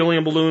why your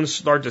helium balloons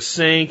start to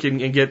sink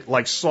and get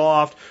like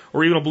soft,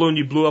 or even a balloon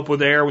you blew up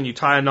with air when you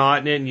tie a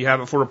knot in it and you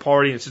have it for a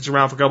party and it sits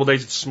around for a couple of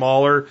days, it's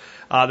smaller.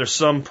 There's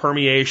some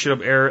permeation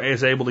of air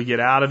is able to get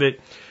out of it.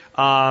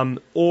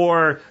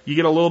 Or you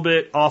get a little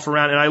bit off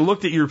around, and I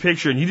looked at your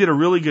picture and you did a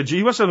really good job.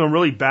 You must have some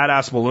really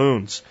badass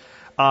balloons.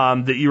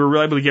 That you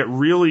were able to get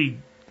really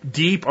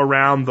deep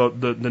around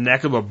the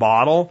neck of the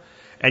bottle,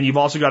 and you've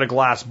also got a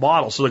glass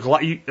bottle. So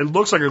it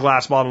looks like a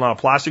glass bottle, not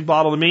a plastic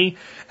bottle to me,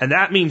 and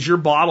that means your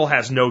bottle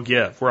has no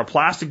give, where a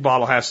plastic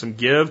bottle has some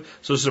give,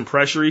 so some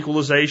pressure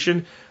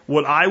equalization.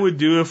 What I would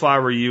do if I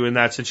were you in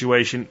that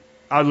situation,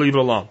 I'd leave it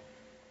alone.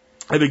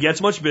 If it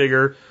gets much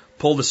bigger,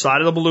 pull the side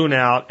of the balloon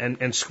out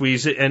and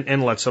squeeze it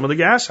and let some of the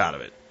gas out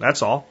of it.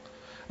 That's all.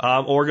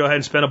 Or go ahead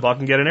and spend $1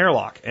 and get an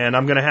airlock. And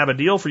I'm going to have a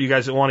deal for you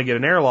guys that want to get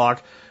an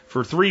airlock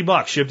for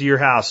 $3 shipped to your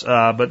house.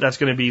 But that's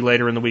going to be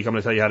later in the week. I'm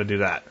going to tell you how to do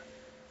that.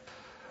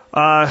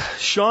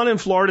 Sean in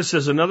Florida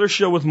says, another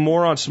show with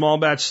more on small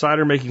batch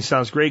cider making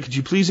sounds great. Could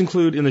you please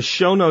include in the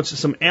show notes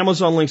some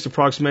Amazon links to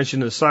products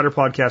mentioned in the cider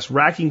podcast,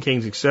 racking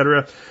canes,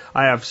 etc.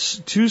 I have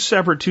 2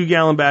 separate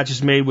 2-gallon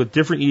batches made with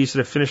different yeast that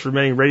have finished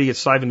fermenting, ready to get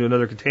siphoned into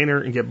another container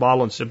and get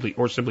bottled and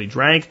simply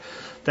drank.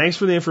 Thanks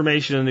for the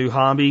information and new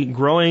hobby.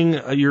 Growing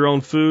your own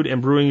food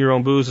and brewing your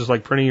own booze is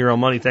like printing your own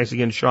money. Thanks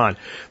again, Sean.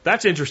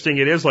 That's interesting.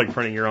 It is like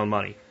printing your own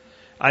money.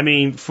 I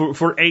mean,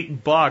 for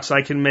 $8,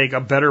 I can make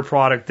a better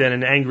product than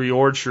an Angry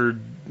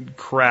Orchard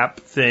crap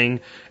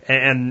thing.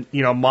 And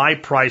you know, my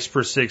price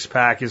per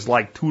 6-pack is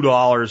like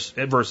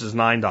 $2 versus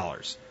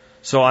 $9.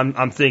 So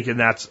I'm thinking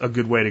that's a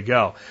good way to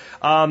go.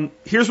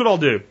 Here's what I'll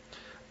do.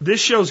 This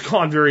show's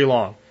gone very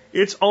long.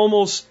 It's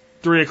almost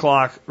 3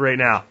 o'clock right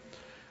now.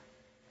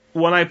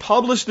 When I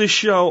publish this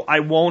show,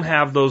 I won't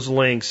have those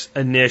links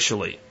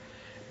initially.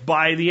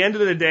 By the end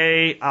of the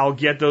day, I'll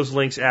get those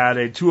links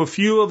added to a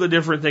few of the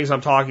different things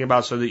I'm talking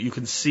about so that you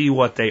can see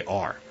what they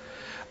are.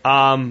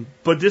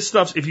 But this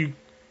stuff, if you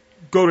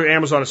go to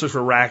Amazon and search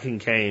for racking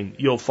cane,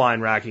 you'll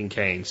find racking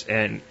canes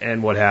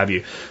and what have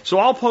you. So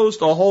I'll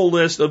post a whole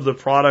list of the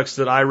products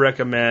that I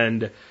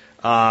recommend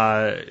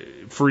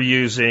for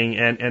using,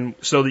 and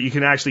so that you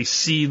can actually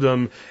see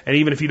them. And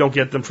even if you don't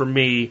get them from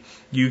me,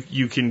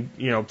 you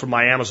can, from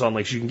my Amazon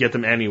links, you can get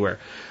them anywhere.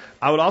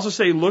 I would also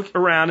say look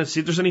around and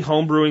see if there's any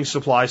home brewing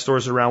supply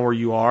stores around where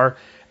you are,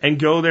 and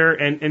go there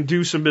and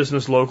do some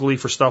business locally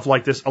for stuff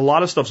like this. A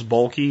lot of stuff's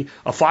bulky.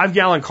 A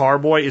 5-gallon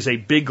carboy is a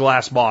big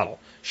glass bottle.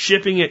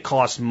 Shipping it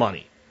costs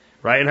money,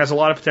 right? And has a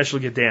lot of potential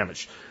to get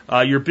damaged.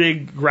 Your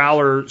big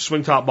growler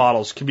swing top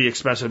bottles can be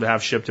expensive to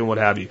have shipped and what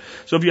have you.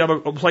 So if you have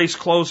a place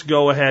close,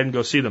 go ahead and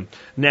go see them.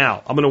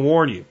 Now, I'm going to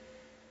warn you.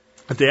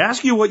 If they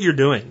ask you what you're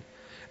doing,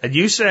 and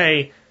you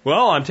say,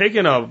 well, I'm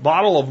taking a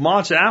bottle of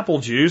Mott's apple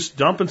juice,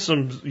 dumping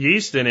some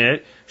yeast in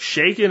it,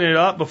 shaking it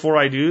up before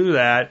I do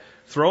that,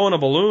 throwing a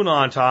balloon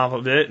on top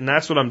of it, and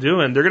that's what I'm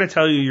doing, they're going to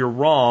tell you you're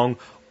wrong,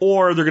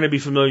 or they're going to be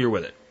familiar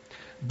with it.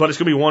 But it's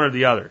going to be one or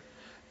the other.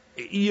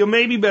 You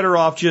may be better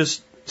off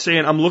just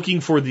saying, I'm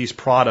looking for these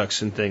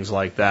products and things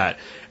like that.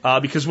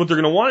 Because what they're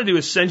going to want to do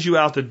is send you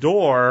out the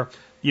door,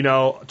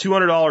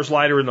 $200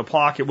 lighter in the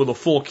pocket with a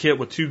full kit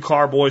with 2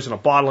 carboys and a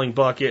bottling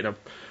bucket and a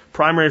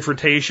primary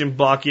fermentation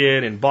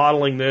bucket and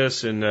bottling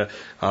this and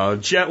a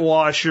jet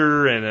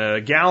washer and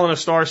a gallon of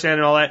Star Sand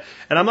and all that.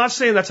 And I'm not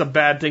saying that's a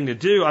bad thing to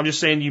do. I'm just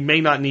saying you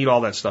may not need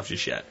all that stuff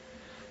just yet.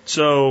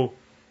 So,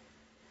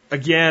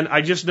 again,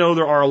 I just know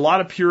there are a lot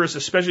of purists,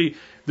 especially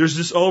there's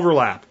this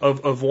overlap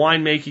of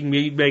wine making,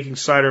 mead making,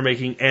 cider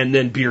making, and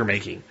then beer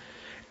making.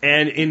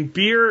 And in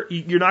beer,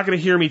 you're not going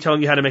to hear me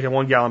telling you how to make a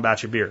 1-gallon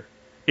batch of beer.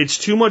 It's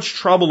too much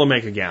trouble to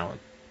make a gallon.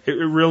 It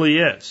really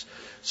is.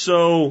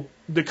 So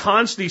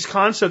these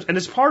concepts, and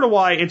it's part of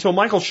why, until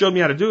Michael showed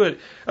me how to do it,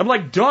 I'm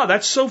like, duh,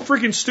 that's so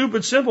freaking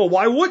stupid simple.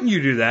 Why wouldn't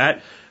you do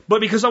that?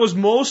 But because I was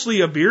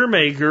mostly a beer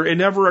maker, it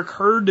never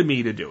occurred to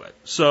me to do it.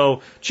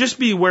 So just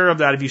be aware of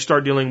that if you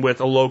start dealing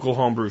with a local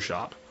homebrew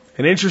shop.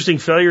 An interesting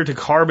failure to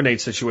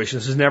carbonate situation.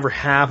 This has never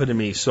happened to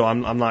me, so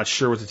I'm not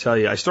sure what to tell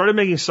you. I started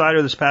making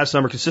cider this past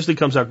summer. Consistently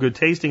comes out good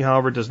tasting,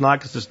 however, it does not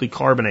consistently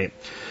carbonate.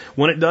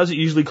 When it does, it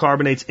usually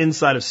carbonates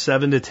inside of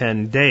 7 to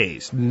 10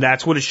 days. And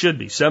that's what it should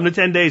be. 7 to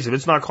 10 days. If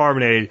it's not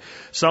carbonated,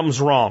 something's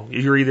wrong.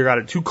 You're either got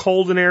it too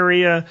cold an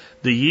area,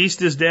 the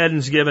yeast is dead and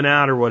is given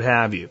out, or what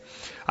have you.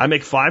 I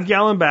make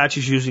 5-gallon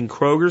batches using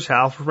Kroger's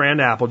House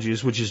brand apple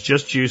juice, which is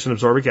just juice and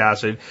absorbic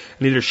acid,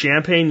 and either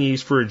champagne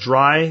yeast for a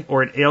dry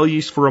or an ale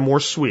yeast for a more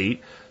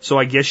sweet. So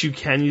I guess you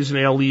can use an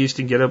ale yeast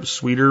and get a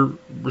sweeter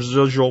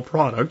residual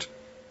product.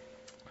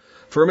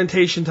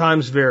 Fermentation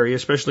times vary,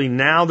 especially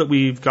now that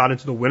we've got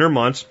into the winter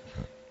months,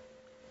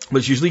 but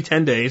it's usually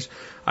 10 days.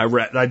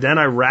 Then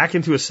I rack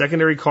into a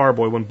secondary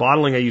carboy. When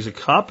bottling, I use a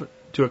cup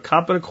to a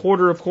cup and a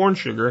quarter of corn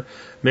sugar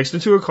mixed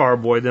into a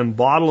carboy, then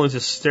bottle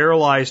into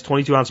sterilized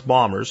 22-ounce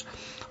bombers.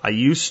 I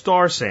use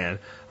Star San.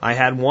 I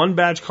had one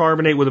batch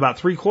carbonate with about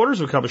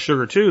 3/4 of a cup of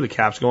sugar too. The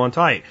caps go on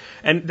tight,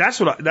 and that's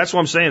what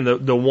I'm saying.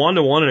 The 1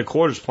 to 1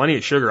 1/4 is plenty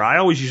of sugar. I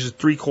always use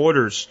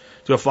 3/4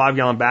 to a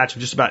 5-gallon batch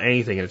of just about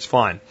anything, and it's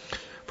fine.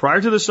 Prior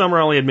to the summer,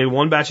 I only had made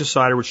one batch of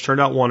cider, which turned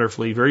out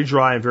wonderfully, very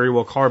dry and very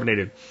well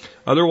carbonated.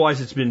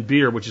 Otherwise, it's been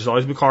beer, which has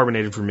always been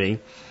carbonated for me.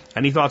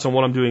 Any thoughts on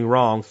what I'm doing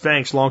wrong?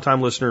 Thanks,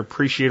 long-time listener.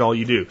 Appreciate all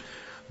you do.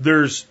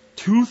 There's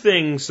 2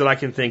 things that I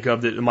can think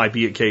of that might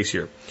be a case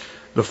here.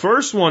 The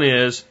first one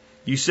is,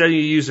 you said you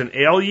use an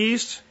ale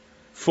yeast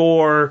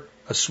for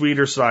a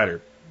sweeter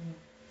cider.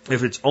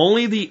 If it's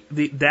only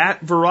that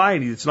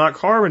variety that's not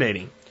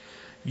carbonating,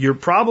 you're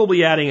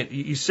probably adding it.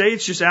 You say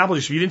it's just apple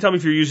juice. You didn't tell me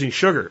if you're using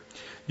sugar.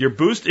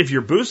 If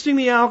you're boosting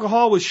the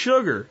alcohol with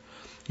sugar,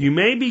 you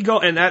may be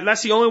and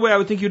that's the only way I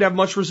would think you'd have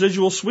much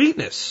residual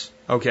sweetness.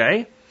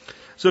 Okay?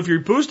 So if you're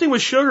boosting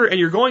with sugar and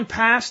you're going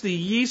past the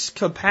yeast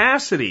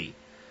capacity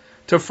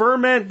to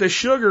ferment the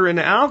sugar and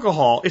the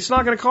alcohol, it's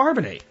not going to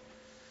carbonate.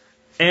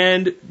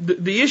 And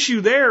the issue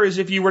there is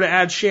if you were to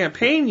add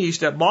champagne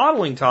yeast at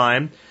bottling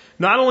time,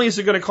 not only is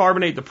it going to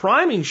carbonate the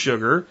priming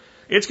sugar,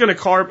 it's going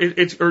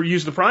to or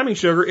use the priming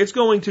sugar, it's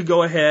going to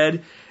go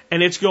ahead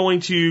and it's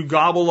going to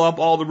gobble up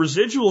all the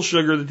residual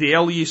sugar that the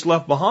ale yeast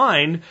left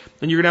behind,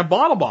 and you're going to have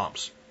bottle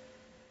bombs.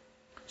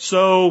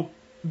 So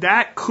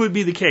that could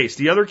be the case.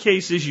 The other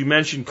case is you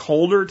mentioned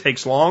colder,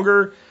 takes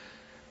longer.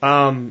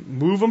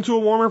 Move them to a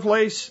warmer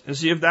place and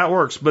see if that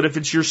works. But if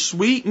it's your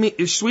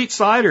sweet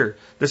cider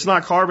that's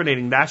not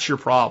carbonating, that's your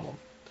problem.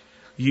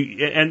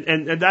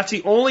 And that's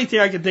the only thing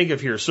I can think of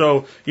here.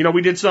 So,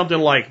 we did something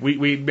like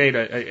we made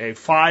a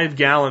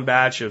 5-gallon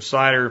batch of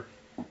cider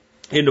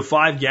into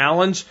 5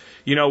 gallons.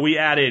 We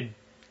added,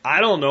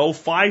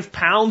 5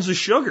 pounds of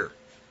sugar.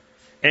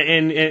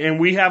 And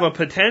we have a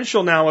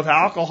potential now with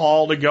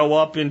alcohol to go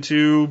up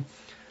into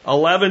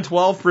 11,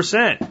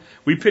 12%.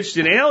 We pitched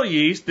an ale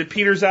yeast that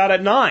peters out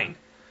at 9.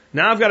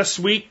 Now I've got a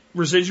sweet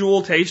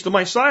residual taste of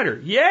my cider.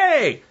 Yay!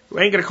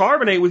 I ain't going to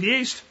carbonate with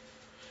yeast.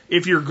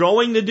 If you're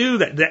going to do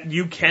that,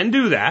 you can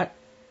do that.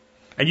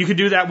 And you can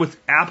do that with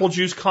apple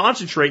juice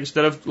concentrate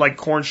instead of like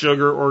corn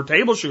sugar or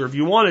table sugar if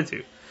you wanted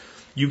to.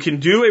 You can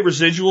do a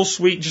residual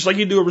sweet, just like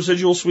you do a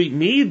residual sweet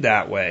mead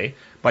that way,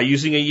 by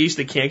using a yeast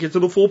that can't get to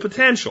the full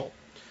potential.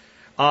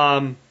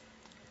 Then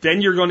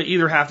you're going to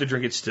either have to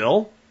drink it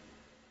still,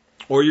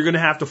 or you're going to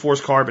have to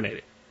force carbonate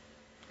it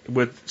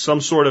with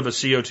some sort of a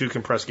CO2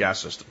 compressed gas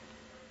system.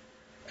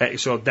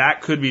 So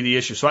that could be the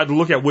issue. So I'd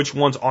look at which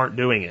ones aren't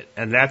doing it.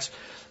 And that's,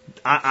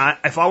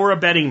 if I were a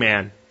betting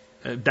man,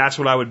 that's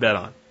what I would bet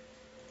on.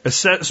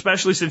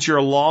 Especially since you're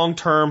a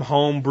long-term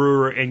home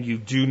brewer and you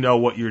do know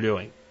what you're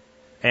doing.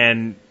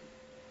 And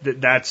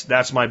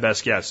that's my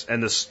best guess.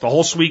 And the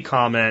whole sweet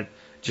comment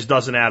just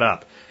doesn't add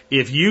up.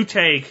 If you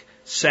take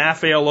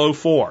Saf Ale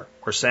 04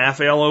 or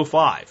Saf Ale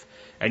 05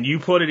 and you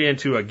put it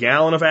into a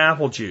gallon of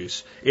apple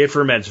juice, it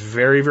ferments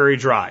very, very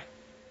dry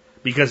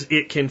because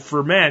it can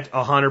ferment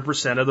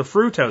 100% of the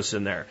fructose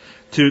in there.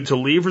 To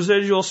leave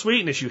residual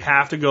sweetness, you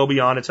have to go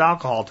beyond its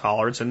alcohol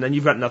tolerance, and then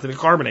you've got nothing to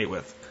carbonate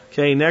with.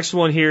 Okay, next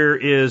one here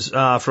is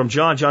from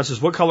John. John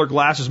says, what color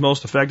glass is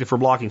most effective for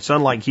blocking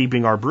sunlight and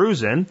keeping our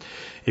brews in?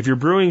 If your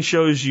brewing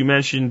shows you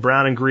mentioned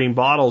brown and green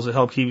bottles that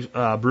help keep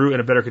brew in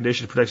a better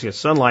condition, protecting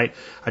against sunlight,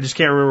 I just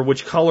can't remember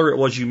which color it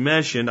was you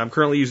mentioned. I'm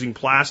currently using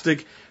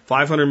plastic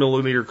 500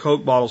 milliliter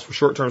Coke bottles for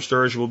short-term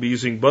storage. We'll be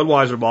using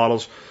Budweiser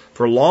bottles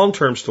for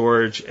long-term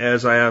storage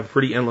as I have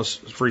pretty endless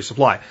free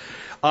supply.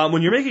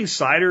 When you're making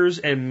ciders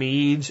and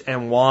meads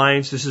and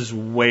wines, this is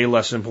way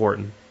less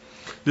important.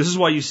 This is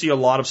why you see a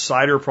lot of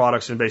cider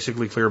products in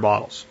basically clear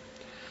bottles.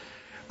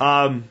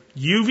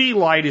 UV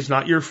light is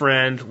not your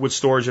friend with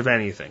storage of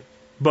anything.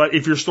 But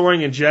if you're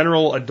storing in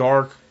general a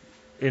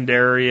darkened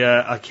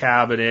area, a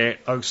cabinet,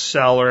 a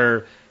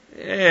cellar,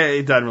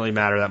 it doesn't really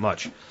matter that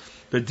much.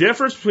 The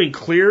difference between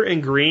clear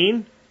and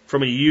green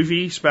from a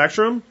UV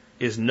spectrum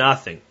is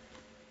nothing.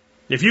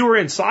 If you were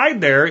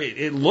inside there,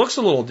 it looks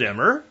a little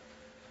dimmer,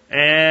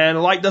 and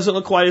the light doesn't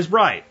look quite as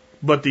bright.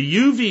 But the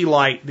UV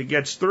light that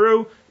gets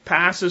through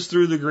passes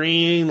through the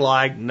green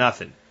like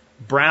nothing.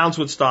 Brown's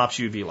what stops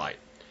UV light.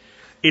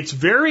 It's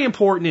very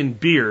important in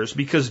beers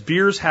because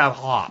beers have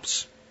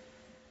hops.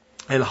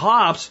 And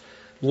hops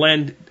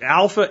lend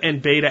alpha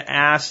and beta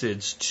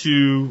acids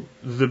to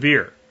the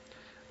beer.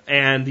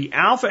 And the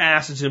alpha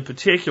acids in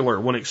particular,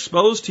 when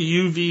exposed to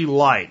UV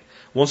light,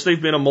 once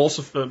they've been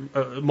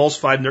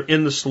emulsified and they're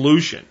in the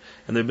solution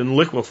and they've been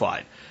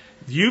liquefied,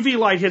 the UV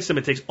light hits them,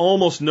 it takes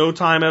almost no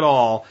time at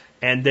all,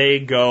 and they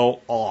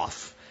go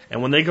off.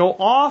 And when they go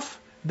off,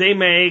 they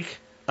make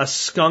a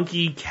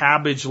skunky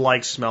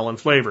cabbage-like smell and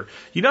flavor.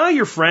 You know how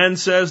your friend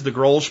says the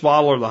Grolsch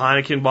bottle or the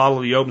Heineken bottle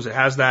that he opens, it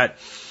has that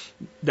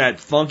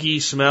funky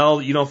smell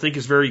that you don't think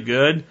is very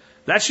good?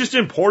 That's just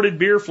imported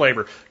beer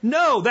flavor.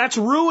 No, that's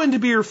ruined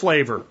beer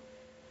flavor.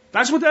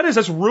 That's what that is.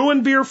 That's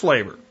ruined beer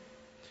flavor.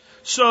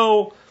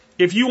 So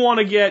if you want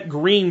to get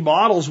green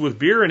bottles with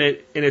beer in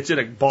it, and it's in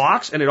a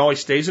box, and it always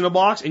stays in a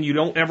box, and you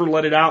don't ever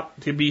let it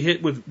out to be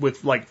hit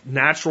with like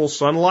natural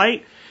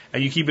sunlight,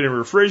 and you keep it in a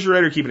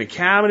refrigerator, keep it in a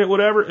cabinet,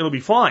 whatever, it'll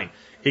be fine.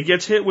 It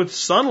gets hit with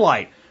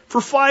sunlight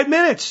for 5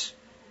 minutes.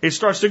 It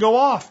starts to go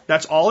off.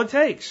 That's all it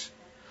takes.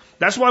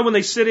 That's why when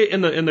they sit it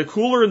in the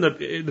cooler, in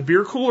the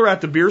beer cooler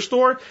at the beer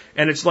store,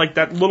 and it's like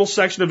that little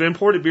section of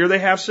imported beer they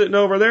have sitting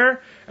over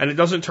there, and it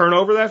doesn't turn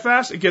over that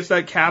fast, it gets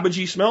that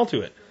cabbagey smell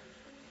to it.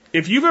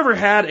 If you've ever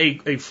had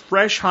a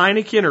fresh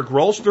Heineken or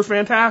Grolsch, they're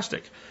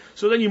fantastic.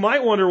 So then you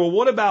might wonder, well,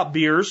 what about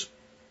beers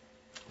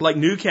like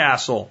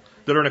Newcastle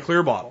that are in a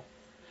clear bottle?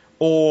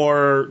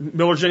 Or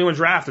Miller Genuine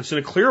Draft that's in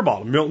a clear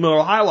bottle.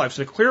 Miller High Life's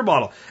in a clear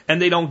bottle.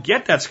 And they don't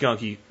get that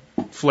skunky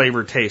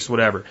flavor, taste,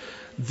 whatever.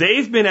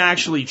 They've been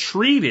actually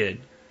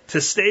treated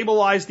to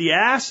stabilize the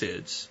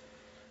acids,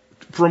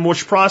 from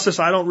which process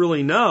I don't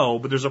really know,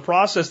 but there's a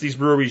process these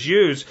breweries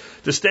use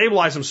to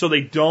stabilize them so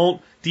they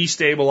don't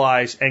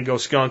destabilize and go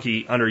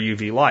skunky under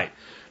UV light.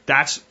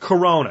 That's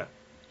Corona.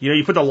 You know,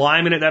 you put the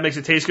lime in it, that makes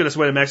it taste good. That's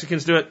the way the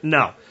Mexicans do it.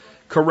 No.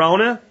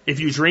 Corona, if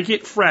you drink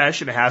it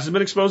fresh and it hasn't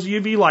been exposed to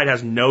UV light,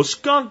 has no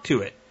skunk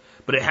to it.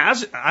 But it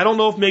has, I don't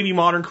know if maybe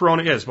modern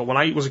Corona is, but when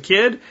I was a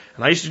kid,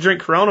 and I used to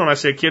drink Corona, when I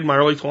say a kid in my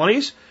early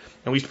 20s,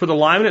 and we used to put the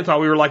lime in it and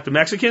thought we were like the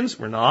Mexicans.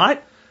 We're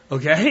not.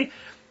 Okay?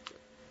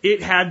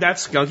 It had that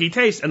skunky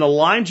taste. And the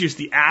lime juice,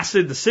 the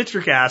acid, the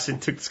citric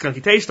acid, took the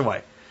skunky taste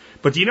away.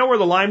 But do you know where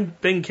the lime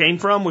thing came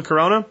from with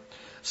Corona?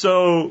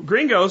 So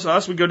gringos,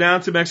 us, we go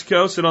down to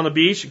Mexico, sit on the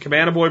beach, and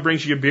Cabana Boy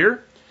brings you a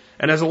beer,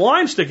 and has a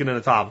lime sticking in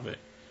the top of it.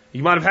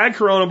 You might have had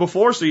Corona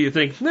before, so you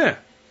think, I'll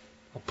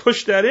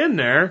push that in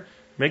there,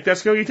 make that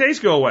skunky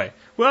taste go away.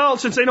 Well,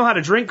 since they know how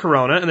to drink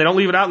Corona, and they don't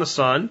leave it out in the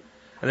sun,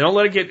 and they don't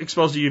let it get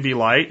exposed to UV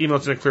light, even though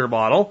it's in a clear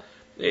bottle,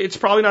 it's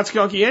probably not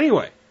skunky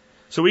anyway.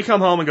 So we come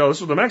home and go, this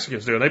is what the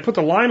Mexicans do. And they put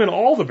the lime in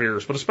all the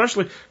beers, but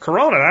especially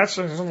Corona, that's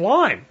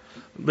lime.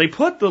 They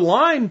put the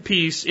lime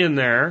piece in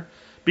there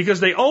because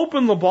they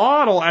open the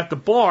bottle at the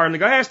bar, and the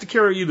guy has to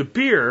carry you the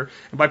beer,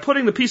 and by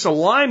putting the piece of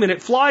lime in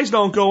it, flies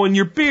don't go in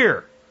your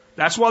beer.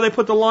 That's why they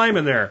put the lime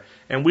in there.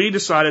 And we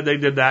decided they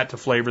did that to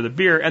flavor the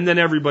beer, and then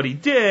everybody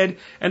did,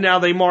 and now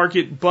they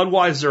market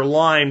Budweiser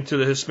Lime to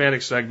the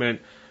Hispanic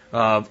segment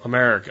of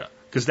America.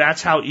 Because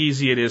that's how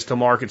easy it is to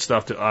market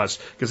stuff to us,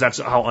 because that's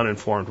how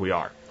uninformed we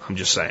are. I'm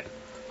just saying.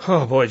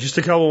 Oh boy, just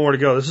a couple more to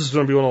go. This is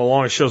going to be one of the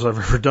longest shows I've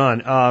ever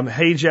done.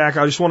 Hey Jack,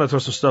 I just want to throw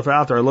some stuff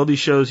out there. I love these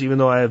shows even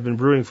though I have been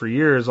brewing for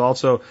years.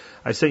 Also,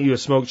 I sent you a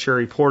smoked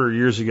cherry porter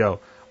years ago.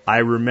 I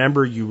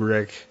remember you,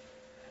 Rick.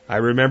 I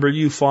remember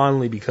you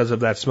fondly because of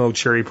that smoked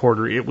cherry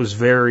porter. It was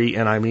very,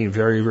 and I mean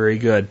very, very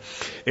good.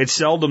 It's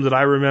seldom that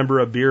I remember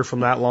a beer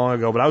from that long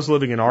ago, but I was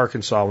living in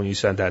Arkansas when you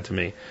sent that to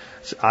me.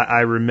 So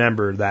I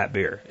remember that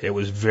beer. It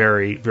was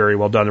very, very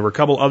well done. There were a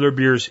couple other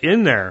beers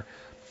in there.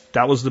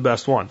 That was the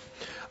best one.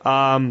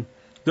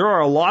 There are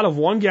a lot of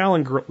 1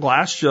 gallon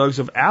glass jugs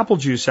of apple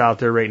juice out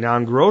there right now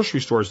in grocery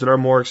stores that are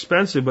more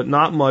expensive, but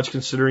not much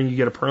considering you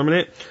get a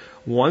permanent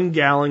 1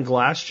 gallon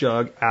glass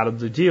jug out of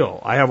the deal.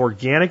 I have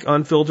organic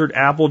unfiltered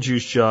apple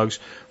juice jugs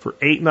for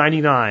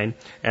 $8.99,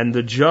 and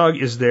the jug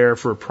is there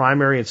for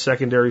primary and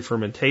secondary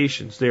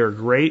fermentations. They are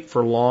great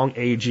for long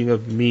aging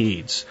of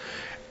meads.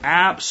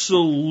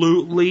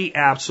 Absolutely,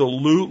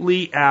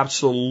 absolutely,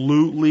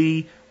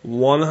 absolutely,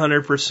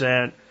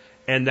 100%.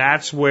 And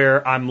that's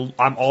where I'm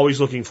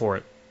always looking for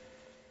it.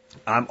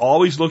 I'm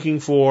always looking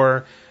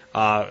for,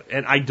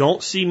 and I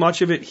don't see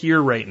much of it here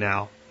right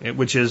now,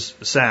 which is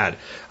sad.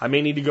 I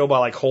may need to go by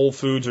like Whole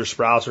Foods or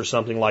Sprouts or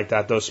something like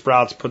that. Those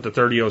Sprouts put the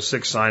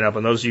 3006 sign up,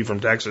 and those of you from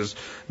Texas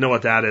know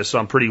what that is, so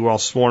I'm pretty well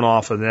sworn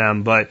off of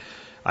them. But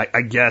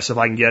I guess if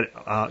I can get,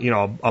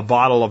 a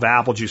bottle of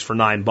apple juice for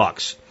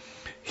 $9.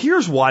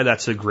 Here's why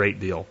that's a great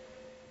deal.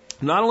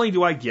 Not only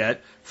do I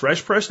get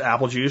fresh pressed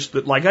apple juice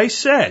that, like I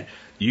said,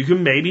 you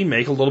can maybe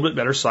make a little bit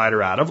better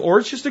cider out of, or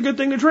it's just a good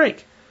thing to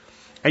drink.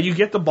 And you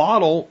get the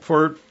bottle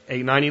for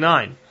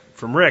 $8.99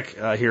 from Rick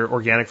here,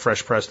 organic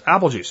fresh pressed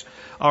apple juice.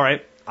 All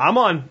right, I'm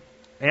on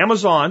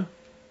Amazon.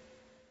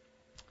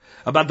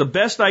 About the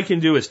best I can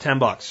do is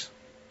 $10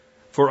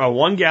 for a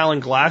 1 gallon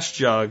glass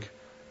jug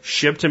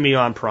shipped to me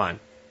on Prime.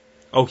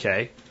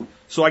 Okay,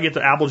 so I get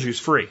the apple juice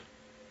free.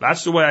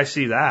 That's the way I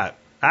see that.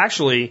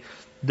 Actually,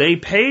 they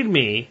paid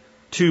me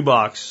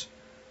 $2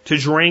 to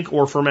drink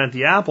or ferment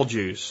the apple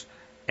juice,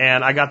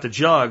 and I got the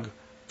jug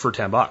for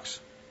 $10.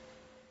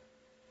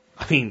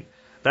 I mean,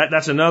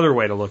 that's another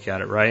way to look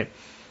at it, right?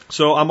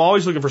 So I'm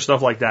always looking for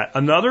stuff like that.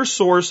 Another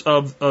source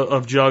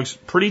of jugs,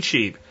 pretty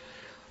cheap.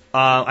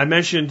 I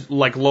mentioned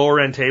like lower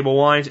end table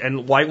wines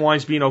and white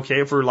wines being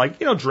okay for like,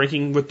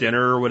 drinking with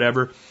dinner or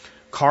whatever.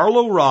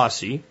 Carlo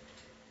Rossi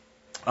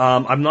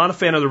I'm not a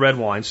fan of the red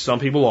wines. Some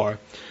people are.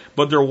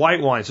 But they're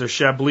white wines. They're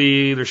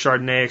Chablis, they're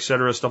Chardonnay,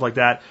 etc., stuff like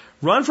that.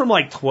 Run from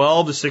like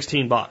 12 to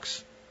 16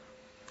 bucks.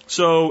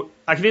 So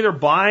I can either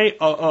buy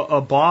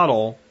a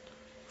bottle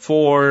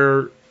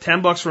for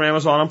 10 bucks from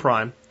Amazon on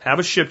Prime, have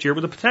it shipped here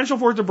with the potential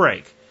for it to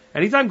break.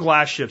 Anytime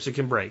glass ships, it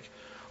can break.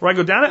 Or I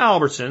go down to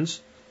Albertsons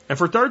and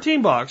for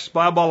 13 bucks,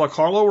 buy a bottle of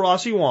Carlo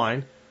Rossi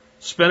wine,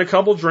 spend a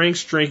couple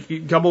weeks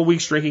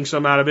drinking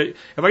some out of it.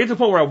 If I get to the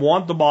point where I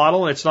want the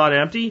bottle and it's not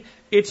empty,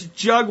 it's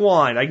jug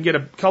wine. I can get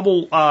a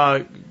couple,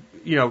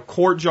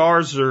 quart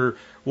jars or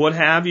what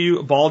have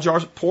you, ball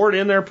jars, pour it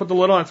in there, put the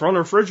lid on it, throw it in the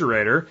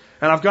refrigerator,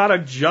 and I've got a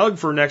jug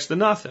for next to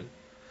nothing.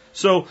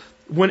 So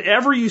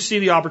whenever you see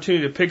the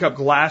opportunity to pick up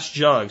glass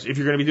jugs, if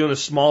you're going to be doing the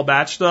small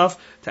batch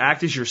stuff to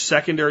act as your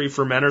secondary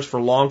fermenters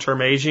for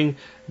long-term aging,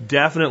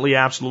 definitely,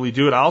 absolutely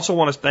do it. I also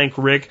want to thank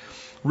Rick.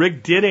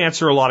 Rick did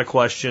answer a lot of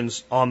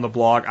questions on the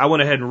blog. I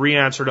went ahead and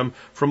re-answered them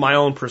from my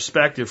own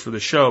perspective for the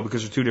show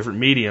because they're two different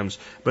mediums.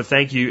 But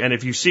thank you. And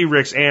if you see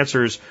Rick's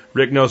answers,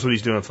 Rick knows what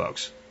he's doing,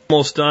 folks.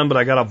 Almost done, but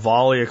I got a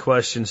volley of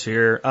questions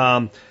here.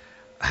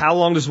 How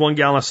long does 1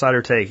 gallon of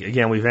cider take?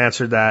 Again, we've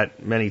answered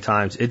that many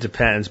times. It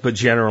depends, but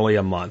generally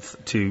a month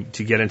to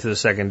get into the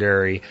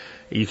secondary.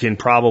 You can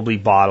probably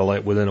bottle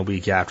it within a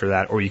week after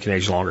that, or you can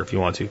age longer if you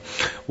want to.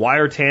 Why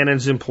are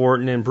tannins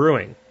important in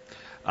brewing?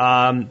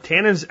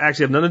 Tannins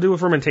actually have nothing to do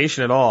with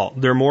fermentation at all.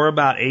 They're more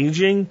about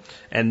aging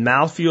and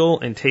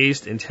mouthfeel and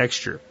taste and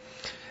texture.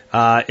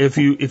 If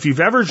you've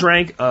ever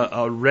drank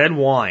a red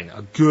wine,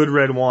 a good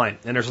red wine,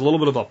 and there's a little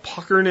bit of a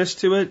puckerness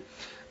to it,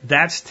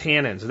 that's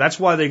tannins. That's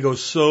why they go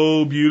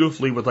so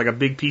beautifully with like a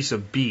big piece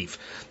of beef,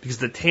 because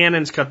the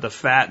tannins cut the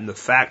fat and the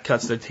fat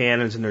cuts the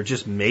tannins, and they're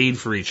just made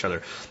for each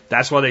other.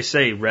 That's why they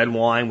say red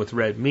wine with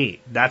red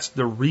meat. That's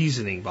the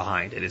reasoning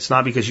behind it. It's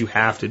not because you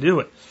have to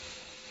do it.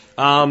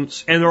 And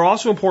they're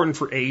also important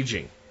for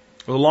aging.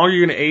 The longer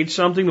you're going to age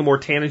something, the more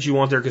tannins you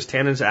want there, because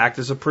tannins act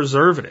as a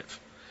preservative.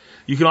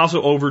 You can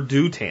also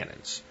overdo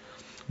tannins.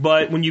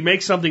 But when you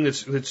make something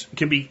that's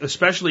can be,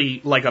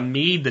 especially like a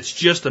mead that's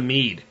just a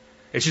mead,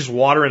 it's just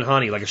water and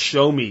honey, like a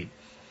show mead,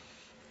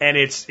 and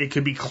it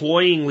could be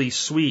cloyingly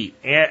sweet.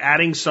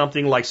 Adding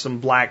something like some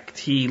black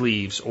tea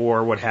leaves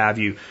or what have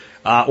you,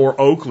 or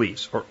oak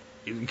leaves, or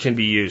can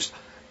be used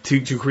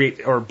to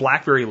create, or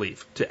blackberry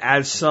leaf to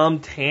add some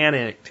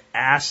tannic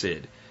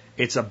acid.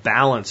 It's a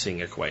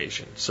balancing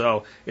equation.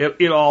 So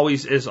it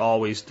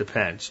always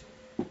depends.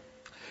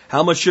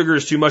 How much sugar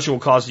is too much and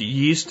will cause the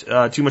yeast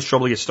too much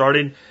trouble to get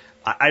started?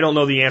 I don't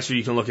know the answer.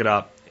 You can look it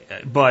up,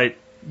 but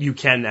you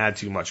can add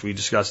too much. We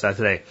discussed that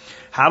today.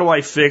 How do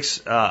I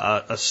fix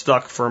a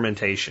stuck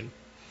fermentation?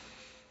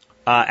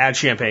 Add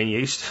champagne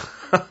yeast.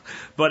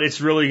 But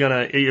it's really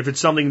if it's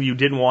something you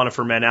didn't want to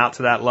ferment out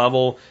to that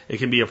level, it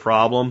can be a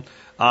problem.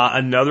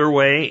 Another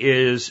way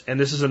is, and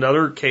this is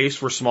another case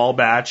for small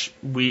batch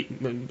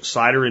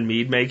cider and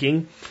mead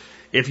making.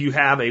 If you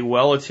have a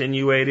well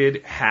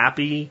attenuated,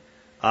 happy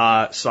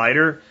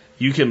cider,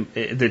 you can,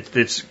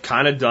 that's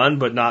kind of done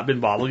but not been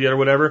bottled yet or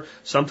whatever,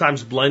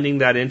 sometimes blending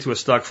that into a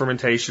stuck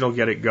fermentation will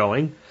get it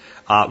going.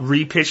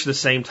 Repitch the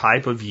same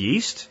type of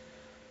yeast.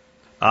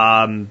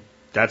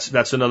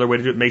 That's another way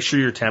to do it. Make sure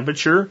your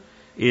temperature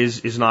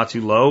is not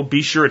too low.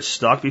 Be sure it's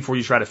stuck before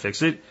you try to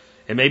fix it.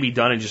 It may be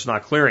done and just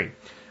not clearing.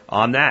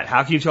 On that,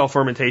 how can you tell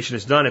fermentation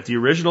is done? If the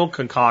original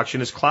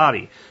concoction is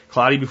cloudy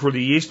before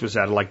the yeast was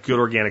added, like good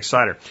organic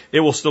cider, it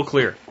will still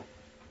clear.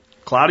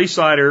 Cloudy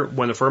cider,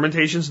 when the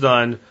fermentation's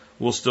done,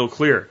 will still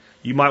clear.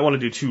 You might want to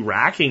do 2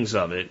 rackings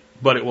of it,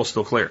 but it will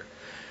still clear.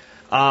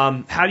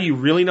 How do you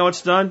really know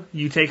it's done?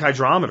 You take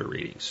hydrometer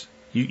readings.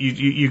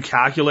 You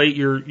calculate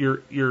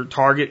your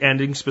target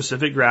ending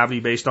specific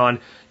gravity based on,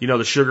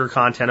 the sugar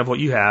content of what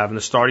you have and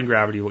the starting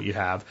gravity of what you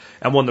have.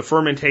 And when the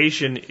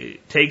fermentation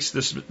takes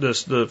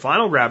the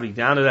final gravity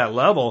down to that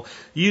level,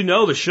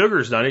 the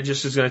sugar's done. It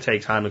just is going to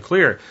take time to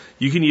clear.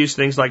 You can use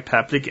things like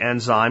peptic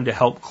enzyme to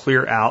help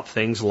clear out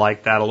things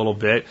like that a little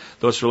bit,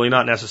 though it's really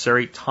not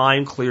necessary.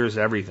 Time clears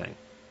everything.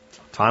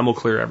 Time will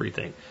clear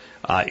everything.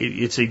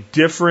 It's a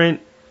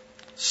different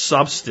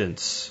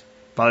substance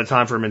by the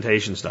time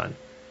fermentation's done.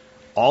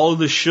 All of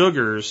the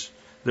sugars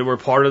that were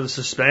part of the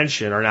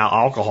suspension are now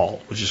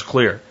alcohol, which is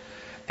clear.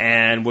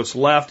 And what's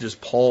left is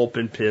pulp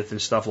and pith and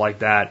stuff like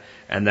that,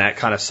 and that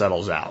kind of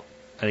settles out.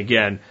 And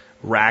again,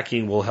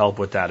 racking will help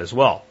with that as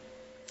well.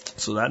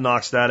 So that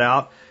knocks that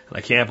out, and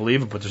I can't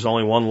believe it, but there's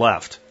only one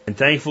left. And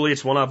thankfully,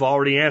 it's one I've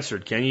already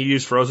answered. Can you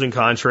use frozen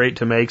concentrate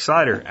to make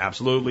cider?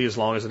 Absolutely, as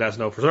long as it has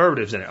no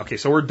preservatives in it. Okay,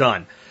 so we're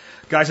done.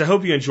 Guys, I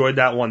hope you enjoyed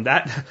that one.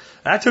 That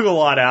took a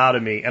lot out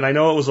of me, and I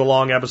know it was a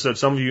long episode.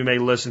 Some of you may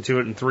listen to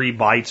it in 3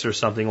 bites or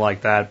something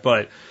like that,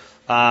 but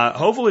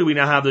hopefully we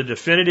now have the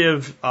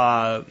definitive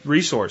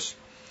resource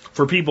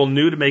for people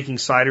new to making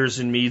ciders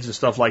and meads and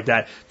stuff like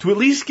that to at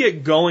least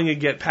get going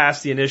and get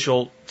past the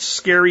initial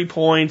scary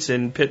points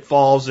and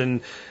pitfalls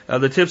and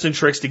the tips and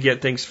tricks to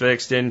get things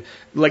fixed, and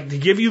like to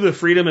give you the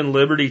freedom and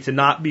liberty to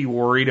not be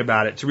worried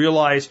about it, to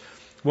realize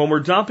when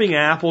we're dumping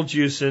apple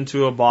juice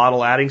into a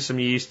bottle, adding some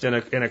yeast and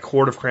a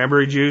quart of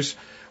cranberry juice,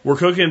 We're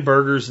cooking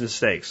burgers and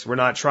steaks. We're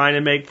not trying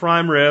to make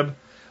prime rib.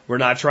 We're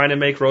not trying to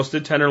make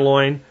roasted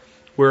tenderloin.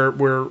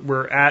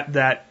 We're at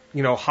that,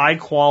 high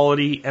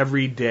quality,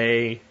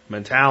 everyday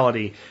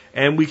mentality.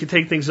 And we can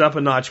take things up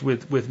a notch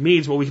with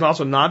meads, but we can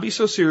also not be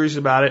so serious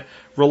about it,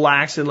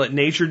 relax and let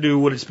nature do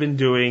what it's been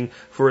doing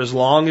for as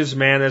long as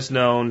man has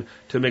known,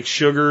 to mix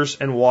sugars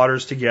and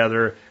waters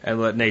together and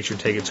let nature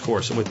take its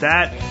course. And with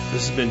that,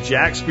 this has been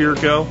Jack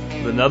Spirko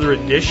with another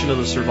edition of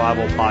the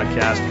Survival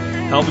Podcast,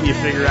 helping you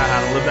figure out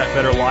how to live that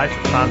better life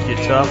if times get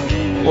tough,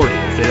 or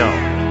if they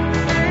don't.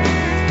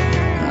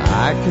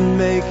 I can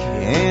make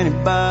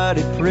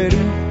anybody pretty.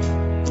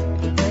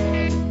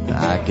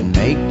 I can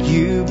make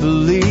you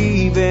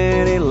believe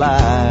any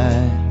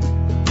lie.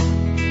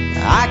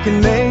 I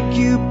can make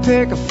you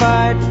pick a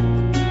fight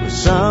with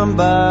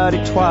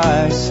somebody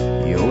twice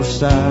your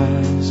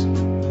size.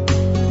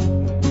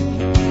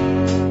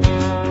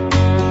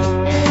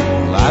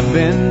 Well, I've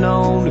been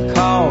known to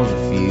cause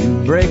a few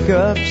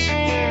breakups,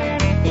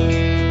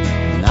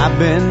 and I've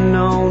been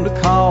known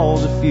to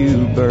cause a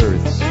few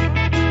births.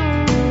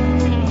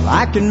 Well,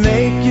 I can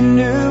make you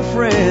new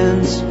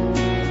friends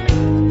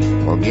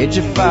or get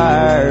you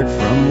fired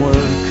from work.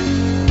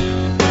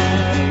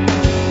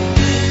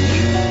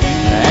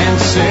 And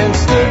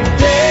since the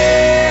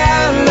day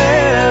I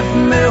left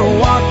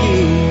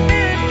Milwaukee,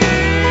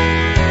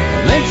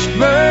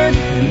 Lynchburg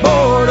and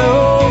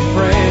Bordeaux,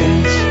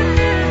 France,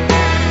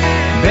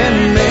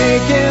 been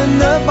making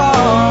the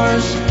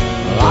bars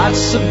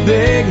lots of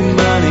big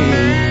money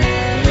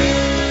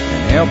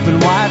and helping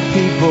white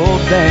people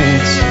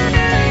dance.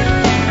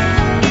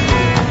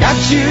 I got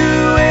you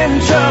in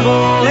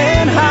trouble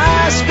in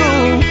high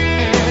school,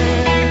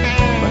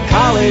 but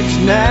college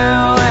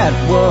now, that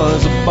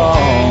was a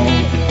ball.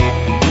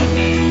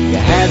 You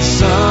had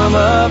some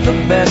of the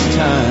best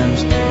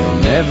times you'll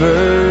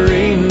never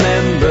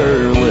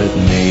remember with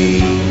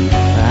me.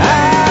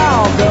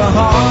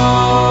 Alcohol,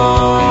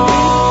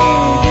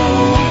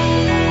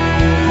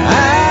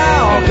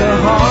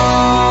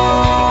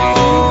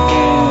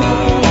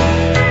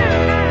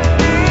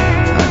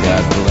 I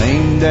got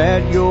blamed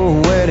at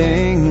your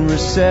wedding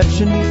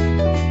reception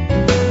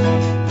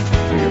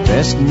for your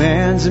best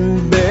man's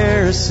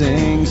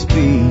embarrassing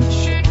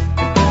speech,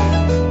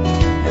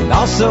 and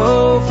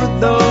also for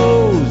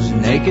those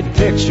naked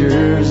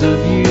pictures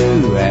of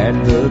you at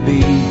the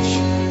beach.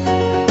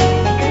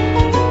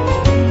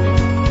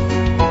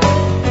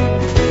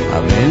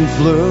 I've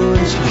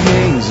influenced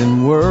kings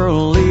and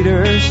world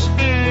leaders.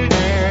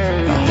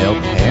 I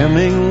helped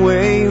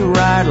Hemingway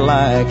write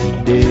like he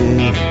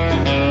did.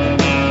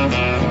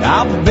 And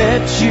I'll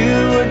bet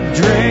you a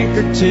drink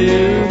or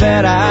two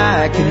that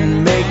I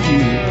can make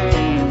you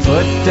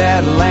put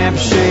that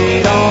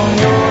lampshade on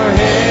your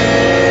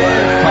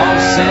head.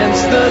 'Cause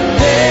since the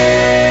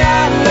day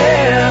I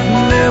left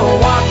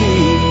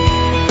Milwaukee,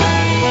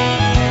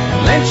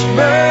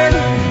 Lynchburg,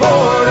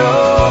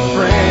 Bordeaux,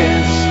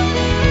 France,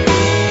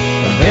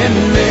 I've been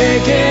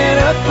making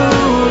a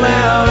fool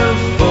out of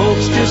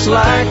folks just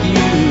like you.